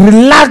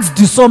relaxed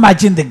so much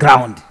in the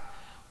ground.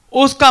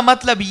 उसका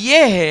मतलब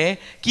ये है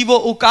कि वो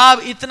उकाब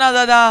इतना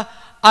ज्यादा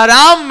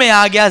आराम में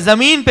आ गया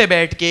जमीन पे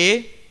बैठ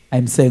के,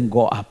 I'm saying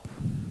go up.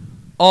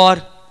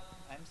 और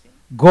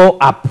Go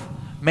up.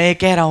 मैं ये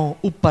कह रहा हूं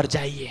ऊपर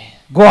जाइए,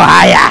 Go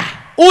higher.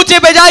 ऊंचे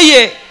पे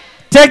जाइए,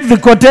 Take the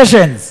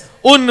quotations.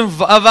 उन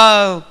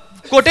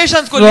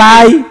कोटेशंस को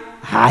Fly लीजिए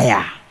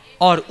higher.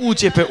 और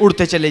ऊंचे पे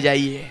उड़ते चले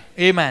जाइए।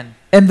 आमेन।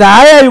 And the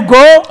higher you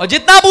go, और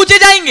जितना आप ऊंचे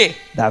जाएंगे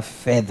the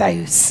further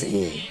you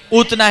see.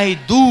 उतना ही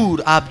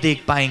दूर आप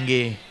देख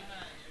पाएंगे।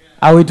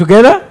 Are we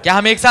together? क्या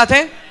हम एक साथ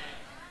हैं?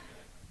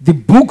 The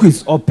book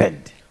is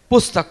opened.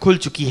 पुस्तक खुल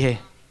चुकी है।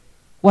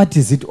 What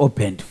is it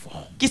opened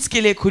for?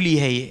 किसके लिए खुली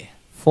है ये?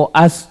 For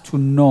us to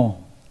know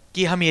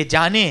कि हम ये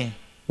जाने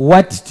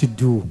what to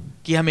do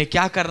कि हमें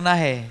क्या करना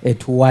है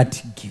at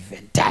what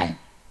given time.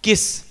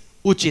 किस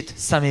उचित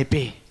समय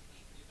पे।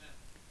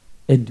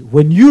 And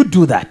when you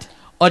do that,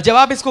 और जब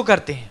आप इसको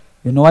करते हैं,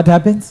 you know what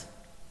happens?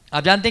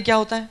 आप जानते हैं क्या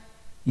होता है?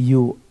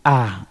 You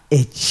are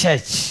a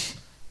church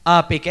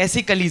आप एक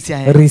ऐसी कलीसिया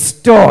है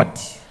restored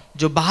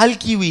जो बहाल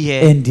की हुई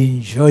है and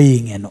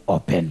enjoying an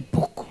open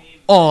book.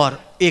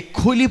 और एक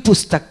खुली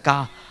पुस्तक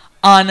का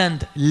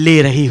आनंद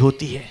ले रही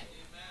होती है।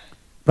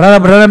 Brother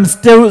Branham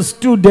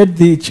stood at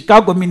the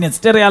Chicago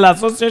Ministerial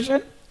Association.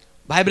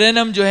 भाई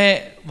ब्रैनम जो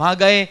है वहां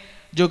गए,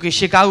 जो कि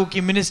शिकागो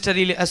की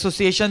मिनिस्ट्रियल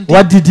एसोसिएशन थी।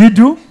 What did he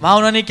do? वहां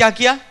उन्होंने क्या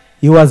किया?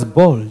 He was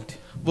bold.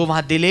 वो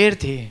वहां दिलेर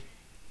थे।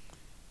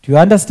 Do you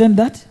understand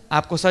that?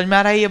 आपको समझ में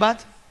आ रहा है ये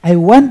बात? I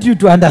want you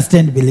to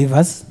understand,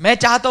 believers. मैं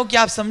चाहता हूं कि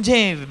आप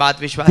समझें बात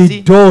The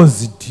विश्वासी।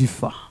 doors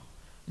differ.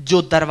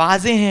 जो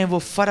दरवाजे हैं वो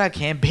फर्क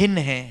हैं, भिन्न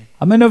हैं।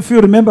 How many of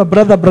you remember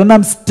Brother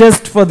Branham's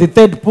test for the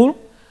third pool?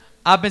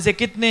 आप में से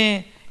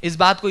कितने इस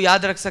बात को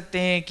याद रख सकते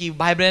हैं कि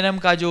भाई ब्रैनम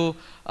का जो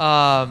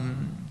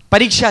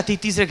परीक्षा थी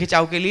तीसरे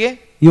खिंचाव के लिए,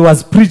 He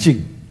was preaching,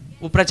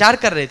 वो प्रचार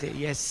कर रहे थे।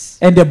 Yes.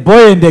 and a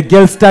boy and a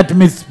girl start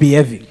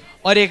misbehaving.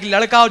 और एक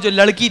लड़का और जो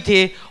लड़की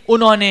थे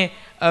उन्होंने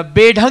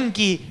बेढंग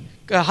की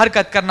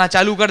हरकत करना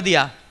चालू कर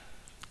दिया।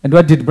 And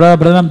what did Brother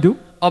Branham do?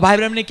 और भाई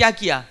ब्रैनम ने क्या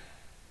किया?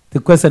 The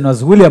question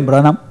was, William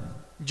Branham,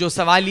 जो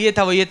सवाल ये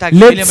था वो ये था कि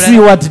let's William see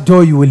Branham, what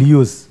door you will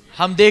use.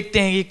 हम देखते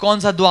हैं कि कौन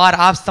सा द्वार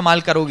आप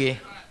इस्तेमाल करोगे।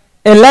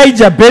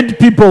 Elijah burned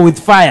people with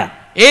fire.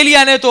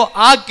 एलिया ने तो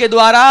आग के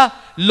द्वारा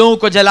लोगों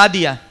को जला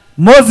दिया।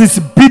 Moses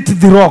beat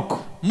the rock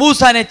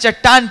मूसा ने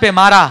चट्टान पे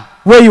मारा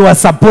where he was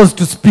supposed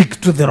to speak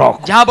to the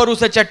rock. जहां पर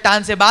उसे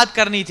चट्टान से बात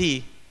करनी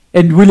थी।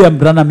 And William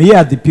Branham, here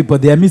are the people,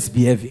 they are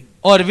misbehaving.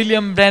 और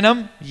विलियम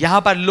ब्रैनम,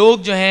 यहाँ पर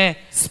लोग जो हैं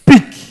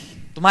Speak.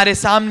 तुम्हारे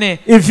सामने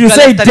If you गलत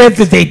say तरीके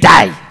death, they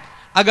die.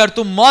 अगर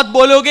तुम मौत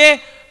बोलोगे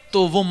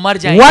तो वो मर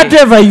जाएंगे।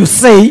 Whatever you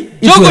say,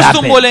 it जो will कुछ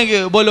तुम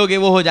happen. बोलोगे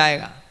वो हो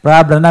जाएगा।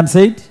 Brother Branham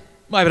said,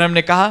 भाई ब्रैनम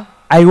ने कहा,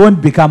 I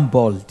won't become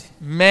bold.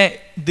 मैं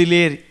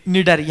दिलेर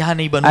निडर यहाँ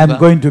नहीं I'm बनूंगा,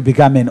 going to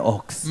become an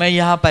ox. मैं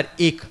यहाँ पर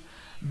एक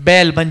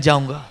बैल बन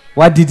जाऊंगा।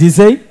 What did he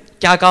say?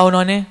 क्या कहा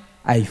उन्होंने?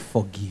 I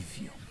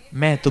forgive you.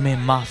 मैं तुम्हें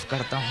माफ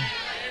करता हूँ।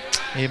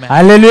 Amen.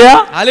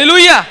 Hallelujah.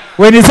 Hallelujah.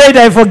 When he said,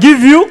 I forgive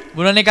you,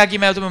 उन्होंने कहा कि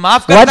मैं तुम्हें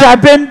माफ what करता हूँ।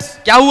 happened?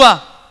 क्या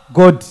हुआ?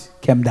 God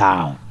came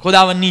down.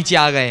 खुदावन नीचे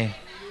आ गए।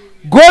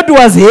 God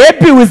was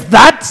happy with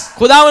that,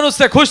 खुदावन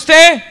उससे खुश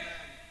थे।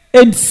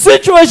 and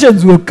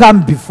situations will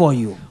come before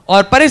you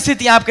और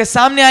परिस्थितियां आपके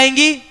सामने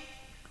आएंगी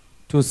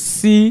to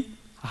see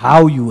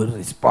how you will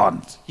respond.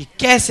 कि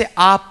कैसे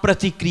आप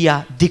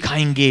प्रतिक्रिया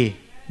दिखाएंगे।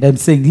 And I'm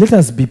saying, let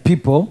us be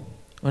people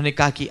उन्होंने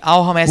कहा कि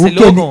आओ हम who ऐसे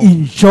लोग can हों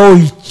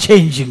enjoy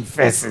changing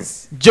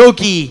faces. जो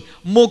कि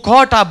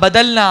मुखौटा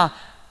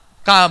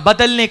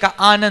बदलने का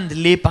आनंद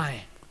ले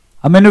पाए।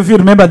 How many of you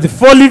remember the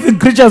 4 living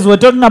creatures we're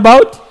talking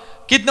about?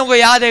 कितनों को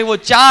याद है वो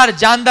 4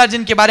 जानदार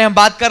जिनके बारे में हम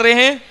बात कर रहे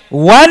हैं?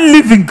 One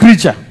living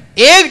creature,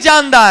 एक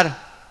जानदार,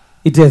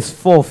 it has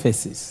 4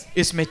 faces.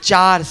 इसमें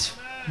 4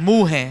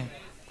 मुंह हैं।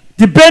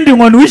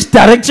 Depending on which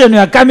direction you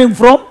are coming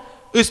from,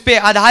 उस पे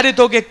आधारित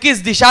होकर किस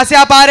दिशा से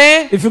आप आ रहे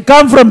हैं। if you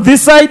come from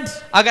this side,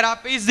 अगर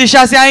आप इस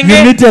दिशा से you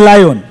आएंगे meet a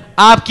lion.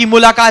 आपकी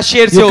मुलाकात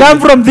शेर से You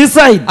come होगी। from this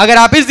side, अगर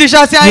आप इस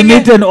दिशा से you आएंगे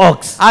meet an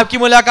ox. आपकी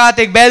मुलाकात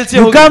एक बैल से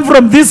You होगी। come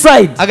from this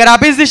side, अगर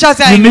आप इस दिशा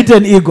से you आएंगे meet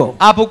an eagle.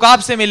 आप उकाब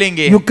से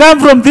मिलेंगे। You come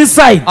from this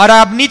side, और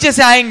आप नीचे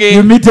से आएंगे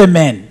you meet a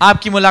man.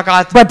 आपकी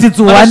मुलाकात But it's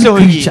मनुष्य one से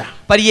होगी। creature.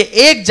 पर ये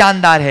एक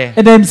जानदार है।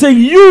 And I'm saying,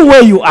 you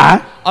where you are,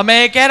 और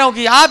मैं ये कह रहा हूं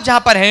कि आप जहां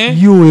पर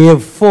हैं you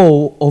have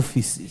 4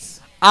 offices,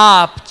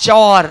 आप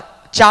 4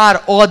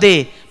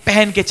 ओहदे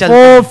पहन के चलते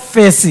 4 हैं।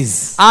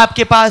 faces.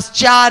 आपके पास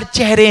 4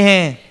 चेहरे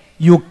हैं।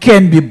 You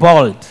can be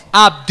bold.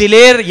 आप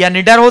दिलेर या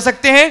निडर हो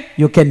सकते हैं।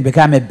 You can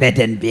become a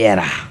burden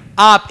bearer.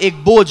 आप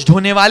एक बोझ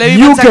ढोने वाले भी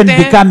You बन can सकते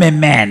हैं। become a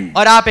man.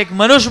 और आप एक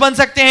मनुष्य बन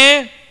सकते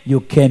हैं। You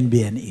can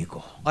be an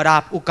eagle. और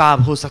आप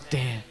उकाब हो सकते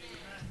हैं।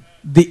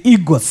 The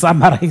ego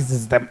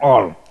summarizes them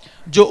all.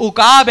 जो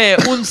उकाब है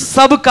उन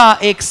सब का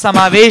एक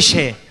समावेश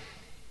है।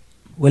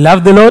 We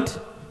love the Lord.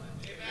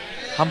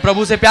 हम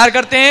प्रभु से प्यार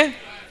करते हैं।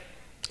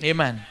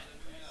 Amen.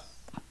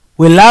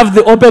 We love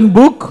the open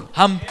book.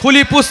 हम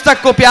खुली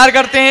पुस्तक को प्यार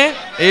करते हैं।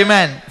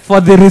 Amen. For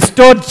the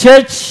restored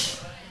church,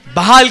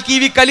 बहाल की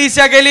हुई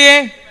कलीसिया के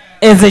लिए,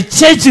 as a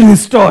church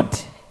restored,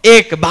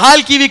 एक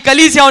बहाल की हुई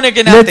कलीसिया होने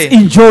के let's नाते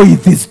enjoy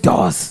these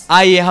doors.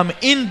 आइए हम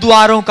इन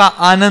द्वारों का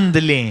आनंद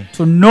लें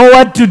To know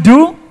what to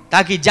do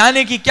ताकि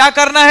जाने की क्या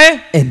करना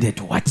है and at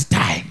what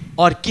time.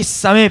 और किस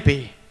समय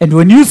पे। And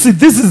when you see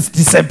this is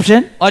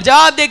deception, और जब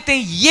आप देखते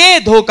हैं ये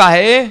धोखा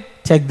है,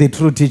 take the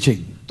true teaching.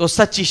 तो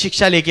सच्ची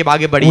शिक्षा लेके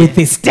आगे बढ़िए, With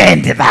a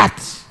stand that.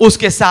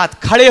 उसके साथ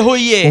खड़े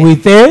होइए,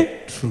 With a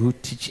true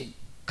teaching.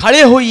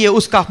 खड़े होइए,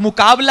 उसका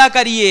मुकाबला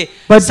करिए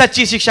But-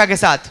 सच्ची शिक्षा के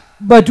साथ।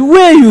 But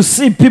where you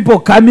see people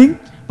coming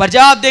पर जब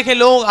आप देखें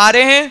लोग आ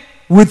रहे हैं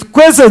with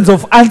questions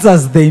of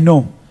answers they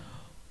know.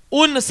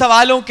 उन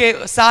सवालों के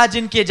साथ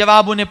जिनके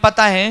जवाब उन्हें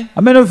पता है।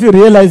 How many of you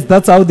realize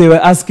that's how they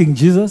were asking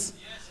Jesus?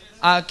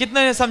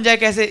 कितने ने समझा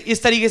कैसे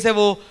इस तरीके से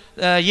वो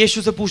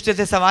यीशु से पूछते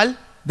थे सवाल?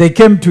 They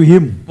came to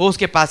him. वो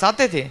उसके पास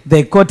आते थे,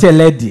 They caught a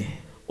lady.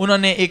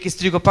 उन्होंने एक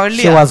स्त्री को पकड़ She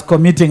लिया, was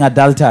committing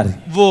adultery.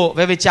 वो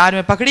व्यभिचार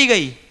में पकड़ी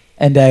गई।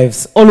 And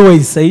I've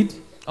always said,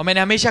 और मैंने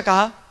हमेशा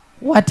कहा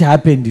what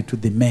happened to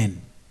the man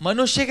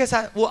मनुष्य के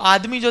साथ, वो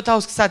आदमी जो था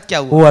उसके साथ क्या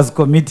who हुआ was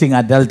committing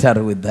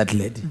adultery with that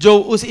lady? जो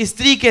उस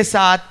स्त्री के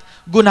साथ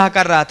गुनाह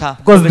कर रहा था?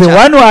 Because the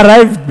व्यभिचार। one who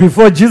arrived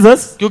before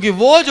Jesus क्योंकि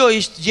वो जो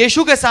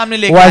यीशु के सामने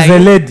लेकर was a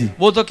आई lady.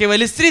 वो तो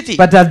केवल स्त्री थी,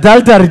 But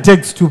adultery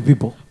takes two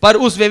people. पर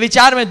उस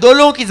व्यभिचार में दो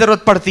लोगों की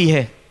जरूरत पड़ती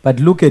है।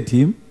 But look at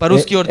him. पर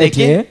उसकी ओर At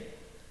देखिए। here.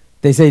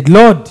 They said,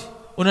 Lord,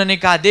 उन्होंने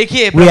कहा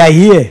देखिए we are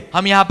here.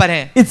 हम यहाँ पर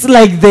हैं। It's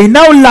like they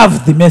now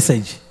love the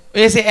message.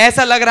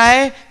 ऐसा लग रहा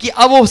है कि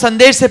अब वो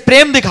संदेश से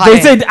प्रेम दिखा They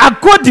रहे हैं। said,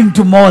 according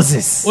to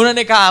Moses,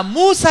 उन्होंने कहा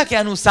मूसा के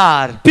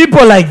अनुसार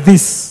people like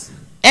this,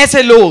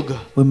 ऐसे लोग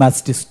we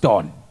must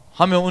stone.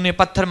 हमें उन्हें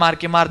पत्थर मार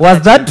के मार Was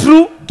देना that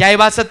चाहिए। true? क्या ये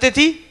बात सत्य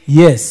थी?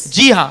 Yes.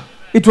 जी हाँ,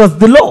 It was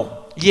the law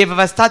ये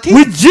व्यवस्था थी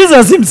which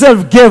Jesus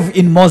himself gave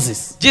in Moses.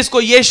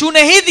 जिसको यीशु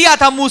ने ही दिया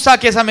था मूसा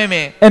के समय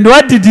में। And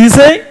what did he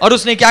say? और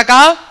उसने क्या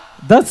कहा?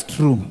 That's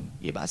true.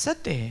 ये बात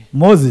सत्य है,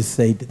 Moses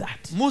said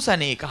that. मूसा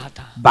ने ये कहा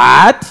था।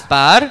 But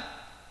पर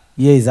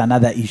here is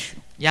another issue.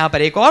 यहाँ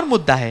पर एक और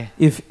मुद्दा है,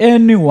 If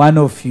any one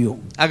of you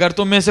अगर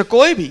तुम में से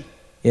कोई भी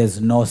has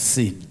no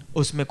sin,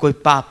 उसमें कोई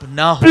पाप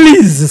ना हो,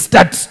 please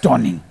start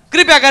stoning.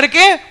 कृपया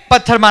करके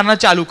पत्थर मारना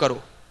चालू करो।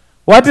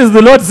 What is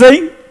the Lord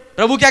saying?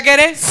 प्रभु क्या कह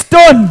रहे हैं?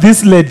 Stone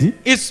this lady,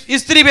 इस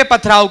स्त्री पे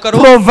पथराव करो,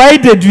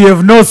 provided you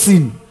have no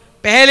sin.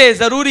 पहले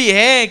जरूरी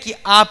है कि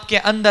आपके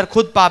अंदर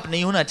खुद पाप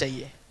नहीं होना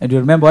चाहिए। And you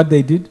remember what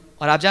they did?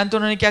 और आप जानते हो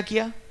उन्होंने क्या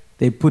किया?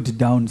 They put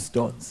down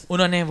stones.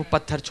 उन्होंने वो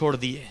पत्थर छोड़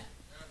दिए।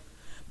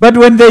 But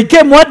when they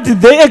came, what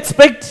did they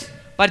expect?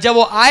 पर जब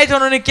वो आए थे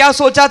उन्होंने क्या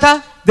सोचा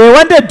था? They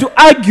wanted to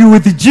argue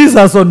with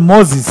Jesus on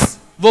Moses.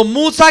 वो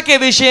मूसा के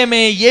विषय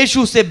में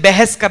यीशु से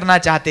बहस करना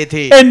चाहते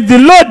थे, And the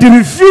Lord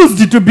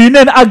refused to be in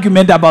an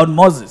argument about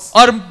Moses.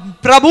 और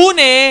प्रभु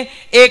ने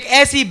एक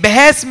ऐसी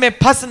बहस में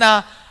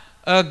फंसना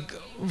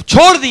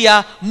छोड़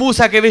दिया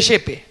मूसा के विषय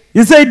पे।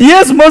 He said,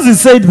 yes,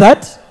 Moses said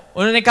that,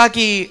 उन्होंने कहा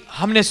कि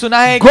हमने सुना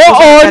है कि Go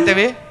मूसा on. कहते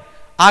हुए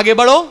आगे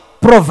बढ़ो,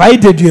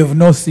 provided you have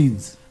no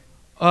sins.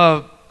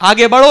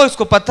 आगे बढ़ो,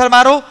 इसको पत्थर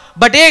मारो,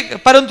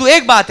 परंतु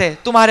एक बात है,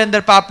 तुम्हारे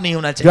अंदर पाप नहीं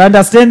होना Do you चाहिए।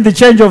 understand the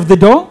change of the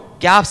door?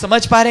 क्या आप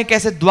समझ पा रहे हैं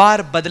कैसे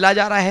द्वार बदला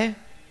जा रहा है?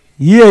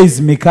 Here is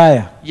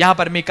Micaiah. यहाँ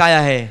पर मिकाया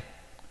है,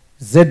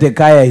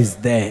 Zedekiah is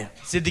there.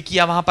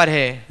 सिदकिया वहां पर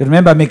है। You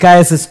remember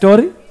Micaiah's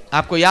story?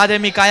 आपको याद है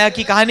मिकाया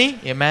की कहानी?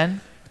 आमेन।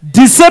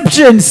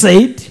 Deception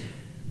said,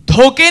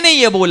 धोखे ने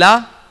ये बोला,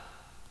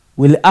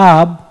 will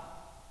Ahab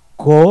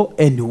go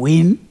and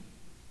win?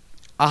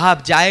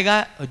 Ahab जाएगा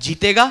और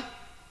जीतेगा,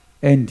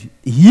 And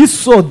he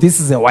saw this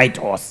is a white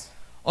horse.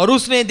 और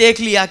उसने देख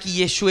लिया कि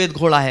ये श्वेत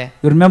घोड़ा है।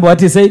 You remember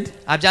what he said?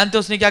 आप जानते हो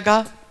उसने क्या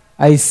कहा?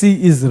 I see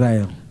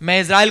Israel मैं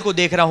इज़राइल को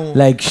देख रहा हूं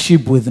like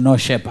sheep with no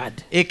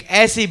shepherd. एक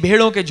ऐसी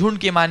भेड़ों के झुंड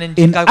के माने In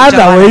जिनका कोई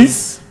चरवाहा other नहीं। ways,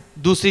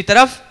 दूसरी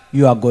तरफ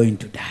you are going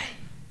to die.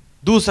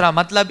 दूसरा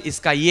मतलब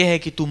इसका ये है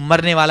कि तू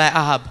मरने वाला है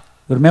Ahab.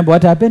 You remember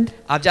what happened?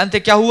 आप जानते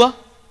क्या हुआ?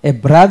 A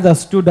brother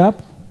stood up,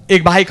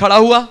 एक भाई खड़ा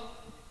हुआ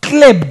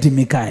clapped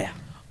Micaiah.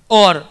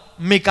 और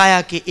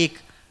मिकाया के एक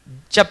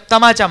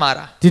तमाचा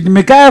मारा। Did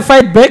Micaiah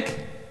fight back?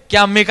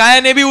 क्या मिकाया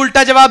ने भी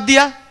उल्टा जवाब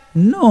दिया?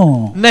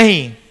 No.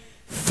 नहीं,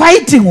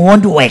 Fighting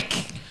won't work.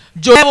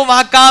 जो है वो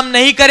वहां काम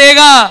नहीं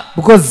करेगा।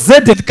 Because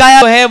Zedekiah मिकाया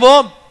है वो,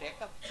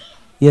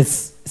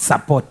 yes,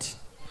 support.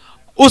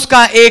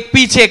 उसका एक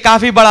पीछे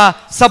काफी बड़ा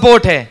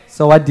सपोर्ट है।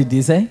 So what did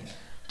he say?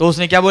 तो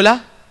उसने क्या बोला?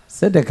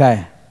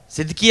 Zedekiah,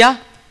 सिद्ध किया,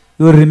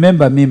 you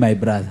remember me, my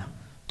brother,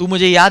 तू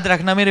मुझे याद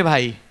रखना मेरे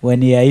भाई,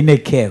 when you are in a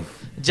cave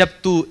जब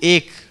तू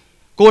एक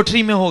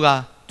कोठरी में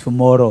होगा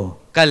tomorrow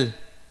कल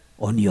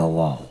on your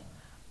wall.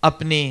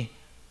 अपने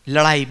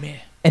लड़ाई में।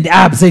 And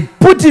Ahab said,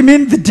 put him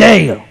in the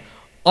jail.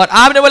 और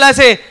आपने बोला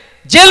ऐसे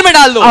जेल में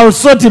डाल दो, I'll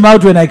sort him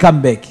out when I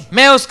come back.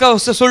 मैं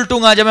उससे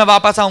सुलटूंगा जब मैं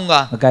वापस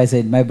आऊंगा। Micaiah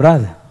said, my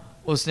brother,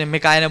 उसने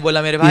मिकाया ने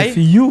बोला मेरे if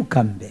भाई you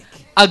come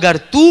back, अगर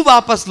तू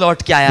वापस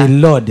लौट के आया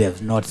the Lord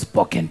has not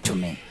spoken to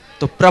me.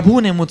 तो प्रभु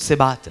ने मुझसे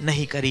बात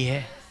नहीं करी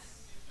है।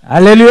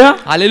 Hallelujah.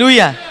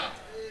 Hallelujah.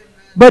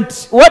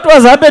 But what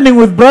was happening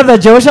with brother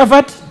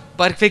Jehoshaphat?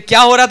 पर फिर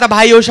क्या हो रहा था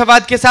भाई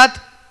योशाफात के साथ?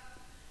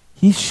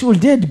 He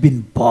should have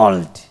been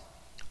bold.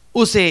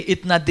 उसे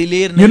इतना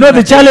दिलेर You नहीं know होना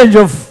the चाहिए। challenge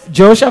of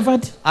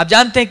Jehoshaphat? आप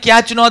जानते हैं क्या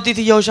चुनौती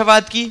थी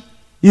योशाफात की?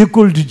 He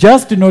could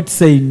just not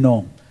say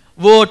no.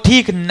 वो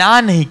ठीक ना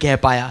नहीं कह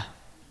पाया।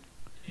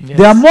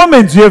 There are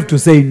moments you have to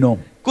say no.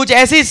 कुछ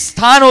ऐसे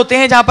स्थान होते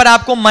हैं जहां पर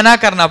आपको मना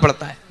करना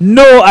पड़ता है,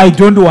 No, I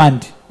don't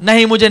want.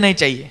 नहीं मुझे नहीं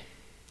चाहिए.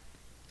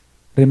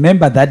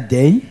 Remember that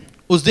day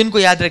उस दिन को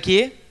याद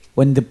रखिए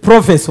when the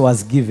prophecy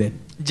was given.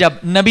 जब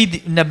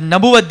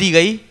नबूवत दी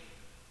गई.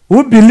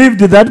 Who believed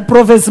that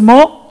prophecy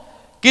more?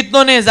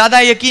 कितनों ने ज्यादा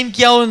यकीन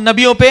किया उन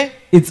नबियों पे?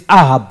 It's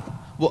Ahab.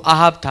 वो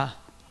आहाब था.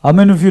 How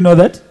many of you know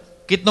that?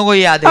 कितनों को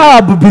ये याद है?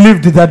 Ahab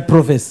believed that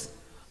prophecy.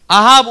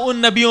 Ahab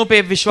उन नबियों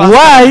पे विश्वास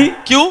Why?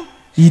 करता. क्यों?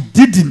 He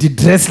didn't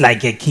dress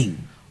like a king.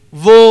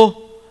 वो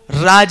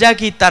राजा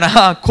की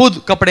तरह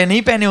खुद कपड़े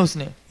नहीं पहने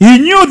उसने. He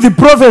knew the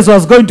prophet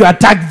was going to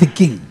attack the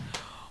king.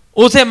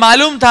 उसे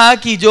मालूम था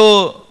कि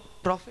जो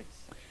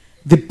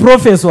The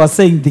prophet was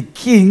saying the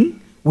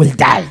king will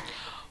die.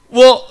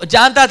 वो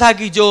जानता था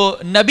कि जो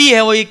नबी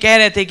है वो ये कह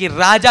रहे थे कि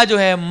राजा जो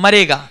है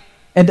मरेगा.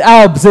 And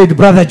Ahab said,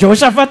 Brother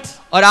Jehoshaphat,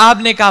 और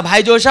आहाब ने कहा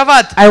भाई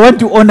जोशाफात, I want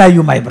to honor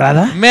you, my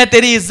brother. मैं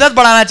तेरी इज्जत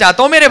बढ़ाना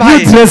चाहता हूँ मेरे You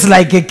भाई. dress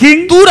like a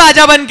king. तू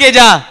राजा बन के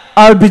जा,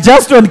 I'll be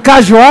just on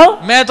casual.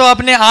 मैं तो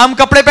अपने आम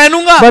कपड़े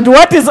पहनूंगा. But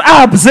what is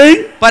Ahab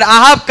saying? पर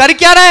आहाब कर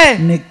क्या रहा है?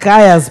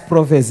 Micaiah's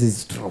prophecy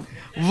is true.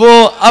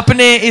 वो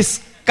अपने इस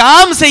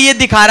काम से ये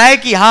दिखा रहा है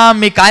कि हाँ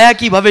मिकाया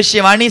की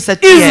भविष्यवाणी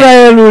सच्ची है.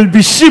 Israel will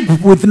be sheep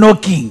with no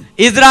king.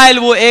 Israel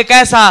वो एक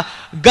ऐसा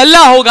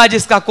गल्ला होगा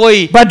जिसका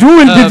कोई But who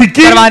will be the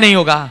king? परवाह नहीं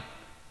होगा.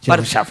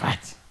 Jehoshaphat.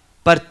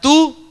 पर तू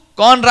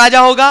कौन राजा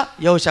होगा?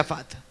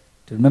 यहोशाफात.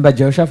 Do you remember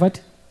Jehoshaphat?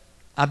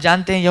 आप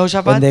जानते हैं When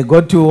यहोशाफात, they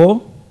got to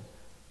war,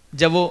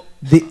 जब वो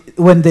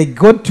when they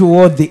got to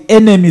war, the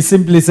enemy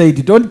simply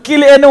said, Don't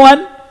kill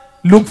anyone,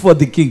 look for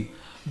the king.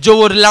 जो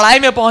वो लड़ाई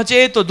में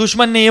पहुंचे तो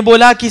दुश्मन ने ये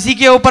बोला किसी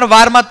के ऊपर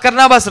वार मत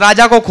करना, बस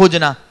राजा को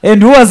खोजना.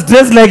 And who was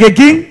dressed like a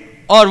king?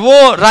 और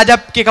वो राजा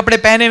के कपड़े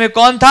पहने में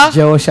कौन था?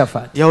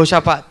 Jehoshaphat.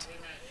 यहोशाफात.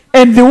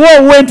 And the war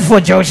went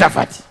for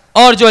Jehoshaphat.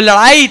 और जो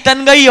लड़ाई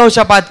तन गई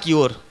यहोशाफात की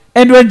ओर.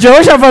 And when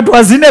Jehoshaphat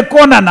was in a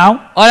corner now,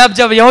 और अब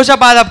जब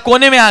यहोशाफात अब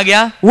कोने में आ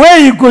गया, where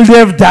he could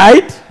have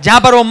died, जहां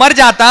पर वो मर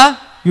जाता,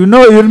 you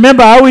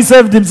remember how he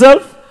saved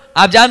himself?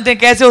 आप जानते हैं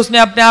कैसे उसने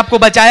अपने आप को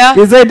बचाया?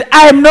 He said,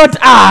 I am not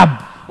Ahab.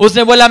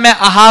 उसने बोला मैं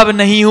आहाब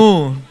नहीं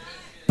हूं.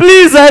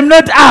 Please, I am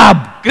not Ahab.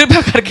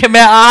 कृपया करके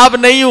मैं आहाब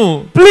नहीं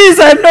हूं. Please,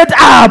 I am not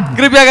Ahab.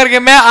 कृपया करके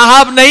मैं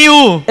आहाब नहीं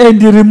हूं.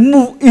 And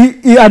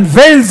he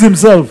unveils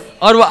himself.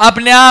 और वो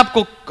अपने आप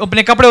को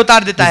अपने कपड़े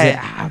उतार देता He है.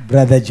 said,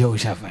 Brother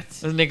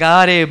Jehoshaphat, उसने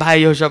कहा अरे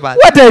भाई यहोशाफात,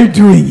 what are you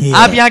doing here?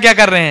 आप यहाँ क्या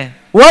कर रहे हैं?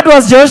 What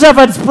was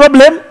Jehoshaphat's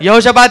problem?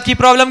 यहोशाफात की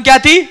प्रॉब्लम क्या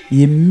थी?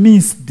 He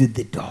missed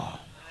the door.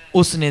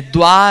 उसने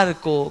द्वार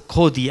को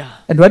खो दिया.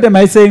 And what am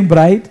I saying,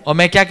 bride? और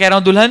मैं क्या कह रहा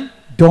हूं दुल्हन?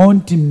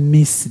 Don't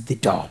miss the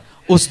door.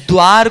 उस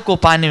द्वार को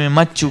पाने में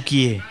मत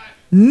चूकिए.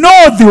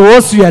 Know the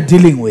horse you are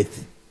dealing with.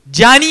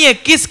 जानिए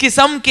किस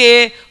किस्म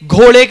के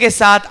घोड़े के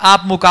साथ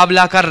आप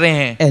मुकाबला कर रहे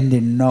हैं. And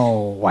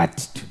know what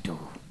to do.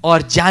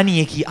 और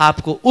जानिए कि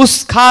आपको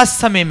उस खास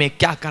समय में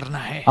क्या करना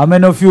है. How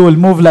many of you will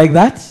move like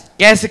that?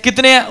 कैसे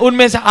कितने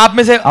उनमें से आप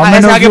में से How many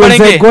ऐसे of आगे you will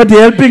बढ़ेंगे? say, God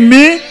helping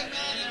me?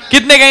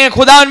 कितने कहेंगे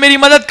खुदा मेरी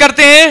मदद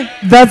करते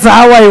हैं? That's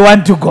how I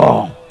want to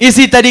go.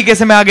 इसी तरीके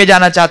से मैं आगे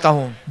जाना चाहता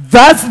हूं.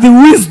 That's the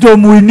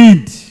wisdom we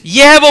need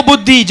यह है वो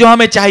बुद्धि जो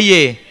हमें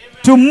चाहिए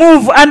to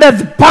move under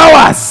the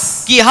powers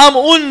कि हम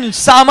उन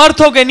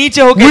सामर्थ्यों के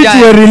नीचे होके which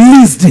जाएं were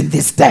released in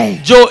this day.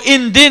 जो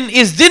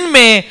इस दिन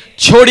में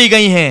छोड़ी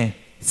गई हैं.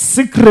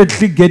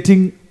 Secretly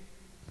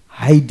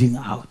hiding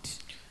out,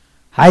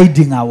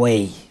 hiding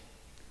away,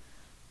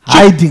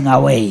 hiding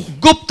away.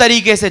 गुप्त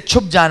तरीके से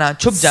छुप जाना.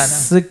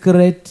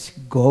 Secret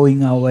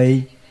going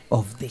away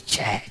of the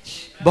church.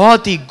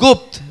 बहुत ही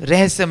गुप्त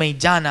रहस्यमय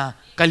जाना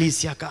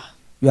कलीसिया का.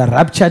 You are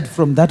raptured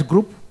from that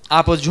group,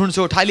 आप उस झुंड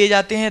से उठा लिए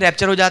जाते हैं,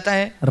 रैप्चर हो जाता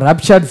है.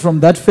 raptured from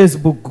that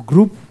Facebook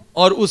group,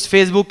 और उस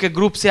फेसबुक के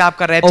ग्रुप से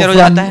आपका or रैप्चर हो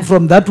जाता है.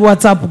 from that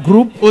WhatsApp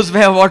group, उस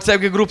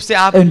व्हाट्सएप के ग्रुप से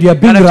आप and you are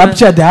being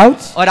raptured out.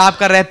 और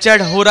आपका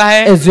रैप्चर हो रहा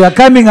है. As you are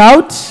coming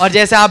out, और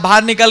जैसे आप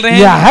बाहर निकल रहे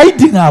you are हैं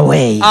hiding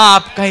away,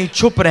 आप कहीं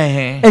छुप रहे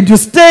हैं and you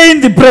stay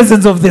in the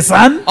presence of the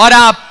sun. और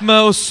आप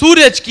उस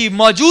सूरज की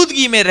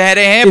मौजूदगी में रह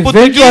रहे हैं, पुत्र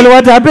Eventually, की.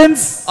 what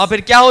happens? और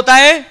फिर क्या होता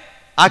है?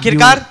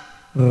 आखिरकार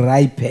You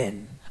ripen,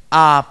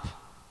 आप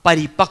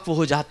परिपक्व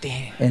हो जाते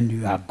हैं and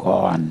you are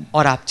gone.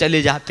 और आप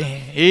चले जाते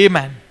हैं.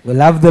 आमेन. We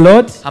love the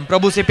Lord. हम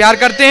प्रभु से प्यार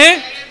करते हैं.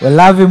 We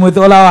love Him with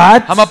all our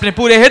heart. हम अपने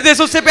पूरे हृदय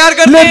से उससे प्यार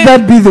करते Let हैं.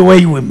 that be the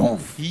way we move.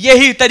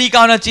 यही तरीका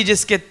होना चाहिए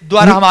जिसके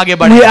द्वारा हम आगे We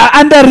बढ़े. are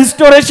under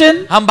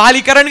restoration. हम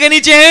बहालीकरण के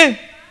नीचे हैं.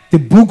 The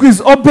book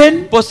is open.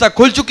 पुस्तक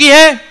खुल चुकी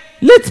है.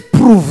 Let's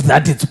prove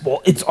that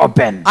it's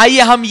open.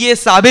 आइए हम ये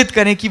साबित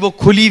करें कि वो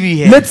खुली हुई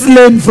है. Let's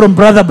learn from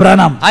Brother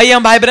Branham आइए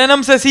हम भाई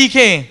ब्रैनम से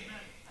सीखें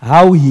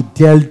how he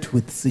dealt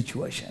with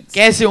situations.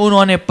 कैसे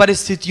उन्होंने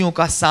परिस्थितियों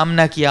का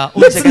सामना किया,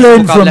 Let's उनसे कैसे learn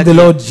मुकाबला from the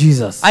किया. Lord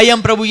Jesus. आइए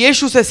हम प्रभु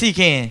यीशु से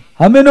सीखें.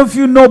 How many of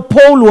you know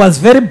Paul was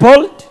very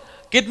bold?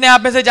 कितने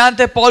आप में से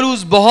जानते हैं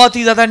पौलुस बहुत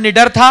ही ज्यादा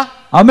निडर था?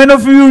 How many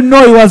of you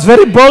know he was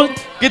very bold?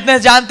 कितने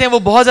जानते हैं वो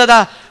बहुत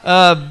ज्यादा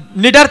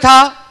निडर था,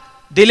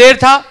 दिलेर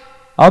था?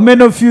 How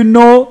many of you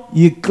know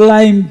he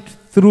climbed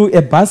through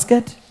a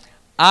basket?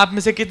 आप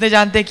में से कितने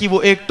जानते हैं कि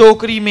वो एक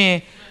टोकरी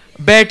में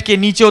बैठ के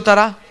नीचे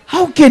उतरा?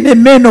 How can a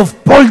man of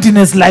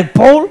boldness like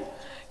Paul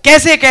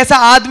कैसे एक ऐसा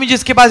आदमी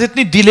जिसके पास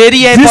इतनी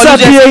दिलेरी है पौलुस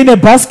disappear जैसा, in a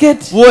basket?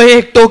 वो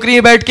एक टोकरी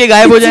में बैठ के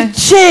गायब हो It's जाए? a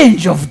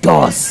change of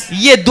doors.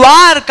 ये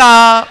द्वार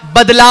का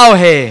बदलाव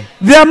है।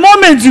 There are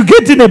moments you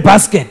get in a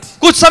basket.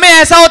 कुछ समय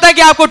ऐसा होता है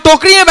कि आपको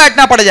टोकरी में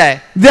बैठना पड़ जाए।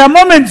 There are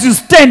moments you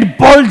stand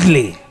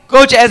boldly.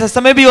 कुछ ऐसा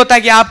समय भी होता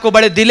है कि आपको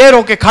बड़े दिलेर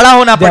होकर खड़ा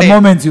होना There are पड़े,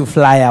 moments you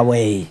fly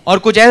away. और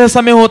कुछ ऐसा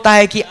समय होता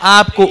है कि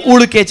आपको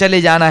उड़ के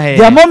चले जाना है।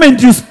 There are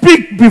moments you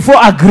speak before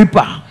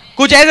Agrippa.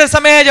 कुछ ऐसे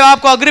समय है जब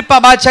आपको अग्रिप्पा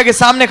बादशाह के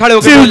सामने खड़े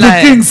होकर Till बोलना the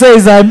है, king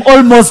says, I am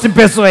almost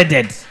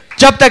persuaded.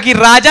 जब तक कि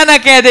राजा ना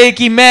कह दे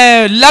कि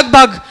मैं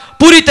लगभग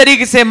पूरी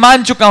तरीके से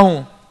मान चुका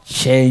हूं।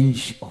 Change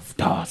of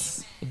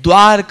doors.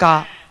 द्वार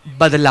का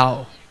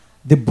बदलाव।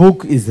 The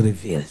book is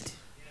revealed.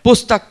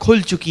 पुस्तक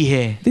खुल चुकी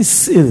है, The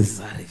seals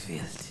are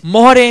revealed.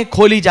 मोहरें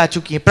खोली जा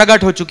चुकी हैं,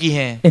 प्रकट हो चुकी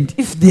हैं। And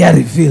if they are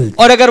revealed,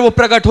 और अगर वो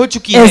प्रकट हो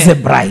चुकी as a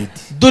है bride,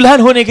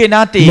 दुल्हन होने के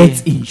नाते,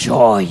 let's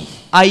enjoy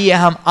आइए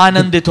हम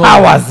आनंदित हो,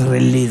 powers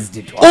released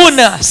to us. उन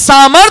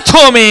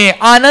सामर्थ्यों में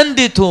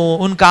आनंदित हो,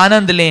 उनका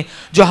आनंद लें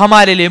जो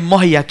हमारे लिए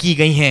मुहैया की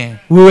गई हैं।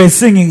 We were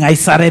singing, I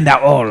surrender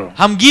all.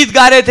 हम गीत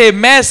गा रहे थे,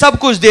 मैं सब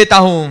कुछ देता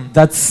हूं।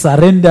 That's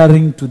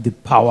surrendering to the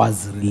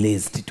powers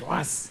released to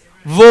us.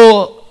 वो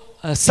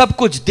सब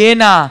कुछ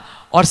देना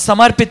और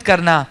समर्पित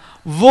करना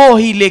वो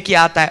ही लेके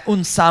आता है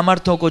उन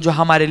सामर्थ्यों को जो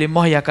हमारे लिए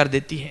मुहैया कर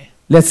देती है।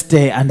 Let's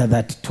stay under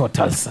that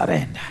total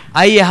surrender.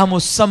 आइए हम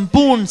उस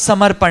संपूर्ण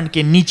समर्पण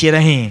के नीचे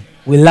रहें।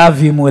 We love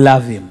him, we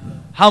love him.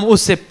 हम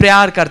उससे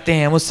प्यार करते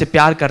हैं, हम उससे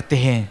प्यार करते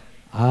हैं।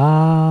 I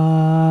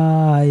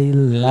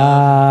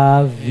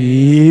love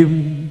him.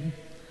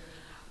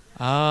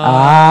 I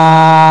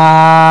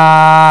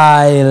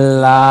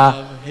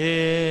love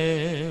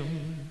him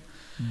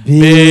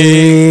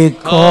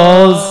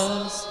because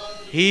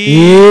he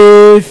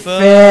he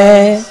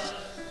first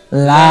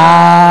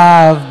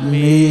loved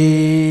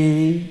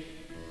me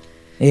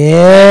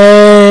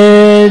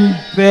and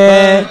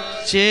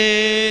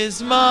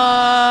purchased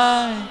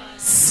my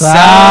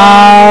salvation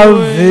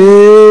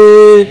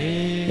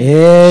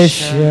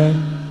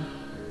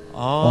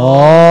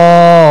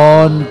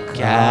on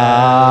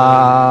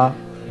Calvary's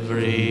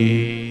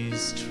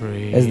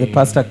tree. As the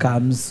pastor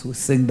comes, we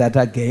sing that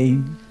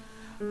again.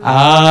 I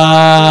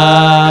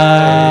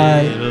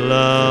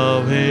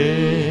love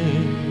him.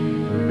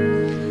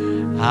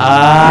 I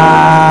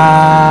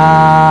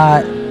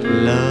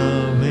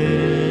love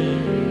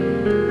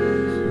him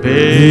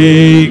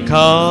because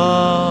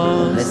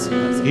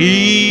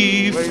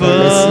he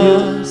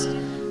first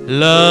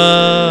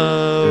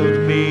loved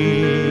me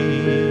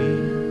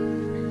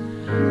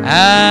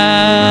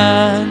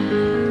and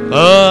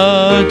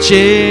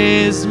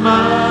purchased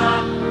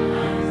my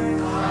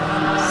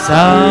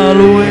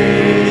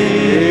salvation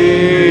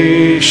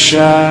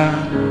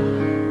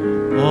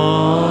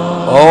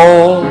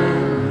Oh,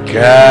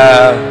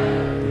 Calvary's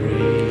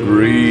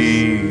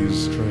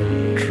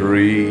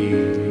tree.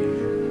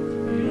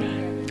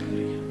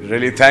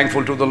 Really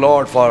thankful to the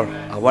Lord for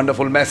a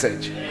wonderful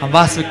message. हम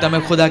वास्तविकता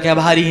में खुदा के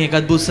आभारी हैं एक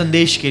अद्भुत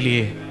संदेश के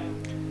लिए।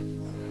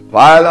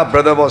 While our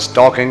brother was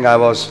talking, I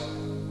was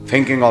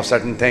thinking of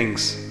certain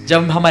things. जब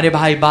हमारे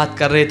भाई बात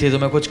कर रहे थे तो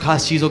मैं कुछ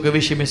खास चीजों के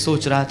विषय में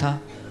सोच रहा था,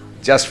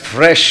 Just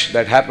fresh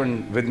that happened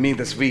with me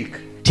this week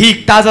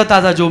ठीक ताजा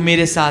ताजा जो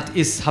मेरे साथ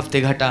इस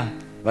हफ्ते घटा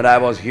when I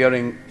was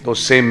hearing those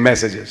same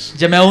messages.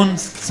 जब मैं उन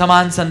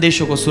समान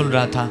संदेशों को सुन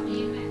रहा था।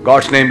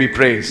 God's name be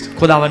praised.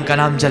 खुदावन का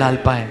नाम जलाल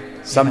पाए।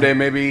 Someday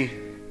maybe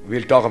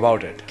we'll talk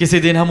about it. किसी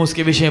दिन हम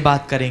उसके विषय में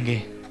बात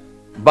करेंगे।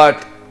 But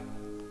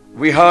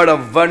we heard a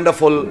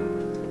wonderful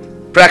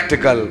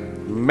practical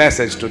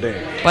message today.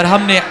 पर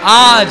हमने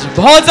आज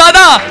बहुत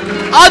ज्यादा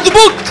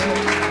अद्भुत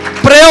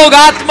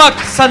प्रयोगात्मक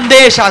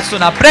संदेश आज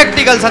सुना,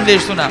 प्रैक्टिकल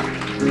संदेश सुना।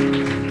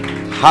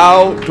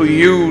 How to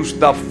use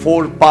the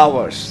four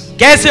powers.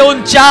 कैसे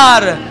उन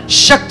चार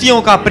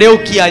शक्तियों का प्रयोग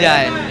किया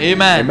जाए।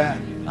 Amen. Amen.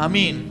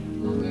 आमीन।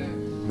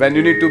 When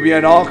you need to be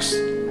an ox,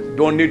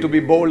 don't need to be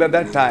bold at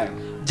that time.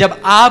 जब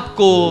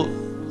आपको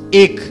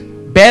एक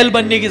बैल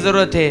बनने की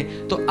जरूरत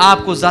है तो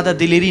आपको ज्यादा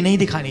दिलेरी नहीं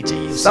दिखानी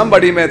चाहिए।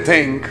 Somebody may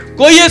think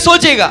कोई ये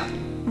सोचेगा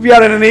we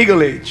are in an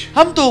eagle age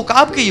हम तो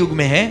उकाब के युग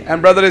में हैं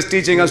and brother is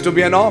teaching us to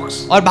be an ox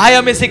और भाई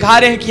हमें सिखा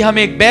रहे हैं कि हम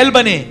एक बैल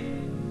बने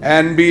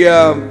and be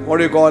a what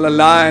do you call a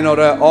lion or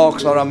a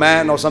ox or a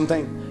man or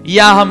something.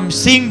 या हम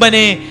सिंह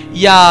बने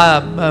या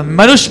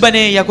मनुष्य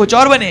बने या कुछ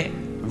और बने।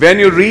 When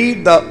you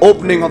read the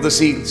opening of the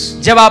seals,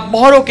 जब आप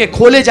मोहरों के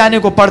खोले जाने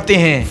को पढ़ते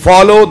हैं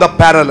follow the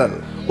parallel.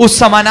 उस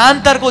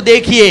समानांतर को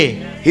देखिए।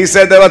 He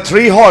said there were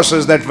 3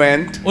 horses that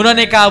went,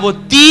 उन्होंने कहा वो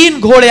 3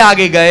 घोड़े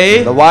आगे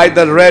गए, the white,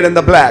 the red and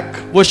the black,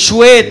 वो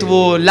श्वेत,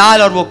 वो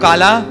लाल और वो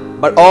काला,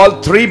 but all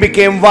 3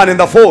 became one in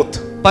the 4th.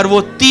 पर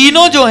वो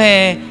तीनों जो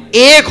हैं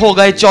एक हो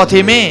गए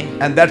चौथे में।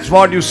 And that's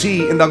what you see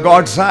in the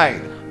God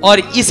side. और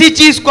इसी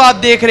चीज को आप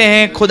देख रहे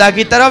हैं खुदा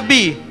की तरफ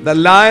भी। The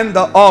lion,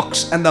 the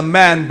ox and the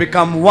man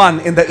become one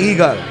in the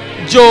eagle.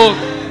 जो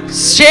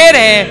शेर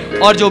है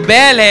और जो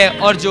बैल है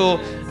और जो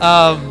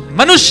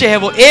मनुष्य है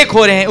वो एक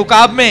हो रहे हैं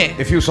उकाब में।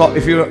 If you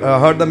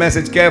heard the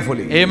message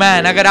carefully,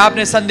 आमेन। अगर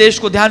आपने संदेश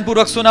को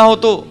ध्यानपूर्वक सुना हो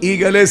तो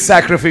eagle is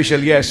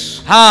sacrificial, yes.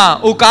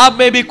 हाँ, उकाब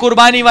में भी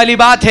कुर्बानी वाली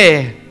बात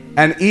है।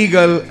 An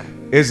eagle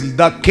is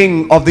the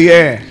king of the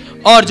air,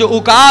 और जो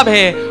उकाब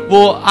है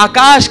वो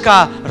आकाश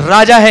का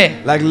राजा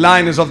है, like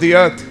lion is of the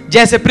earth.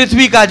 जैसे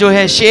पृथ्वी का जो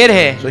है शेर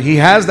है। So he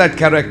has that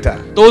character.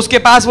 तो उसके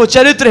पास वो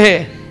चरित्र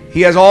है,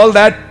 He has all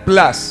that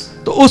plus.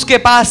 तो उसके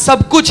पास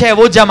सब कुछ है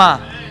वो जमा।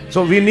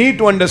 So we need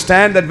to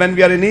understand that when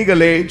we are in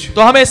eagle age,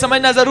 तो हमें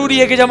समझना जरूरी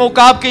है कि जब हम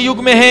उकाब के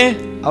युग में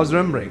हैं, I was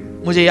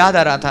remembering मुझे याद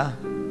आ रहा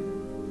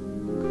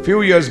था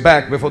few years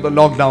back before the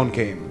lockdown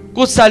came,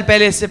 कुछ साल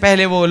पहले, इससे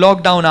पहले वो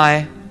लॉकडाउन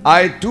आए,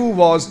 I too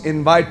was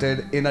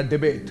invited in a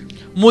debate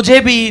मुझे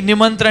भी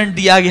निमंत्रण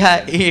दिया गया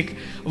एक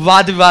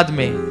वाद विवाद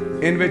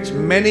में, in which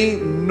many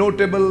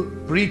notable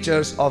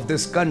preachers of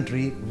this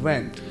country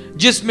went.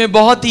 जिसमें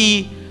बहुत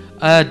ही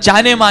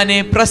जाने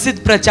माने प्रसिद्ध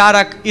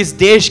प्रचारक इस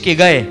देश के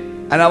गए।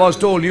 And I was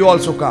told, you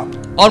also come.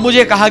 और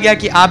मुझे कहा गया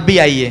कि आप भी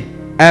आइए।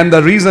 And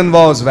the reason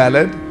was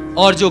valid,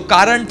 और जो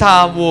कारण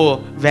था वो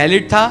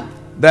वैलिड था,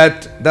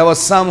 that there was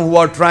some who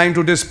were trying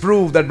to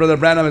disprove that Brother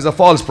Branham is a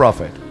false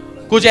prophet.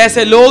 कुछ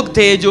ऐसे लोग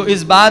थे जो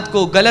इस बात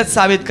को गलत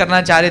साबित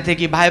करना चाह रहे थे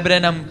कि भाई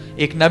ब्रैनम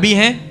एक नबी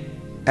हैं,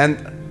 And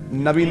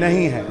Nabi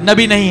nahi hai.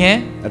 नबी नहीं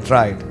है। That's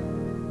right.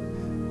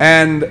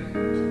 And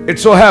it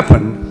so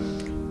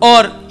happened,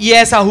 और ये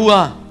ऐसा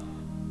हुआ,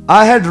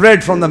 I had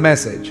read from the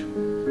message.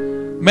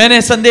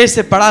 मैंने संदेश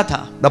से पढ़ा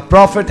था, The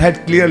prophet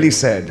had clearly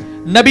said,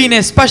 नबी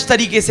ने स्पष्ट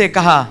तरीके से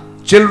कहा,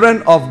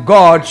 children of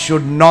God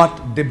should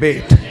not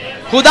debate.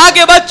 खुदा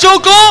के बच्चों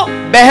को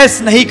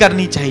बहस नहीं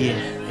करनी चाहिए।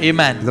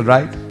 आमीन। Is that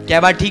right? क्या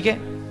बात ठीक है?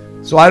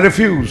 So I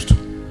refused.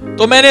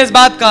 तो मैंने इस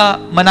बात का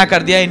मना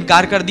कर दिया,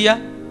 इनकार कर दिया।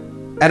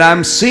 And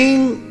I'm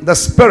seeing the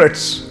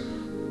spirits,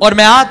 और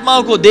मैं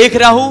आत्माओं को देख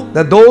रहा हूं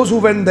that those who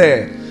went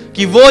there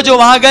कि वो जो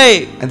वहां गए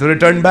and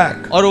returned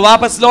back, और वो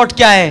वापस लौट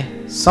के आए,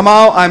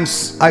 somehow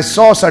I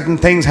saw certain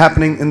things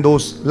happening in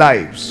those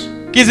lives.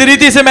 किस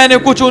रीति से मैंने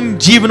कुछ उन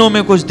जीवनों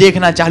में कुछ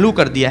देखना चालू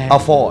कर दिया है। A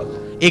fall.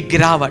 एक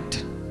गिरावट।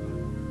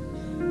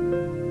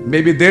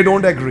 Maybe they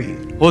don't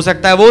agree, हो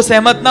सकता है वो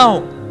सहमत ना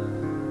हो,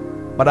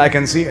 but I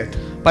can see it.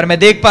 पर मैं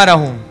देख पा रहा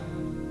हूं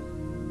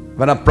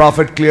When a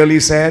prophet clearly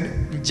said,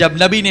 जब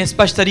नबी ने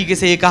स्पष्ट तरीके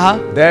से ये कहा,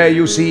 there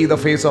you see the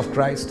face of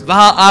Christ.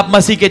 वहां आप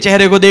मसीह के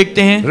चेहरे को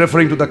देखते हैं।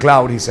 Referring to the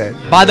cloud, he said.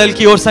 बादल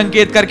की ओर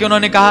संकेत करके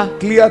उन्होंने कहा,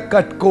 Clear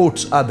cut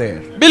quotes are there.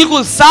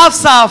 बिल्कुल साफ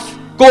साफ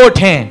कोट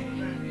हैं।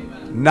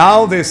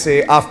 Now they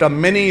say, after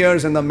many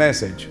years in the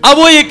message, अब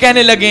वो ये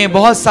कहने लगे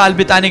बहुत साल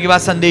बिताने के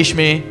बाद संदेश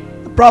में,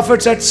 the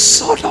prophet said,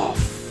 sort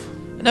of.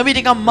 नबी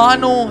ने कहा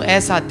मानो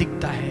ऐसा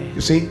दिखता है।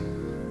 You see?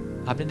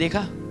 आपने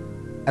देखा?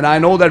 And I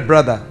know that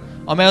brother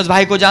और मैं उस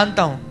भाई को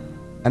जानता हूं,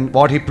 and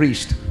what he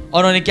preached. और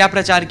उन्होंने क्या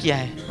प्रचार किया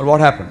है। But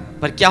what happened?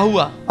 पर क्या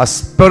हुआ? A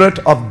spirit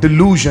of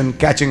delusion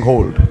catching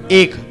hold.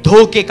 एक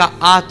धोखे का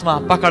आत्मा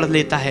पकड़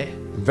लेता है।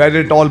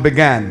 Where it all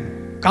began.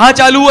 कहां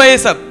चालू हुआ ये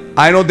सब?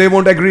 I know they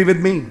won't agree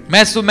with me.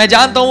 मैं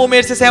जानता हूं वो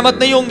मेरे से सहमत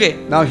नहीं होंगे।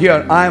 Now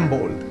here I am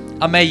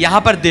bold अब मैं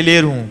यहां पर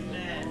दिलेर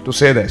हूं to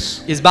say this.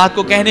 इस बात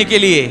को कहने के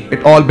लिए,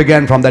 It all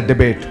began from that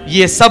debate.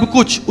 ये सब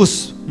कुछ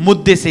उस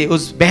मुद्दे से,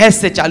 उस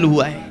बहस से चालू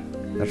हुआ है।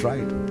 That's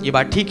right. ये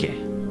बात ठीक है।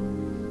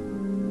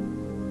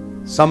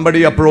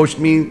 Somebody approached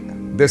me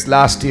this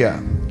last year.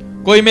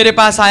 कोई मेरे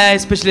पास आया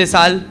इस पिछले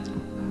साल,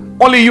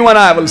 Only you and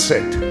I will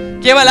sit.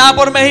 केवल आप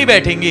और मैं ही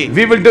बैठेंगे,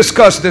 We will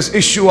discuss this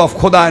issue of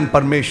Khuda and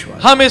Parmeshwar.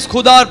 हम इस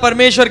खुदा और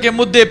परमेश्वर के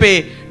मुद्दे पे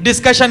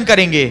डिस्कशन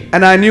करेंगे।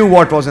 And I knew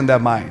what was in their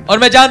mind. और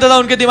मैं जानता था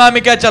उनके दिमाग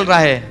में क्या चल रहा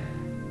है।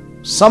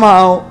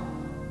 Somehow,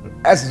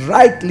 as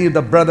rightly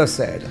the brother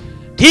said,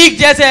 ठीक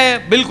जैसे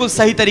बिल्कुल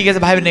सही तरीके से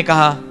भाई ने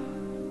कहा,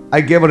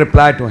 I gave a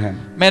reply to him.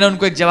 मैंने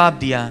उनको एक जवाब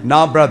दिया।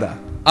 Now, brother,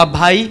 अब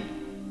भाई,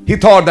 he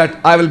thought that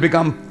I will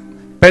become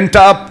pent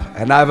up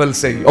and I will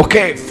say,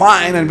 okay,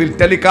 fine, and we'll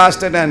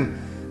telecast it and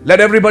let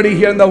everybody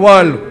hear in the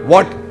world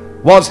what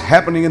was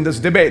happening in this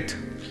debate.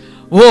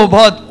 वो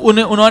बहुत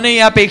उन्होंने ये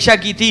अपेक्षा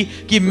की थी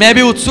कि मैं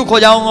भी उत्सुक हो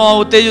जाऊंगा,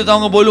 उत्तेजित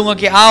होऊंगा, बोलूंगा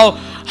कि आओ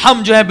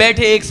हम जो है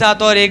बैठे एक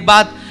साथ और एक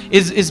बात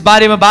इस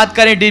बारे में बात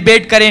करें,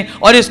 डिबेट करें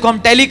और इसको हम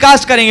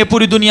टेलीकास्ट करेंगे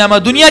पूरी दुनिया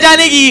में, दुनिया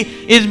जानेगी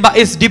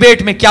इस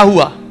डिबेट में क्या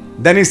हुआ।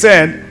 Then he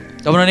said,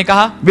 तब उन्होंने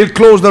कहा, we'll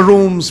close the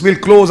rooms, we'll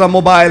close our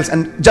mobiles,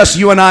 and just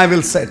you and I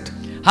will sit.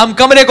 हम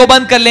कमरे को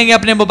बंद कर लेंगे,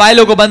 अपने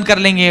मोबाइलों को बंद कर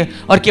लेंगे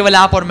और केवल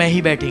आप और मैं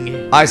ही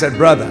बैठेंगे। I said,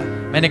 brother,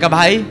 मैंने कहा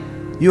भाई,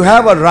 you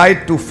have a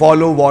right to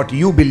follow what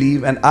you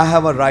believe and I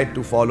have a right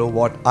to follow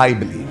what I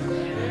believe.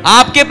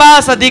 आपके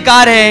पास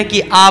अधिकार है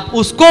कि आप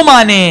उसको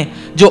माने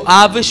जो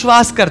आप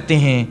विश्वास करते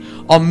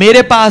हैं और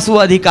मेरे पास वो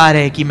अधिकार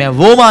है कि मैं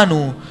वो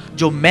मानूं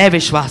जो मैं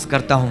विश्वास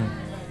करता हूं।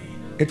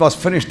 It was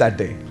finished that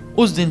day.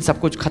 उस दिन सब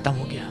कुछ खत्म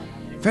हो गया।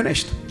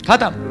 Finished.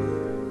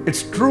 खत्म।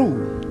 It's true.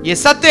 ये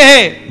सत्य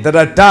है There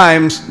are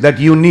times that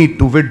you need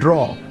to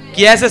withdraw.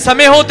 कि ऐसे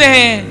समय होते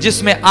हैं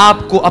जिसमें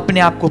आपको अपने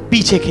आप को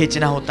पीछे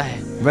खींचना होता है।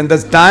 When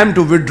there's time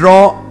to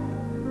withdraw,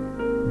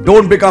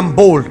 don't become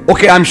bold.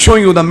 Okay, I'm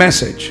showing you the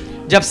message.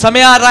 जब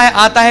समय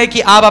आता है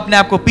कि आप अपने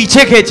आप को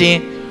पीछे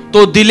खींचें,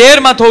 तो दिलेर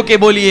मत हो के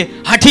बोलिए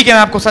हाँ ठीक है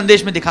मैं आपको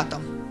संदेश में दिखाता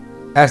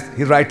हूँ। As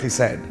he rightly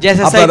said,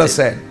 जैसे our brother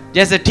said,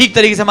 जैसे ठीक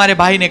तरीके से हमारे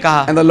भाई ने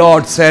कहा, and the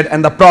Lord said,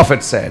 and the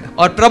prophet said,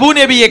 और प्रभु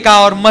ने भी ये कहा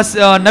और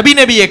नबी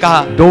ने भी ये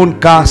कहा, don't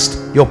cast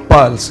your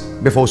pearls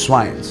before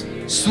swines.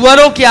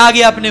 सुअरों के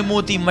आगे अपने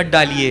मोती मत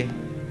डालिए।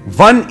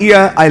 1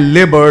 year I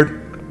labored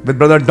with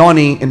brother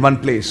Donny in one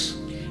place.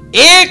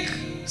 1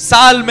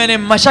 साल मैंने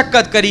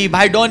मशक्कत करी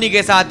भाई डॉनी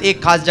के साथ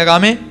एक खास जगह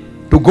में,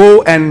 to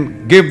go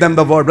and give them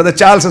the word. Brother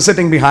Charles is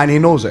sitting behind, he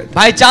knows it.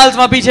 भाई चार्ल्स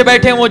वहां पीछे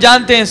बैठे हैं, वो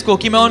जानते हैं इसको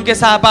कि मैं उनके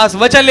पास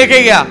वचन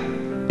लेके गया।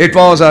 It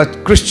was a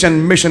Christian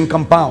mission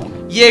compound.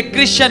 ये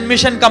क्रिश्चियन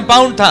मिशन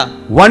कंपाउंड था।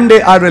 One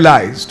day I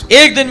realized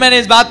एक दिन मैंने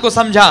इस बात को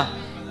समझा,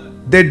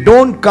 they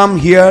don't come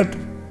here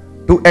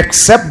to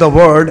accept the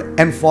word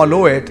and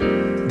follow it.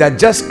 They're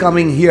just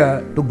coming here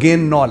to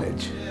gain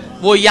knowledge.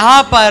 वो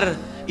यहाँ पर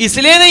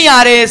इसलिए नहीं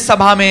आ रहे इस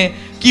सभा में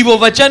कि वो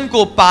वचन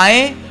को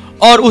पाएं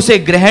और उसे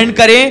ग्रहण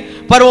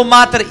करें, पर वो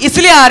मात्र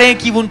इसलिए आ रहे हैं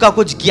कि उनका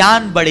कुछ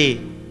ज्ञान बढ़े।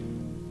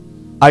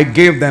 I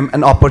gave them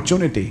an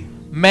opportunity.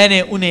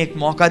 मैंने उन्हें एक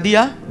मौका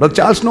दिया। Brother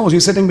Charles knows,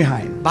 he's sitting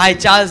behind. भाई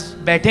चार्ल्स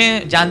बैठे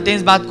हैं, जानते हैं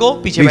इस बात को,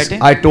 पीछे Please, बैठे।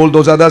 I told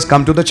those others,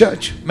 come to the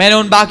church. मैंने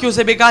उन बाकियों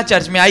से भी कहा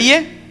चर्च में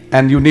आइए,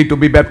 And you need to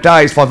be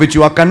baptized, for which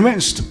you are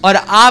convinced. और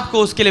आपको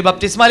उसके लिए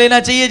बपतिस्मा लेना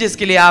चाहिए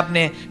जिसके लिए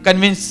आपने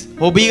कन्विंस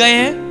हो भी गए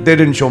हैं। They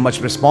didn't show much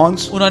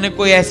response. उन्होंने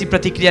कोई ऐसी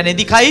प्रतिक्रिया नहीं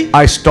दिखाई।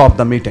 I stopped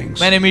the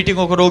meetings. मैंने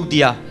मीटिंगों को रोक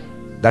दिया,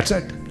 That's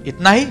it.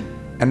 इतना ही।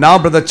 And now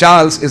brother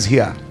Charles is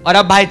here और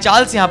अब भाई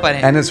चार्ल्स यहाँ पर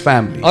हैं and his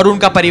family. और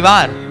उनका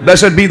परिवार।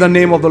 Blessed be the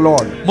name of the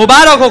Lord.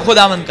 मुबारक हो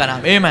खुदावंद का नाम,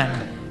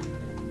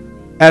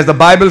 आमीन। As the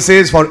Bible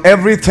says, for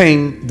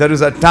everything there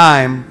is a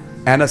time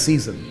and a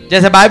season.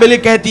 जैसे बाइबल ये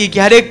कहती है कि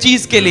हर एक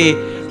चीज के लिए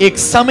एक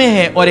समय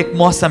है और एक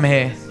मौसम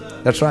है।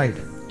 That's right.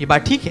 ये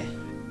बात ठीक है।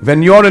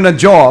 When you're in a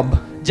job,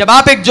 जब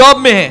आप एक जॉब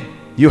में हैं,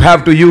 you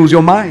have to use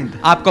your mind.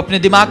 आपको अपने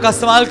दिमाग का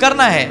इस्तेमाल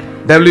करना है।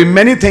 There will be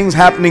many things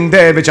happening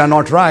there which are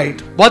not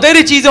right. बहुत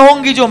सारी चीजें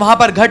होंगी जो वहां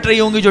पर घट रही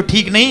होंगी जो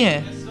ठीक नहीं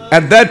है।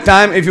 At that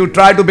time, if you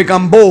try to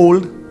become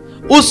bold,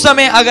 उस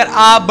समय अगर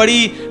आप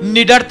बड़ी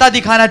निडरता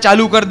दिखाना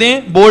चालू कर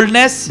दें,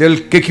 boldness,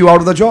 they'll kick you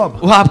out of the job.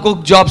 वो आपको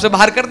जॉब से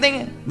बाहर कर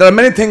देंगे। There are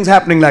many things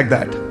happening like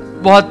that.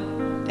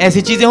 बहुत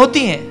ऐसी चीजें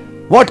होती हैं।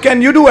 What can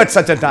you do at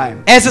such a time?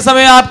 ऐसे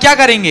समय आप क्या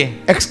करेंगे?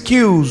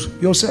 Excuse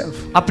yourself.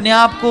 अपने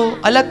आप को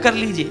अलग कर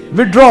लीजिए,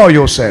 Withdraw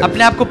yourself.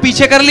 अपने आप को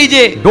पीछे कर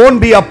लीजिए, Don't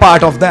be a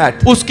part of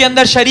that. उसके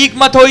अंदर शरीक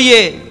मत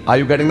होइए। Are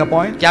you getting the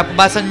point? क्या आपको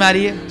बात समझ में आ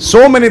रही है?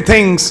 So many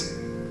things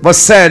were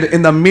said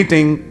in the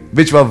meeting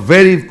which were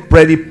very,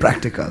 very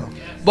practical.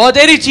 बहुत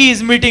सारी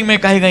चीज मीटिंग में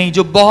कही गई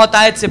जो बहुत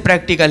आयत से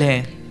प्रैक्टिकल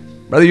हैं।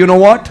 Brother, you know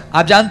what?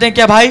 आप जानते हैं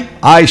क्या भाई?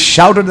 I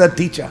shouted at the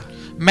teacher.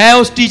 मैं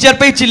उस टीचर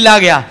पे ही चिल्ला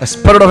गया। The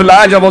spirit of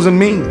Elijah was in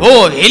me.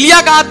 ओ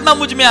एलिया का आत्मा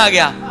मुझ में आ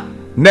गया।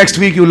 Next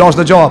week you lost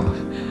the job.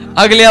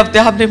 अगले हफ्ते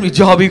आपने अपनी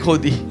जॉब ही खो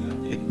दी।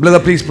 Brother,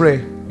 please pray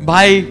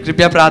भाई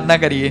कृपया प्रार्थना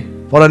करिए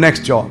for the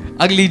next job.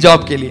 अगली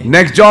जॉब के लिए।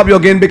 Next job you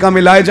again become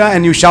Elijah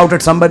and you shout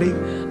at somebody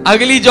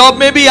अगली जॉब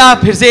में भी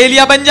आप फिर से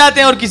एलिया बन जाते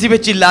हैं और किसी पे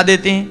चिल्ला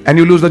देते हैं and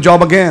you lose the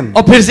job again.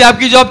 और फिर से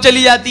आपकी जॉब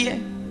चली जाती है।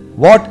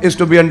 What is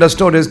to be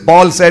understood is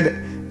Paul said,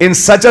 in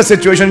such a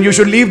situation you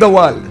should leave the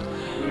world.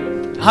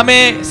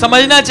 हमें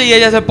समझना चाहिए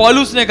जैसे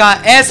पौलुस ने कहा,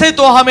 ऐसे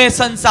तो हमें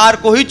संसार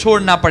को ही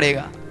छोड़ना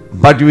पड़ेगा,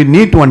 But we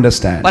need to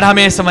understand पर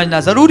हमें समझना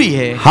जरूरी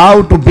है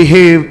how to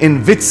behave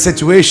in which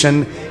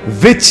situation,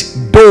 which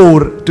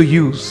door to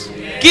use.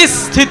 किस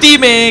स्थिति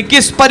में,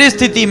 किस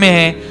परिस्थिति में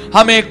है,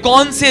 हमें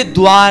कौन से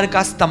द्वार का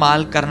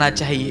इस्तेमाल करना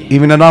चाहिए।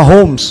 Even in our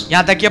homes.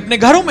 यहाँ तक कि अपने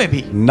घरों में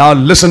भी। Now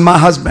listen, my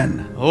husband.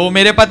 ओ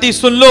मेरे पति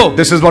सुन लो,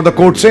 This is what the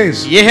court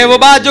says. ये है वो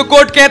बात जो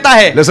कोर्ट कहता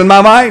है। Listen, my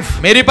wife.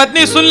 मेरी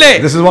पत्नी सुन ले,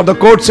 This is what the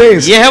court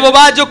says. ये है वो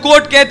बात जो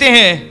कोर्ट कहते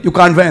हैं। You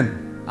can't win.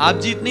 आप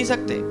जीत नहीं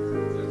सकते,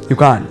 You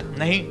can't.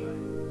 नहीं,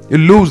 You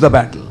lose the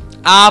battle.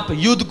 आप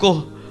युद्ध को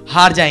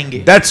हार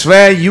जाएंगे। That's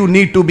where you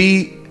need to be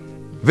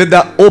with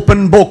the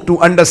open book to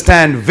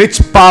understand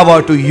which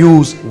power to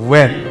use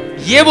when.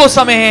 ये वो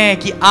समय है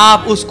कि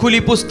आप उस खुली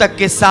पुस्तक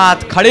के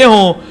साथ खड़े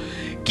हों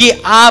कि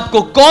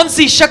आपको कौन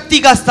सी शक्ति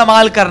का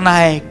इस्तेमाल करना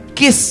है,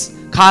 किस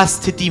खास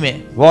स्थिति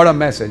में। What a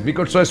message. We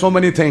could say so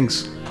many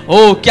things.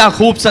 ओ क्या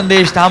खूब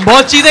संदेश था, हम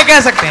बहुत चीजें कह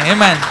सकते हैं।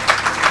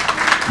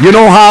 आमीन। You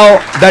know how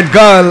that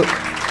girl,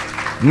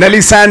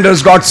 Nellie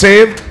Sanders, got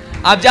saved?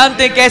 आप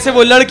जानते हैं कैसे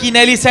वो लड़की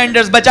नेली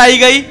सैंडर्स बचाई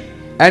गई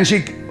And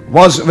she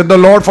was with the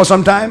Lord for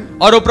some time.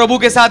 और वो प्रभु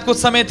के साथ कुछ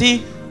समय थी।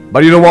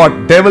 But you know what?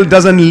 Devil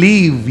doesn't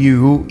leave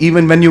you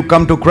even when you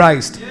come to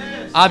Christ.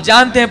 आप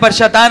जानते हैं पर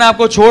शैतान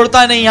आपको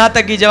छोड़ता नहीं, यहाँ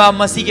तक कि जब आप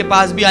मसीह के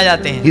पास भी आ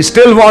जाते हैं He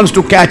still wants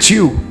to catch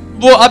you.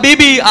 वो अभी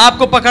भी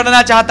आपको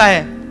पकड़ना चाहता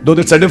है। Though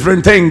it's a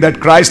different thing that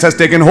Christ has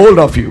taken hold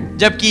of you.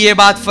 जबकि ये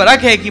बात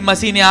फर्क है कि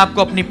मसीह ने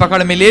आपको अपनी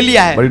पकड़ में ले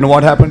लिया But है। you know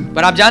what happened?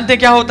 पर आप जानते हैं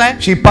क्या होता है?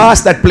 She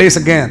passed that place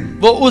again.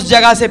 वो उस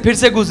जगह से फिर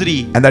से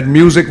गुजरी And that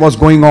music was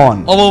going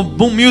on. और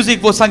वो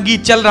म्यूजिक, वो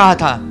संगीत चल रहा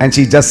था And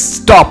she just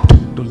stopped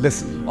to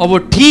listen. और वो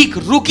ठीक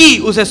रुकी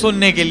उसे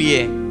सुनने के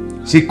लिए।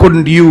 She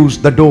couldn't use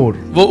the door.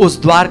 वो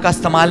उस द्वार का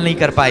इस्तेमाल नहीं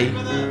कर पाई।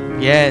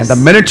 And yes. the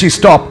minute she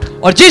stopped,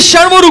 और जिस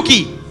क्षण वो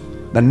रुकी,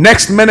 The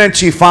next minute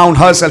she found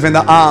herself in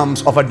the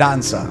arms of a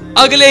dancer.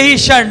 अगले ही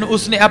क्षण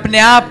उसने अपने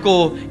आप को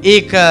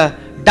एक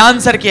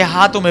डांसर के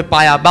हाथों में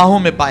पाया, बाहों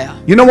में पाया।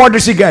 You know what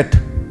did she get?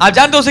 आप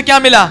जानते हो उसे क्या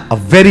मिला? A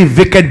very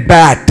wicked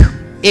bat.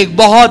 एक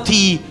बहुत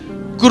ही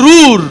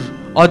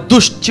क्रूर और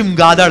दुष्ट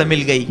चिमगादड़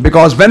मिल गई।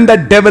 Because when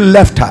that devil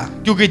left her,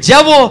 क्योंकि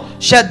जब वो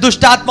शायद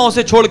दुष्ट आत्मा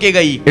उसे छोड़ के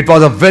गई, it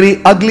was a very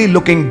ugly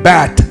looking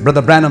bat,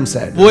 Brother Branham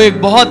said. वो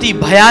एक बहुत ही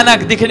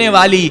भयानक दिखने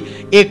वाली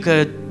एक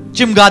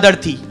चिमगादड़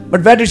थी।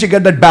 But where did she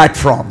get that bat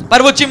from?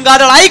 पर वो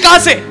चिमगादड़ आई कहां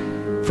से?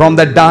 From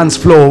that dance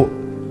floor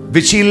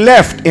which she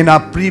left in her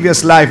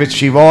previous life, which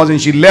she was,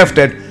 and she left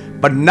it.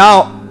 But now,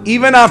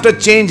 even after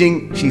changing,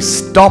 she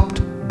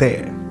stopped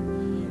there.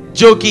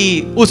 जो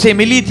कि उसे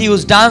मिली थी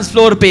उस dance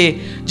floor पे,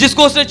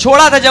 जिसको उसने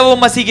छोड़ा था जब वो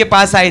मसीह के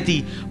पास आई थी।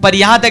 पर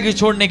यहां तक कि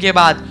छोड़ने के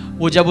बाद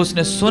वो जब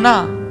उसने सुना,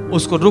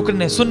 उसको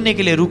रुकने सुनने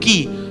के लिए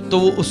रुकी, तो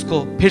वो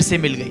उसको फिर से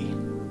मिल गई।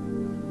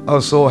 Oh,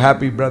 so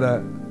happy,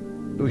 brother,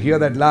 to hear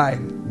that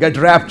line. Get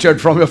raptured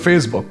from your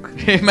Facebook.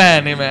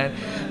 Amen, amen.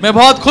 मैं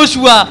बहुत खुश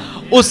हुआ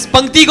उस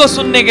पंक्ति को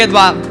सुनने के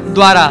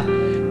द्वारा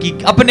कि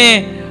अपने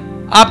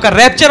आपका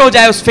रैप्चर हो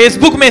जाए उस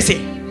फेसबुक में से।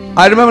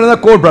 I remember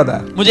another quote, brother.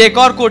 मुझे एक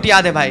और कोट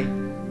याद है भाई।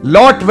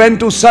 Lot went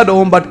to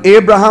Sodom, but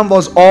Abraham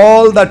was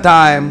all the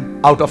time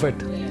out of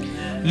it.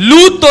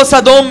 लूत तो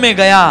सदोम में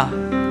गया,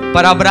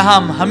 पर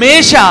अब्राहम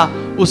हमेशा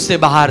उससे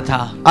बाहर था।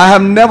 I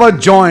have never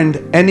joined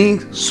any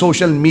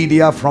social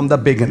media from the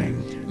beginning.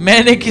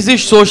 मैंने किसी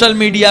सोशल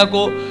मीडिया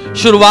को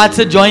शुरुआत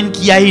से ज्वाइन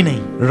किया ही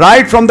नहीं।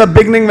 Right from the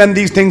beginning, when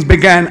these things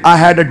began, I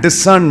had a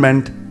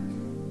discernment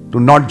to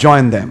not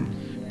join them.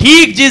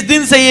 ठीक जिस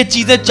दिन से ये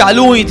चीजें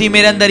चालू हुई थी,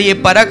 मेरे अंदर ये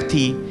परख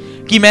थी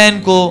कि मैं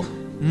इनको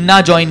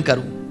ना ज्वाइन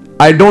करूं।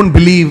 I don't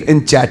believe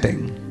in chatting,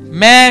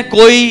 मैं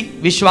कोई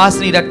विश्वास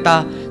नहीं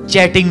रखता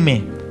चैटिंग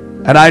में,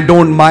 and I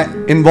don't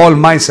involve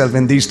myself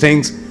in these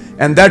things,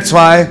 and that's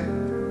why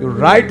you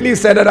rightly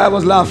said that I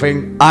was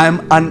laughing. I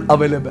am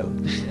unavailable.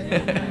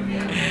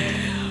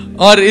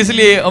 और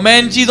इसलिए मैं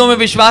इन चीजों में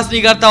विश्वास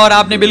नहीं करता, और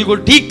आपने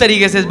बिल्कुल ठीक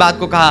तरीके से इस बात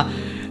को कहा,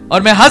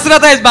 और मैं हंस रहा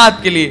था इस बात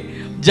के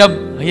लिए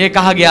जब ये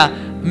कहा गया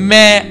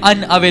मैं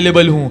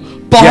अनअवेलेबल हूं,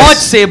 पहुंच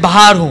से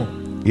बाहर हूं।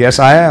 Yes,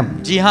 I am.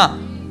 जी हाँ,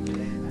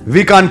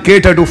 We can't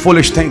cater to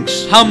foolish things.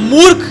 हम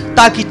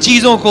मूर्खता की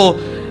चीजों को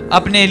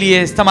अपने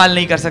लिए इस्तेमाल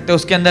नहीं कर सकते,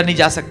 उसके अंदर नहीं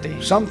जा सकते।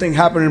 Something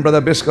happened in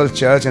Brother Biskel's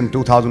church in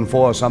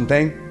 2004 or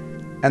something,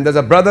 and there's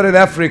a brother in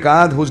Africa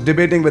who's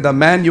debating with a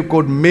man. You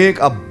could make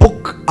a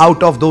book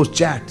out of those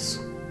chats.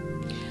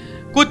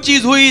 कुछ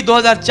चीज हुई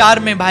 2004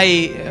 में भाई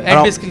एड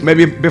बिस्किल,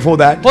 Maybe before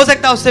that. हो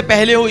सकता है उससे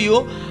पहले हुई हो,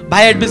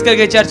 भाई एड बिस्किल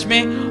के चर्च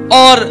में,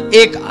 और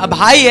एक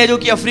भाई है जो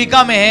कि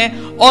अफ्रीका में है,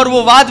 और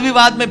वो वाद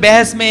विवाद में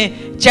बहस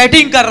में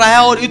चैटिंग कर रहा है,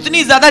 और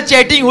इतनी ज्यादा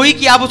चैटिंग हुई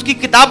कि आप उसकी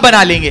किताब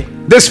बना लेंगे।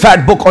 This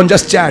fat book on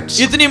just chats.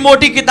 इतनी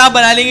मोटी किताब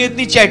बना लेंगे,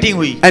 इतनी चैटिंग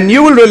हुई। And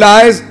you will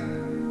realize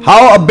how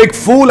a big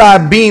fool I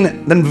have been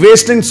than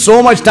wasting so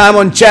much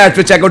time on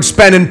chats which I could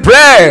spend in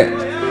prayer,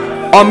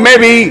 or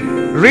maybe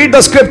read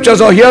the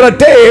scriptures or hear a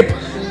tape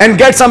and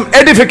get some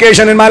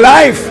edification in my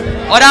life.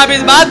 और आप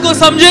इस बात को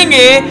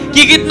समझेंगे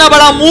कि कितना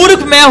बड़ा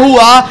मूर्ख मैं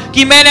हुआ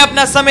कि मैंने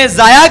अपना समय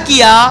जाया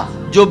किया,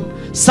 जो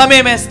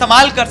समय में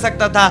इस्तेमाल कर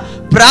सकता था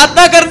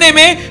प्रार्थना करने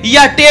में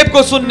या टेप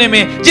को सुनने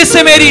में,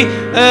 जिससे मेरी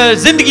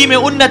जिंदगी में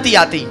उन्नति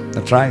आती।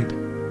 That's right.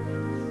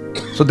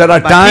 So there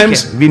are बात ठीक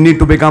times है। we need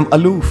to become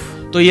aloof,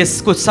 तो ये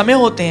कुछ समय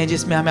होते हैं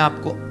जिसमें हमें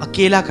आपको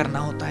अकेला करना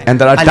होता है, and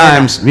there are अलग।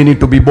 times we need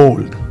to be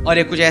bold. और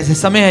ये कुछ ऐसे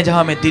समय है जहां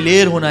हमें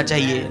दिलेर होना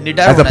चाहिए,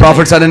 निडर As the होना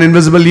prophet चाहिए। said in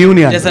Invisible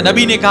Union, जैसा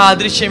नबी ने कहा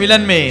दृश्य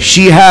मिलन में,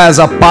 she has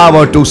a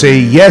power to say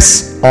yes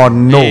or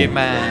no.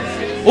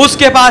 Amen।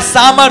 उसके पास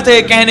सामर्थ्य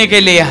है कहने के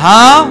लिए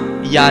हाँ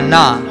या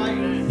ना।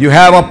 You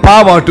have a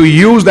power to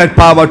use that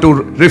power to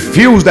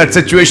refuse that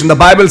situation. The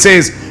Bible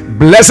says,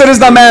 blessed is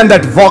the man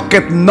that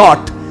walketh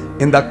not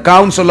in the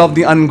counsel of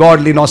the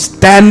ungodly, nor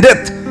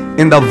standeth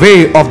in the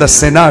way of the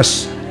sinners.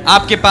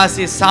 आपके पास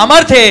ये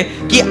सामर्थ्य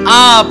है कि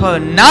आप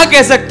ना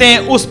कह सकते हैं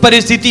उस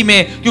परिस्थिति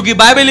में, क्योंकि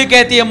बाइबल ये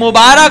कहती है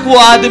मुबारक वो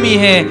आदमी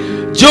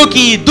है जो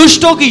कि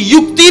दुष्टों की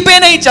युक्ति पे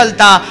नहीं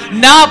चलता,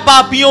 ना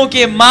पापियों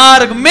के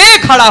मार्ग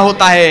में खड़ा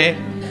होता है।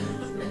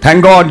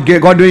 Thank God,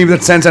 God gave me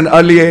that sense at an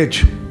early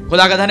age.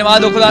 खुदा का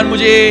धन्यवाद हो, खुदा ने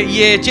मुझे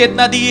ये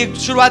चेतना दी एक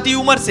शुरुआती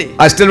उम्र से।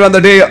 I still remember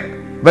the day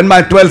when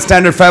my 12th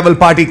standard farewell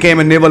party came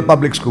in Naval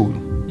Public School.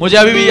 मुझे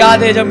अभी भी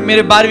याद है जब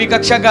मेरे 12वीं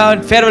कक्षा का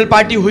फेयरवेल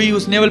पार्टी हुई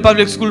उस नेवल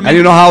पब्लिक स्कूल में। And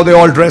you know how they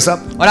all dress up?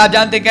 और आप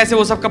जानते हैं कैसे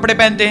वो सब कपड़े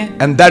पहनते हैं।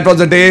 And that was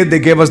the day they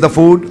gave us the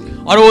food.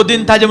 और वो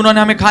दिन था जब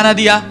उन्होंने हमें खाना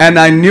दिया। And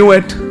I knew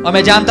it. और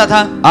मैं जानता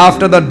था,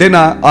 After the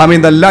dinner, I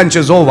mean the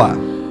lunch is over,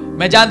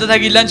 मैं जानता था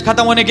कि लंच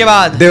खत्म होने के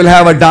बाद they will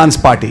have a dance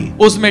party.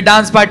 उसमें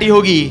डांस पार्टी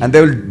होगी, And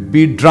there will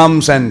be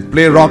drums and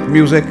play rock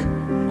music.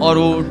 और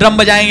वो ड्रम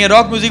बजाएंगे,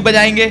 रॉक म्यूजिक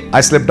बजाएंगे।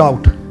 I slipped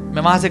out.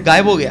 मैं वहां से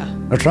गायब हो गया।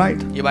 That's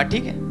right. ये बात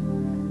ठीक है।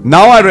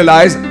 Now I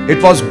realize it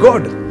was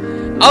good.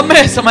 अब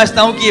मैं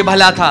समझता हूँ कि ये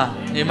भला था।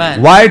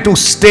 Amen। Why to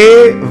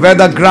stay where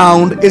the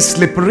ground is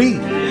slippery?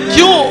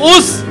 क्यों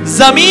उस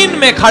जमीन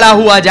में खड़ा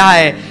हुआ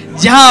जाए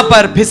जहां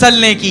पर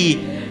फिसलने की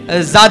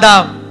ज्यादा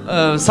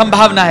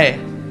संभावना है।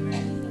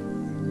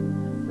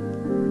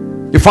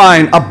 You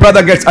find a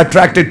brother gets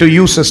attracted to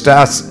you,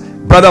 sister.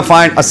 Brother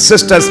find a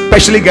sister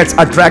especially gets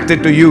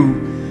attracted to you,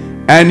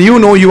 and you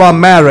know you are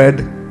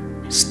married.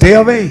 Stay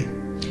away.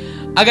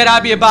 अगर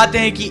आप ये पाते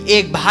हैं कि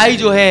एक भाई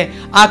जो है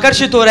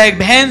आकर्षित हो रहा है एक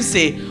बहन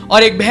से,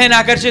 और एक बहन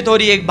आकर्षित हो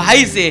रही है एक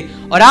भाई से,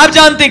 और आप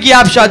जानते हैं कि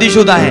आप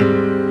शादीशुदा हैं,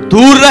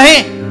 दूर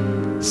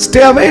रहें.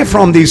 Stay away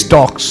from these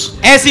talks.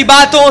 ऐसी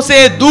बातों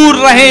से दूर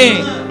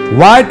रहें.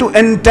 Why to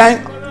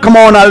entangle? Come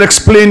on, I'll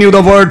explain you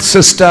the word,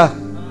 sister.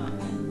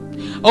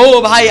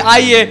 ओ भाई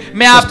आइए,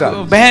 मैं आप Sister.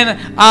 बहन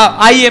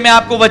आइए, मैं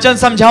आपको वचन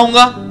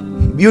समझाऊंगा.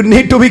 You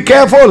need to be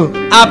careful.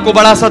 आपको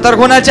बड़ा सतर्क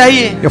होना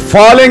चाहिए. You're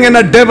falling in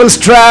a devil's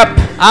trap.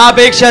 आप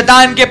एक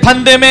शैतान के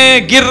फंदे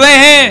में गिर रहे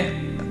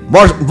हैं.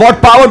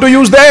 What power to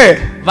use there?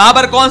 वहां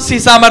पर कौन सी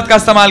सामर्थ का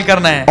इस्तेमाल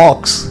करना है?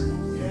 Ox.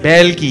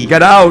 बैल की.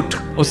 Get out.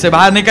 उससे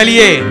बाहर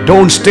निकलिए.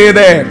 Don't stay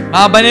there.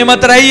 वहां बने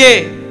मत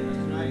रहिए.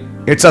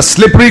 It's a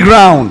slippery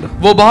ground.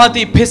 वो बहुत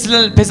ही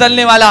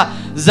फिसलने वाला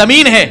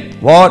जमीन है.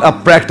 What a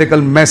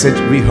practical message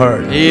we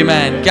heard.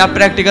 आमीन. क्या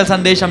प्रैक्टिकल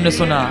संदेश हमने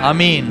सुना.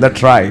 आमीन.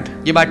 That's right.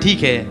 ये बात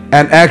ठीक है.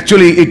 And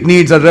actually it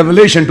needs a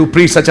revelation to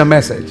preach such a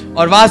message.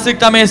 और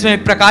वास्तविकता में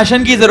इसमें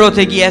प्रकाशन की जरूरत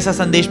है कि ऐसा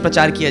संदेश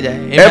प्रचार किया जाए.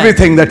 Amen.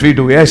 Everything that we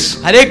do, yes.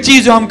 हर एक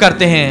चीज जो हम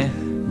करते हैं,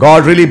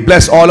 God really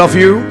bless all of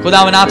you.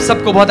 खुदावन आप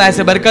सबको बहुत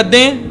ऐसे बरकत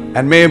दें.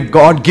 And may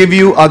God give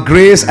you a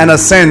grace and a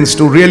sense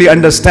to really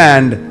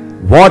understand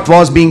what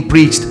was being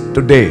preached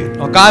today.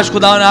 और काश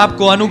खुदावन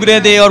आपको अनुग्रह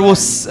दे और वो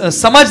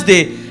समझ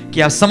दे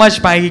कि आप समझ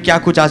पाए कि क्या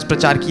कुछ आज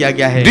प्रचार किया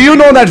गया है. Do you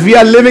know that we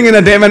are living in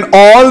a day when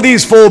all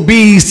these four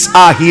beasts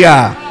are here?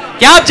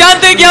 क्या आप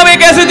जानते हैं कि हम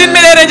एक ऐसे दिन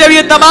में रह रहे हैं जब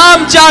ये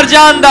तमाम चार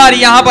जानदार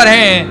यहाँ पर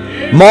हैं.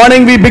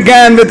 Morning we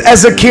began with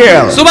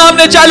Ezekiel. सुबह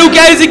हमने चालू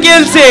किया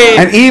इज़ेकिएल से.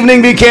 And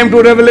evening we came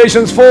to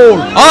Revelations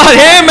 4. और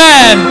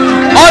आमेन.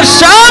 और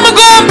शाम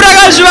को हम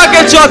प्रकाशित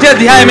के चौथे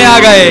अध्याय में आ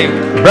गए.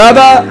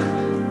 Brother,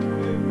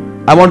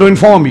 I want to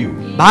inform you.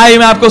 भाई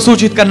मैं आपको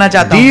सूचित करना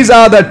चाहता हूँ. These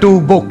are the two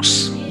books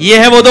ये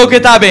है वो दो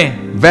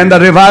किताबें when the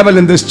revival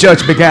in this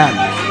church began.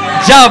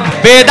 जब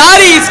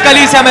बेदारी इस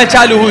कलीसिया में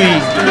चालू हुई.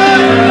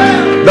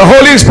 The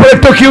Holy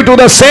Spirit took you to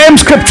the same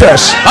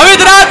scriptures.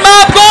 पवित्र आत्मा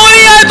आपको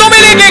उन्हीं आयतों में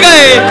लेके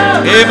गए.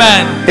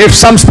 आमेन. If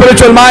some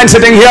spiritual mind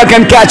sitting here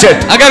can catch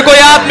it. अगर कोई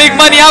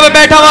आत्मिक मन यहाँ पे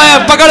बैठा हुआ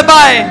है पकड़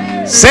पाए.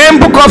 Same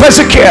book of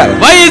Ezekiel.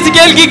 वही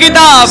इज़ेकिएल की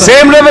किताब.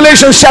 Same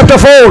Revelation chapter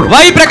 4.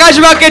 वही प्रकाश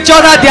वाक्य के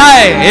चौथा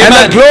अध्याय. And the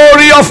amen.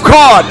 glory of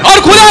God.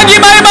 और खुदा की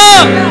महिमा.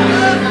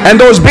 And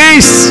those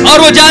beasts. और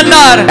वो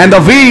जानदार. And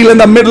the wheel in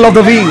the middle of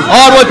the wheel.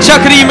 और वो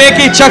चक्री में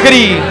की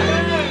चक्री.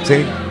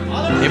 See?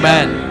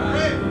 Amen.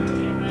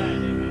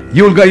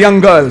 You young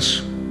girls.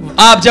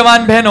 आप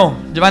जवान बहनों,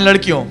 जवान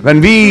लड़कियों,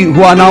 When we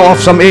who are now of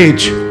some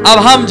age अब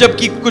हम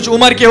जबकि कुछ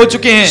उम्र के हो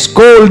चुके हैं,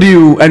 scold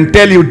you and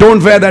tell you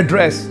don't wear that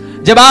dress.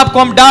 जब आपको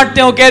हम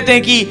डांटते हो, कहते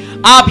हैं कि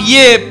आप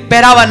ये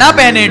पहरावा ना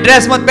पहने,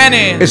 ड्रेस मत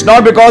पहने, It's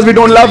not because we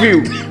don't love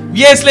you,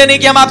 ये इसलिए नहीं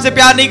कि हम आपसे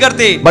प्यार नहीं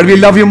करते, but we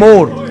love you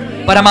more.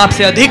 पर हम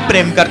आपसे अधिक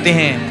प्रेम करते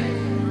हैं.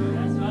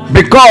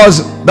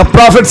 Because the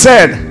prophet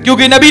said,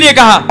 क्योंकि नबी ने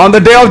कहा on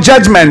the day of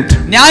judgment,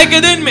 न्याय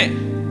के दिन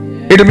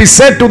में it will be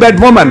said to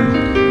that woman,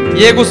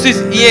 ये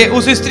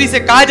उस स्त्री से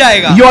कहा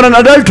जाएगा, you are an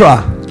adulterer.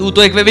 तू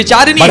तो एक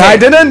व्यभिचारिणी But I है.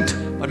 didn't.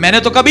 और मैंने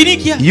तो कभी नहीं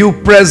किया. You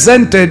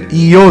presented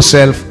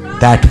yourself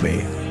that way.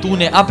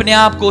 तूने अपने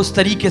आप को उस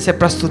तरीके से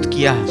प्रस्तुत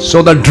किया.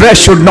 So the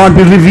dress should not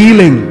be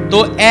revealing.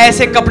 तो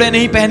ऐसे कपड़े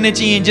नहीं पहनने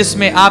चाहिए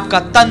जिसमें आपका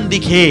तन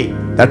दिखे.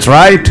 That's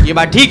right. ये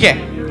बात ठीक है.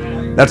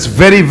 That's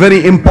very,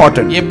 very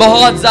important. ये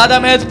बहुत ज्यादा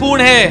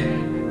महत्वपूर्ण है.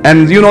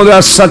 And you know there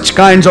are such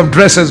kinds of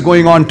dresses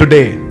going on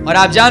today. और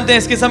आप जानते हैं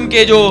इस किस्म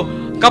के जो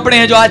कपड़े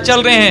हैं जो आज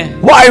चल रहे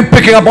हैं. Why are you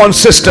picking up on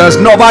sisters?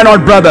 No, why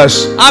not brothers?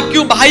 आप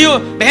क्यों भाइयों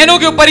बहनों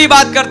के ऊपर ही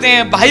बात करते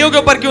हैं, भाइयों के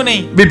ऊपर क्यों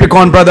नहीं? We pick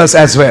on brothers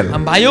as well.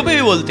 हम भाइयों पे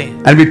भी बोलते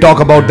हैं And we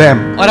talk about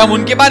them. और हम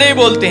उनके बारे में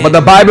बोलते हैं. But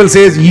the Bible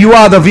says you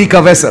are the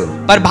weaker vessel.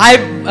 पर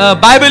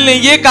बाइबल ने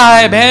ये कहा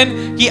है बहन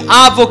कि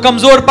आप वो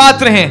कमजोर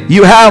पात्र हैं.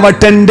 You have a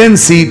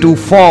tendency to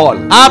fall.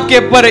 आपके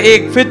ऊपर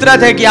एक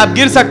फितरत है कि आप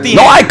गिर सकती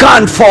No, हैं. I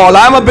can't fall.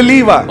 I'm a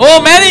believer.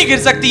 ओ मैं नहीं गिर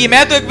सकती,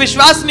 मैं तो एक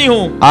विश्वास नहीं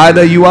हूँ.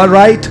 Either you are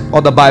right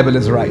or the Bible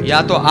is right.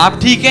 या तो आप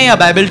ठीक हैं या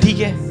बाइबल ठीक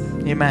है.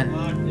 आमीन.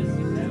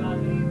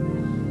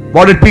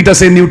 What did Peter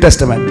say in New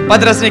Testament?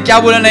 पतरस ने क्या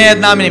बोला नए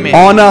यतनामे में?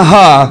 Honor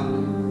her,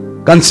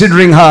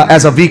 considering her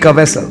as a weaker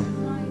vessel.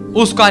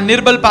 उसका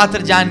निर्बल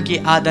पात्र जान के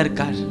आदर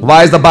कर.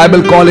 Why is the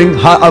Bible calling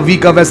her a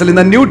weaker vessel in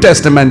the New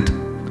Testament?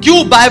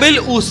 क्यों बाइबल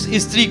उस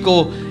स्त्री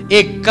को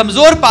एक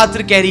कमजोर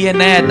पात्र कह रही है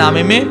नए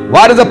यतनामे में?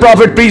 Why does the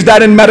prophet preach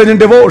that in marriage and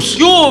divorce?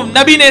 क्यों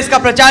नबी ने इसका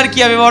प्रचार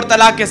किया विवाह और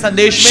तलाक के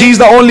संदेश में? She's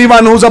the only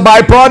one who's a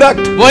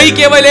byproduct. वही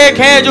केवल एक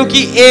है जो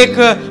कि एक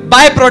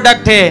बाय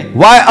प्रोडक्ट है.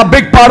 Why a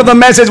big part of the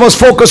message was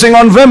focusing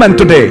on women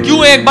today?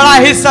 क्यों एक बड़ा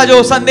हिस्सा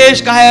जो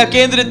संदेश का है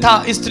केंद्रित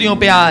था स्त्रियों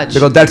पे आज?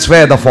 Because that's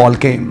where the fall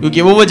came.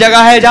 क्योंकि वो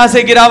जगह है जहां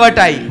से गिरावट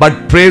आई.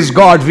 But praise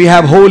God, we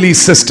have holy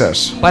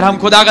sisters. पर हम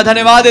खुदा का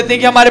धन्यवाद देते हैं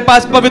कि हमारे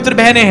पास पवित्र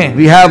बहनें हैं.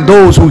 We have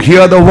those who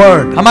hear the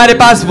word. हमारे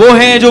पास वो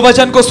हैं जो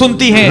वचन को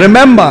सुनती हैं.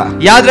 Remember,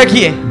 याद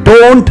रखिए,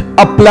 don't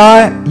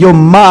apply your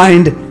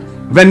mind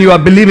when you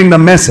are believing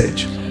the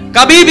message.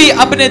 कभी भी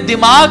अपने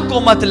दिमाग को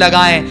मत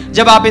लगाएं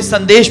जब आप इस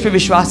संदेश पे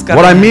विश्वास कर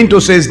What रहे I हैं। mean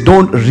to say is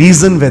don't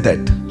reason with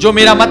it. जो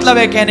मेरा मतलब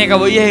है कहने का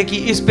वो ये है कि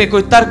इस पे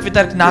कोई तर्क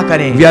वितर्क ना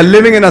करें। We are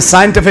living in a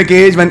scientific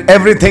age when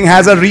everything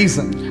has a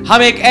reason.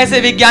 हम एक ऐसे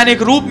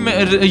वैज्ञानिक रूप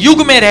में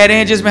युग में रह रहे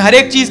हैं जिसमें हर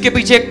एक चीज के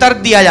पीछे एक तर्क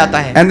दिया जाता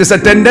है। And there's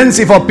a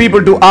tendency for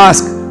people to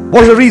ask,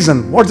 what's the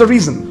reason? What's the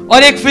reason?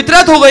 और एक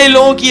फितरत हो गई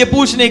लोगों की ये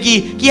पूछने की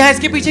कि हाँ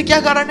इसके पीछे क्या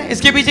कारण है,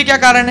 इसके पीछे क्या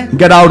कारण है।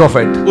 Get out of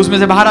it. उसमें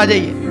से बाहर आ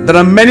जाइए। There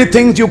are many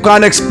things you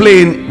can't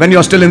explain when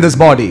you're still in this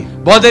body.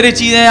 बहुत सारी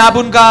चीजें आप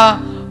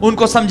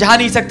उनको समझा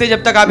नहीं सकते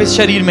जब तक आप इस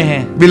शरीर में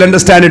हैं। We'll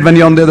understand it when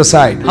you're on the other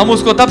side. हम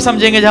उसको तब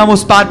समझेंगे जब हम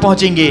उस पार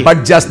पहुंचेंगे।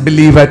 But just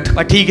believe it.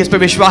 पर ठीक इस पे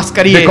विश्वास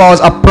करिए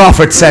Because a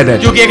prophet said it.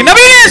 क्योंकि एक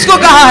नबी ने इसको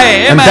कहा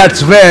है। And Amen।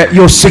 that's where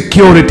your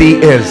security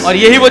is. और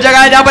यही वो जगह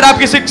है जहां पर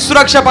आपकी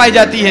सुरक्षा पाई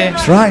जाती है।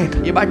 That's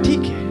right. ये बात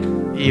ठीक है।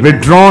 Amen।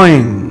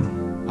 Withdrawing,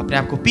 अपने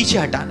आप को पीछे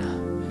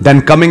हटाना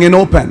then coming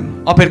in open.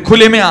 और फिर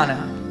खुले में आना।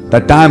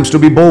 There are times to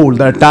be bold,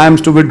 there are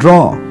times to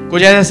withdraw.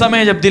 कुछ ऐसा समय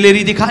है जब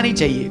दिलेरी दिखानी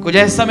चाहिए, कुछ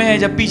ऐसा समय है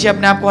जब पीछे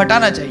अपने आप को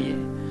हटाना चाहिए,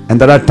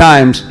 And there are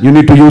times you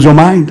need to use your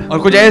mind. और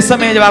कुछ ऐसा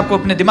समय है जब आपको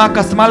अपने दिमाग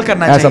का इस्तेमाल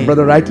करना As a चाहिए।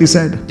 brother rightly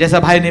said. जैसा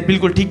भाई ने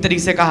बिल्कुल ठीक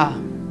तरीके से कहा,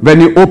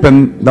 When you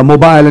open the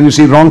mobile and you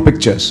see wrong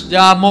pictures, जब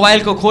आप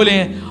मोबाइल को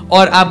खोलें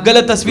और आप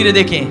गलत तस्वीरें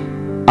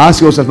देखें,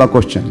 ask yourself a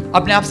question.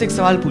 अपने आप से एक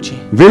सवाल पूछें,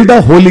 Will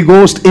the Holy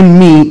Ghost in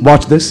me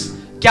watch this?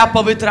 क्या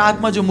पवित्र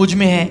आत्मा जो मुझ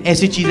में है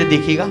ऐसी चीजें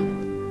देखेगा?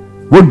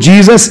 Would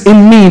Jesus in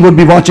me would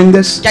be watching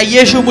this? क्या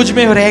यीशु मुझ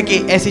में रह के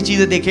ऐसी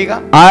चीजें देखेगा?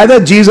 Either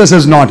Jesus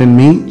is not in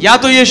me, या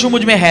तो यीशु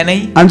मुझ में है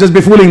नहीं, I'm just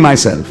befooling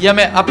myself. या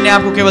मैं अपने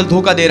आप को केवल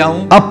धोखा दे रहा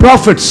हूं। A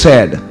prophet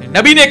said,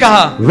 नबी ने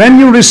कहा, when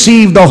you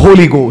receive the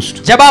Holy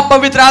Ghost, जब आप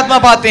पवित्र आत्मा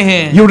पाते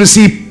हैं, you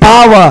receive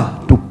power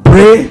to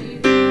pray,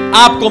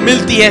 आपको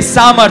मिलती है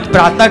सामर्थ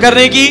प्रार्थना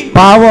करने की,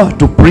 power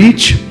to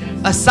preach,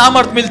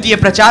 सामर्थ मिलती है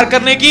प्रचार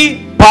करने की,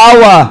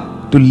 power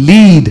to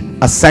lead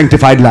a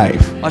sanctified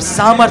life. और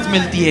सामर्थ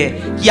मिलती है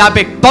कि आप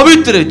एक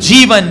पवित्र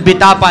जीवन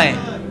बिता पाएं।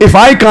 If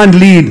I can't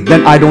lead,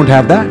 then I don't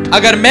have that.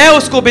 अगर मैं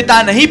उसको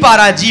बिता नहीं पा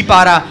रहा, जी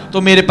पा रहा,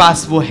 तो मेरे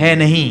पास वो है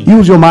नहीं।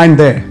 Use your mind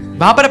there.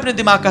 वहां पर अपने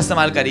दिमाग का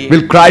इस्तेमाल करिए।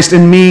 Will Christ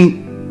in me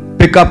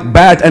pick up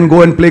bat and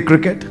go and play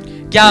cricket?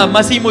 क्या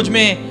मसीह मुझ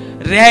में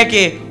रह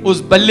के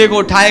उस बल्ले को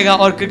उठाएगा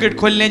और क्रिकेट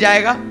खेलने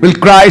जाएगा? Will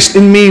Christ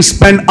in me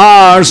spend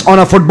hours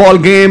on a football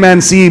game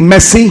and see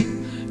Messi?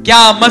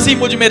 क्या मसीह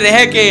मुझ में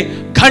रह के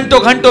घंटों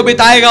घंटों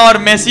बिताएगा और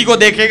मेसी को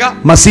देखेगा?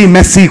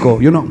 Messi को,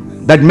 you know,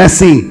 that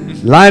Messi,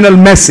 Lionel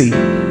Messi.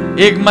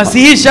 एक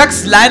मसीही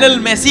शख्स लायनल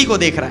मेसी को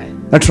देख रहा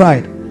है। That's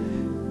right.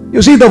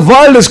 You see, the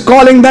world is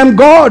calling them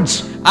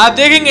gods. आप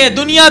देखेंगे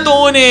दुनिया तो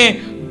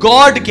उन्हें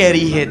गॉड कह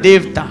रही है,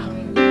 देवता।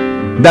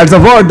 That's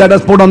the word that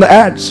is put on the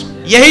ads.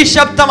 यही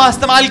शब्द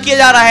इस्तेमाल किया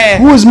जा रहा है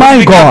Who is my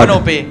विज्ञापनों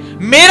God? पे।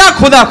 मेरा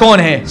खुदा कौन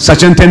है?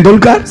 Sachin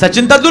Tendulkar?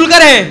 सचिन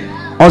तेंदुलकर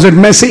है Or is it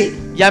Messi?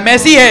 या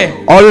मेसी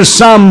है? Or is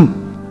some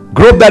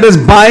group that is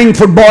buying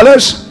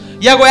footballers?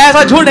 या कोई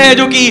ऐसा झुंड है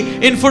जो कि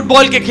इन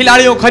फुटबॉल के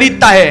खिलाड़ियों को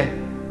खरीदता है?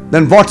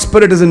 Then what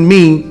spirit is in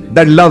me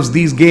that loves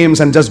these games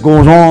and just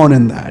goes on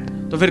in that?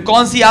 तो फिर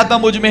कौन सी आत्मा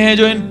मुझ में है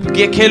जो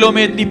इन खेलों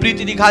में इतनी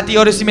प्रीति दिखाती है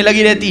और इसी में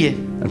लगी रहती है?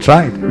 That's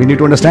right. We need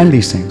to understand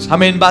these things.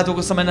 हमें इन बातों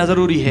को समझना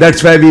जरूरी है।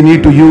 That's where we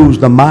need to use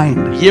the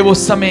mind. ये वो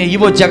समय, ये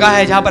वो जगह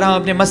है जहां पर हम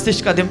अपने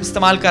मस्तिष्क का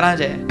इस्तेमाल करना As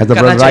the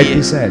करना brother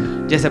rightly चाहिए।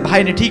 said. जैसे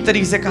भाई ने ठीक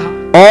तरीके से कहा,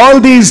 All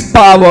these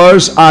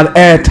powers are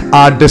at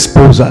our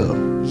disposal.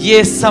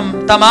 ये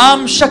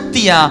तमाम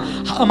शक्तियां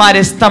हमारे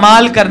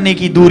इस्तेमाल करने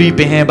की दूरी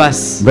पे हैं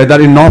बस। Whether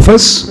in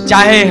office,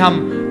 चाहे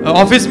हम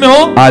ऑफिस में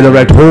हो, either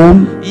at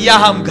home या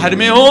हम घर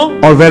में हो,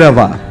 or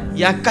wherever.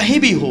 या कहीं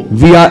भी हो,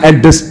 We are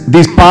at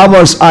these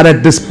powers are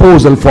at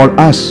disposal for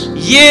us.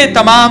 ये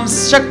तमाम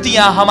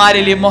शक्तियां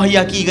हमारे लिए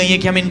मुहैया की गई हैं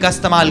कि हम इनका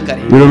इस्तेमाल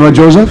करें। You don't know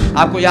Joseph?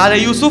 आपको याद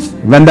है Yusuf?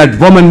 When that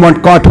woman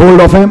caught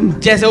hold of him,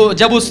 जैसे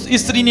जब उस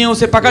स्त्री ने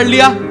उसे पकड़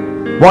लिया,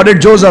 what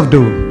did Joseph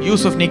do?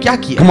 Yusuf ने क्या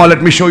किया? Come on,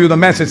 let me show you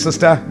the message,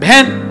 sister.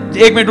 बहन,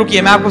 एक मिनट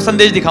रुकिए, मैं आपको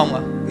संदेश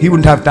दिखाऊंगा। He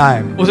wouldn't have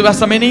time. उसके पास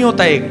समय नहीं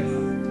होता है।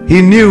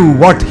 He knew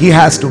what he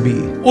has to be.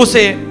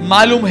 उसे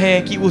मालूम है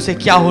कि उसे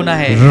क्या होना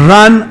है।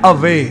 Run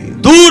away.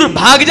 दूर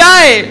भाग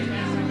जाए।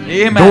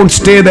 Amen। Don't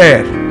stay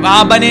there.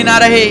 वहां बने ना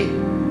रहे,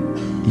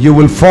 You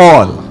will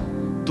fall.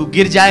 तू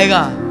गिर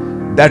जाएगा।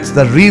 That's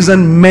the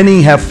reason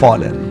many have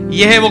fallen.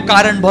 यह है वो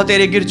कारण बहुत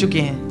तेरे गिर चुके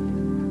हैं,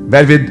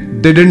 Where we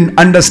didn't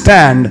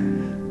understand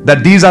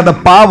that these are the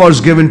powers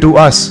given to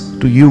us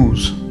to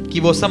use. कि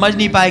वो समझ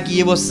नहीं पाए कि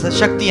ये वो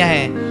शक्तियां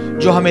हैं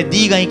जो हमें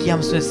दी गई कि हम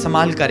उसे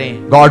इस्तेमाल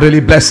करें। God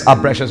really bless our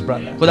precious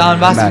brother. खुदा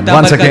Amen. वास्तविकता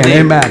Once बरकत again,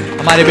 दे amen.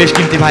 हमारे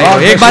बेशकीमती भाई God को।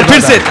 bless एक बार you,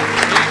 फिर से brother.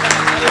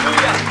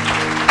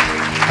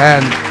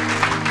 And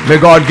may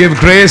God give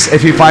grace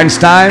if he finds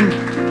time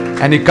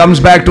and he comes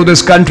back to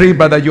this country,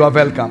 brother, you are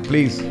welcome.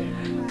 Please.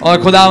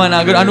 और खुदावन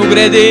अगर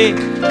अनुग्रह दे,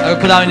 अगर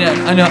खुदावन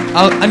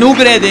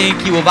अनुग्रह दे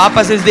कि वो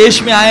वापस इस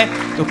देश में आए,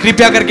 तो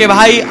कृपया करके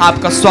भाई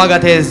आपका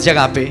स्वागत है इस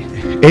जगह पे।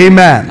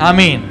 Amen.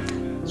 आमीन।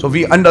 So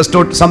we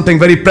understood something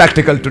very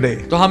practical today.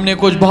 तो हमने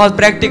कुछ बहुत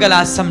प्रैक्टिकल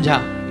आज समझा।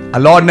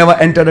 Our Lord never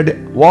entered a day.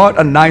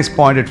 What a nice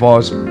point it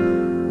was.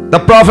 The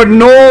prophet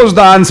knows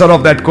the answer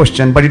of that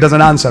question, but he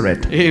doesn't answer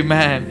it.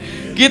 Amen.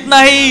 कितना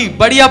ही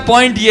बढ़िया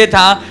point ये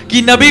था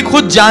कि नबी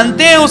खुद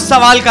जानते हैं उस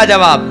सवाल का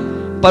जवाब,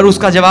 पर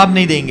उसका जवाब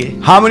नहीं देंगे।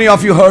 How many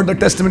of you heard the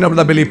testimony of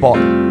the Billy Paul?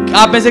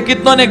 आप में से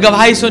कितनों ने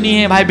गवाही सुनी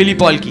है भाई बिली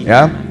पॉल की?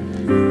 Yeah,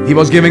 he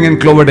was giving in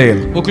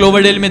Cloverdale. वो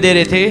क्लोवरडेल में दे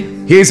रहे थे।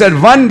 He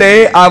said, one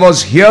day I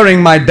was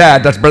hearing my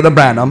dad, that's Brother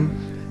Branham,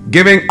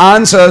 giving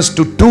answers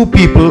to two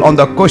people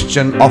on the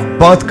question of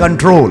birth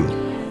control.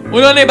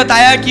 उन्होंने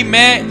बताया कि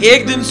मैं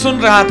एक दिन सुन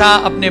रहा था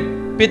अपने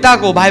पिता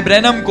को, भाई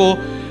ब्रैनम को,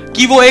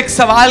 कि वो एक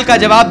सवाल का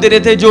जवाब दे रहे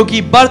थे जो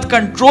कि बर्थ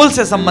कंट्रोल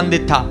से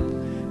संबंधित था।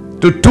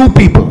 To two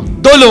people.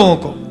 दो लोगों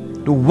को।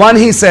 To one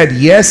he said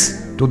yes,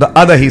 to the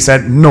other he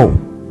said no.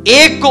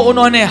 एक को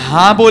उन्होंने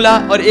हाँ बोला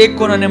और एक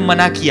को उन्होंने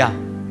मना किया।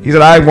 He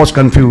said, I was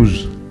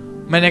confused.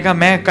 मैंने कहा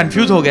मैं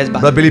कंफ्यूज हो गया इस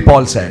बात। Brother Billy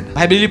Paul said.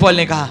 भाई बिली पॉल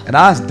ने कहा। And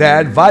asked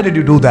Dad, why did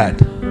you do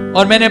that?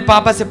 और मैंने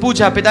पापा से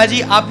पूछा,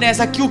 पिताजी आपने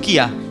ऐसा क्यों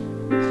किया?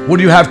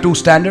 Would you have two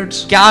standards?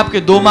 क्या आपके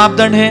दो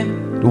मापदंड हैं?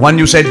 To one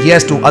you said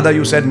yes, to other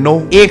you said no.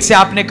 एक से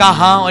आपने कहा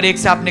हाँ और एक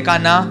से आपने कहा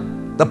ना।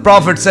 The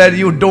prophet said,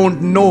 you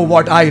don't know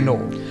what I know.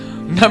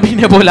 नबी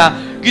ने बोला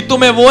कि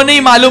तुम्हें वो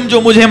नहीं मालूम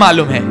जो मुझे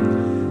मालूम है।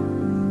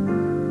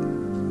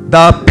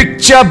 The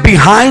picture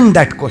behind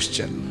that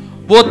question,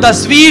 वो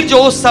तस्वीर जो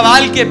उस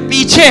सवाल के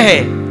पीछे है,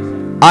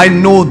 I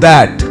know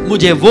that.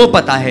 मुझे वो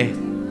पता है।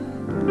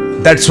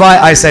 That's why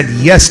I said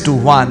yes to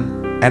one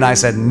and I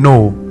said no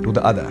to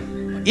the other.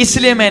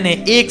 इसलिए मैंने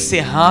एक से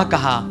हाँ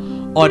कहा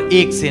और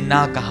एक से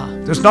ना कहा।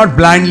 So it's not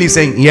blindly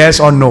saying yes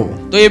or no.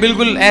 तो ये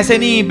बिल्कुल ऐसे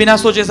नहीं बिना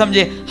सोचे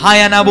समझे हाँ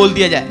या ना बोल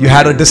दिया जाए। You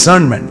had a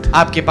discernment.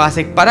 आपके पास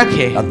एक परख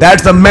है। Now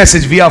that's the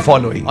message we are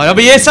following. और अब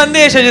ये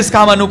संदेश है जिसका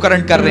हम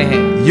अनुकरण कर रहे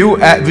हैं।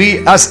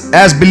 Us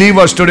as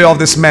believers today of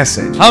this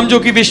message, हम जो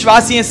कि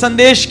विश्वासी हैं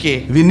संदेश के,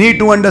 we need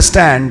to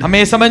understand,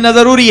 हमें समझना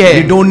जरूरी है।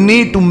 we don't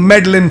need to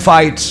meddle in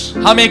fights.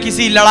 हमें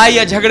किसी लड़ाई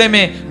या झगड़े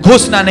में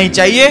घुसना नहीं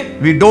चाहिए।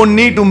 We don't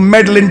need to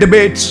meddle in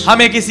debates.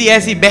 हमें किसी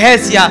ऐसी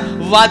बहस या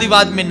वाद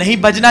विवाद में नहीं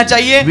बजना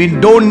चाहिए। We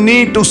don't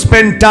need to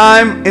spend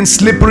time in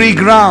slippery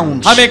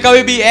grounds. हमें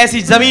कभी भी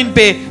ऐसी जमीन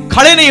पे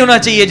खड़े नहीं होना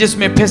चाहिए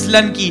जिसमें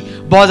फिसलन की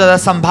बहुत ज्यादा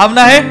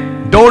संभावना है।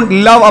 Don't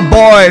love a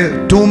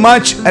boy too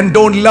much and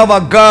don't love a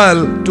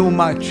girl too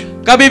much.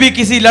 कभी भी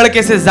किसी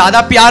लड़के से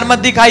ज्यादा प्यार मत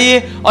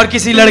दिखाइए और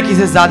किसी लड़की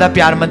से ज्यादा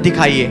प्यार मत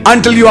दिखाइए।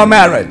 Until you are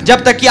married.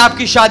 जब तक कि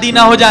आपकी शादी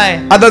ना हो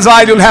जाए।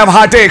 Otherwise you'll have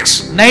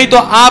heartaches. नहीं तो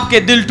आपके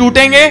दिल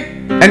टूटेंगे।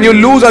 And you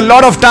lose a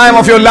lot of time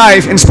of your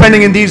life in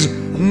spending in these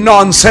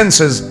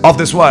nonsenses of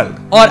this world.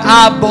 और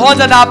आप बहुत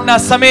ज्यादा अपना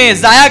समय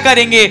जाया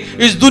करेंगे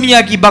इस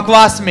दुनिया की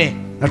बकवास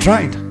में। That's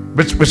right.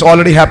 Which is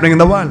already happening in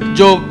the world.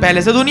 जो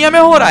पहले से दुनिया में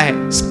हो रहा है।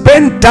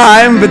 Spend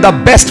time with the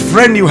best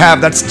friend you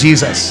have, that's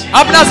Jesus.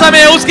 अपना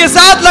समय उसके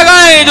साथ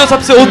लगाएं जो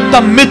सबसे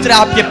उत्तम मित्र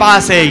आपके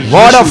पास है।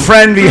 What a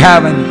friend we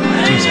have in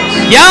Jesus.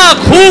 क्या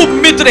खूब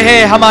मित्र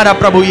है हमारा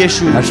प्रभु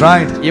यीशु। That's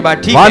right. ये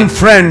बात ठीक One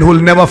friend who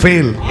will never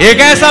fail. है। एक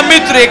ऐसा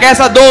मित्र, एक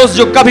ऐसा दोस्त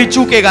जो कभी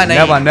चूकेगा नहीं।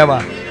 Never,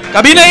 never.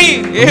 कभी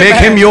नहीं। Make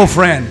him your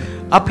friend.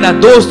 अपना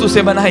दोस्त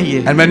उसे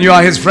बनाइए। And when you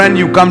are his friend,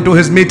 you come to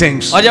his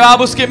meetings. और जब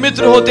आप उसके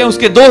मित्र होते हैं,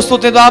 उसके दोस्त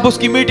होते हैं, तो आप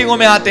उसकी मीटिंगों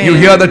में आते You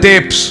हैं। hear the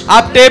tapes.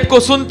 आप टेप को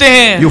सुनते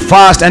हैं। You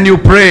fast and you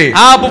pray.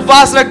 आप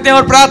उपवास रखते हैं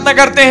और प्रार्थना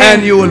करते हैं।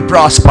 And you will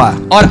prosper.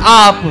 और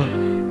आप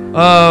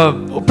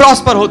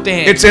प्रॉस्पर होते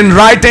हैं। It's in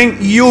writing,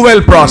 you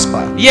will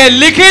prosper. ये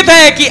लिखित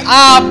है कि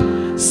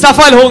आप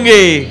सफल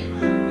होंगे।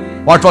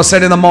 What was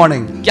said in the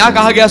morning? क्या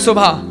कहा गया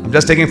सुबह? I'm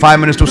just taking 5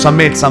 minutes to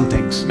summate some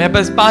things. मैं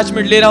बस 5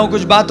 मिनट ले रहा हूँ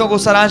कुछ बातों को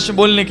सारांश में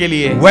बोलने के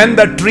लिए। When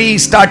the tree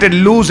started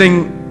losing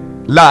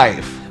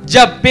life,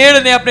 जब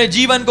पेड़ ने अपने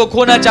जीवन को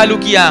खोना चालू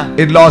किया,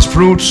 it lost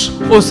fruits,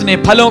 उसने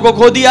फलों को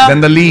खो दिया,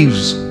 then the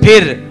leaves,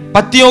 फिर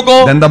पत्तियों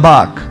को, then the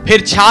bark.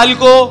 फिर छाल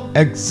को।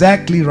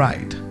 Exactly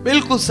right.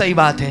 बिल्कुल सही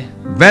बात है।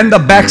 When the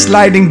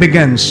backsliding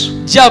begins,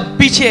 जब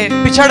पीछे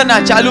पिछड़ना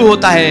चालू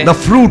होता है, the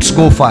fruits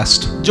go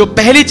first. जो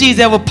पहली चीज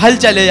है वो फल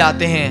चले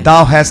जाते हैं।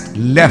 Thou hast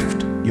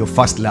left your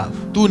first love.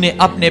 तूने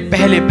अपने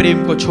पहले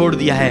प्रेम को छोड़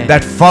दिया है।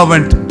 That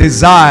fervent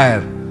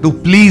desire to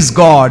please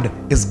God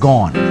is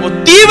gone. वो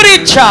तीव्र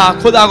इच्छा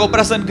खुदा को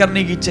प्रसन्न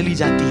करने की चली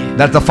जाती है।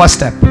 That's the first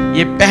step.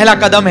 ये पहला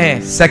कदम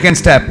है।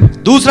 Second step,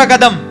 दूसरा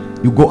कदम,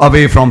 you go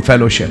away from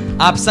fellowship.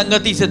 आप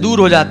संगति से दूर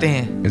हो जाते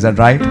हैं। Is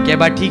that right? क्या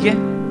बात ठीक है?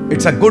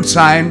 It's a good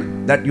sign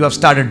that you have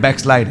started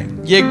backsliding.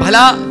 ये एक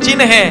भला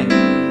चिन्ह है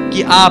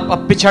कि आप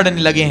अब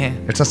पिछड़ने लगे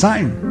हैं। It's a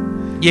sign.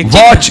 ये एक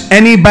चिन्ह Watch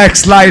any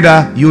backslider,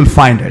 you'll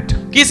find it.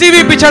 किसी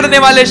भी पिछड़ने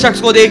वाले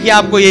शख्स को देखिए,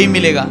 आपको यही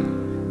मिलेगा।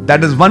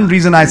 That is one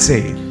reason I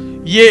say,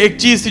 ये एक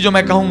चीज थी जो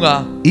मैं कहूंगा,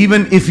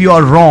 even if you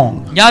are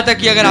wrong, यहाँ तक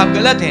कि अगर आप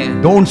गलत हैं,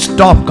 don't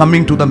stop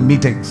coming to the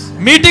meetings.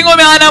 मीटिंगों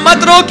में आना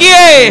मत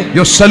रोकिए।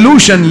 Your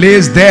solution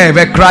lays there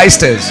where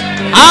Christ is.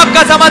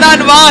 आपका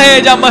समाधान वहां है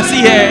जहां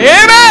मसीह है।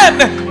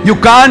 Amen। You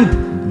can't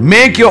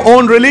make your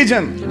own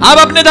religion. आप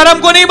अपने धर्म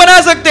को नहीं बना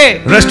सकते।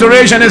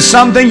 Restoration is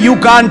something you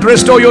can't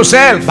restore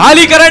yourself.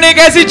 भालीकरण एक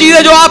ऐसी चीज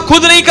है जो आप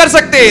खुद नहीं कर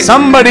सकते।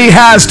 Somebody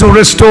has to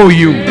restore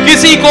you.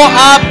 किसी को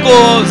आपको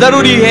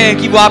जरूरी है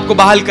कि वो आपको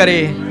बहाल करे।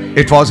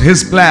 It was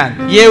his plan.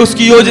 ये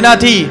उसकी योजना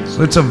थी।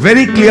 So it's a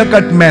very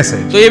clear-cut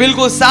message. तो ये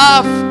बिल्कुल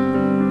साफ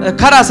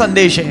खरा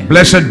संदेश है।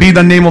 Blessed be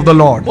the name of the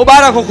Lord.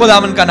 मुबारक हो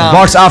खुदावन का नाम।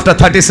 What's after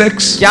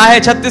 36? क्या है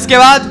 36 के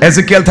बाद?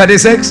 Ezekiel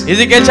 36?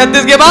 इज़िकियल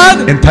 36 के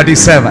बाद In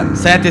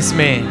 37. 37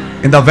 में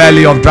In the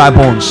valley of dry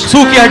bones.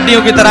 सूखी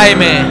हड्डियों की तराई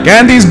में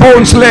Can these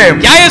bones live?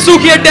 क्या ये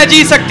सूखी हड्डियां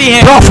जी सकती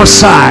हैं?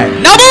 Prophesy.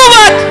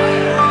 नबूवत।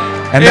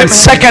 And then Amen.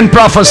 second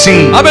prophecy.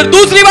 अब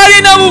दूसरी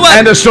बारी नबूवत।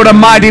 And there stood a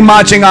mighty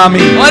marching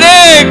army. और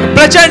एक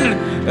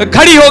प्रचंड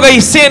खड़ी हो गई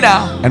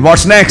सेना। And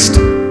what's next?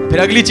 फिर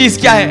अगली चीज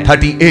क्या है?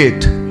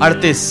 38.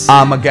 38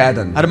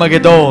 Armageddon.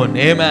 अरमगेदोन।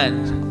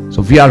 Amen.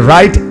 So we are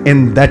right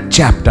in that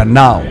chapter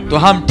now, तो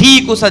हम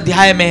ठीक उस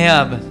अध्याय में हैं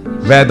अब,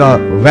 where the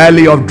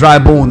valley of dry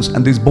bones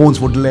and these bones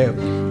would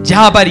live.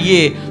 जहां पर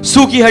ये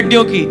सूखी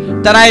हड्डियों की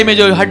तराई में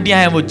जो हड्डियां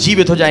हैं वो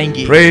जीवित हो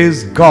जाएंगी। Praise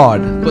God.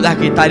 खुदा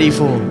की तारीफ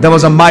हो। There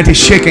was a mighty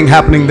shaking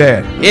happening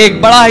there.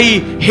 एक बड़ा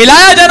ही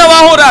हिलाया जाना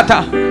वहां हो रहा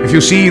था। If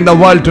you see in the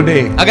world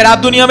today, अगर आप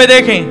दुनिया में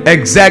देखें,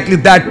 exactly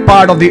that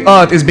part of the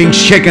earth is being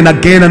shaken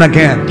again and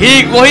again.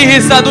 ठीक वही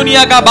हिस्सा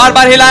दुनिया का बार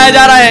बार हिलाया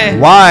जा रहा है।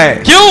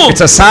 Why? क्यों?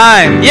 It's a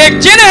sign. ये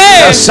एक चिन्ह है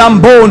There's some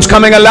bones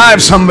coming alive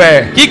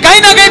somewhere. कि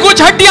कहीं ना कहीं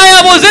कुछ हड्डियां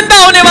हैं वो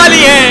जिंदा होने वाली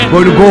हैं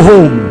Going to go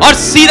home. और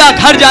सीधा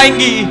घर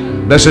जाएंगी।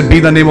 Blessed be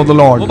the name of the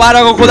Lord.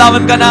 मुबारक हो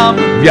खुदावंद का नाम।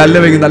 We are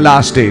living in the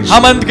last days.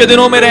 हम अंत के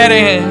दिनों में रह रहे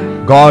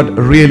हैं। God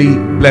really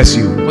bless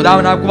you.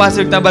 खुदावंद आपको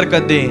वास्तविकता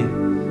बरकत दे।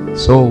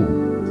 So,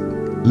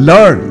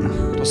 learn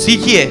तो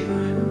सीखिए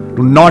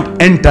to not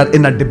enter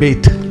in a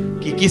debate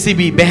कि किसी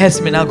भी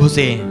बहस में ना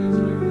घुसे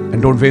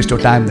and don't waste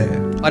your time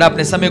there. और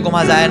अपने समय को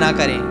वहां जाया ना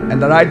करें।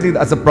 And rightly,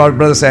 as the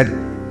brother said,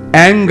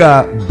 anger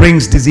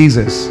brings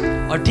diseases.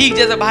 और ठीक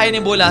जैसे भाई ने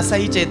बोला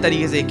सही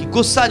तरीके से कि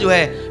गुस्सा जो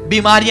है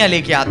बीमारियां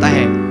लेके आता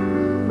है।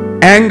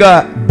 Anger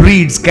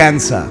breeds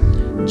cancer.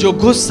 जो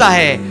गुस्सा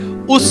है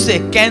उससे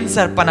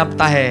कैंसर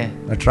पनपता है।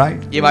 That's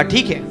right. ये बात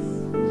ठीक है।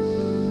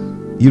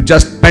 You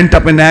just pent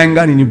up in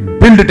anger and you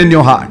build it in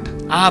your heart.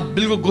 आप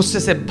बिल्कुल गुस्से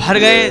से भर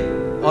गए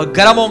और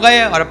गर्म हो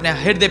गए और अपने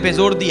हृदय पे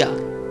जोर दिया।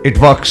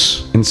 It works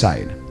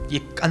inside.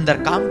 ये अंदर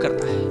काम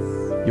करता है।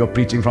 You're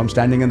preaching from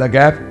standing in the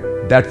gap.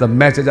 That's the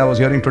message I was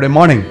hearing today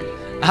morning.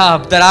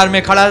 आप दरार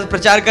में खड़ा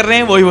प्रचार कर रहे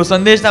हैं, वही वो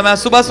संदेश था मैं आज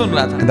सुबह सुन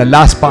रहा था। And the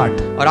last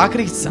part, और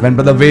आखिरी हिस्सा when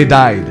Brother Way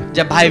died,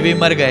 जब भाई वे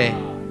मर गए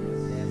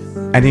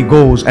and he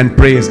goes and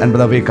prays, and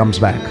Brother Way comes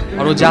back.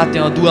 और वो जाते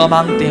हैं और दुआ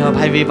मांगते हैं और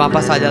भाई वे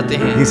वापस आ जाते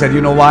हैं। He said,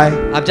 "You know why?"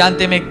 आप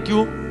जानते हैं मैं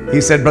क्यों?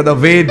 He said, "Brother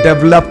Way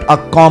developed a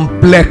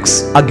complex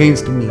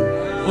against me."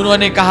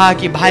 उन्होंने कहा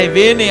कि भाई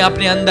वे ने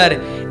अपने अंदर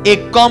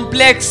एक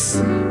कॉम्प्लेक्स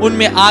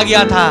उनमें आ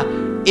गया था,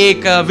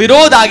 एक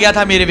विरोध आ गया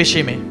था मेरे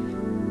विषय में।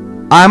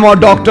 I'm a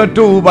doctor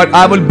too, but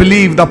I will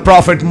believe the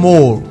prophet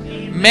more.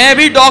 मैं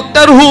भी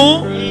डॉक्टर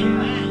हूं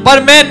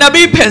पर मैं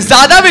नबी पे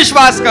ज्यादा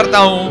विश्वास करता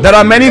हूं। There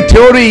are many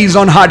theories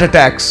on heart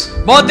attacks.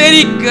 बहुत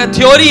तेरी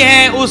थ्योरी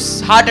है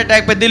उस हार्ट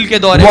अटैक पे, दिल के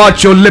दौरे।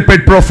 Watch your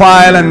lipid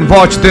profile and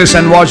watch this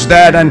and watch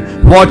that and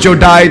watch your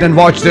diet and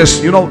watch this.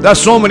 You know,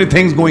 there's so many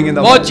things going in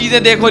the बहुत world.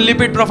 चीजें देखो,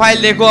 लिपिड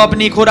प्रोफाइल देखो,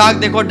 अपनी खुराक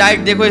देखो, डाइट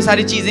देखो, ये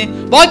सारी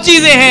चीजें, बहुत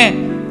चीजें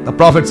हैं। The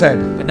prophet said,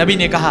 नबी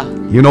ने कहा,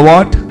 "You know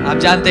what? आप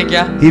जानते हैं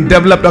क्या? He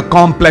developed a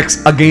complex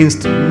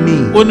against me."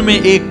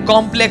 उनमें एक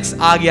कॉम्प्लेक्स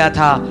आ गया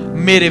था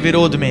मेरे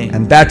विरोध में,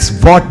 And that's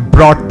what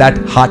brought that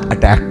heart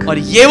attack. और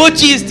ये वो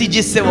चीज थी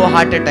जिससे वो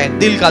हार्ट अटैक,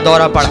 दिल का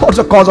दौरा पड़ा। What's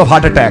the cause of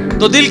heart attack?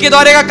 तो दिल के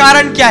दौरे का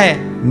कारण क्या है?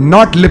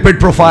 Not lipid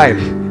profile.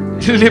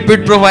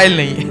 Lipid profile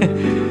नहीं।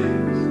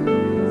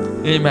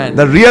 Amen.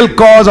 The real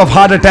cause of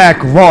heart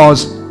attack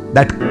was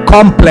that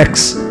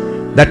complex,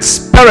 that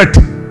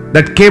spirit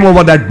that came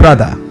over that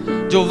brother.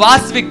 जो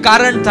वास्तविक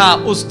कारण था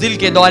उस दिल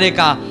के दौरे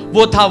का,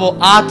 वो था वो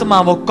आत्मा,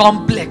 वो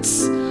कॉम्प्लेक्स,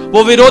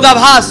 वो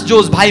विरोधाभास जो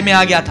उस भाई में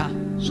आ गया था।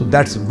 So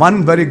that's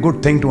one very good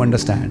thing to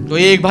understand. तो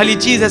ये एक भली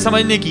चीज है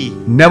समझने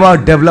की। Never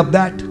develop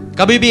that.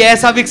 कभी भी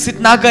ऐसा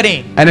विकसित ना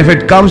करें। And if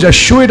it comes, just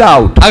shoo it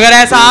out. अगर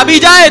ऐसा आ भी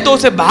जाए तो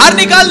उसे बाहर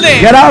निकाल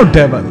दें। Get out,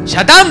 devil.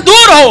 शैतान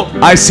दूर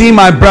हो। I see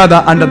my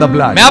brother under the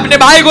blood. मैं अपने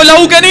भाई को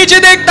लहू के नीचे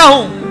देखता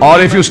हूँ। Or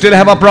if you still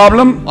have a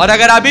problem, और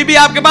अगर अभी भी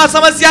आपके पास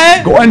समस्या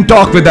है, go and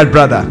talk with that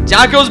brother.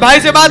 जाके उस भाई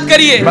से बात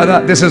करिए।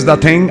 Brother, this is the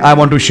thing I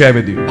want to share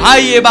with you.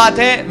 भाई ये बात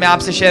है मैं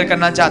आपसे शेयर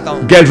करना चाहता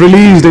हूँ। Get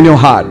released in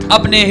your heart.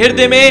 अपने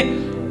हृदय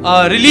में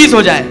रिलीज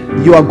हो जाए।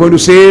 You are going to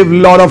save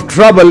lot of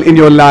trouble in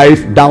your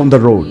life down the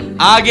road.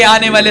 आगे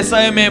आने वाले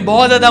समय में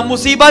बहुत ज्यादा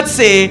मुसीबत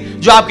से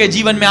जो आपके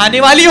जीवन में आने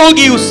वाली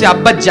होगी उससे आप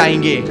बच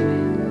जाएंगे।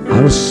 I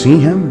will see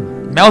him.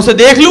 मैं उसे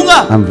देख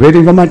लूंगा। I'm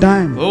waiting for my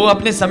time. वो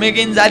अपने समय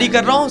की इंतजारी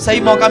कर रहा हूँ,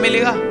 सही मौका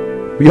मिलेगा।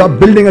 You are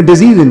building a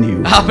disease in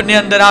you. अपने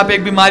अंदर आप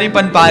एक बीमारी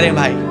पन पा रहे हैं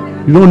भाई।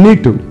 You don't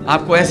need to.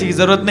 आपको ऐसी की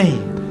जरूरत नहीं।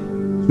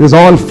 This is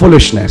all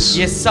foolishness.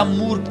 ये सब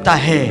मूर्खता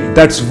है।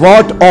 That's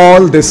what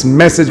all this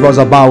message was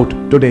about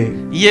today.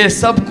 ये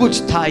सब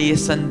कुछ था ये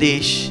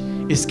संदेश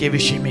इसके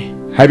विषय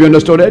में। Have you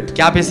understood it?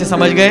 क्या आप इसे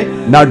समझ गए?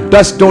 Now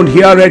just don't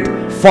hear it,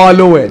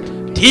 follow it.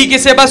 ठीक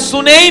इसे बस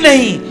सुने ही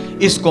नहीं,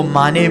 इसको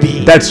माने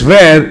भी। That's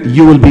where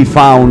you will be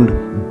found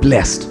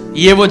blessed.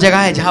 ये वो जगह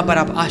है जहां पर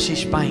आप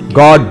आशीष पाएंगे।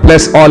 God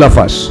bless all of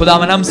us.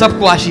 खुदावन हम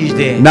सबको आशीष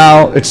दे। Now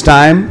it's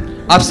time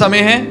अब समय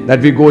है that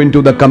we go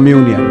into the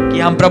communion. कि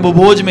हम प्रभु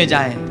भोज में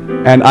जाएं।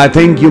 And I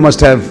think you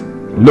must have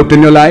looked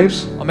in your lives.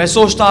 और मैं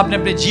सोचता हूं आपने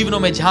अपने जीवनों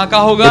में झांका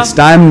होगा। It's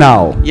time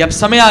now ये अब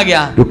समय आ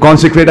गया to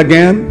consecrate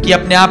again कि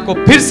अपने आप को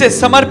फिर से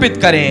समर्पित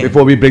करें।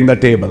 before we bring the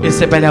table.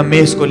 इससे पहले हम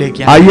मेज को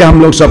लेके आए। आइए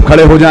हम लोग सब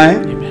खड़े हो जाएं।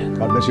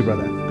 God bless you,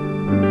 brother.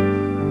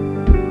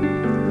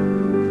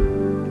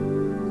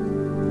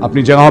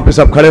 अपनी जगहों पे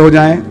सब खड़े हो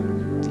जाएं,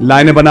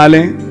 लाइनें बना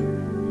लें,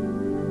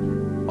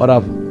 और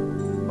अब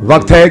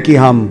वक्त है कि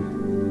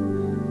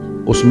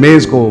हम उस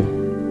मेज को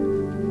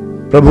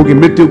प्रभु की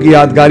मृत्यु की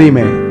यादगारी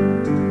में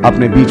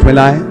अपने बीच में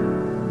लाएं।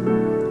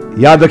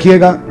 याद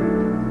रखिएगा,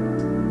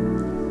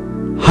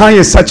 हां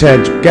ये सच है,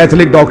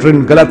 कैथोलिक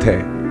डॉक्ट्रिन गलत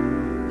है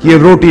कि ये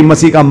रोटी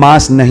मसीह का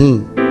मांस नहीं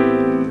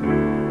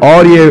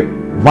और ये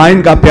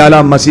वाइन का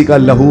प्याला मसीह का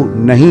लहू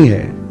नहीं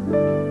है,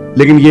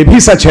 लेकिन ये भी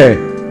सच है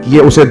कि ये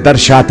उसे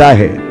दर्शाता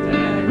है।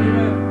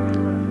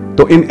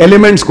 तो इन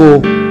एलिमेंट्स को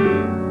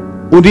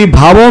उन्हीं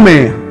भावों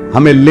में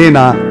हमें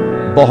लेना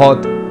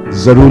बहुत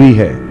जरूरी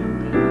है।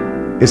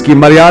 इसकी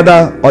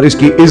मर्यादा और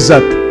इसकी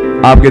इज्जत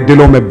आपके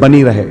दिलों में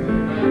बनी रहे,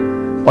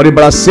 और ये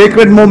बड़ा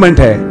सेक्रेड मोमेंट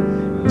है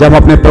जब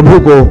अपने प्रभु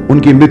को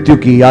उनकी मृत्यु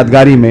की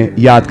यादगारी में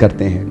याद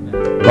करते हैं।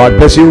 God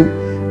bless you.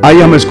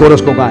 आइए हम इस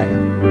कोरस को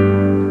गाएं।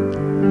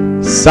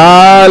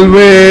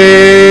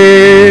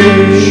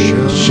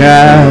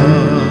 Salvation,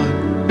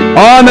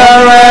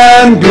 honor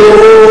and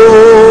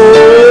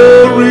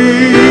glory,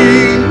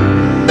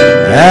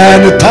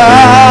 and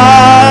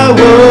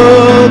power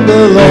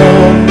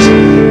belongs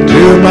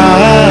to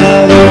my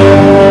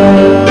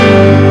Lord.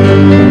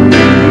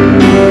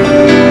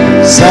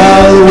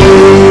 Salvation,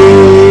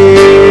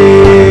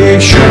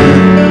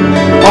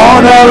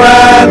 honor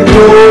and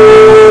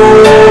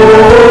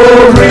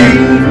glory,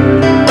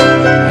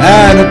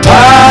 and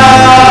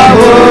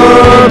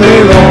power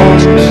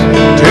belongs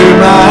to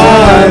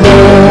my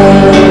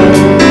Lord.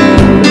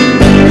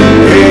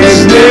 His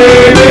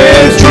name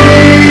is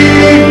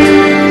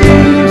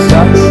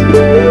Jesus.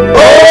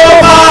 Oh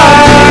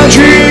my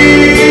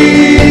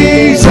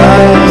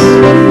Jesus,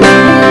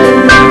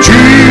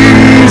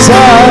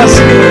 Jesus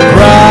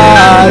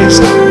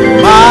Christ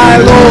my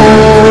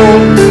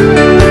Lord.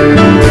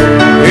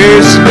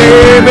 His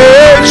name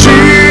is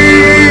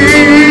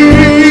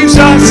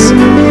Jesus.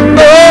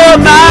 Oh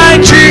my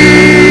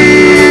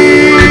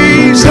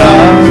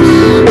Jesus,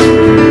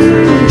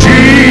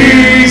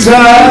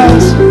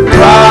 Jesus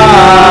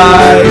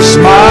Christ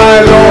my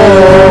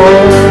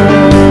Lord.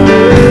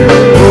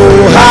 Oh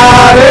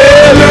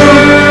hallelujah,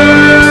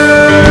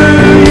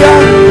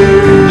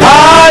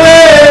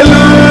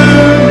 hallelujah,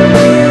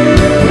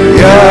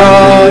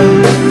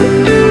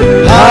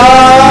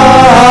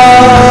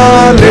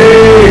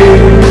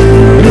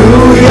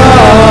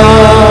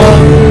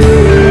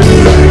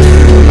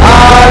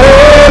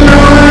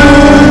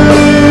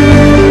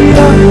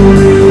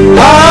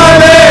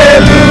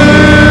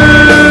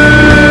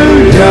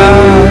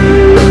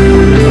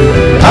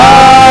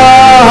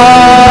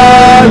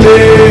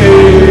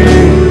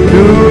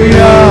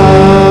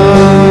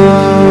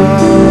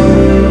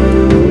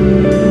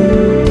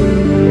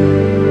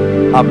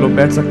 आप लोग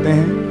बैठ सकते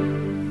हैं।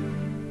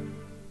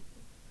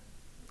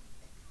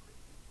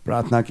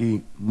 प्रार्थना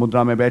की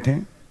मुद्रा में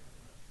बैठें,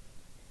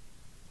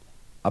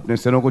 अपने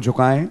सिरों को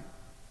झुकाएं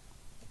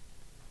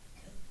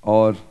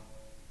और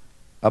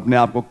अपने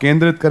आप को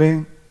केंद्रित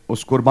करें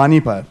उस कुर्बानी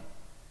पर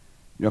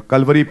जो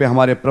कलवरी पे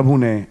हमारे प्रभु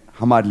ने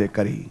हमारे लिए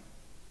करी।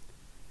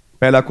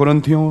 पहला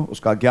कुरिन्थियों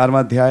उसका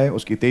 11वां अध्याय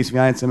उसकी 23वीं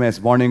आयत से मैं इस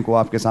वार्निंग को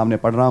आपके सामने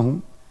पढ़ रहा हूं,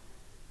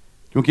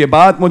 क्योंकि ये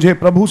बात मुझे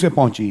प्रभु से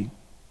पहुंची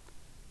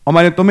और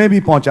मैंने तुम्हें भी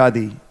पहुंचा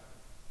दी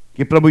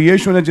कि प्रभु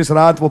यीशु ने जिस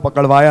रात वो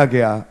पकड़वाया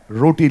गया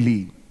रोटी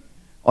ली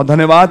और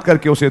धन्यवाद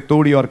करके उसे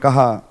तोड़ी और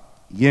कहा,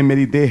 यह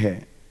मेरी देह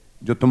है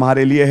जो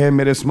तुम्हारे लिए है,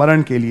 मेरे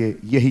स्मरण के लिए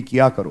यही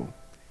किया करो।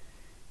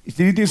 इस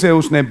रीति से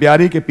उसने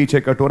ब्यारी के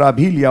पीछे कटोरा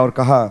भी लिया और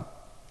कहा,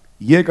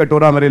 यह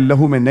कटोरा मेरे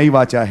लहू में नई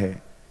वाचा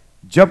है,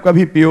 जब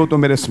कभी पियो तो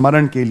मेरे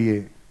स्मरण के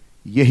लिए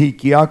यही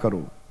किया करो।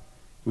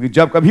 क्योंकि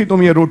जब कभी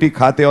तुम ये रोटी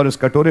खाते और इस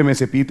कटोरे में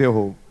से पीते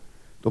हो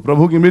तो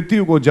प्रभु की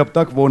मृत्यु को जब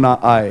तक वो ना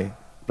आए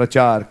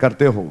प्रचार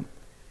करते हो।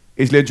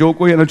 इसलिए जो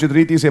कोई अनुचित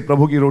रीति से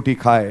प्रभु की रोटी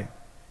खाए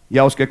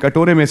या उसके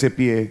कटोरे में से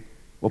पिए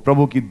वो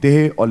प्रभु की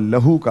देह और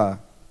लहू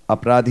का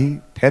अपराधी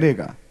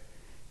ठहरेगा।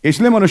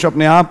 इसलिए मनुष्य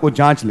अपने आप को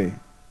जांच ले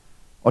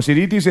और इसी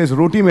रीति से इस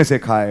रोटी में से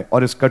खाए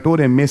और इस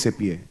कटोरे में से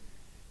पिए।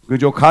 क्योंकि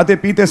जो खाते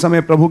पीते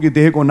समय प्रभु की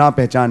देह को ना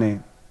पहचाने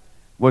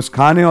वो इस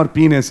खाने और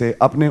पीने से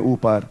अपने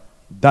ऊपर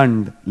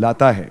दंड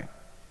लाता है।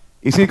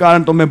 इसी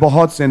कारण तुम में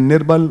बहुत से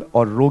निर्बल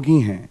और रोगी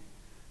हैं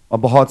और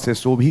बहुत से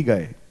सो भी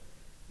गए।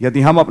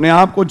 यदि हम अपने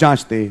आप को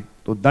जांचते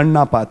तो दंड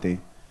ना पाते,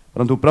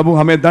 परंतु प्रभु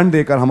हमें दंड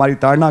देकर हमारी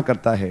ताड़ना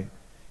करता है,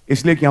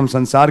 इसलिए कि हम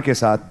संसार के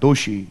साथ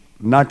दोषी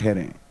ना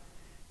ठहरें।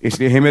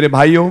 इसलिए हे मेरे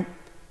भाइयों,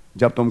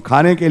 जब तुम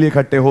खाने के लिए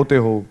इकट्ठे होते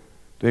हो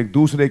तो एक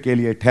दूसरे के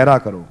लिए ठहरा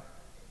करो।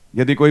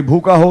 यदि कोई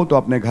भूखा हो तो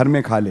अपने घर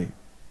में खा ले,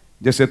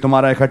 जिससे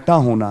तुम्हारा इकट्ठा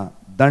होना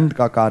दंड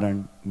का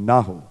कारण ना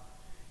हो।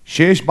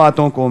 शेष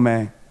बातों को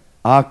मैं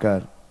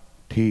आकर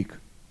ठीक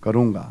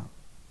करूंगा।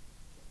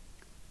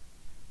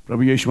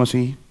 प्रभु यीशु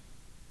मसीह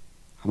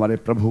हमारे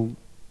प्रभु,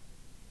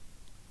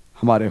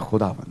 हमारे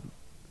खुदावन,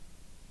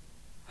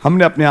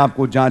 हमने अपने आप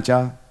को जांचा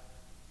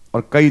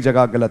और कई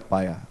जगह गलत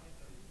पाया,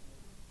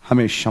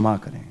 हमें क्षमा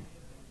करें।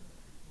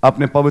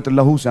 अपने पवित्र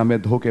लहू से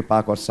हमें धो के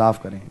पाक और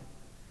साफ करें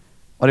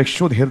और एक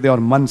शुद्ध हृदय और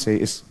मन से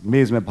इस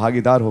मेज में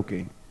भागीदार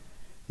होके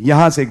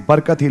यहां से एक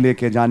बरकत ही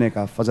लेके जाने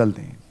का फजल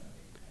दें।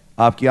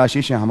 आपकी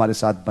आशीषें हमारे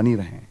साथ बनी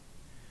रहें,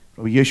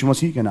 प्रभु यीशु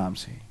मसीह के नाम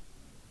से,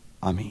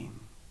 आमीन।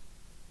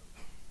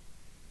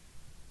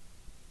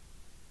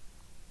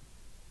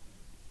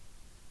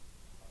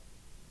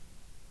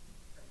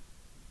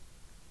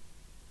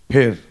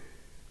 फिर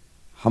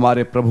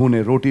हमारे प्रभु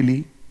ने रोटी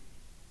ली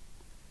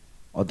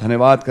और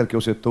धन्यवाद करके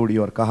उसे तोड़ी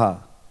और कहा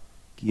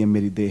कि यह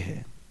मेरी देह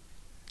है।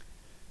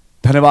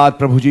 धन्यवाद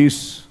प्रभु जी इस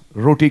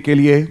रोटी के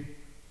लिए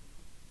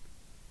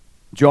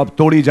जो अब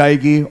तोड़ी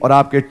जाएगी और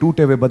आपके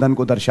टूटे हुए बदन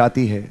को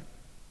दर्शाती है।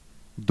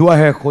 दुआ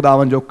है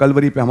खुदावन जो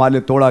कलवरी पे हमारे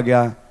लिए तोड़ा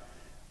गया,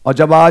 और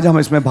जब आज हम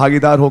इसमें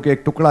भागीदार होकर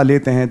एक टुकड़ा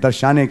लेते हैं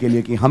दर्शाने के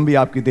लिए कि हम भी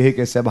आपकी देह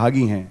के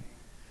सहभागी हैं,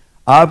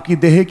 आपकी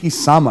देह की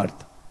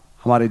सामर्थ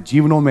हमारे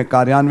जीवनों में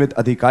कार्यान्वित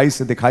अधिकाई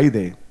से दिखाई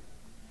दे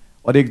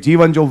और एक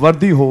जीवन जो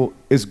वर्दी हो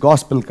इस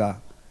गॉस्पेल का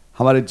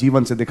हमारे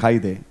जीवन से दिखाई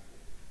दे,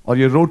 और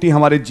ये रोटी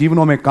हमारे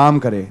जीवनों में काम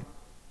करे।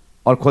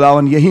 और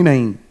खुदावन यही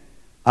नहीं,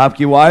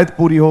 आपकी वो आयत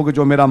पूरी हो कि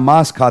जो मेरा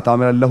मांस खाता,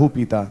 मेरा लहू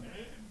पीता,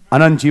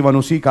 अनंत जीवन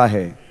उसी का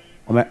है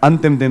और मैं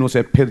अंतिम दिन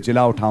उसे फिर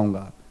जिला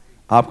उठाऊंगा।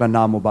 आपका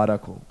नाम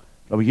मुबारक हो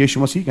प्रभु यीशु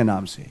मसीह के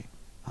नाम से,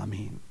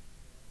 आमीन।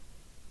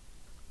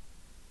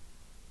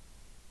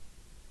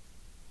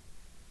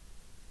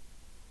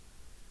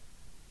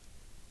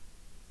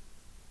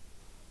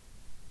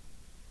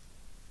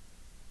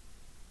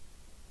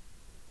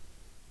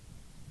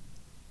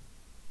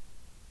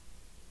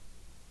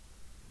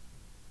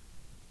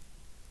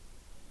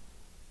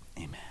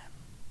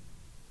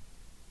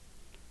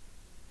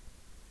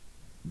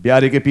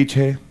 ब्यारे के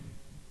पीछे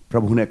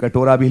प्रभु ने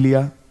कटोरा भी लिया,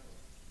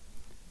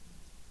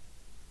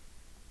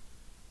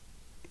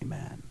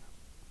 आमीन,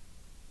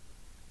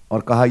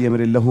 और कहा यह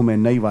मेरे लहू में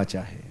नई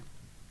वाचा है।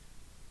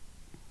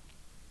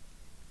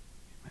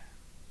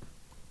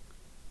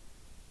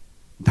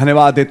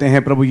 धन्यवाद देते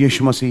हैं प्रभु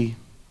यीशु मसीह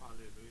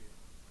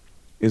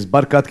इस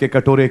बरकत के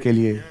कटोरे के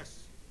लिए।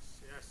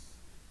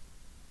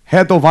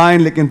 है तो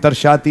वाइन लेकिन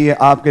दर्शाती है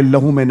आपके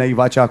लहू में नई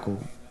वाचा को,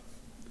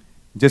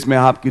 जिसमें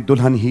आपकी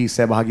दुल्हन ही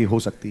सहभागी हो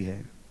सकती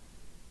है,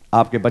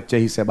 आपके बच्चे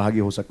ही सहभागी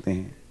हो सकते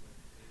हैं।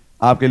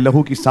 आपके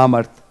लहू की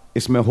सामर्थ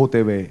इसमें होते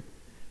हुए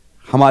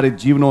हमारे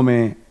जीवनों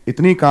में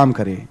इतनी काम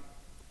करे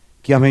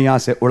कि हमें यहां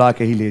से उड़ा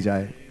के ही ले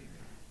जाए।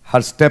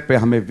 हर स्टेप पे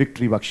हमें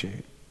विक्ट्री बख्शे।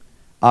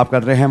 आपका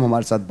रहम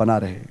हमारे साथ बना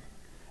रहे,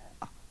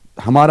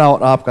 हमारा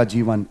और आपका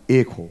जीवन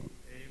एक हो।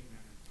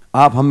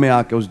 आप हम में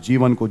आके उस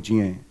जीवन को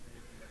जिएं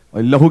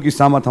और लहू की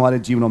सामर्थ हमारे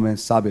जीवनों में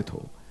साबित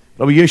हो,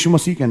 प्रभु यीशु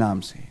मसीह के नाम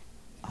से,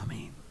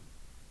 आमीन।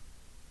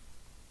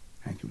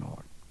 Thank you lord.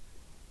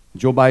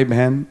 जो भाई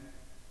बहन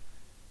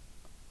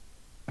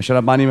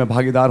शराबबानी में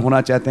भागीदार होना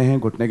चाहते हैं,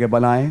 घुटने के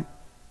बल आएं,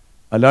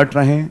 अलर्ट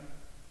रहें,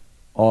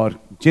 और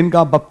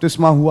जिनका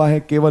बपतिस्मा हुआ है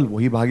केवल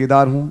वही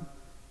भागीदार हों,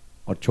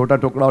 और छोटा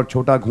टुकड़ा और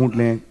छोटा घूंट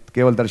लें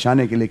केवल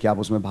दर्शाने के लिए कि आप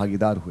उसमें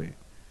भागीदार हुए।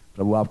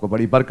 प्रभु आपको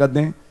बड़ी बरकत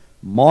दें।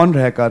 मौन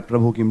रहकर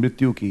प्रभु की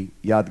मृत्यु की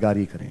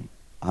यादगारी करें,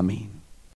 आमीन।